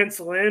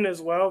Lynn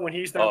as well, when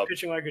he's not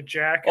pitching like a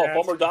jackass.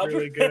 Former Dodger?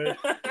 Really good.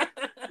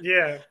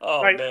 Yeah.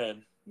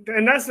 Man.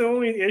 And that's the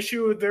only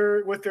issue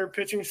with their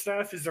pitching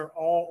staff is they're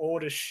all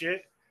old as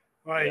shit.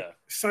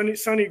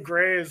 Sonny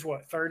Gray is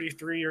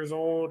 33 years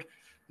old.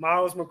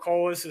 Miles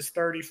McCollum is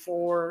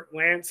 34.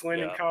 Lance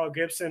Lynn and Kyle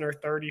Gibson are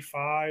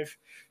 35.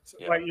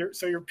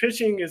 So your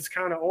pitching is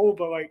kind of old,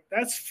 but like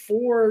that's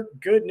 4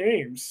 good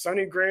names: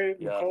 Sonny Gray,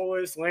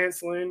 McCollum,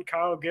 Lance Lynn,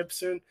 Kyle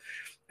Gibson,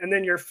 and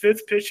then your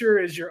 5th pitcher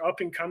is your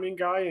up and coming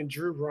guy and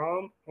Drew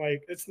Rom.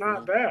 Like it's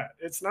not bad.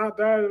 It's not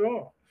bad at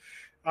all.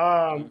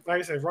 Like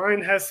I said,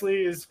 Ryan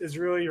Hesley is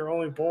really your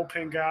only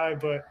bullpen guy,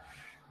 but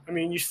I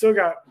mean you still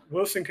got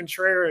Wilson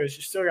Contreras,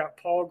 you still got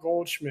Paul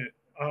Goldschmidt.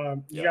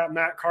 You got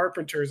Matt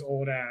Carpenter's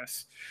old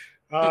ass.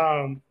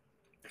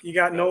 You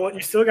got Nolan.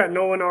 You still got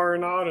Nolan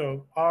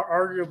Arenado,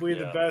 arguably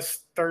the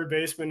best third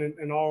baseman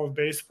in all of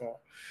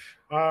baseball.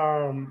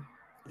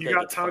 You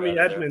got Tommy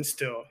Edman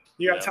still.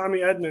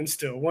 Tommy Edman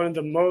still, one of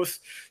the most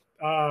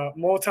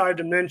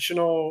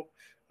multi-dimensional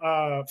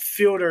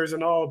fielders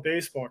in all of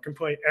baseball. Can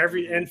play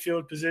every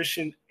infield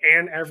position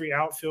and every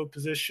outfield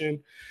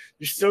position.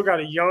 You still got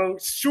a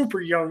super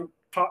young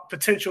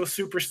potential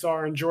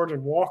superstar in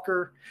Jordan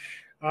Walker.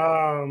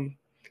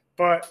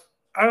 But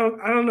I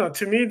don't know.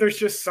 To me, there's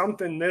just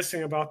something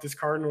missing about this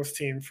Cardinals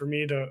team for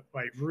me to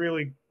like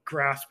really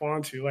grasp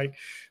onto. Like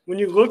when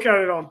you look at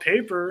it on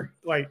paper,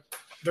 like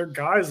their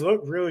guys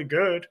look really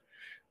good,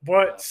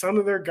 but some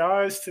of their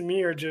guys to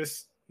me are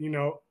just,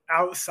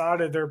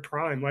 outside of their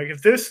prime. Like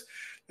if this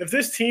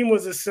team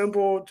was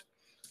assembled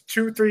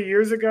 2-3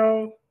 years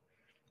ago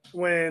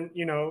when,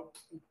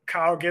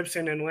 Kyle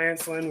Gibson and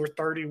Lance Lynn were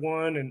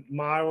 31 and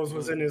Miles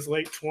was in his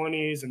late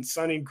 20s and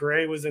Sonny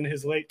Gray was in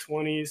his late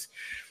 20s,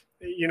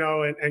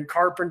 and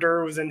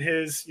Carpenter was in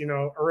his,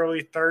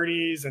 early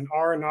 30s and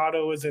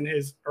Arenado was in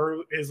his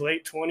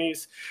late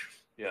 20s.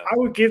 Yeah. I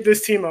would give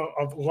this team a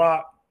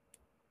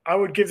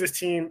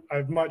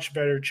much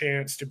better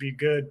chance to be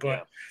good.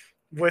 But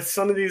with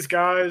some of these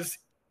guys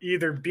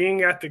either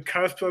being at the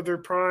cusp of their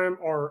prime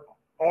or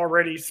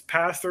already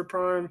past their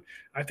prime,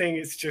 I think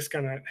it's just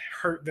going to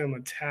hurt them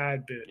a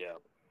tad bit.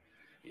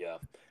 Yeah.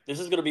 This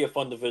is going to be a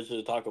fun division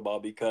to talk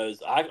about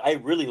because I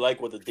really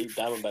like what the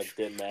Diamondbacks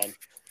did, man.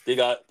 They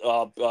got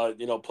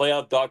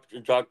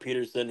playoff Jock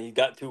Peterson. He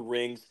got 2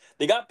 rings.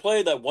 They got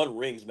play that won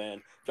rings,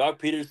 man. Jock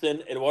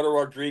Peterson, Eduardo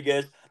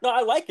Rodriguez. No,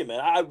 I like it, man.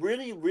 I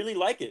really, really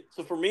like it.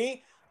 So for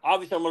me,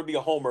 obviously, I'm gonna be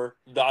a homer.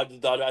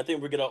 Dodgers. I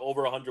think we're gonna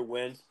over 100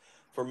 wins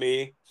for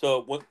me.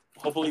 So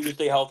hopefully we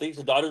stay healthy.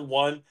 So Dodgers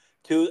 1,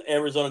 2,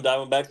 Arizona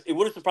Diamondbacks. It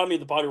wouldn't surprise me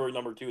if the Padres were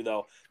number 2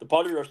 though. The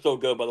Padres are so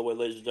good, by the way,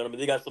 ladies and gentlemen.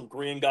 They got some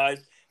Korean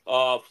guys,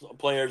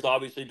 players.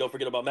 Obviously, don't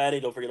forget about Manny.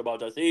 Don't forget about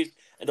Tatis,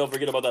 and don't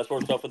forget about that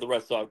shortstop for the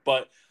Red Sox.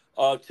 But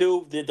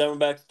 2, the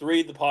Diamondbacks.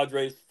 3, the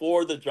Padres.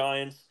 4, the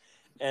Giants.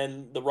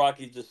 And the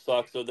Rockies just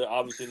suck, so they're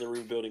obviously in the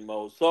rebuilding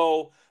mode.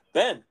 So,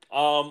 Ben,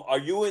 are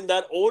you in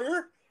that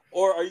order,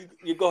 or are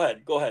you? Go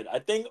ahead, go ahead. I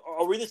think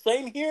are we the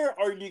same here,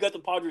 or you got the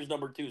Padres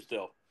number 2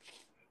 still?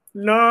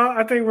 No,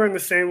 I think we're in the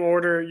same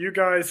order. You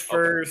guys Okay.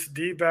 first,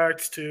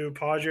 D-backs 2,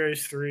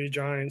 Padres 3,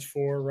 Giants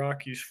 4,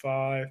 Rockies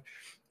 5.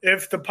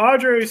 If the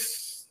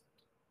Padres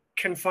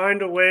can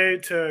find a way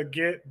to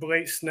get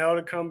Blake Snell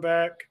to come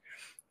back,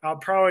 I'll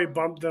probably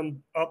bump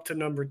them up to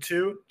number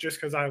 2 just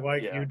because I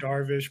like Yeah, you,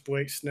 Darvish,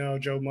 Blake Snell,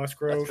 Joe that's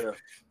Musgrove, fair.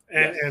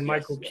 and Yes,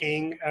 Michael yes, yes,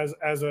 King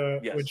as a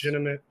yes.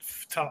 legitimate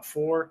top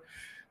 4.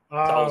 So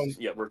I was, Um,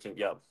 yeah, working.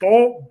 Yeah,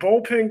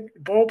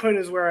 bullpen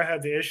is where I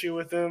had the issue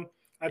with them.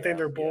 I think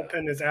yeah, their yeah,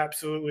 bullpen is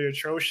absolutely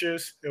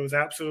atrocious. It was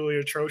absolutely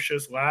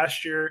atrocious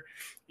last year,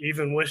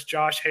 even with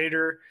Josh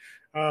Hader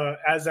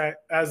as the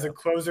yeah.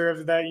 closer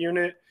of that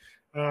unit.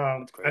 That's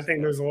I crazy. think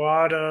Yeah, there's a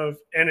lot of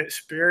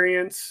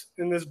inexperience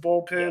in this yeah,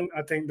 bullpen.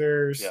 I think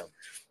there's yeah,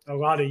 a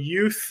lot of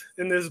youth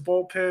in this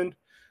bullpen.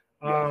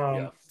 yeah,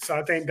 yeah, So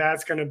I think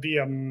that's going to be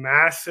a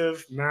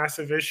massive,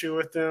 massive issue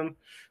with them,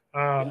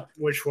 yeah.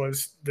 which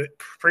was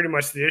pretty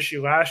much the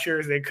issue last year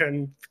is they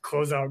couldn't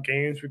close out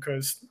games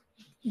because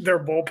their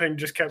bullpen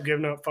just kept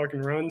giving up fucking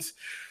runs.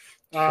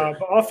 Sure.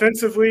 But Yeah,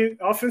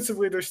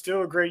 offensively, they're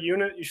still a great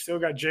unit. You still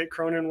got Jake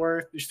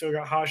Cronenworth. You still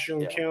got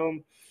Ha-Seong yeah. Kim.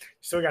 You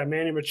still got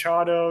Manny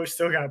Machado. You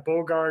still got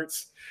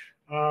Bogarts.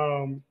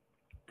 Um,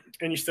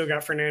 and you still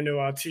got Fernando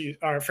Tatis.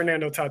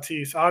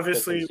 That's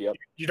Obviously, yep.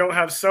 you don't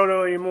have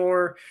Soto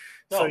anymore,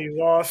 so No. you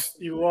lost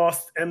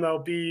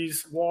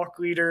MLB's walk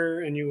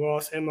leader, and you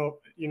lost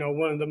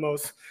one of the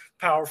most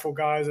powerful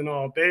guys in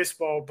all of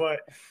baseball.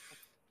 But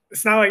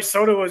it's not like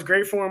Soto was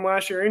great for him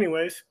last year,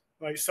 anyways.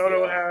 Like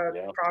Soto Yeah, had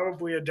yeah,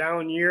 probably a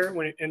down year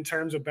in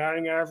terms of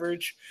batting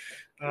average.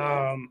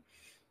 yeah, Um,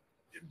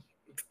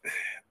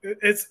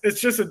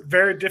 it's just a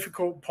very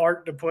difficult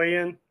park to play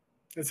in.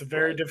 It's a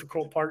very right.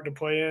 difficult park to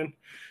play in.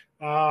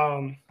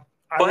 Um,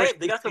 I But wish hey, they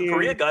the got some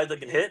Korea team. guys that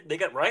can hit. They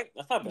got right.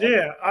 That's not bad.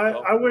 Yeah,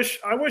 So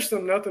I wish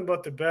them nothing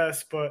but the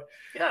best, but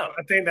yeah,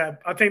 I think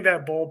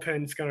that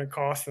bullpen's going to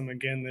cost them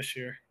again this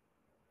year.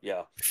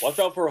 yeah. Watch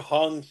out for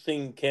Hong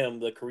Sing Kim,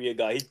 the Korea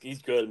guy.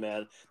 He's good,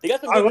 man. They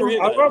got some I good love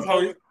Korea I guys. love I'm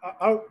telling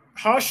you.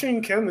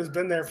 Ha-Shin Kim has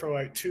been there for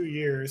like 2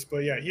 years, but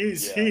yeah,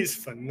 he's Yeah, he's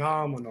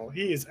phenomenal.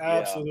 He is yeah.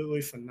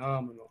 absolutely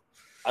phenomenal.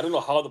 I don't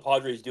know how the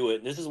Padres do it.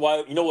 And this is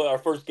why you know what our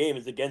first game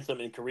is against them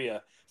in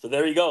Korea. So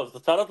there you go.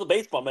 So shout out to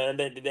baseball, man.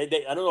 I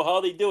don't know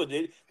how they do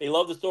it. They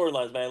love the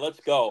storylines, man. Let's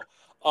go.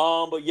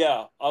 But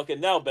yeah. Okay,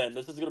 now Ben,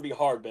 this is gonna be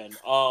hard, Ben.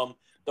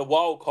 The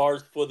wild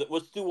cards for the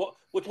let's do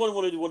which one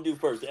want to do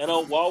first? The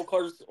NL wild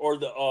cards or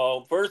the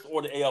first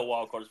or the AL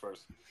wild cards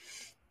first?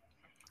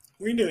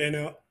 We do,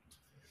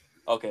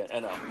 Okay,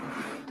 NL.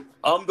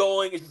 I'm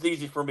going. It's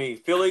easy for me.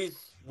 Phillies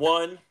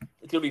 1.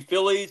 It's gonna be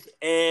Phillies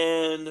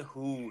and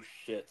who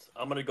shit.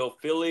 I'm gonna go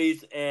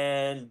Phillies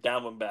and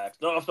Diamondbacks.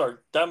 No, I'm sorry.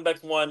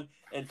 Diamondbacks 1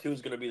 and 2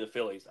 is gonna be the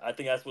Phillies. I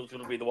think that's what's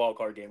gonna be the wild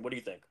card game. What do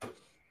you think?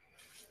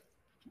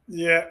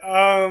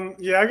 Yeah,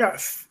 yeah.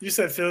 You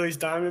said Phillies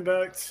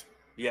Diamondbacks.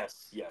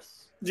 Yes,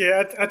 yes.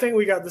 Yeah, I think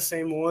we got the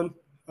same one.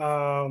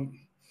 Um,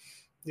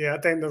 yeah, I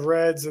think the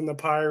Reds and the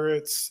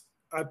Pirates,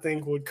 I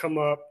think would come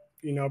up,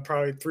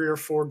 probably 3 or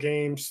 4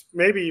 games,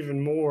 maybe even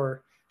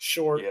more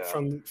short Yeah.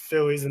 from the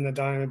Phillies and the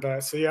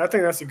Diamondbacks. So yeah, I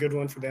think that's a good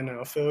one for the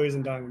NL, Phillies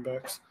and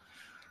Diamondbacks.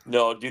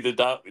 No, do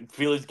the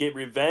Phillies get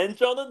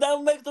revenge on the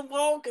Diamondbacks to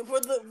walk for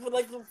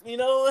like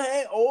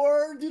hey,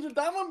 or do the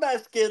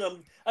Diamondbacks get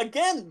them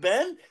again,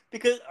 Ben?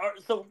 Because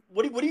so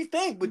what do you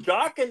think with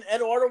Jock and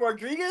Eduardo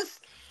Rodriguez?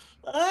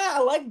 I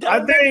like I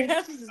Diamondbacks think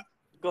chances.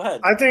 Go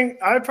ahead. I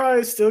think I'd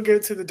probably still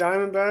get to the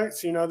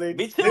Diamondbacks. They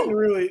Me didn't too.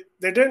 really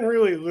they didn't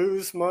really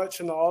lose much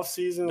in the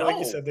offseason. Like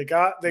you No, said, they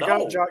got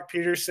no. Jock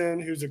Peterson,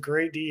 who's a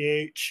great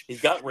DH.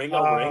 He's got ring.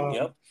 Um,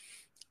 Yep.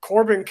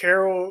 Corbin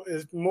Carroll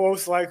is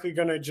most likely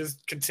going to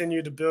just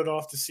continue to build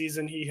off the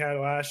season he had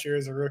last year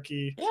as a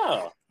rookie.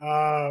 Yeah.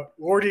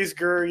 Lourdes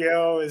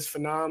Gurriel is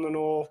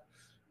phenomenal.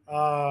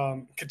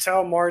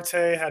 Ketel Marte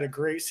had a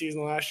great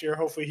season last year.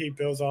 Hopefully he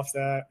builds off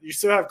that. You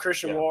still have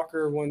Christian Yeah.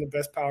 Walker, one of the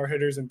best power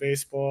hitters in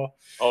baseball.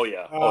 Oh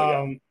yeah. Oh yeah.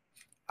 Um,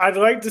 I'd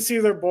like to see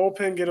their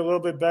bullpen get a little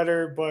bit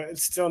better, but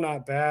it's still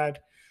not bad.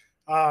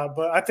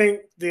 But I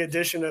think the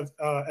addition of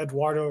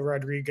Eduardo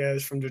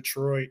Rodriguez from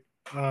Detroit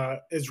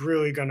is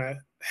really going to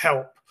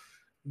help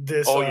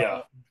this Oh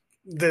yeah.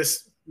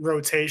 this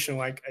rotation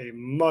like a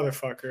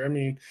motherfucker. I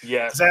mean,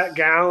 Yes. Zach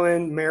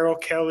Gallen, Merrill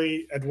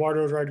Kelly,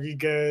 Eduardo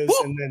Rodriguez,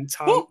 Woo! and then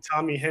Woo!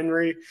 Tommy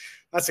Henry.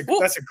 That's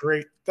Woo!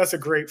 a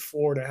great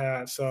four to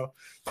have. So,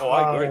 Oh,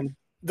 I agree.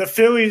 The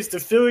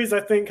Phillies, I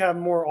think, have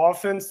more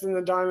offense than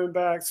the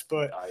Diamondbacks,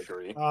 but I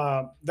agree.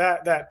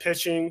 that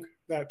pitching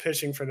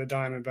for the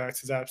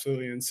Diamondbacks is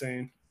absolutely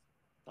insane.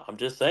 I'm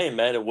just saying,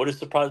 man, it would have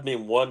surprised me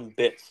in one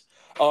bit.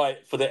 All right,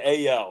 for the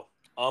AL,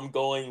 I'm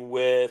going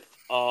with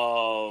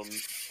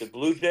the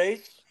Blue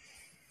Jays,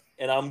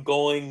 and I'm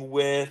going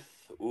with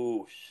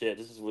ooh shit,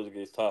 this is where it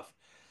gets tough.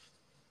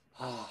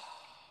 Well,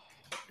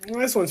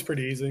 this one's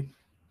pretty easy.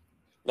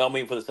 No, I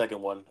mean for the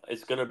second one,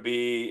 it's gonna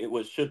be it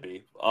was should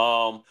be.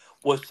 Well,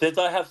 since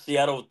I have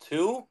Seattle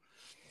too,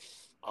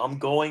 I'm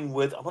going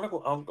with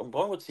I'm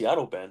going with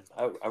Seattle, Ben.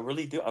 I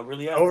really do. I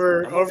really am. I'm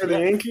going with Over the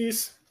Seattle.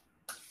 Yankees.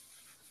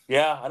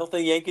 Yeah, I don't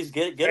think Yankees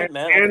get it,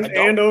 man. And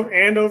I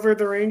don't. over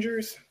the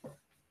Rangers.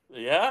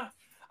 Yeah,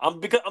 I'm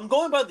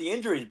going by the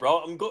injuries, bro.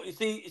 I'm going. You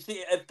see,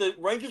 if the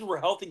Rangers were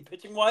healthy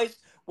pitching wise,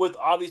 with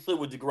obviously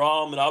with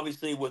Degrom and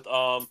obviously with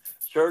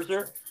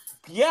Scherzer,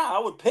 yeah, I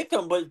would pick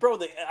them. But bro,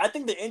 I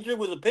think the injury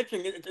with the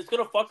pitching, it's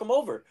gonna fuck them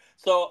over.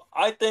 So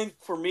I think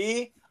for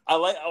me, I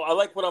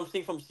like what I'm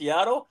seeing from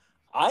Seattle.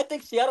 I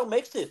think Seattle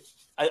makes it.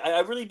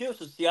 I really do.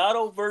 So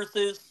Seattle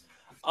versus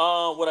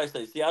what I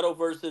say? Seattle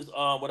versus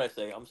what I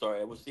say? I'm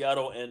sorry, it was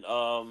Seattle and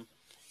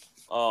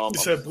You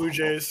said Blue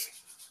Jays.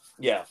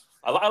 yeah.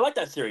 I like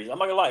that series. I'm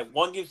not gonna lie.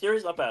 One game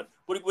series, not bad.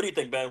 What do you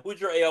think, Ben?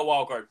 Who's your AL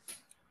wild card?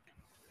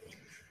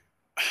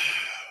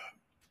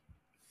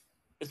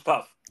 It's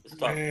tough. It's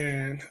tough.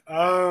 Man,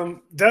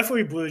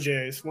 definitely Blue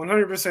Jays.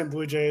 100%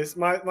 Blue Jays.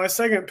 My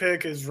second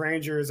pick is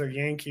Rangers or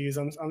Yankees.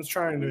 I'm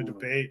trying to Ooh.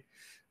 debate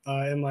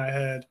in my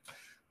head.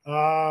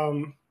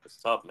 It's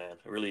tough, man.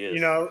 It really is.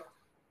 You know,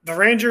 the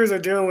Rangers are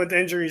dealing with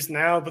injuries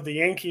now, but the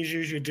Yankees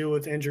usually deal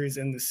with injuries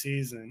in the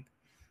season.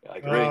 I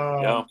agree.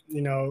 Yeah.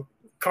 You know,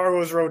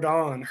 Carlos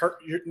Rodon hurt.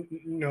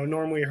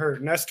 Normally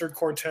hurt. Nestor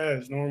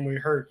Cortez normally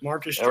hurt.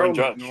 Marcus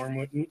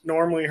Stroman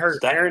normally hurt.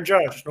 Stanton. Aaron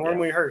Judge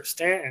normally hurt.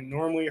 Stanton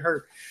normally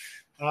hurt.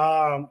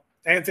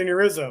 Anthony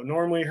Rizzo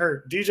normally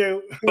hurt.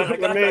 DJ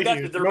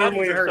LeMahieu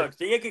normally hurt. Sucks.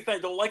 The Yankee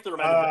fans don't like the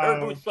manager. Aaron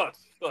Boone sucks.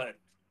 Go ahead.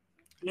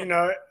 You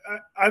know,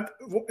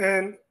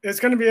 and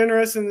it's going to be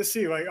interesting to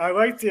see. Like, I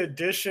like the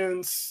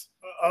additions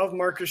of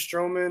Marcus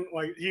Stroman.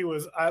 Like, he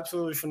was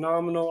absolutely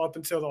phenomenal up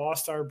until the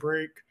All-Star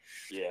break.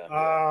 Yeah.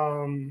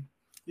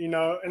 You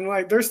know, and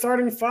like their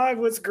starting five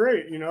was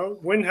great. You know,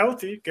 when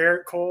healthy,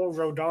 Garrett Cole,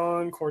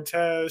 Rodon,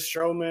 Cortez,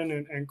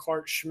 Stroman, and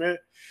Clark Schmidt.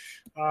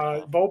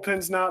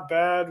 Bullpen's not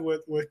bad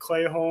with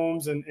Clay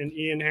Holmes and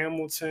Ian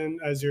Hamilton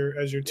as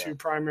your two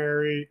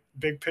primary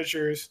big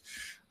pitchers.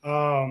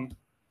 And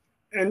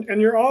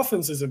your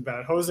offense isn't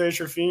bad. Jose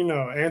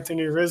Trevino,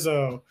 Anthony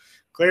Rizzo,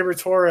 Gleyber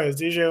Torres,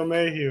 DJ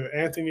LeMahieu,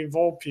 Anthony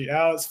Volpe,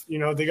 Alex. You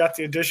know, they got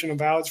the addition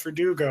of Alex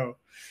Verdugo,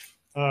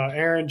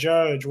 Aaron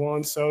Judge,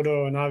 Juan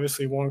Soto, and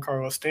obviously Juan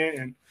Carlos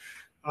Stanton.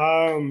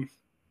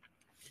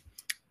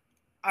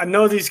 I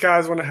know these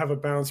guys want to have a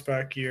bounce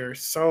back year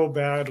so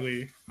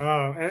badly.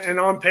 And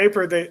on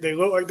paper, they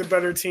look like the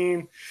better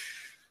team,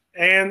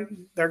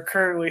 and they're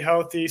currently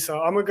healthy.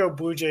 So I'm going to go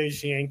Blue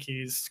Jays,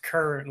 Yankees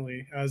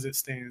currently as it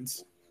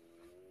stands.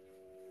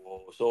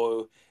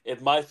 So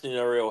if my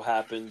scenario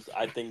happens,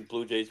 I think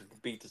Blue Jays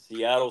beat the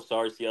Seattle.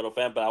 Sorry, Seattle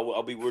fan, but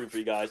I'll be rooting for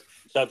you guys.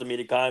 Shout out to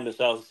Mina Kime and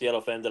shout out to Seattle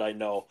fan that I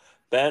know.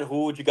 Ben,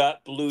 who would you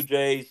got? Blue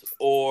Jays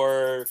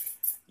or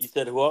you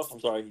said who else?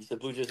 I'm sorry, you said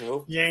Blue Jays and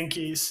who?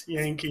 Yankees.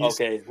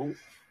 Okay, who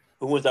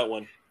was that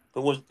one?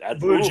 Who was that?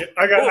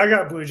 I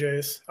got Blue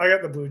Jays. I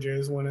got the Blue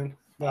Jays winning.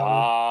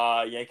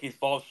 Yankees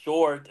fall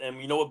short,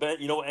 and you know what, Ben?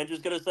 You know what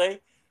Andrew's gonna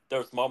say?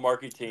 They're a small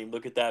market team.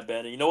 Look at that, Ben.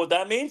 And you know what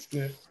that means?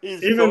 Yeah.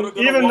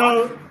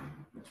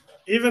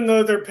 Even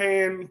though they're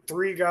paying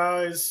three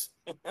guys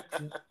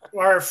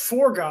or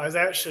four guys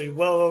actually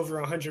well over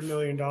 $100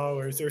 million,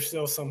 they're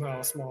still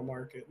somehow a small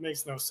market. It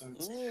makes no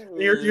sense.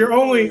 You're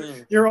only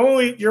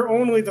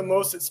the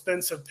most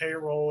expensive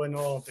payroll in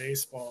all of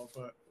baseball,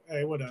 but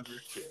hey, whatever.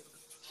 Shit,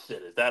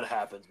 if that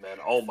happens, man,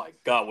 oh my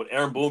God, when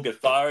Aaron Boone gets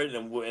fired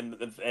and when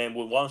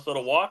Juan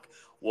Soto walk,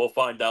 we'll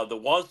find out. The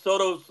Juan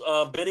Soto's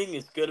bidding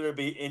is going to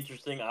be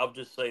interesting. I'll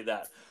just say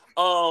that.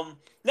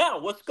 Now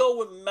let's go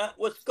with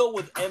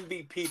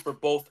MVP for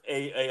both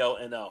AL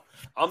and NL.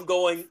 I'm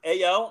going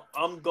AL.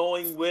 I'm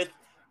going with.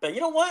 But you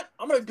know what?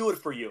 I'm going to do it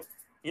for you.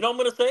 You know what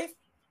I'm going to say?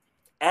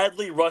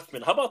 Adley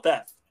Rutschman. How about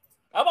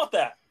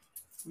that?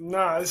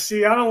 Nah,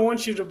 see, I don't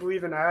want you to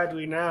believe in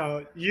Adley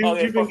now.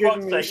 You've been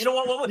giving me. You know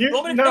what?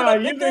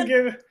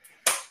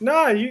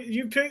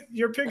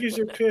 Your pick is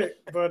your pick,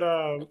 but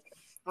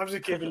I'm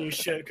just giving you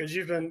shit because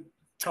you've been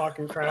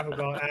talking crap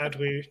about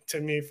Adley to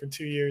me for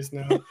 2 years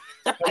now.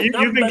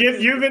 You've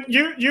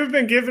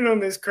been giving him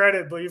his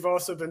credit, but you've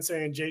also been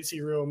saying JT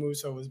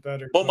Realmuto was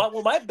better. Well,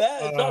 my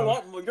bad.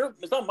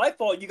 It's not my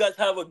fault. You guys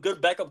have a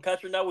good backup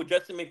catcher now with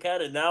Justin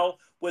McCann and now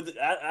with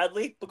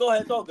Adley. But go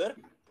ahead, it's all good.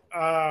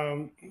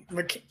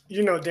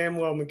 You know damn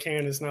well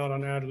McCann is not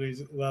on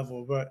Adley's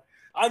level, but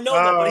I know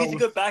that, but he's a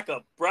good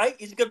backup, right?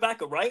 He's a good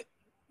backup, right?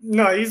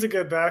 No, he's a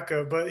good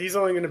backup, but he's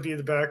only going to be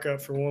the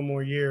backup for one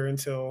more year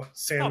until Not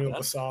Samuel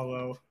bad.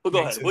 Basallo But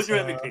go makes ahead. What's his.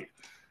 your MVP?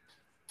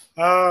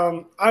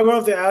 I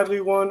love the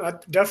Adley one. I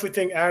definitely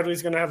think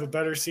Adley's going to have a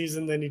better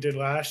season than he did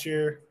last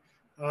year.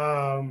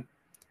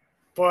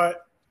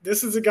 But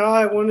this is a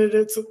guy I wanted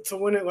it to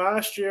win it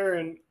last year,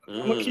 and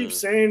I'm gonna keep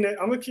saying it.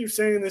 I'm gonna keep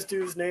saying this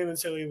dude's name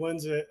until he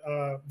wins it.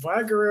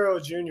 Vlad Guerrero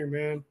Jr.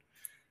 Man,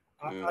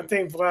 I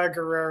think Vlad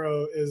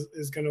Guerrero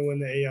is gonna win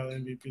the AL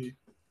MVP.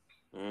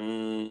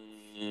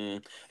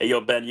 Hey,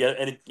 yo, Ben,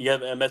 you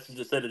have a message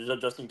that said to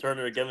Justin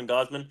Turner or Kevin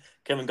Gosman?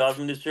 Kevin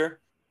Gosman this year?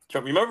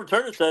 Remember,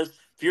 Turner says,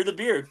 fear the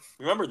beard.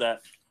 Remember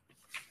that.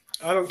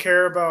 I don't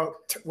care about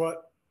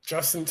what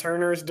Justin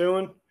Turner is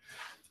doing.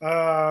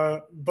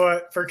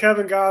 But for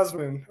Kevin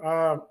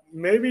Gosman,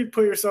 maybe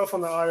put yourself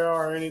on the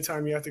IR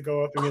anytime you have to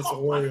go up against the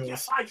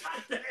Orioles,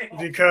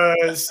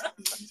 because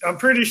I'm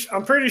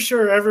pretty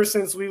sure ever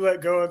since we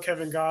let go of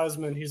Kevin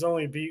Gosman, he's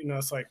only beaten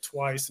us like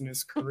twice in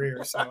his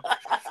career. So,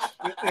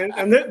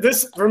 and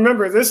this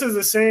remember, this is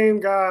the same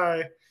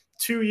guy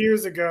 2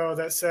 years ago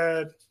that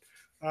said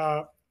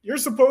you're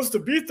supposed to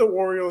beat the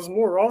Orioles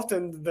more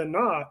often than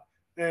not,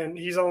 and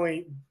he's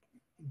only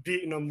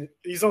beaten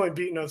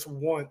us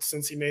once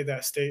since he made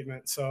that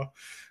statement. So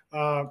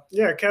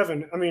yeah,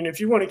 Kevin, I mean, if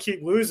you want to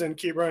keep losing,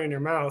 keep running your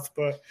mouth,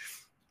 but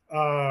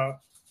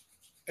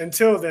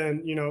until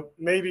then,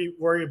 maybe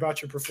worry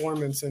about your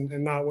performance and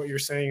not what you're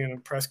saying in a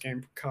press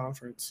game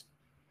conference.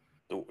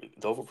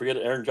 Don't forget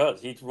Aaron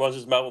Judge. He runs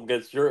his mouth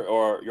against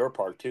your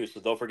park too,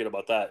 so don't forget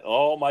about that.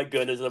 Oh my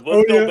goodness. Let's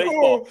go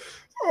baseball.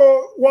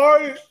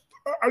 Why?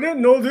 I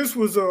didn't know this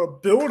was a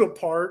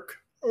build-a-park.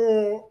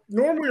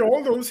 Normally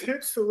all those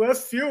hits to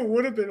left field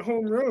would have been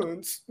home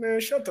runs. Man,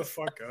 shut the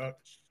fuck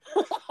up.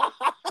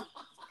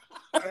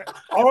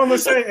 All I'm gonna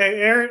say,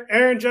 hey,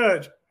 Aaron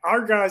Judge,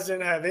 our guys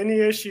didn't have any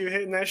issue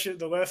hitting that shit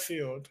to left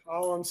field.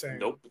 All I'm saying.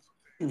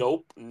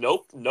 Nope.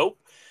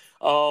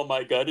 Oh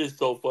my god, it's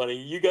so funny.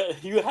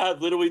 You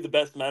have literally the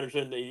best manager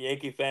in the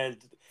Yankee fans.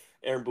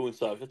 Aaron Boone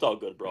sucks. It's all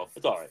good, bro.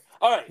 It's all right.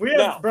 All right. We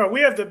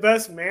have the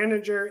best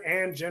manager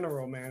and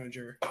general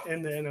manager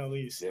in the NL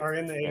East, or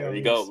in the AL East. There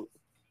you go.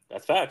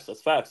 That's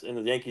facts. And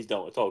the Yankees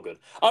don't. It's all good.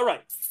 All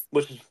right.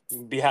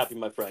 Be happy,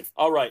 my friend.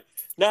 All right.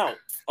 Now,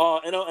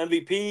 NL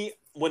MVP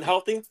when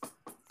healthy,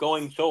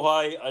 going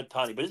Shohei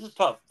Ohtani. But this is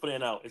tough putting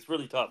it out. It's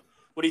really tough.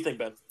 What do you think,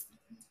 Ben?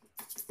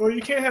 Well,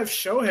 you can't have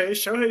Shohei.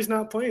 Shohei's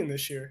not playing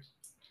this year.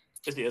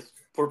 Yes, he is.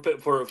 For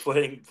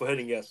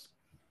hitting, yes.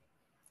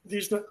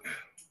 He's not.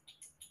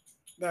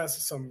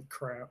 That's some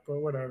crap, but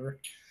whatever.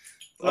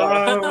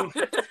 Well,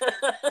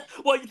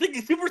 you think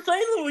he's Super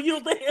Saiyan, or you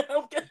don't think?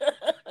 Okay.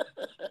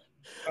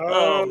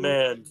 Oh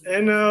man!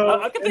 And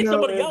I can think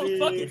somebody else.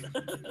 Fuck it.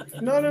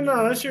 No.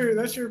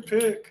 That's your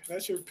pick.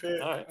 That's your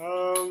pick. All right.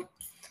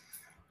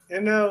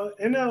 NL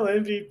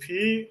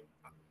MVP.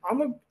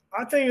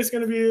 I think it's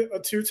going to be a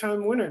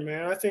two-time winner,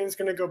 man. I think it's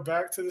going to go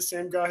back to the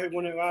same guy who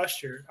won it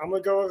last year. I'm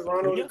going to go with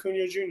Ronald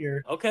Acuna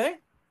Jr. Okay.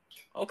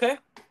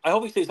 I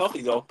hope he stays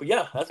healthy though. But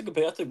yeah, that's a good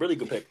pick. That's a really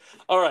good pick.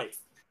 All right,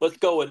 let's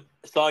go with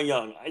Cy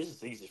Young.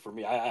 It's easy for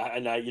me.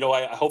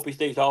 I hope he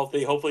stays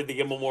healthy. Hopefully they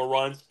give him more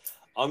runs.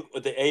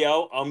 With the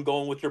AL, I'm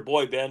going with your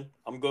boy Ben.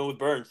 I'm going with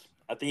Burns.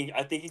 I think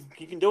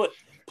he can do it.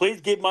 Please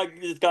give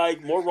this guy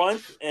more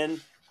runs, and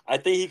I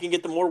think he can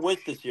get the more wins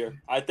this year.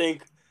 I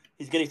think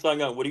he's getting Cy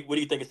Young. What do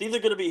you think? It's either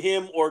going to be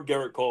him or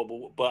Garrett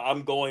Cole, but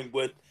I'm going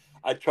with.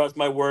 I trust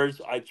my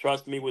words. I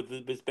trust me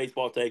with this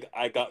baseball take.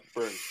 I got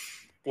Burns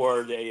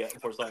for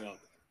Cy Young.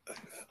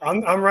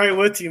 I'm right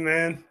with you,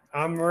 man.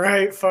 I'm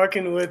right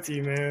fucking with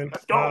you, man.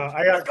 Let's go.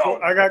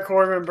 I got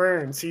Corbin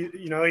Burns.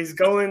 He's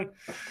going.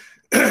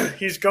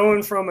 He's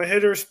going from a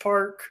hitter's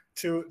park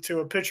to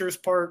a pitcher's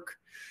park.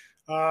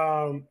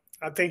 I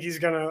think he's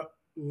gonna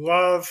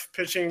love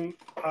pitching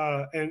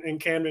in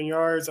Camden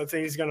Yards. I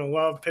think he's gonna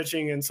love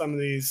pitching in some of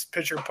these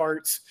pitcher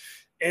parts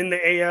in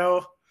the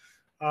AL.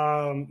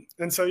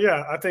 And so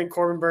yeah, I think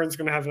Corbin Burns is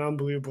gonna have an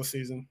unbelievable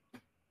season.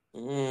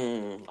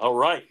 All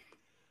right.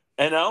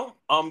 And now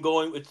I'm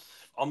going with.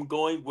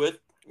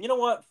 You know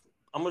what?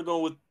 I'm gonna go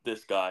with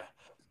this guy.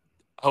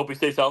 I hope he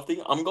stays healthy.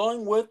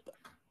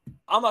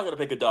 I'm not going to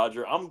pick a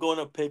Dodger. I'm going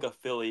to pick a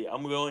Philly.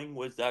 I'm going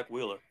with Zach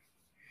Wheeler.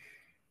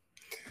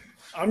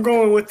 I'm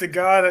going with the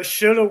guy that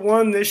should have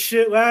won this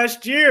shit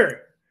last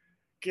year.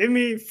 Give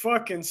me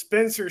fucking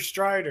Spencer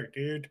Strider,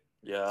 dude.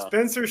 Yeah.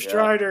 Spencer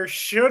Strider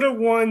should have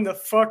won the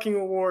fucking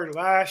award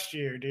last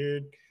year,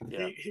 dude.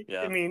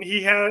 Yeah. I mean,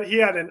 he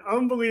had an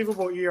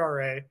unbelievable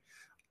ERA,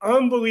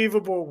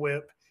 unbelievable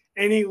whip,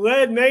 and he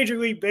led Major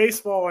League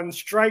Baseball in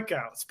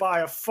strikeouts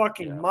by a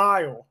fucking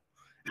mile.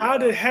 How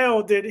the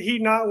hell did he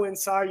not win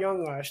Cy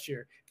Young last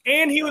year?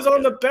 And he was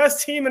on the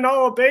best team in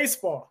all of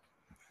baseball.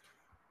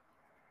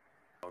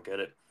 I don't get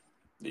it.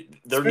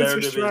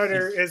 Spencer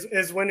Strider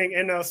is winning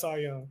NL Cy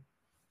Young.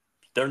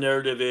 Their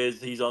narrative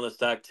is he's on the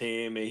stack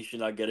team and he should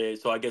not get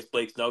it. So I guess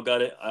Blake Snell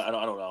got it. I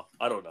don't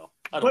know.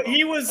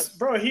 He was,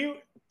 bro.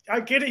 I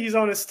get it. He's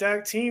on a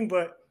stack team,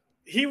 but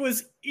he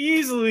was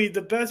easily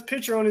the best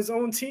pitcher on his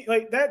own team.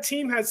 Like that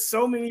team had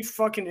so many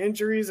fucking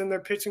injuries in their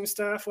pitching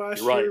staff last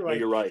You're right. year. No, Like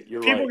you're right.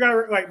 You're people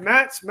right. got like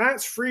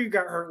Matt's Free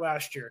got hurt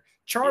last year. Yeah.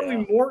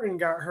 Charlie Morton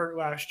got hurt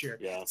last year.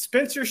 Yeah.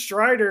 Spencer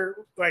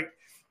Strider, like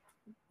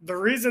the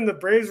reason the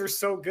Braves were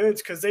so good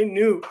is because they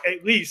knew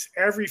at least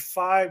every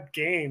 5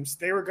 games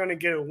they were going to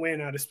get a win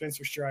out of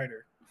Spencer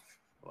Strider.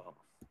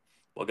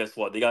 Well, guess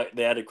what? They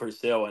added Chris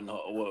Sale, and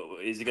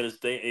is he gonna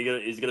stay?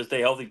 Is he gonna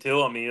stay healthy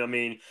too? I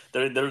mean,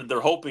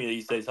 they're hoping that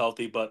he stays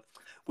healthy, but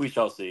we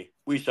shall see.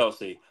 We shall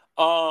see.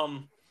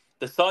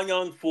 The Cy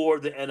Young for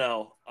the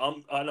NL.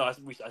 I know I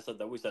said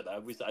that. We said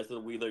that. I said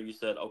Wheeler. You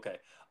said okay.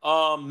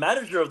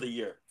 Manager of the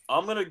year.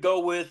 I'm gonna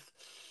go with.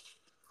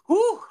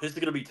 Whew, this is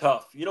gonna be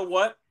tough. You know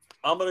what?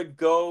 I'm gonna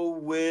go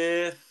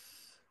with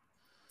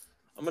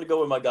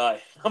my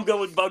guy. I'm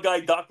going with my guy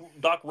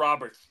Doc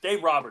Roberts,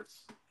 Dave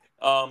Roberts.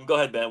 Go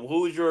ahead, Ben.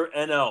 Who is your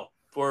NL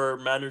for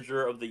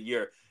manager of the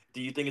year?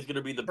 Do you think it's going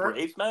to be the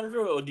Braves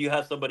manager, or do you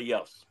have somebody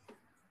else?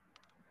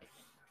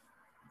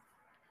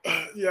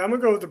 Yeah, I'm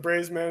gonna go with the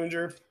Braves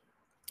manager.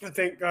 I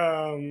think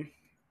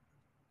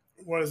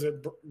what is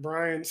it,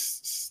 Brian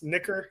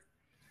Snicker?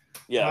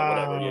 Yeah,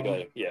 whatever. You got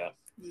it. Yeah.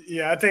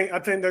 Yeah, I think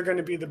they're going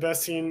to be the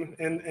best team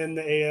in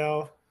the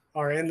AL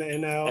or in the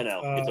NL.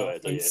 NL. It's all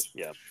right.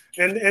 Yeah.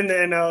 In the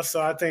NL,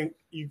 so I think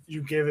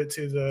you give it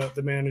to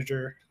the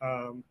manager,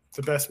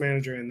 the best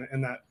manager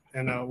in that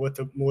NL with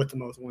the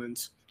most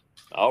wins.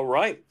 All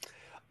right.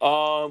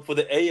 For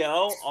the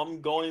AL,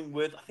 I'm going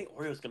with. I think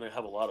Orioles going to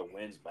have a lot of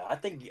wins, man. I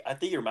think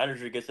your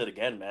manager gets it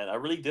again, man. I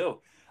really do.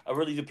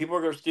 People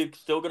are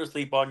still going to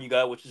sleep on you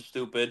guys, which is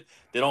stupid.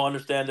 They don't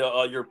understand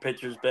your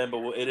pitchers, Ben,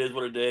 but it is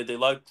what it is. They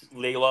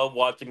love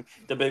watching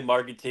the big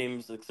market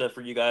teams, except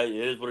for you guys. It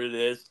is what it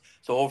is.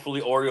 So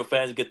hopefully, Oriole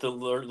fans get to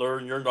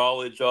learn your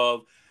knowledge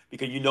of,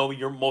 because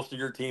most of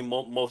your team,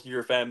 most of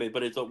your fan base,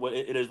 but it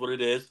is what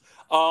it is.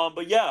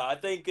 But yeah, I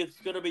think it's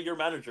going to be your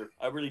manager.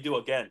 I really do.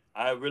 Again,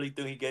 I really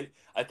do.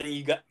 I think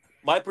you got.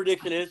 My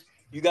prediction is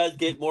you guys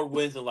get more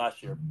wins than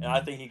last year, and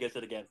I think he gets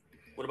it again.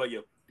 What about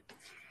you?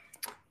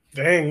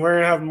 Dang, we're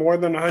gonna have more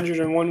than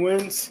 101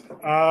 wins.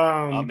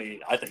 I mean,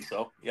 I think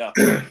so. Yeah.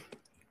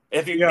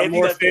 if you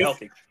guys stay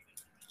healthy,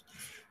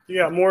 you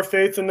got more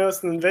faith in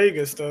us than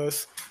Vegas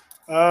does.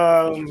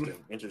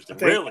 Interesting.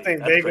 I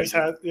think Vegas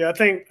has. Yeah, I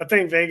think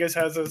Vegas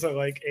has us at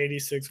like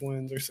 86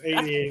 wins or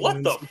 88 what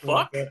wins. The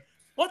fuck? Like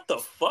what the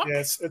fuck?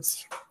 Yes,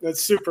 it's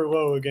super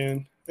low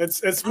again.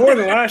 It's more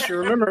than last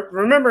year.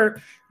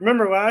 Remember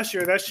last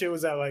year that shit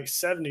was at like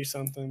 70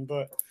 something,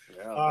 but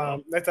I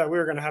thought we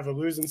were gonna have a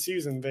losing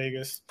season,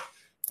 Vegas.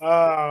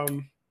 But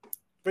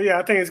yeah,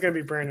 I think it's gonna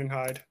be Brandon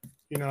Hyde.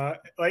 You know,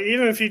 like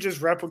even if he just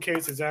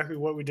replicates exactly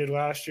what we did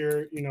last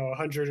year,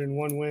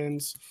 101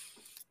 wins,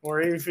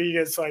 or even if he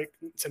gets like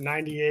to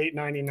 98,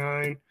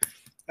 99,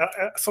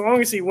 so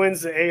long as he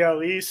wins the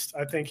AL East,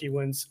 I think he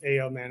wins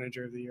AL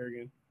Manager of the Year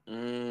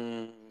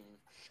again.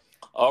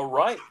 All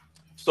right.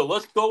 So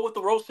let's go with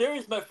the World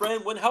Series, my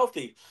friend, when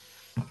healthy.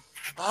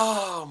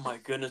 Oh, my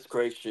goodness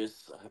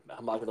gracious.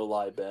 I'm not going to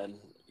lie, Ben.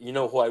 You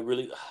know who I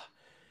really...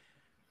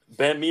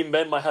 Ben, me and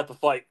Ben might have to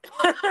fight.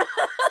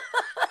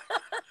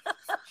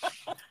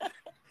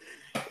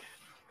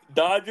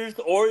 Dodgers,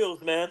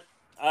 Orioles, man.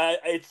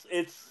 I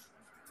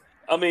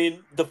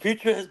mean, the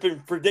future has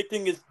been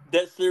predicting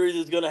that series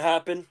is going to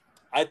happen.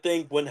 I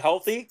think when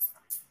healthy,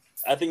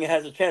 I think it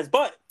has a chance.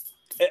 But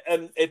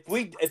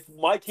if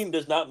my team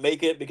does not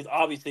make it, because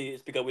obviously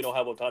it's because we don't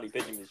have Ohtani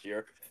pitching this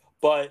year,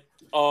 but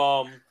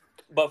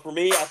for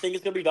me, I think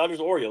it's gonna be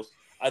Dodgers Orioles.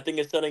 I think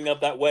it's setting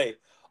up that way.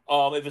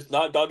 If it's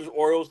not Dodgers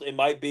Orioles, it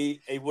might be.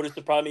 It wouldn't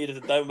surprise me if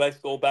the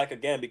Diamondbacks go back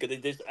again, because they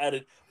just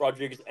added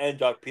Rodriguez and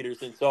Jock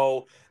Peterson.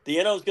 So the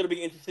NL is gonna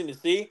be interesting to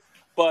see.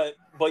 But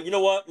you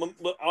know what?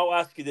 I'll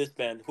ask you this,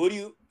 Ben.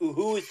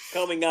 Who is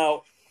coming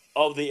out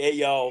of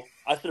the AL?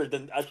 I should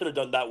have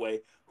done that way.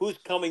 Who's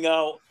coming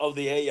out of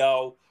the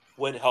AL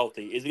when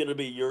healthy? Is it going to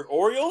be your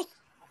Orioles,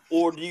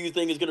 or do you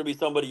think it's going to be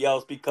somebody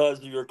else because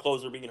of your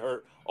closer being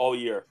hurt all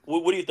year?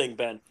 What do you think,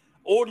 Ben?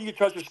 Or do you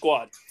trust your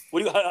squad?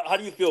 How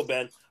do you feel,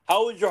 Ben?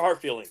 How is your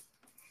heart feeling?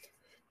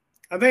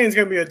 I think it's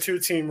going to be a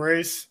 2-team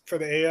race for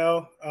the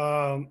AL.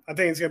 I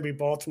think it's going to be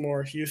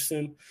Baltimore,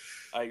 Houston.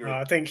 I agree.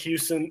 I think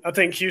Houston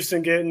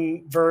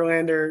getting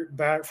Verlander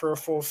back for a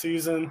full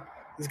season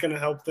is going to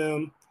help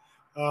them.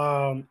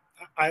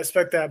 I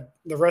expect that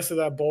the rest of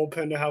that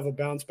bullpen to have a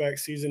bounce back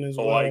season as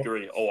well. I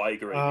agree.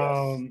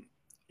 Yes.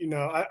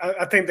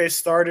 I think they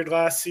started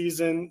last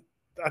season.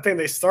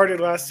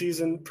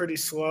 Pretty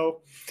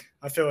slow.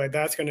 I feel like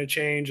that's going to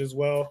change as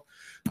well.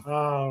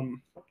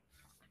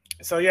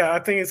 So yeah, I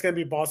think it's going to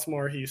be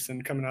Baltimore or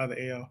Houston coming out of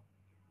the AL.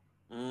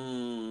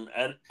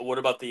 And what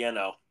about the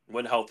NL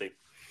when healthy?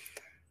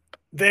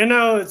 The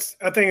NL,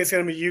 I think it's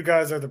going to be you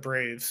guys or the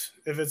Braves.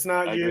 If it's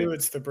not I you, agree.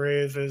 it's the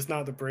Braves. If it's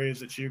not the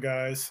Braves, it's you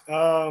guys.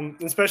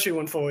 Especially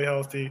when fully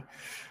healthy.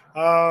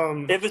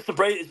 If it's the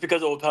Braves, it's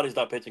because Ohtani's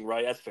not pitching,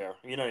 right? That's fair.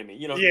 You know what I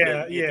mean?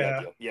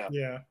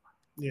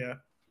 Yeah.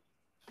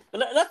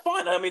 And that's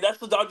fine. I mean, that's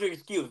the Dodgers'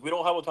 excuse. We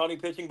don't have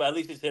Otani pitching, but at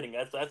least he's hitting.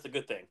 That's a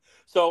good thing.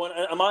 So,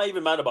 and I'm not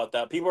even mad about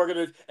that. People are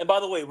gonna. And by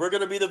the way, we're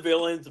gonna be the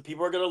villains.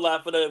 People are gonna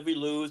laugh at it if we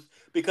lose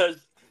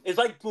because it's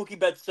like Mookie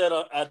Betts said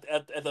at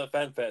the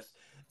Fan Fest.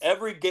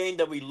 Every game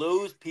that we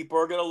lose, people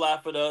are gonna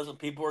laugh at us, and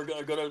people are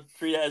gonna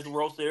treat it as the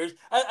World Series,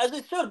 as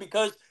it should,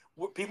 because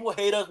people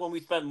hate us when we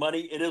spend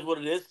money. It is what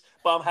it is.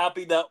 But I'm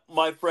happy that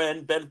my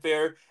friend Ben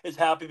Fair is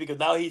happy because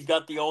now he's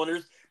got the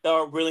owners that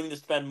are willing to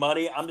spend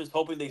money. I'm just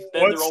hoping they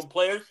spend their What's own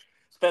players,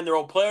 spend their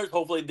own players.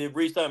 Hopefully they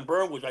re-sign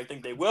Burn, which I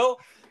think they will,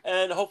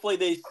 and hopefully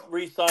they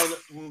re-sign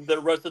the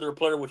rest of their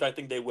player, which I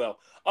think they will.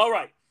 All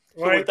right.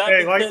 So with like that hey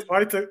being like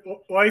said,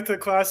 the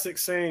classic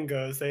saying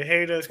goes, they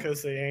hate us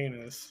because they ain't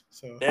us.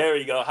 So there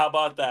you go. How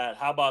about that?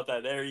 How about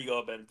that? There you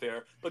go, Ben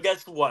Fair. But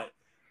guess what?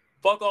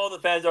 Fuck all the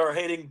fans that are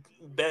hating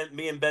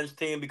me and Ben's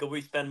team because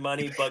we spend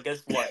money. But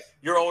guess what?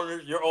 Your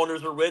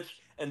owners are rich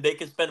and they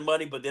can spend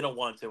money, but they don't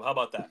want to. How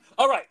about that?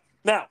 All right,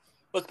 now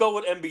let's go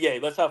with NBA.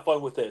 Let's have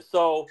fun with this.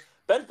 So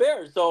Ben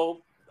Fair.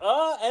 So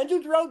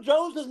Andrew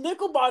Jones is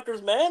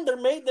Knickerbockers, man.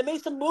 They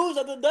made some moves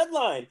at the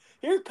deadline.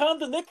 Here comes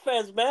the Knicks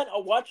fans, man.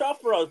 Watch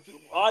out for us.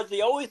 As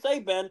they always say,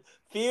 Ben,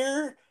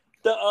 fear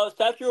the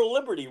Statue of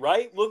Liberty,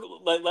 right? Look,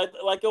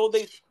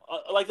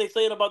 like they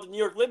say it about the New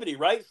York Liberty,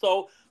 right?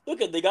 So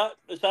look at they got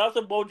shout out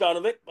to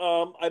Bojanovic.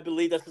 I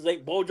believe that's his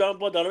name,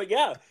 Bojanovic.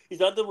 Yeah,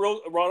 he's on the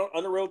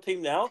road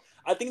team now.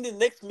 I think the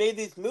Knicks made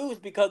these moves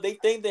because they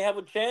think they have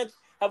a chance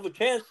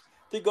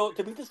to go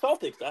to beat the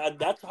Celtics.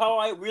 That's how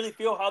I really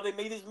feel how they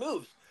made these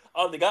moves.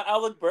 They got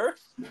Alec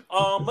Burks.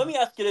 Let me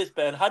ask you this,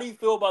 Ben. How do you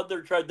feel about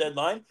their trade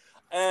deadline?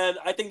 And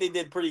I think they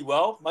did pretty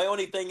well. My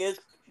only thing is,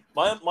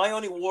 my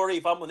only worry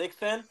if I'm a Knicks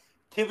fan,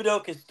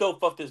 Thibodeau can still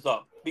fuck this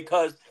up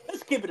because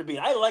let's keep it a beat.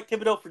 I like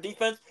Thibodeau for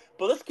defense,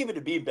 but let's keep it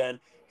a beat, Ben.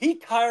 He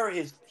tired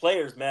his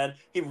players, man.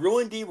 He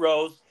ruined D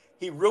Rose.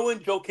 He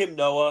ruined Joakim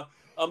Noah.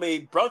 I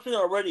mean, Brunson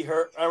already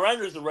hurt.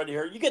 Randers already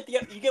hurt. You get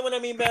what I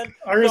mean, Ben?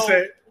 I'm gonna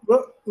say,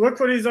 So look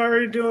what he's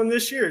already doing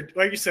this year.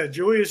 Like you said,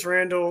 Julius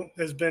Randle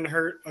has been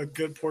hurt a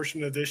good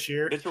portion of this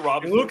year, Mr.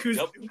 and Robinson,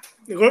 yep,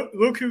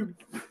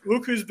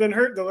 look who's been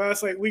hurt the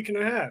last like week and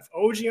a half.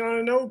 OG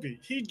Anunoby,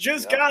 he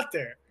just yeah, got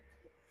there.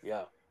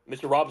 yeah,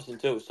 Mr. Robinson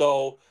too.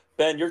 So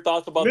Ben, your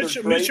thoughts about their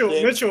trades?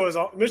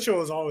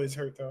 Mitchell is always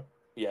hurt though.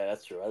 Yeah,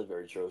 that's true. That's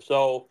very true.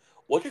 So,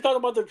 what you're talking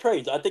about their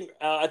trades? I think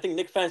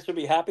Knicks fans should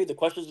be happy. The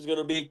question is going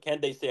to be,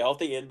 can they stay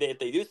healthy? And if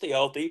they do stay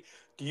healthy,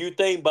 do you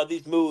think by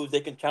these moves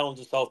they can challenge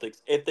the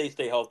Celtics if they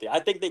stay healthy? I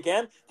think they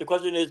can. The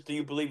question is, do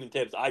you believe in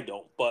Tibbs? I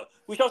don't, but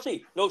we shall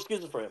see. No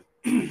excuses for him.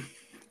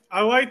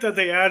 I like that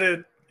they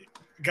added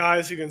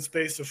guys who can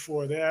space the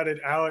floor. They added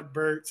Alec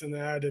Burks and they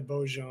added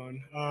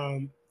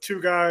Bojan.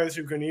 Two guys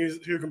who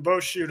can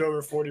both shoot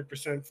over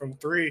 40% from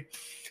three.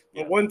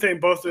 But Yeah, one thing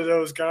both of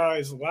those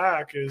guys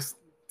lack is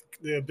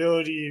the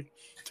ability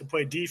to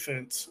play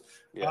defense.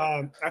 yeah,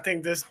 I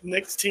think this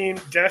Knicks team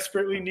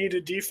desperately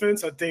needed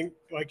defense. I think,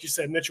 like you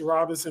said, Mitchell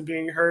Robinson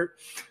being hurt,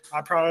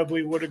 I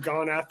probably would have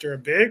gone after a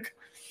big.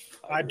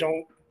 I I agree.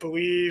 don't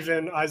believe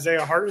in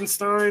Isaiah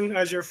Hartenstein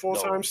as your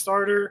full-time No,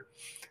 starter.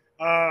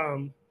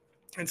 Um,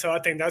 and so I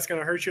think that's going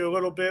to hurt you a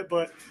little bit.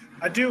 But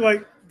I do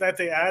like that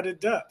they added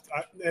depth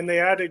and they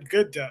added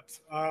good depth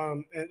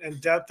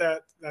and depth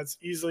that's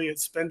easily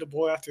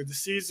expendable after the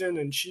season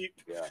and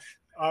cheap. yeah,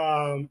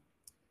 Um,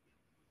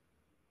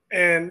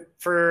 and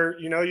for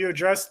you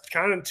addressed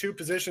kind of two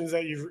positions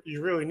that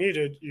you really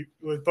needed.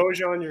 With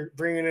Bojan, you're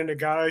bringing in a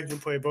guy who can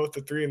play both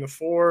the 3 and the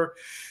 4.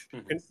 hmm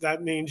And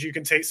that means you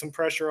can take some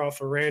pressure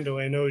off of Randall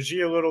and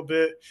OG a little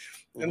bit.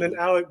 And then hmm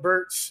Alec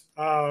Burks,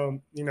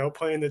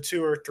 playing the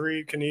 2 or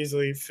 3 can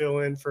easily fill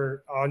in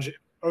for OG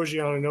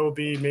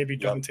Anunoby, maybe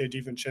yep, Dante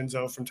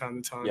DiVincenzo from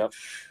time to time, yep,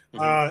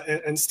 hmm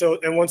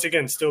and once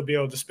again still be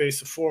able to space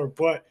the floor.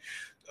 But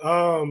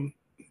um,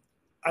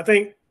 I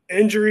think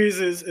injuries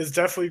is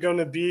definitely going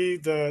to be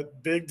the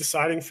big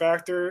deciding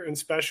factor, and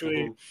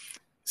especially hmm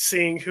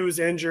seeing who's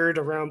injured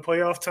around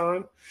playoff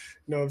time.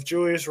 If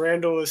Julius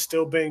Randle is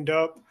still banged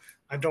up,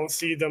 I don't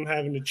see them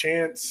having a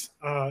chance.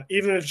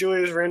 Even if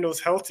Julius Randle's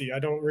healthy, I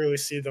don't really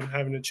see them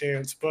having a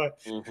chance. But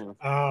hmm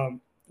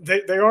um,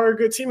 they are a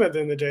good team at the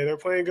end of the day. They're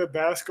playing good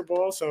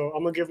basketball, so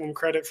I'm gonna give them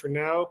credit for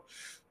now.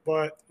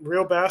 But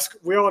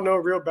we all know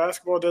real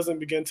basketball doesn't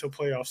begin till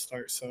playoffs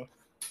start. So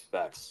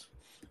Facts.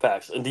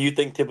 Facts. And do you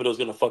think Thibodeau's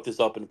going to fuck this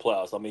up in the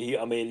playoffs?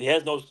 I mean, he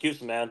has no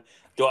excuse, man.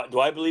 Do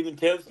I believe in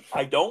Tibbs?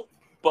 I don't,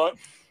 but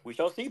we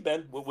shall see,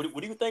 Ben.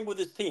 What do you think with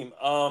this team?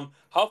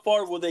 How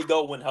far will they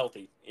go when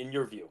healthy, in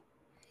your view,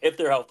 if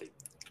they're healthy?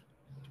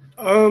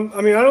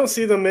 I mean, I don't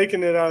see them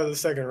making it out of the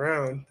second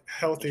round,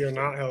 healthy or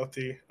Interesting. not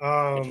healthy.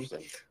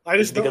 Interesting. I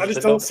Is it just don't. because I of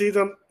just don't Thibodeau? see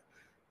them.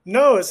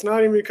 No, it's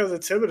not even because of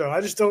Thibodeau.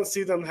 I just don't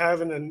see them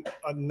having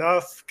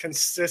enough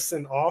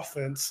consistent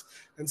offense,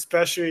 and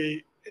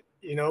especially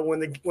when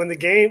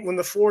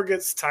the floor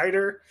gets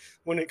tighter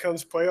when it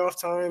comes playoff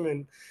time,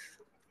 and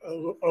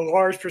a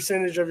large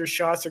percentage of your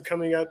shots are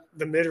coming at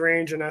the mid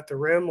range and at the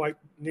rim, like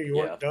New Yeah.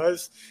 York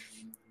does.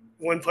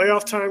 When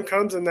playoff time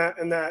comes and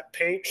that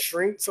paint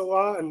shrinks a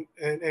lot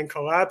and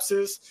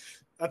collapses,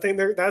 I think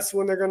that's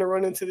when they're going to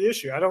run into the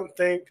issue. I don't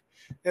think,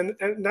 and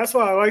that's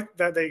why I like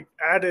that they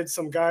added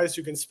some guys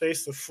who can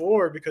space the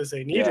floor because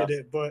they needed Yeah.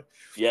 it. But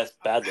Yes,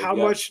 badly. how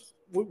Yeah. much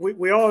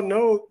we all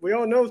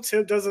know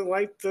Tim doesn't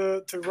like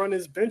to run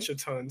his bench a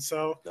ton.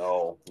 So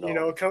No.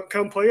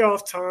 come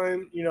playoff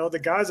time, the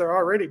guys are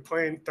already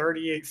playing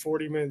 38,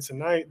 40 minutes a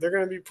night. They're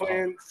going to be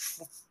playing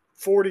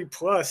 40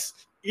 plus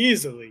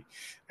easily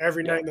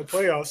every night in the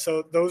playoffs.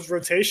 So those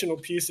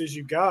rotational pieces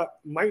you got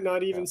might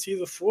not even see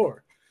the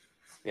floor.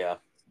 Yeah.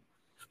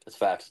 That's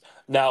facts.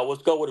 Now,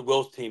 let's go with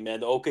Will's team,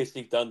 man. The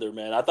OKC Thunder,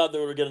 man. I thought they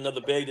were going to get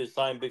another big. They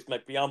signed Big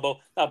Smack Biombo.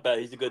 Not bad.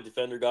 He's a good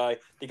defender guy.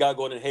 They got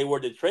Gordon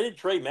Hayward. They traded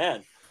Trey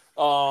Mann.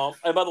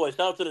 And by the way,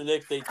 shout out to the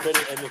Knicks. They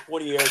traded Emil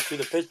Fournier to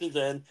the Pistons,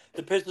 and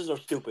the Pistons are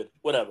stupid.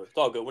 Whatever. It's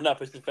all good. We're not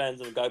Pistons fans,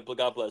 and God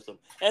bless them.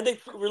 And they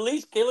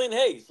released Killian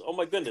Hayes. Oh,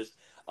 my goodness.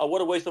 What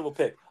a waste of a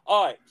pick.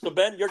 All right. So,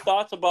 Ben, your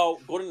thoughts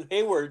about Gordon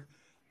Hayward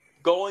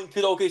going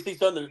to the OKC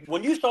Thunder.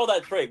 When you saw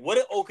that trade, what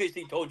did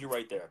OKC told you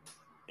right there,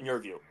 in your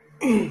view?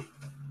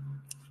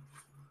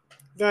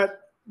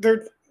 That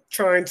they're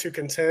trying to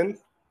contend,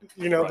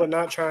 Right. but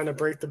not trying to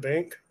break the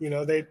bank.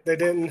 They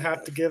didn't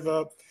have to give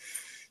up,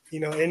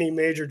 any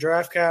major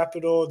draft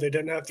capital. They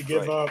didn't have to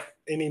give up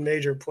any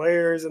major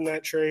players in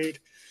that trade.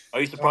 Are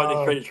you surprised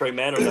they traded Trey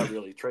Mann or not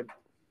really?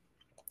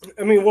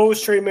 I mean, what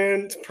was Trey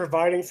Mann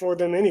providing for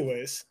them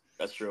anyways?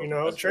 That's true.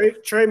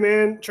 Trey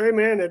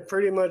Mann had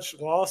pretty much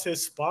lost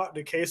his spot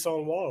to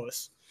Kason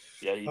Wallace.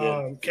 Yeah, he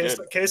did.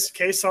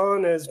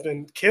 Kason has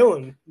been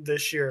killing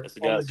this year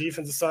on the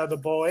defensive side of the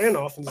ball and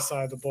offensive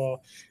side of the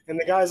ball, and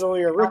the guy's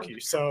only a rookie.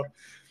 So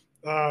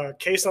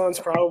Kason's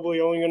probably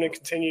only going to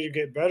continue to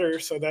get better,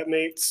 so that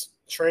makes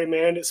Trey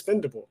Mann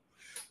expendable.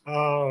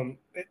 I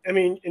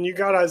mean, and you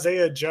got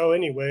Isaiah Joe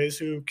anyways,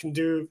 who can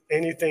do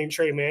anything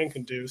Trey Mann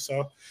can do,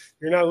 so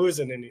you're not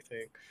losing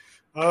anything.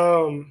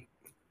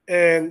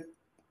 And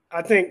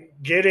I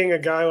think getting a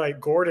guy like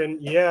Gordon,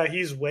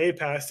 he's way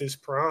past his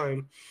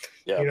prime,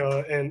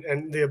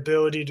 and the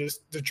ability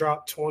to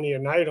drop 20 a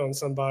night on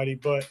somebody.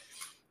 But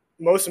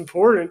most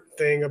important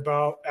thing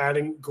about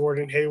adding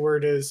Gordon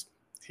Hayward is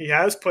he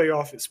has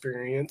playoff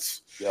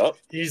experience. Yep.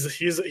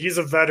 He's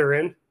a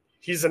veteran.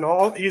 He's an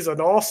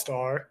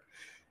all-star,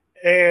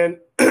 and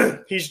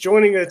he's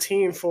joining a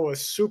team full of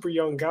super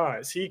young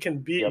guys. He can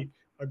be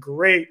a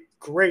great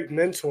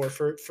mentor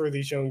for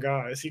these young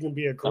guys. He can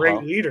be a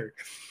great leader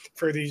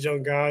for these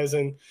young guys,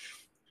 and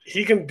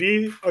he can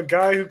be a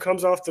guy who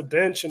comes off the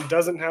bench and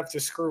doesn't have to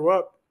screw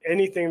up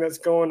anything that's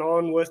going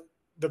on with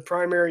the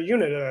primary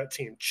unit of that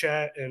team,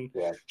 Chet and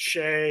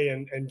Shea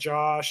and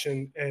Josh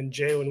and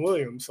Jalen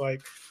Williams.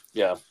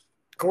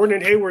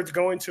 Gordon Hayward's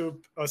going to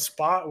a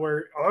spot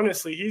where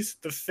honestly he's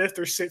the fifth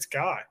or sixth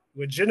guy,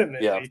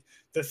 legitimately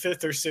the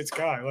fifth or sixth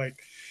guy. Like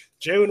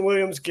Jalen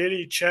Williams,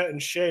 Giddey, Chet,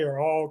 and Shea are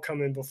all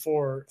coming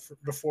before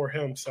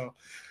him. So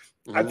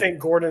I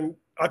think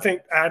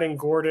adding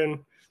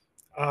Gordon,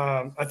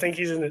 I think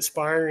he's an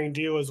expiring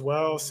deal as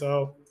well.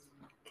 So,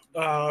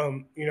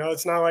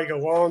 it's not like a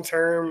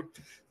long-term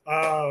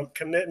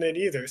commitment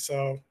either.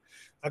 So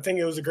I think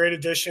it was a great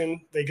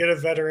addition. They get a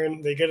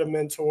veteran, they get a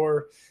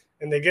mentor,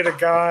 and they get a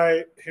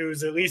guy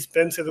who's at least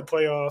been to the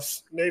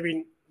playoffs.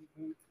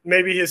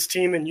 Maybe his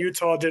team in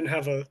Utah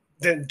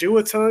didn't do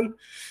a ton,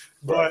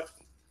 but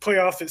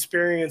playoff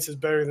experience is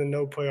better than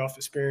no playoff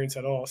experience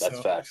at all. That's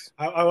facts.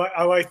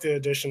 I like the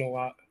addition a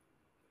lot.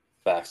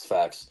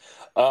 Facts.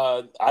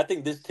 I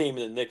think this team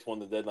in the Knicks won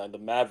the deadline. The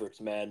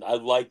Mavericks, man. I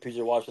like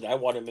PJ Washington. I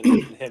want him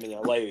in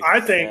LA. I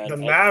think the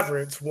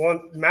Mavericks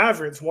won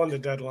the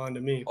deadline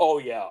to me. Oh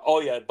yeah.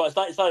 But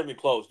it's not even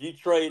close. You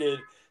traded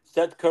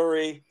Seth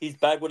Curry. He's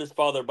back with his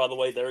father, by the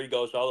way. There he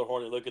goes, Charlotte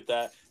Hornet. Look at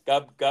that.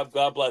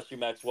 God bless you,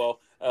 Maxwell.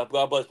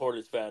 God bless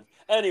Hornets fans.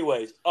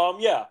 Anyways,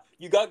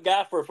 you got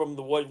Gaffer from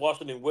the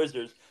Washington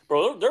Wizards,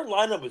 bro. Their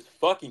lineup is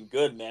fucking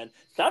good, man.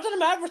 Shout out to the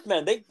Mavericks,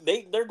 man.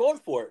 They're going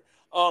for it.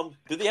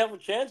 Do they have a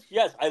chance?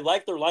 Yes, I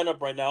like their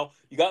lineup right now.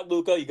 You got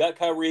Luka, you got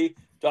Kyrie,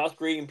 Josh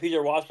Green,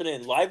 PJ Washington,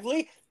 and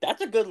Lively.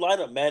 That's a good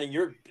lineup, man. And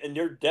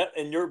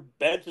your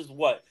bench is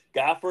what?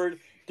 Gafford,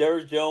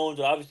 Darius Jones,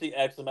 and obviously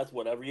Exum. That's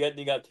whatever.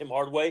 You got Tim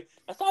Hardaway.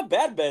 That's not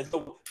bad, Ben.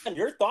 So, man,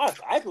 your thoughts?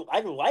 I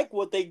like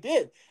what they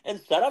did.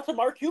 And shout out to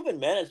Mark Cuban,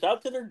 man, and shout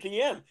out to their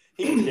GM.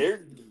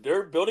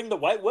 They're building the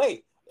right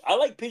way. I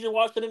like PJ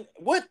Washington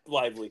with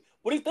Lively.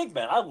 What do you think,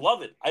 man? I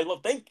love it.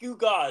 Thank you,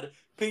 God.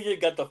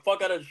 PJ got the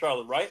fuck out of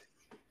Charlotte, right?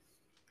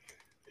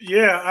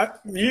 Yeah,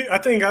 I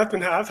think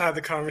I've had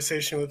the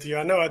conversation with you.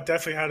 I know I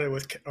definitely had it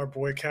with our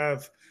boy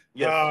Kev.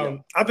 Yes,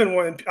 I've been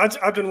wanting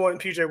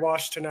PJ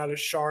Washington out of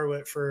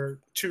Charlotte for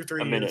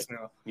 2-3 years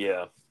now.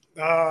 Yeah.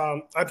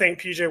 I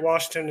think PJ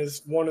Washington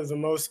is one of the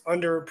most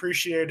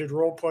underappreciated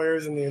role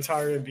players in the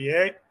entire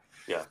NBA.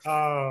 Yeah.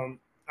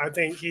 I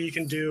think he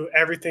can do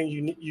everything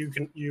you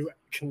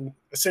can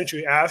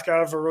essentially ask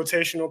out of a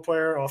rotational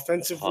player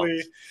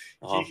offensively.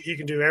 He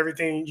can do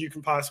everything you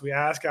can possibly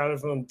ask out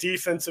of him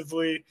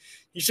defensively.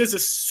 He's just a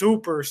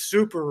super,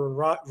 super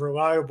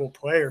reliable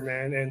player,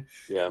 man. And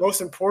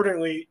most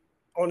importantly,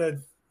 on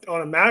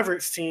a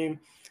Mavericks team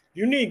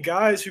You need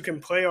guys who can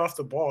play off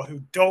the ball,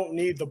 who don't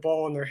need the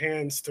ball in their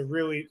hands to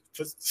really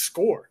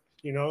score.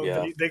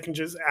 Yeah. They can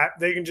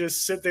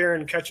just sit there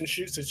and catch and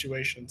shoot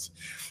situations,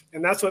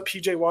 and that's what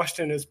PJ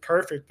Washington is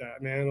perfect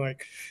at, man.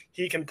 Like,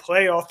 he can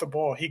play off the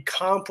ball. He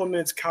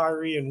complements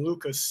Kyrie and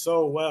Luka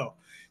so well.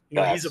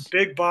 He's a Facts.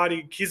 big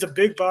body. He's a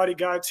big body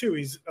guy too.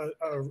 He's a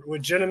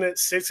legitimate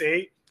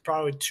 6'8",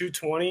 probably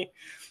 220.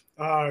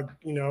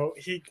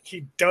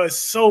 He does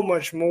so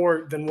much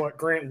more than what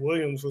Grant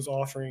Williams was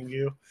offering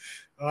you,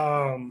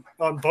 on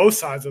both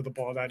sides of the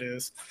ball, that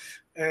is.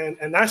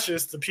 And that's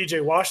just the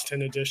PJ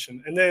Washington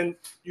edition. And then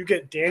you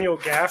get Daniel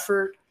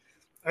Gafford.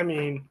 I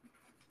mean,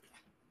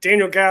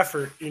 Daniel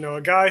Gafford,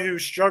 a guy who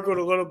struggled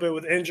a little bit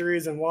with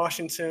injuries in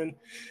Washington.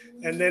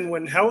 And then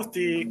when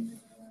healthy,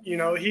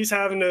 he's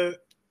having to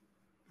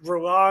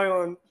rely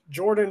on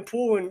Jordan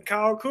Poole and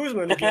Kyle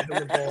Kuzma to get him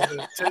the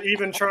ball to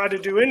even try to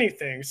do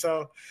anything.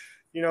 So,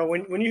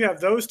 when you have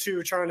those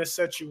two trying to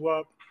set you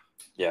up,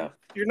 yeah,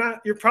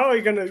 you're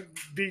probably going to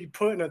be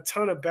put in a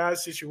ton of bad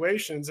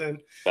situations. And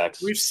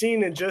facts. we've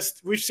seen in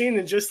just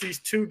these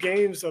 2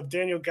 games of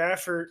Daniel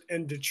Gafford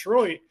in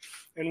Detroit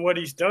and what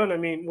he's done. I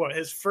mean,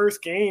 his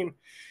first game,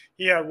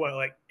 he had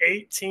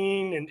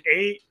 18 and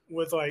 8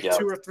 with 2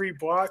 or 3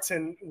 blocks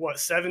in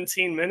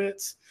 17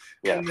 minutes.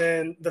 Yeah. And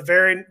then the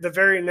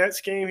very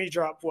next game, he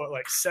dropped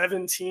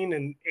 17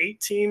 and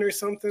 18 or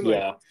something.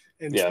 Yeah.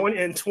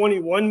 In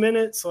 21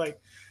 minutes. The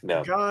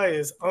guy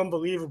is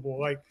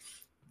unbelievable.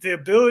 The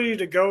ability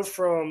to go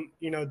from,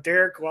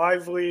 Derek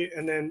Lively,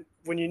 and then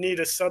when you need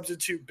a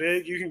substitute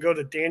big, you can go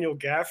to Daniel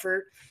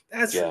Gafford.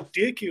 That's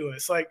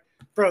ridiculous.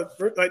 Bro,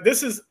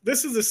 this is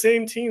the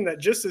same team that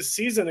just a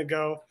season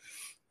ago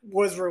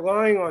was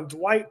relying on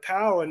Dwight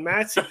Powell and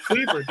Maxi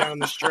Kleber down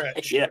the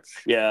stretch.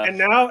 Yeah. And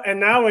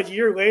now a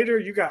year later,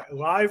 you got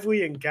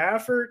Lively and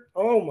Gafford.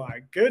 Oh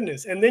my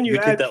goodness! And then you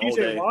add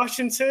PJ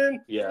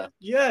Washington. Yeah.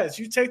 Yes,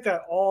 you take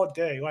that all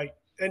day.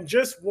 In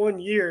just 1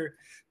 year,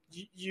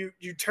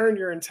 you turn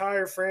your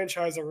entire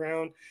franchise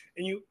around,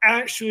 and you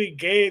actually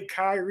gave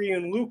Kyrie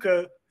and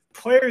Luka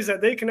players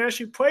that they can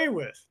actually play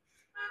with.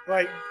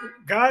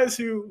 Guys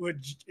who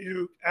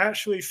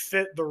actually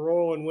fit the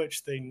role in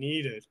which they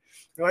needed.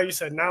 Like you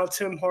said, now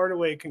Tim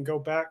Hardaway can go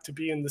back to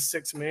being the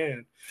 6th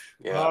man.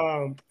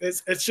 Yeah.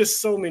 It's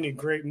just so many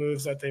great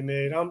moves that they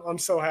made. I'm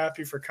so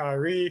happy for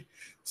Kyrie,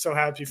 so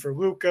happy for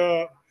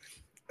Luka.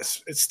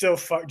 It's still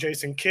fuck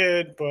Jason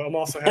Kidd, but I'm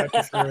also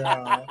happy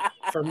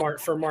for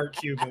Mark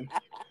Cuban.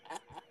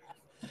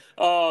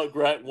 Oh,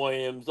 Grant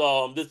Williams.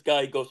 This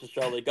guy goes to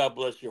Charlotte. God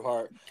bless your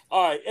heart.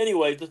 All right.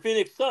 Anyway, the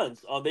Phoenix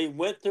Suns. They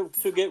went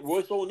to get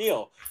Royce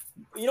O'Neal.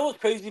 You know what's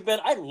crazy, Ben?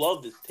 I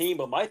love this team,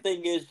 but my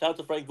thing is, shout out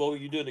to Frank Vogel,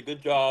 you're doing a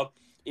good job.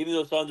 Even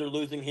though Suns are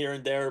losing here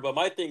and there, but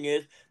my thing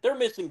is, they're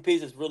missing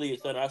pieces. Really, a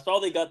center. I saw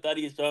they got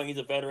Thaddeus Young. He's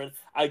a veteran.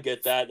 I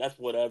get that. That's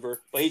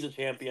whatever. But he's a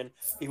champion.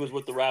 He was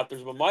with the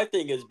Raptors. But my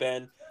thing is,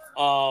 Ben.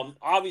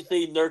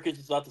 Obviously Nurkic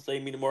is not the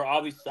same anymore.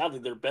 Obviously, sadly,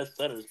 their best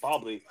center is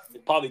probably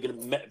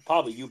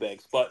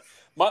Eubanks. But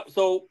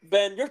so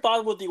Ben, your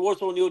thoughts with the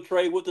Royce O'Neal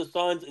trade with the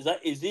Suns?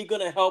 Is he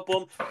going to help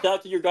them? Shout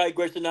out to your guy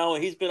Grayson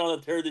Allen. He's been on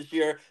the tear this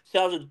year.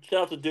 Shout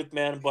out to Duke,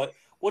 man. But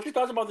what's your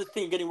thoughts about this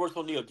team getting Royce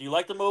O'Neal? Do you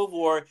like the move,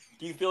 or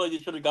do you feel like they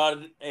should have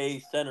gotten a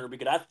center?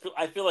 Because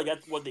I feel like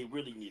that's what they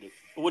really needed.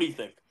 But what do you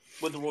think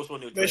with the Royce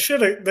O'Neal trade?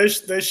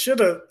 They should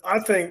have.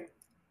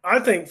 I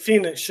think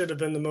Phoenix should have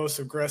been the most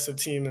aggressive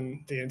team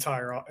in the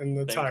entire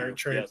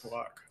trade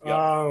block.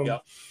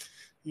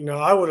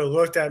 I would have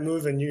looked at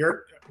moving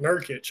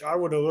Nurkic. I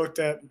would have looked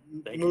at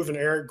moving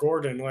Eric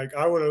Gordon.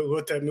 I would have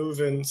looked at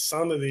moving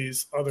some of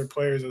these other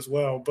players as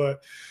well.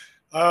 But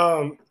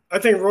I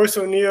think Royce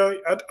O'Neal,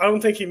 I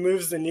don't think he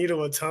moves the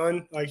needle a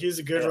ton. He's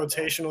a good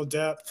rotational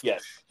depth.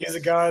 He's a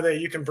guy that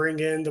you can bring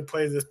in to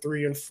play the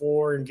 3 and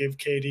 4 and give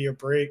KD a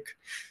break.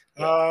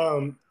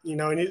 And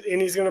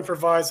he's going to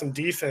provide some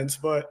defense,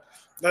 but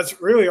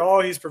that's really all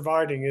he's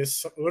providing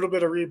is a little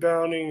bit of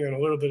rebounding and a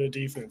little bit of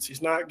defense.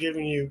 He's not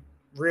giving you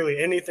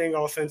really anything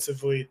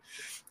offensively,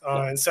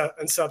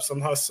 except some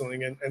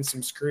hustling and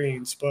some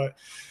screens. But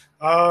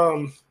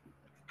I'm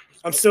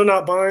still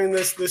not buying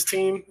this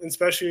team,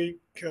 especially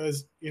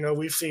because,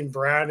 we've seen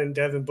Brad and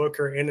Devin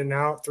Booker in and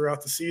out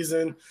throughout the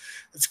season.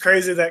 It's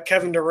crazy that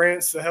Kevin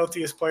Durant's the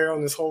healthiest player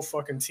on this whole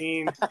fucking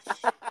team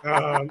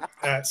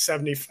at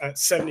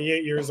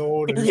 78 years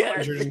old and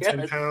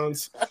 110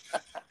 pounds.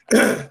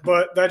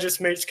 But that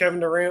just makes Kevin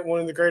Durant one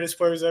of the greatest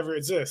players ever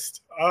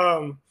exist.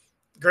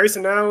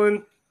 Grayson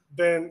Allen,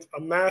 been a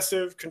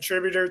massive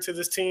contributor to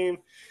this team.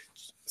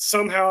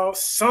 Somehow,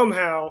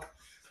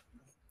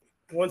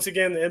 once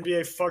again, the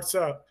NBA fucks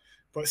up,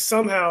 but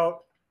somehow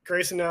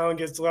Grayson Allen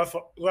gets left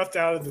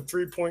out of the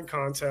 3-point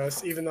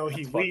contest, even though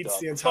he leads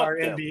the entire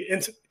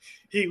NBA.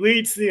 He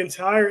leads the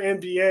entire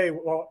NBA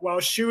while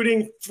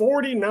shooting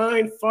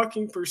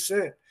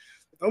 49%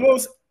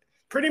 Almost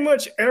pretty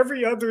much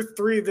every other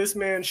 3 this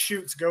man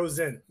shoots goes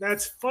in.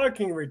 That's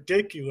fucking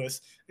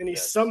ridiculous. And he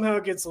somehow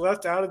gets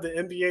left out of the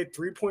NBA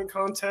 3-point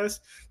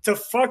contest to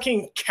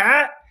fucking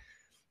Cat.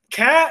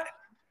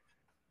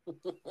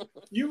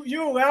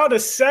 You allowed a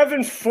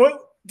 7-foot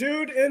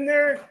dude in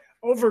there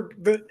over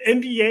the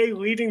NBA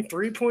leading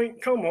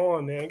 3-point. Come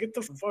on, man, get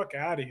the fuck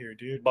out of here,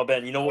 dude. But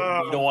Ben, you know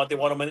Um, what they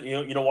want him in.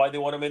 You know why they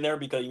want him in there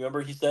because you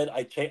remember he said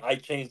I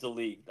changed the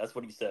league. That's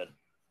what he said.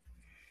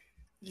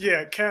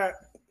 yeah, cat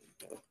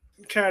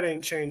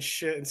ain't changed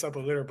shit inside a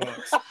litter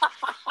box.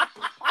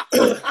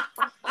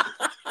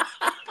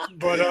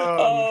 But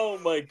Oh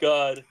my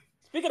God.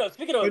 Speaking of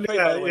But trade, by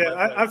yeah, the way,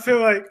 yeah. my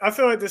friend, I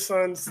feel like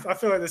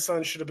the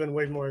Suns should have been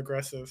way more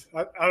aggressive.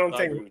 I don't I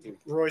think agree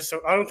with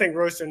you. I don't think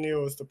Royce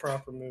O'Neal is the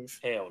proper move.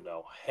 Hell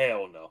no.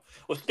 Hell no.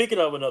 Well, speaking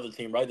of another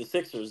team, right? The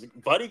Sixers.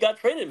 Buddy got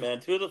traded,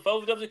 man. Two of the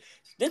fellows.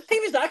 This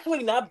team is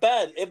actually not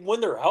bad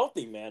when they're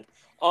healthy, man.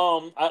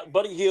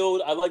 Buddy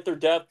Hield. I like their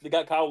depth. They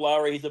got Kyle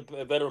Lowry. He's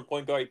a veteran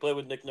point guard. He played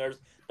with Nick Nurse.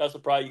 Not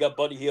surprised. You got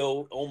Buddy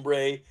Hield,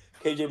 Ombre,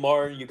 KJ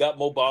Martin. You got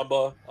Mo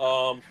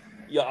Bamba.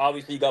 Yeah,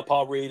 obviously you got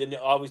Paul Reed, and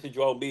obviously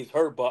Joel Embiid's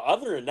hurt. But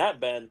other than that,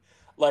 Ben,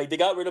 like they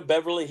got rid of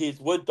Beverly. He's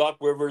with Doc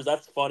Rivers.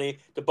 That's funny.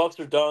 The Bucks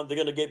are done. They're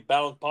gonna get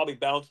bounced, probably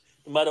bounced.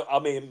 No matter, I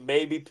mean,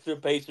 maybe to the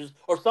Pacers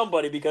or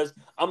somebody because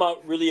I'm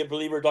not really a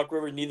believer of Doc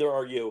Rivers. Neither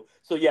are you.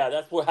 So yeah,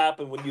 that's what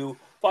happened when you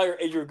fire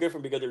Adrian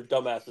Griffin because they're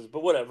dumbasses.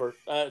 But whatever,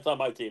 it's not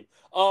my team.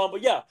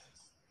 But yeah,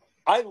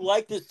 I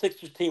like this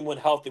Sixers team when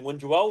healthy. When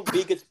Joel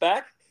B gets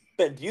back,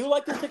 Ben, do you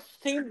like the Sixers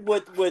team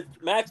with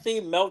Maxey,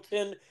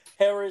 Melton,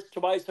 Harris,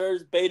 Tobias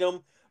Harris,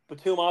 Batum,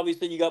 Batum?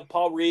 Obviously, you got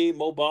Paul Reed,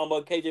 Mo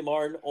Bamba, KJ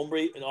Martin,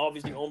 Ombre, and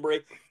obviously Ombre,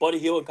 Buddy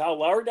Hill, and Kyle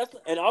Lowry. That's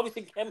and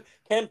obviously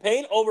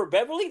campaign over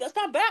Beverly. That's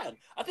not bad.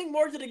 I think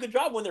Morris did a good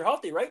job when they're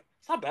healthy, right?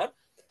 It's not bad.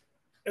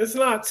 It's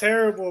not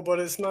terrible, but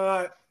it's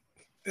not.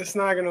 It's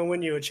not gonna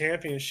win you a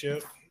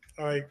championship.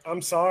 Like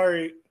I'm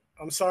sorry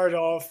to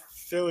all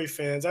Philly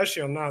fans.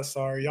 Actually, I'm not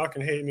sorry. Y'all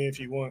can hate me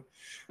if you want.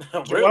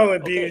 Really?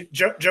 Okay.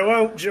 Joel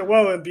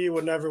Embiid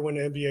would never win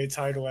an NBA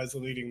title as a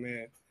leading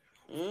man.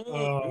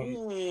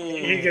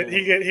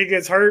 He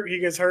gets hurt. He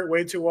gets hurt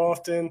way too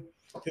often.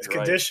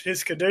 Right.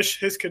 His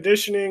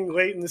conditioning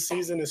late in the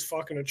season is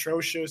fucking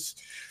atrocious.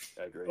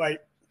 I agree.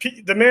 Like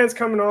the man's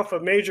coming off a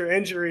major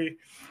injury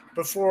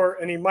before,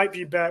 and he might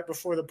be back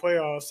before the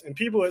playoffs. And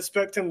people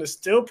expect him to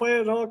still play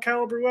at all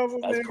caliber level.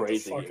 That's Man, get the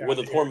crazy. fuck With out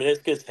a of here. torn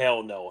meniscus,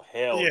 hell no,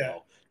 hell Yeah,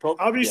 no. Yeah,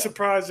 I'll be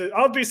surprised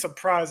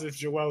if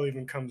Joel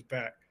even comes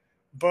back.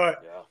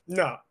 But yeah.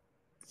 no,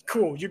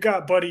 cool. You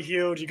got Buddy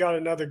Hield. You got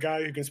another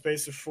guy who can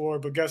space the floor.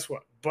 But guess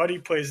what? Buddy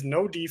plays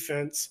no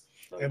defense,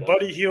 No, he and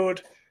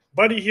doesn't.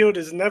 Buddy Hield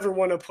has never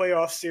won a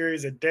playoff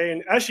series a day.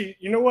 And actually,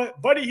 you know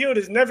what? Buddy Hield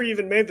has never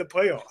even made the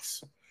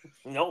playoffs.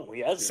 No,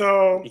 he hasn't.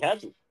 So He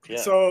hasn't. Yeah.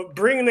 so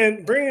bringing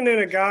in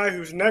a guy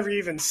who's never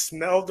even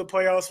smelled the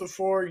playoffs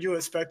before, you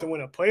expect to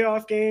win a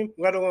playoff game,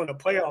 let alone a Hell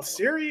playoff no.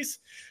 series?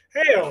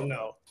 Hell Hell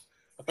no.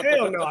 no.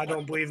 Hell no, I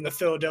don't believe in the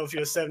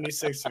Philadelphia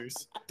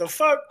 76ers. The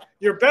fuck?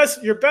 Your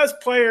best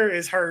player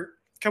is hurt,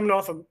 coming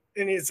off of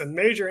and it's a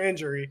major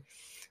injury.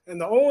 And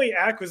the only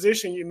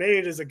acquisition you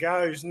made is a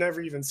guy who's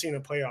never even seen a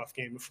playoff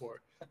game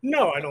before.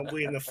 No, I don't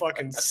believe in the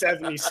fucking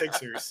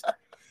 76ers.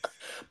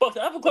 But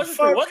I have a The question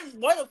for you. fuck?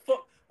 Why the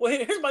fuck? Well,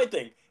 here's my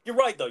thing. You're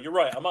right, though. You're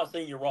right. I'm not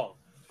saying you're wrong.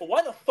 But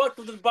why the fuck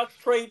did the Bucks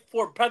trade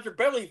for Patrick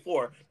Beverly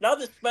for? Now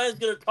this man's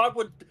gonna talk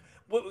with.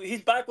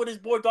 He's back with his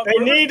boy Doc They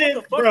Rivers. What the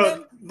needed,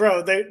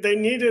 fuck, man? they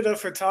needed a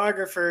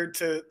photographer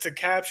to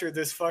capture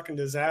this fucking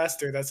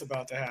disaster that's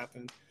about to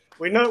happen.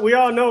 We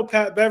all know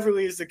Pat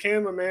Beverly is the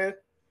cameraman.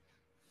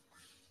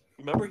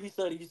 Remember, he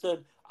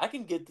said I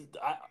can get.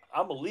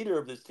 I'm a leader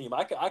of this team.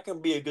 I can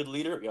be a good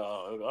leader. Yeah.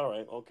 All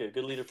right. Okay.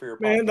 Good leader for your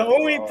Man, podcast.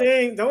 All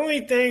right. the only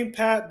thing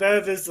Pat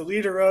Bev is the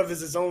leader of is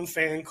his own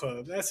fan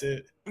club. That's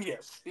it.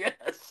 Yes, yes.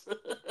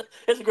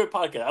 It's a great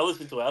podcast. I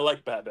listen to it. I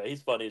like Pat Bev.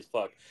 He's funny as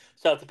fuck.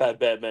 Shout out to Pat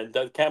Bev, man.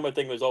 That camera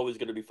thing was always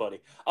going to be funny.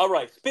 All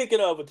right.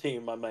 Speaking of a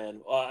team, my man,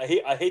 I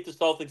hate the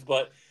Celtics,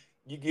 but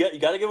you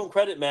got to give them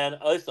credit, man.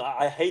 Listen,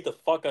 I hate the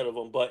fuck out of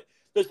them, but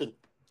listen,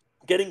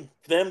 getting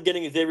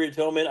Xavier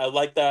Tillman, I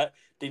like that.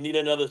 They need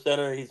another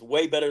center. He's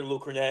way better than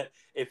Luke Cornett.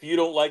 If you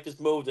don't like this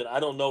move, then I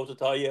don't know what to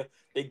tell you.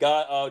 They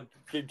got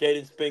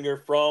Jaden Springer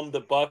from the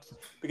Bucks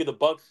because the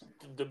Bucks,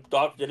 the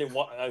Doc didn't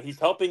want. He's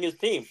helping his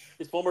team,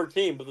 his former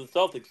team, but the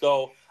Celtics.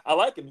 So I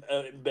like him,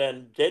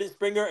 Ben. Jaden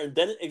Springer and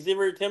then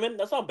Xavier Tillman.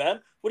 That's not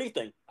bad. What do you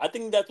think? I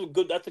think that's a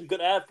good. That's a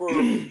good ad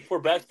for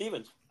Brad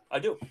Stevens. I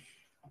do.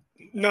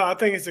 No, I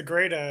think it's a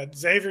great ad.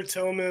 Xavier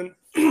Tillman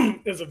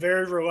is a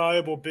very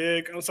reliable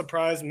big. I'm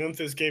surprised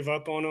Memphis gave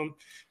up on him.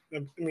 I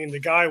mean, the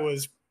guy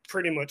was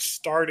pretty much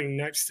starting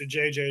next to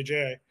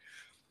JJJ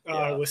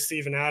Yeah. with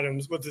Steven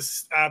Adams, with the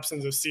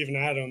absence of Steven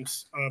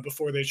Adams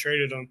before they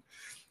traded him.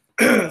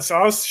 Yeah. So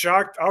I was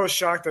shocked. I was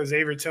shocked that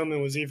Xavier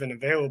Tillman was even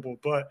available.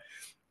 But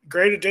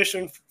great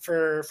addition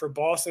for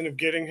Boston of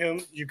getting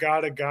him. You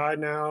got a guy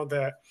now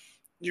that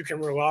you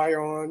can rely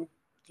on,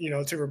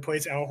 to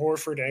replace Al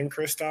Horford and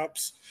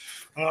Kristaps.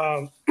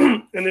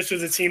 And this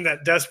was a team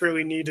that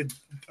desperately needed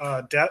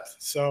depth.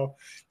 So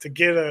to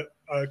get a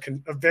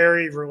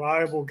very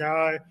reliable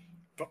guy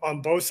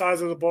on both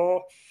sides of the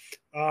ball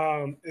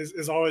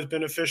is always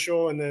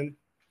beneficial. And then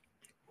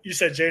you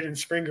said Jaden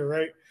Springer,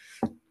 right?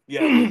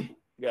 Yeah.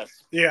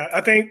 Yes. Yeah,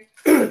 I think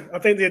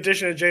the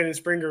addition of Jaden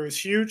Springer is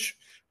huge.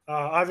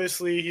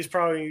 Obviously, he's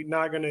probably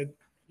not going to,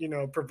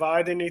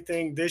 provide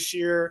anything this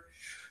year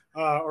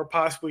or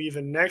possibly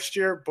even next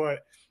year.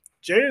 But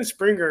Jaden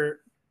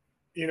Springer,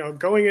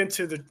 going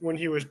into the when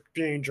he was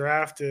being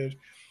drafted,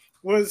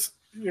 was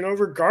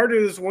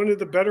regarded as one of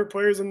the better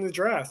players in the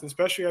draft,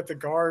 especially at the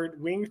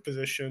guard wing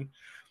position.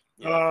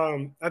 Yeah.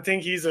 I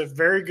think he's a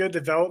very good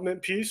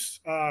development piece,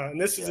 and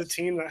this is a Yes.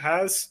 team that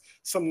has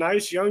some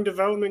nice young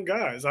development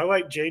guys. I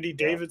like J.D. Yeah.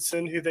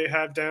 Davidson, who they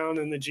have down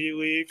in the G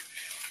League.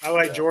 I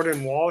like Yeah.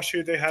 Jordan Walsh,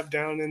 who they have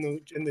down in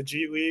the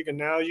G League, and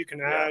now you can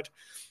Yeah. add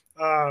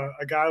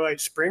a guy like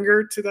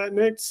Springer to that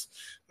mix.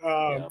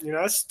 Yeah.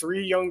 That's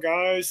three young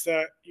guys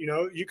that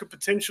you could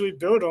potentially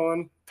build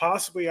on,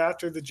 possibly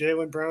after the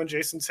Jaylen Brown,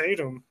 Jason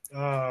Tatum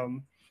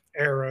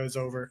era is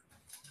over.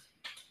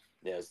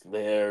 Yes,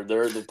 they're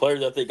the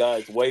players that they got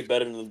is way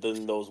better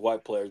than those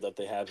white players that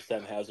they have.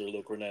 Sam Hazard,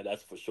 Luke Renette,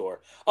 that's for sure.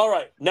 All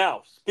right,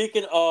 now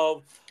speaking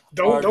of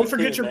Don't this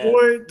forget team, your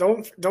man.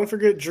 boy. Don't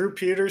forget Drew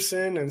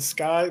Peterson and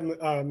Sky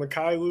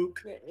Mikhailuk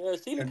Yeah,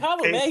 Stephen and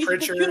Colvin, Peyton man, he's a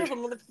good shooter Pritchard.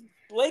 from the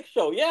Lake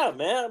Show. Yeah,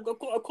 man.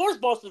 Of course,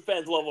 Boston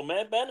fans love him,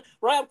 man. Ben,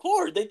 right? Of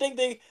course, they think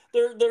they're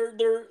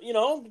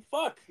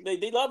fuck.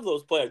 They love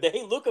those players. They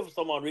hate Luka for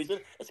some odd reason.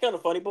 It's kind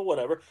of funny, but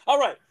whatever. All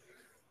right,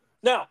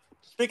 now,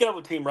 speaking of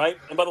a team, right?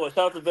 And by the way,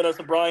 shout out to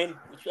Vanessa Bryan.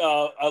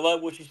 I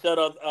love what she said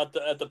at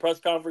the press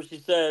conference. She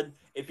said,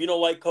 "If you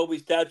don't like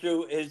Kobe's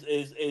statue, his the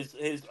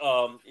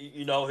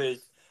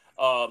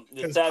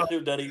His po-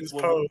 statue that he his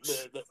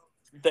pose.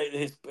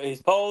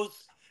 his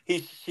pose."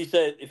 She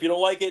said, "If you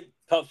don't like it,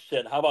 tough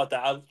shit." How about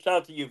that? Shout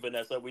out to you,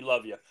 Vanessa. We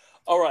love you.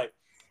 All right.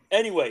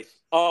 Anyways,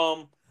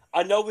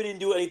 I know we didn't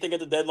do anything at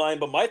the deadline,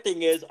 but my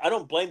thing is, I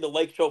don't blame the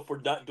Lake Show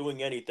for not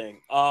doing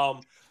anything. I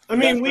You got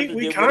mean, Spencer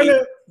we kind Dinwiddie.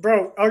 of,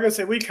 bro. I was gonna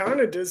say we kind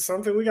of did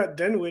something. We got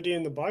Dinwiddie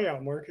in the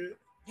buyout market.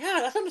 Yeah,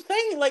 that's what I'm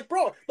saying. Like,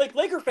 bro, like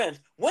Laker fans,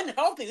 when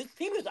healthy, this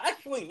team is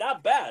actually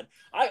not bad.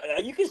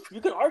 You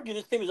can argue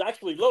this team is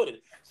actually loaded.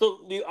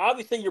 So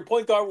obviously your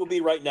point guard will be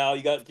right now.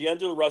 You got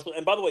D'Angelo Russell,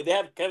 and by the way, they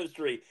have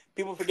chemistry.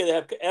 People forget they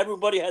have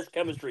everybody has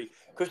chemistry.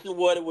 Christian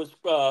Wood was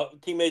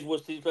teammates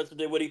with Spencer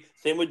Dinwiddie.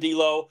 Same with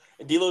D'Lo,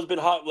 and D'Lo's been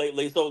hot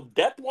lately. So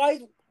depth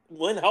wise,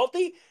 when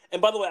healthy,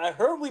 and by the way, I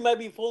heard we might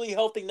be fully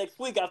healthy next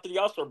week after the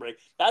All-Star break.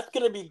 That's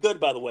gonna be good,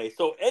 by the way.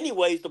 So,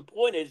 anyways, the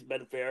point is,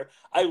 Ben Fair,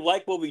 I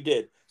like what we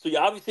did. So, you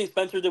obviously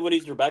Spencer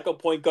Dinwiddie's your backup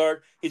point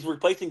guard. He's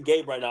replacing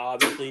Gabe right now.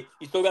 Obviously,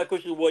 you still got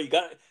Christian Wood. You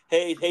got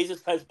Hayes. Hayes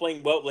is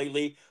playing well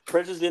lately.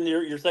 Prince is in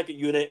your second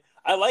unit.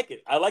 I like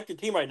it. I like the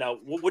team right now.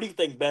 What do you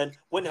think, Ben?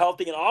 When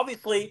healthy, and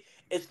obviously,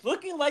 it's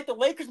looking like the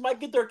Lakers might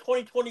get their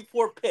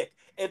 2024 pick.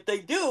 If they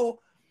do,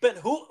 Ben,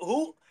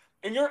 who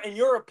in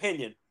your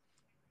opinion?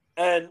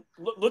 And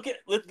look at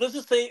let's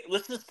just say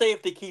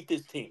if they keep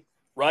this team,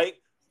 right?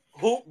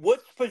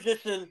 Which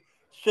position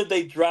should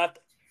they draft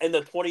in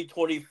the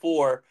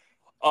 2024?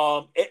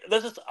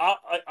 Let's just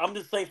I'm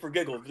just saying for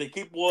giggles. If they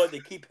keep Wood, they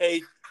keep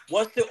Hayes.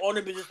 What's the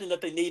only position that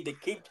they need? They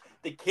kept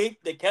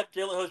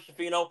Jalen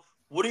Hood-Schifino.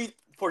 What do you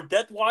for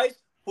depth wise?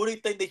 Who do you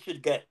think they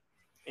should get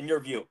in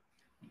your view?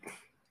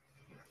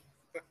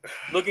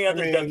 Looking I at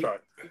this depth mean,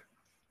 chart,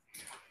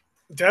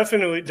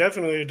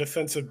 definitely a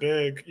defensive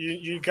big.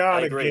 You I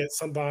gotta agree. get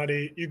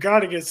somebody. You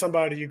gotta get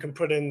somebody you can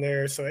put in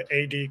there so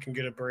AD can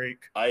get a break.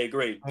 I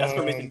agree. That's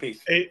their missing Um,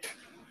 piece. it,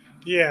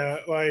 yeah,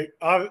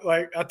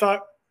 I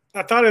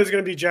thought it was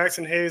gonna be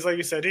Jackson Hayes. Like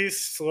you said, he's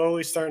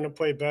slowly starting to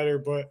play better,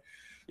 but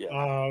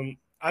Yeah.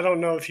 I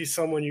don't know if he's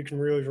someone you can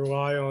really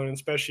rely on,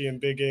 especially in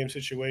big game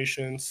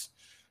situations.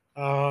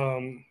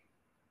 Um,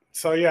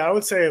 so yeah, I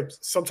would say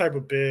some type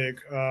of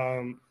big,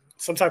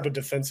 some type of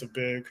defensive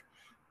big,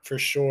 for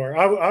sure.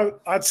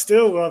 I'd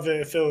still love it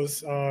if it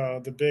was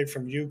the big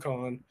from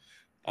UConn.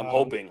 I'm Um,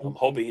 hoping. I'm I'm, I'm,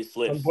 hoping he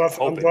slips. I'm I'm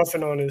hoping.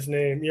 bluffing on his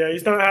name. Yeah,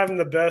 he's not having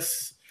the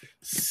best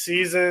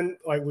season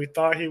like we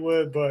thought he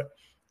would, but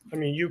I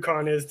mean,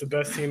 UConn is the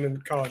best team in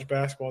college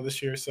basketball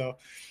this year, so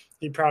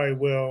he probably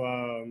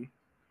will.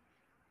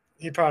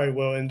 He probably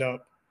will end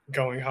up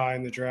going high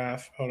in the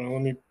draft. Hold on,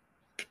 let me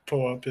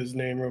pull up his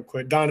name real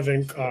quick.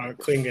 Donovan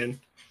Klingen.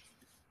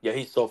 Yeah,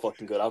 he's so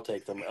fucking good. I'll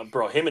take them,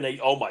 bro. Him and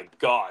oh my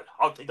god,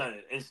 I'll take that in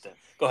an instant.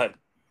 Go ahead.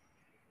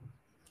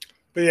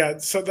 But yeah,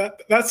 so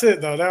that's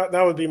it though.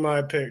 That would be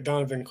my pick,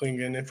 Donovan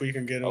Klingen, if we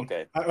can get him.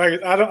 Okay,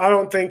 I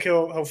don't think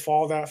he'll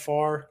fall that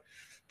far,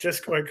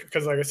 just like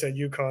because like I said,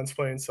 UConn's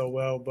playing so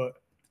well. But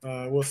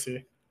we'll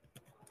see.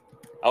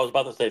 I was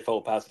about to say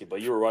Filipowski,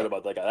 but you were right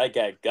about that guy.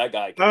 That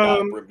guy cannot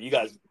Um, rim. You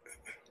guys,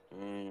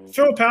 mm,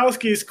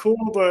 Filipowski is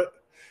cool, but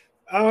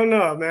I don't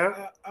know, man.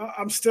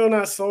 I'm still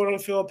not sold on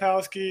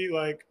Filipowski.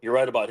 Like, you're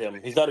right about him.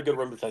 He's not a good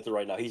rim protector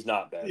right now. He's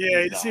not bad.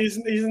 yeah, He's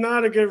not. he's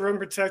not a good rim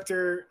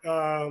protector.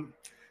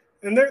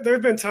 And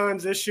there've been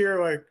times this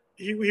year like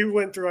he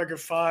went through like a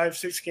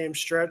 5-6 game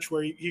stretch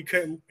where he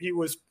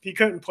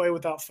couldn't play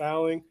without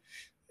fouling.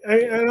 Yeah,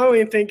 I don't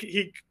even think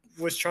he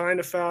was trying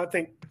to foul. I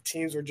think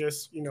teams were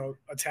just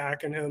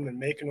attacking him and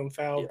making him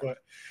foul. yeah, But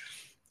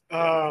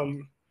yeah.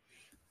 um,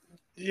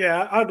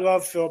 yeah, I'd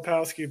love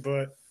Filipowski,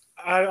 but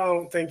I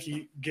don't think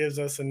he gives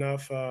us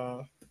enough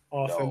No,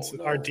 offense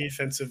or no,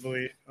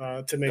 defensively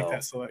to make that no.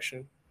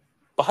 selection.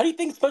 But how do you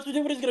think Spencer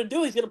Dinwiddie's going to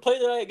do? He's going to play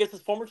tonight against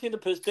his former team, the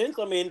Pistons.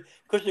 I mean,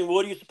 Christian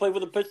Wood used to play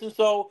with the Pistons,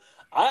 so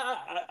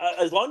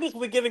as long as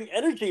we're giving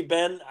energy,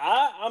 Ben,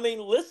 I mean,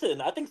 listen,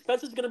 I think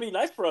Spencer's going to be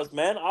nice for us,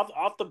 man.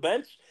 Off the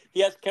bench, he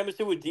has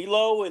chemistry with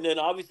D'Lo, and then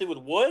obviously with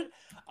Wood.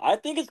 I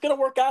think it's going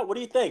to work out. What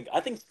do you think? I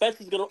think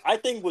Spencer's going to. I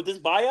think with this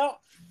buyout,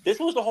 this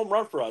was a home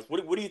run for us.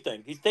 What do you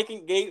think? He's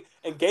taking Gabe,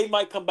 and Gabe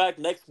might come back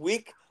next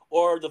week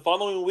or the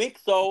following week,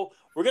 so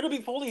we're going to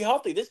be fully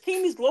healthy. This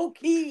team is low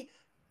key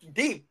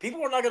deep.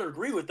 People are not going to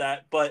agree with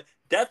that, but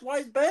depth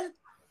wise, Ben,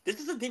 this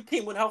is a deep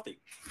team when healthy.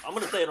 I'm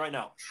going to say it right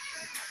now.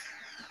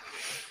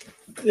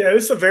 Yeah,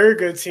 this is a very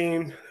good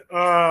team.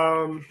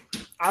 I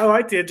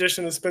like the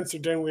addition of Spencer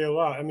Dinwiddie a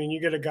lot. I mean,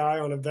 you get a guy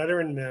on a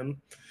veteran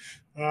minimum.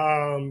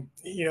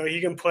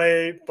 He can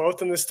play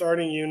both in the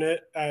starting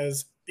unit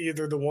as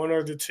either the one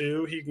or the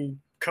two. He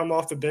can come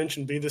off the bench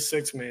and be the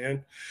sixth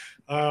man.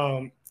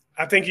 I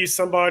think he's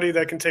somebody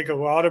that can take a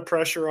lot of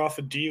pressure off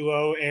of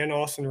D'Lo and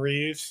Austin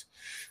Reeves.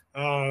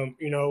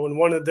 When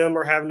one of them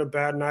are having a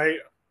bad night,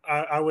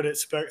 I would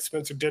expect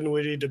Spencer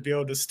Dinwiddie to be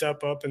able to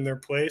step up in their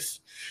place.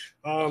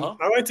 I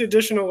like the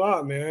addition a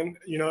lot, man.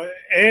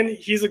 And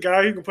he's a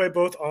guy who can play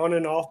both on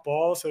and off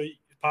ball, so he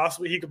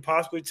could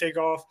possibly take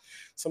off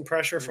some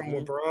pressure from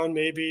LeBron,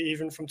 maybe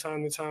even from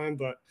time to time.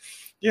 But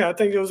yeah, I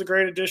think it was a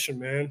great addition,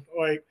 man.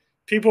 Like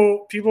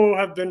people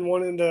have been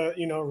wanting to,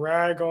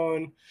 rag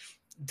on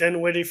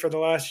Dinwiddie for the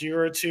last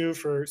year or two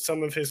for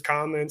some of his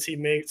comments he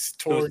makes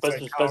towards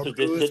Spencer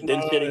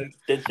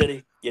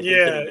Dinwiddie.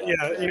 Yeah.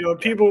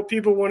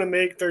 People want to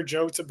make their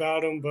jokes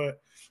about him,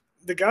 but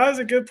the guy's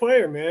a good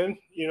player, man.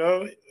 He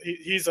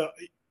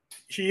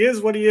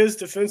is what he is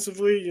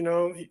defensively.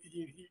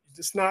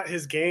 It's not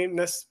his game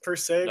per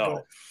se,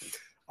 but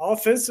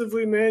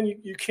offensively, man,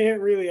 you can't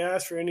really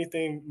ask for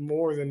anything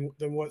more than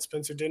what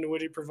Spencer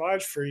Dinwiddie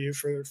provides for you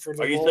for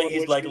the. Are you saying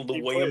he's like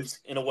Lou Williams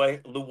in a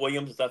way? Lou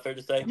Williams, is that fair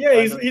to say? Yeah,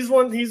 he's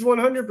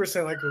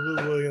 100% like a Lou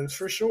Williams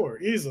for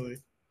sure, easily.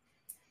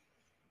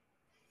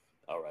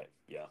 All right,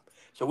 yeah.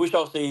 So we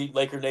shall see.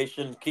 Laker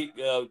Nation, keep.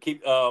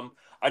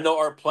 I know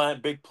our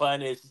big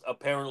plan is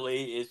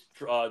apparently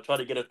try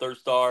to get a third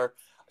star,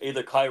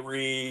 either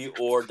Kyrie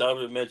or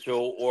Donovan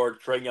Mitchell or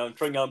Trae Young.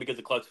 Trae Young because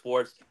of Clutch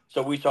Sports.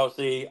 So we shall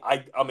see.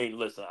 I mean,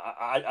 listen,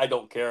 I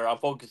don't care. I'm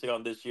focusing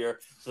on this year.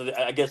 So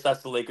I guess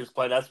that's the Lakers'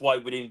 plan. That's why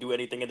we didn't do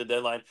anything at the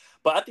deadline.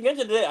 But at the end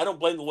of the day, I don't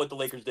blame them what the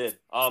Lakers did.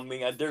 I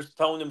mean, they're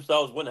telling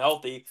themselves when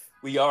healthy,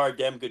 we are a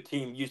damn good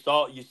team. You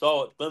saw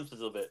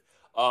glimpses of it.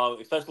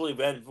 Especially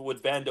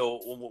with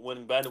Vando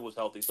when Vando was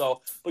healthy.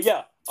 So, but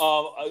yeah,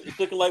 it's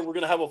looking like we're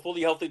gonna have a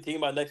fully healthy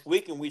team by next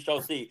week, and we shall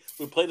see.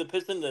 We play the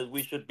Pistons, and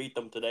we should beat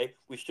them today.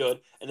 We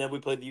should, and then we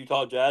play the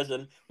Utah Jazz,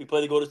 and we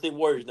play the Golden State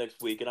Warriors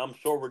next week. And I'm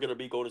sure we're gonna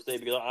beat Golden State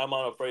because I'm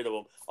not afraid of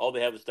them. All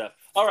they have is Steph.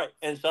 All right,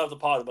 and shout out to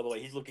Potter, by the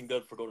way, he's looking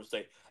good for Golden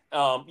State.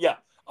 Yeah.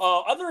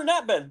 Other than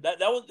that, Ben,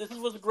 this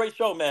was a great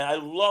show, man. I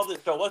love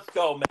this show. Let's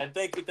go, man.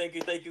 Thank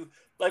you.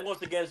 Like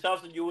once again, shout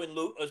out to you and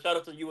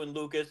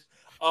Lucas.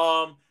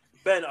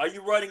 Ben, are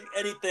you writing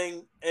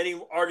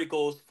any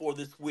articles for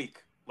this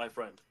week, my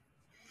friend?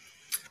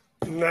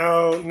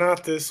 No,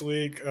 not this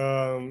week.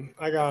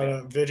 I got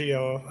a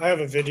video. I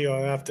have a video I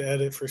have to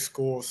edit for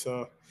school,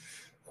 so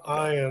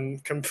I am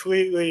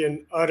completely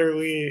and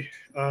utterly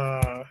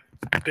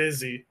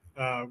busy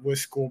with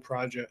school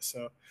projects.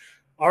 So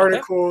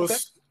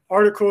articles,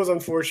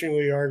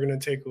 unfortunately, are going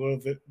to take a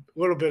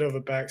little bit of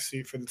a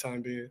backseat for the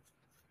time being.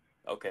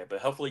 Okay, but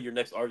hopefully your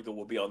next article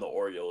will be on the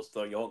Orioles,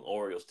 the young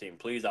Orioles team.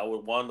 Please, I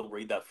would want to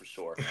read that for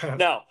sure.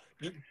 Now,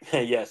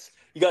 yes,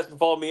 you guys can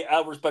follow me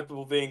at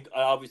Respectable Vink,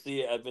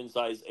 obviously at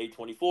Vinsize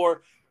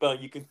 824.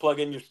 But you can plug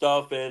in your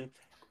stuff. And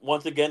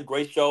once again,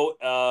 great show,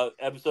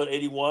 episode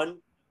 81.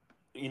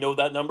 You know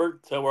that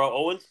number, Terrell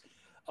Owens.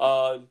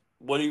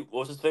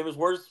 What's his famous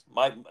words?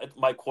 That's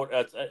my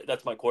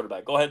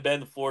quarterback. Go ahead,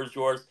 Ben. The floor is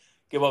yours.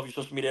 Give off your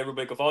social media.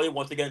 Everybody can follow you.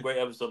 Once again, great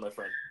episode, my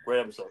friend.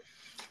 Great episode.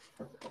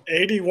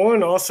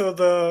 81, also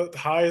the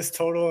highest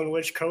total in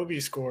which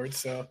Kobe scored.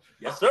 So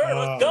yes, sir.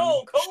 Let's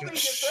go, Kobe.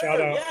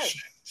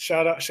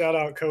 Shout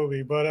out,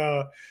 Kobe.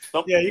 But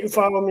yeah, you can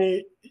follow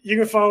me. You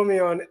can follow me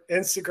on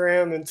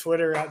Instagram and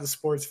Twitter at the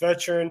Sports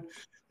Veteran.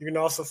 You can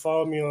also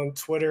follow me on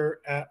Twitter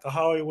at the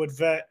Hollywood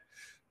Vet.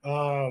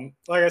 Like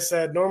I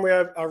said, normally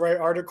I write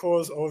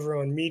articles over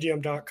on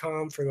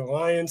Medium.com for the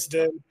Lions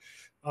Den.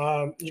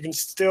 You can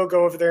still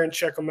go over there and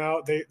check them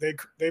out.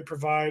 They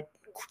provide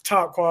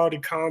top quality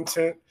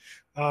content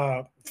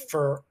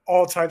for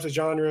all types of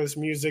genres,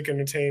 music,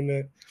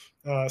 entertainment.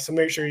 So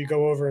make sure you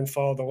go over and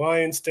follow the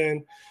Lions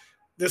Den.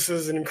 This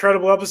was an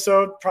incredible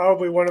episode,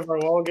 probably one of our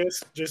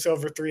longest, just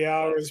over 3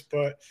 hours.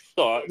 But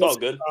it's all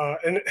good.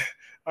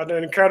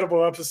 An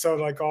incredible episode,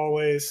 like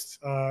always.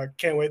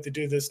 Can't wait to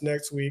do this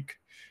next week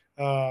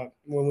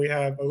when we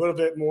have a little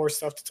bit more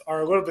stuff or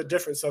a little bit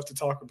different stuff to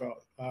talk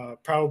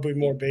about. Probably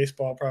more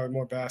baseball, probably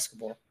more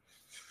basketball.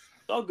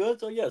 All good.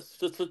 So yes,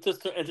 just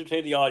to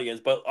entertain the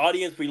audience. But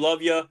audience, we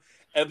love you.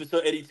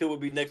 Episode 82 will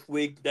be next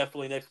week,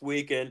 definitely next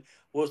week. And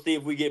We'll see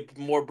if we get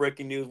more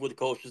breaking news with the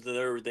coaches and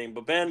everything.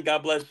 But Ben,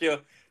 God bless you.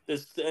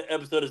 This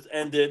episode has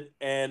ended,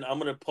 and I'm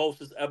gonna post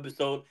this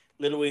episode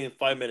literally in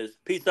 5 minutes.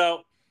 Peace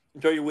out.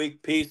 Enjoy your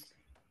week. Peace.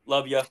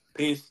 Love ya.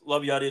 Peace.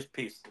 Love you, audience.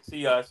 Peace. See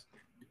you guys.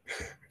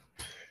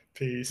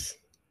 Peace.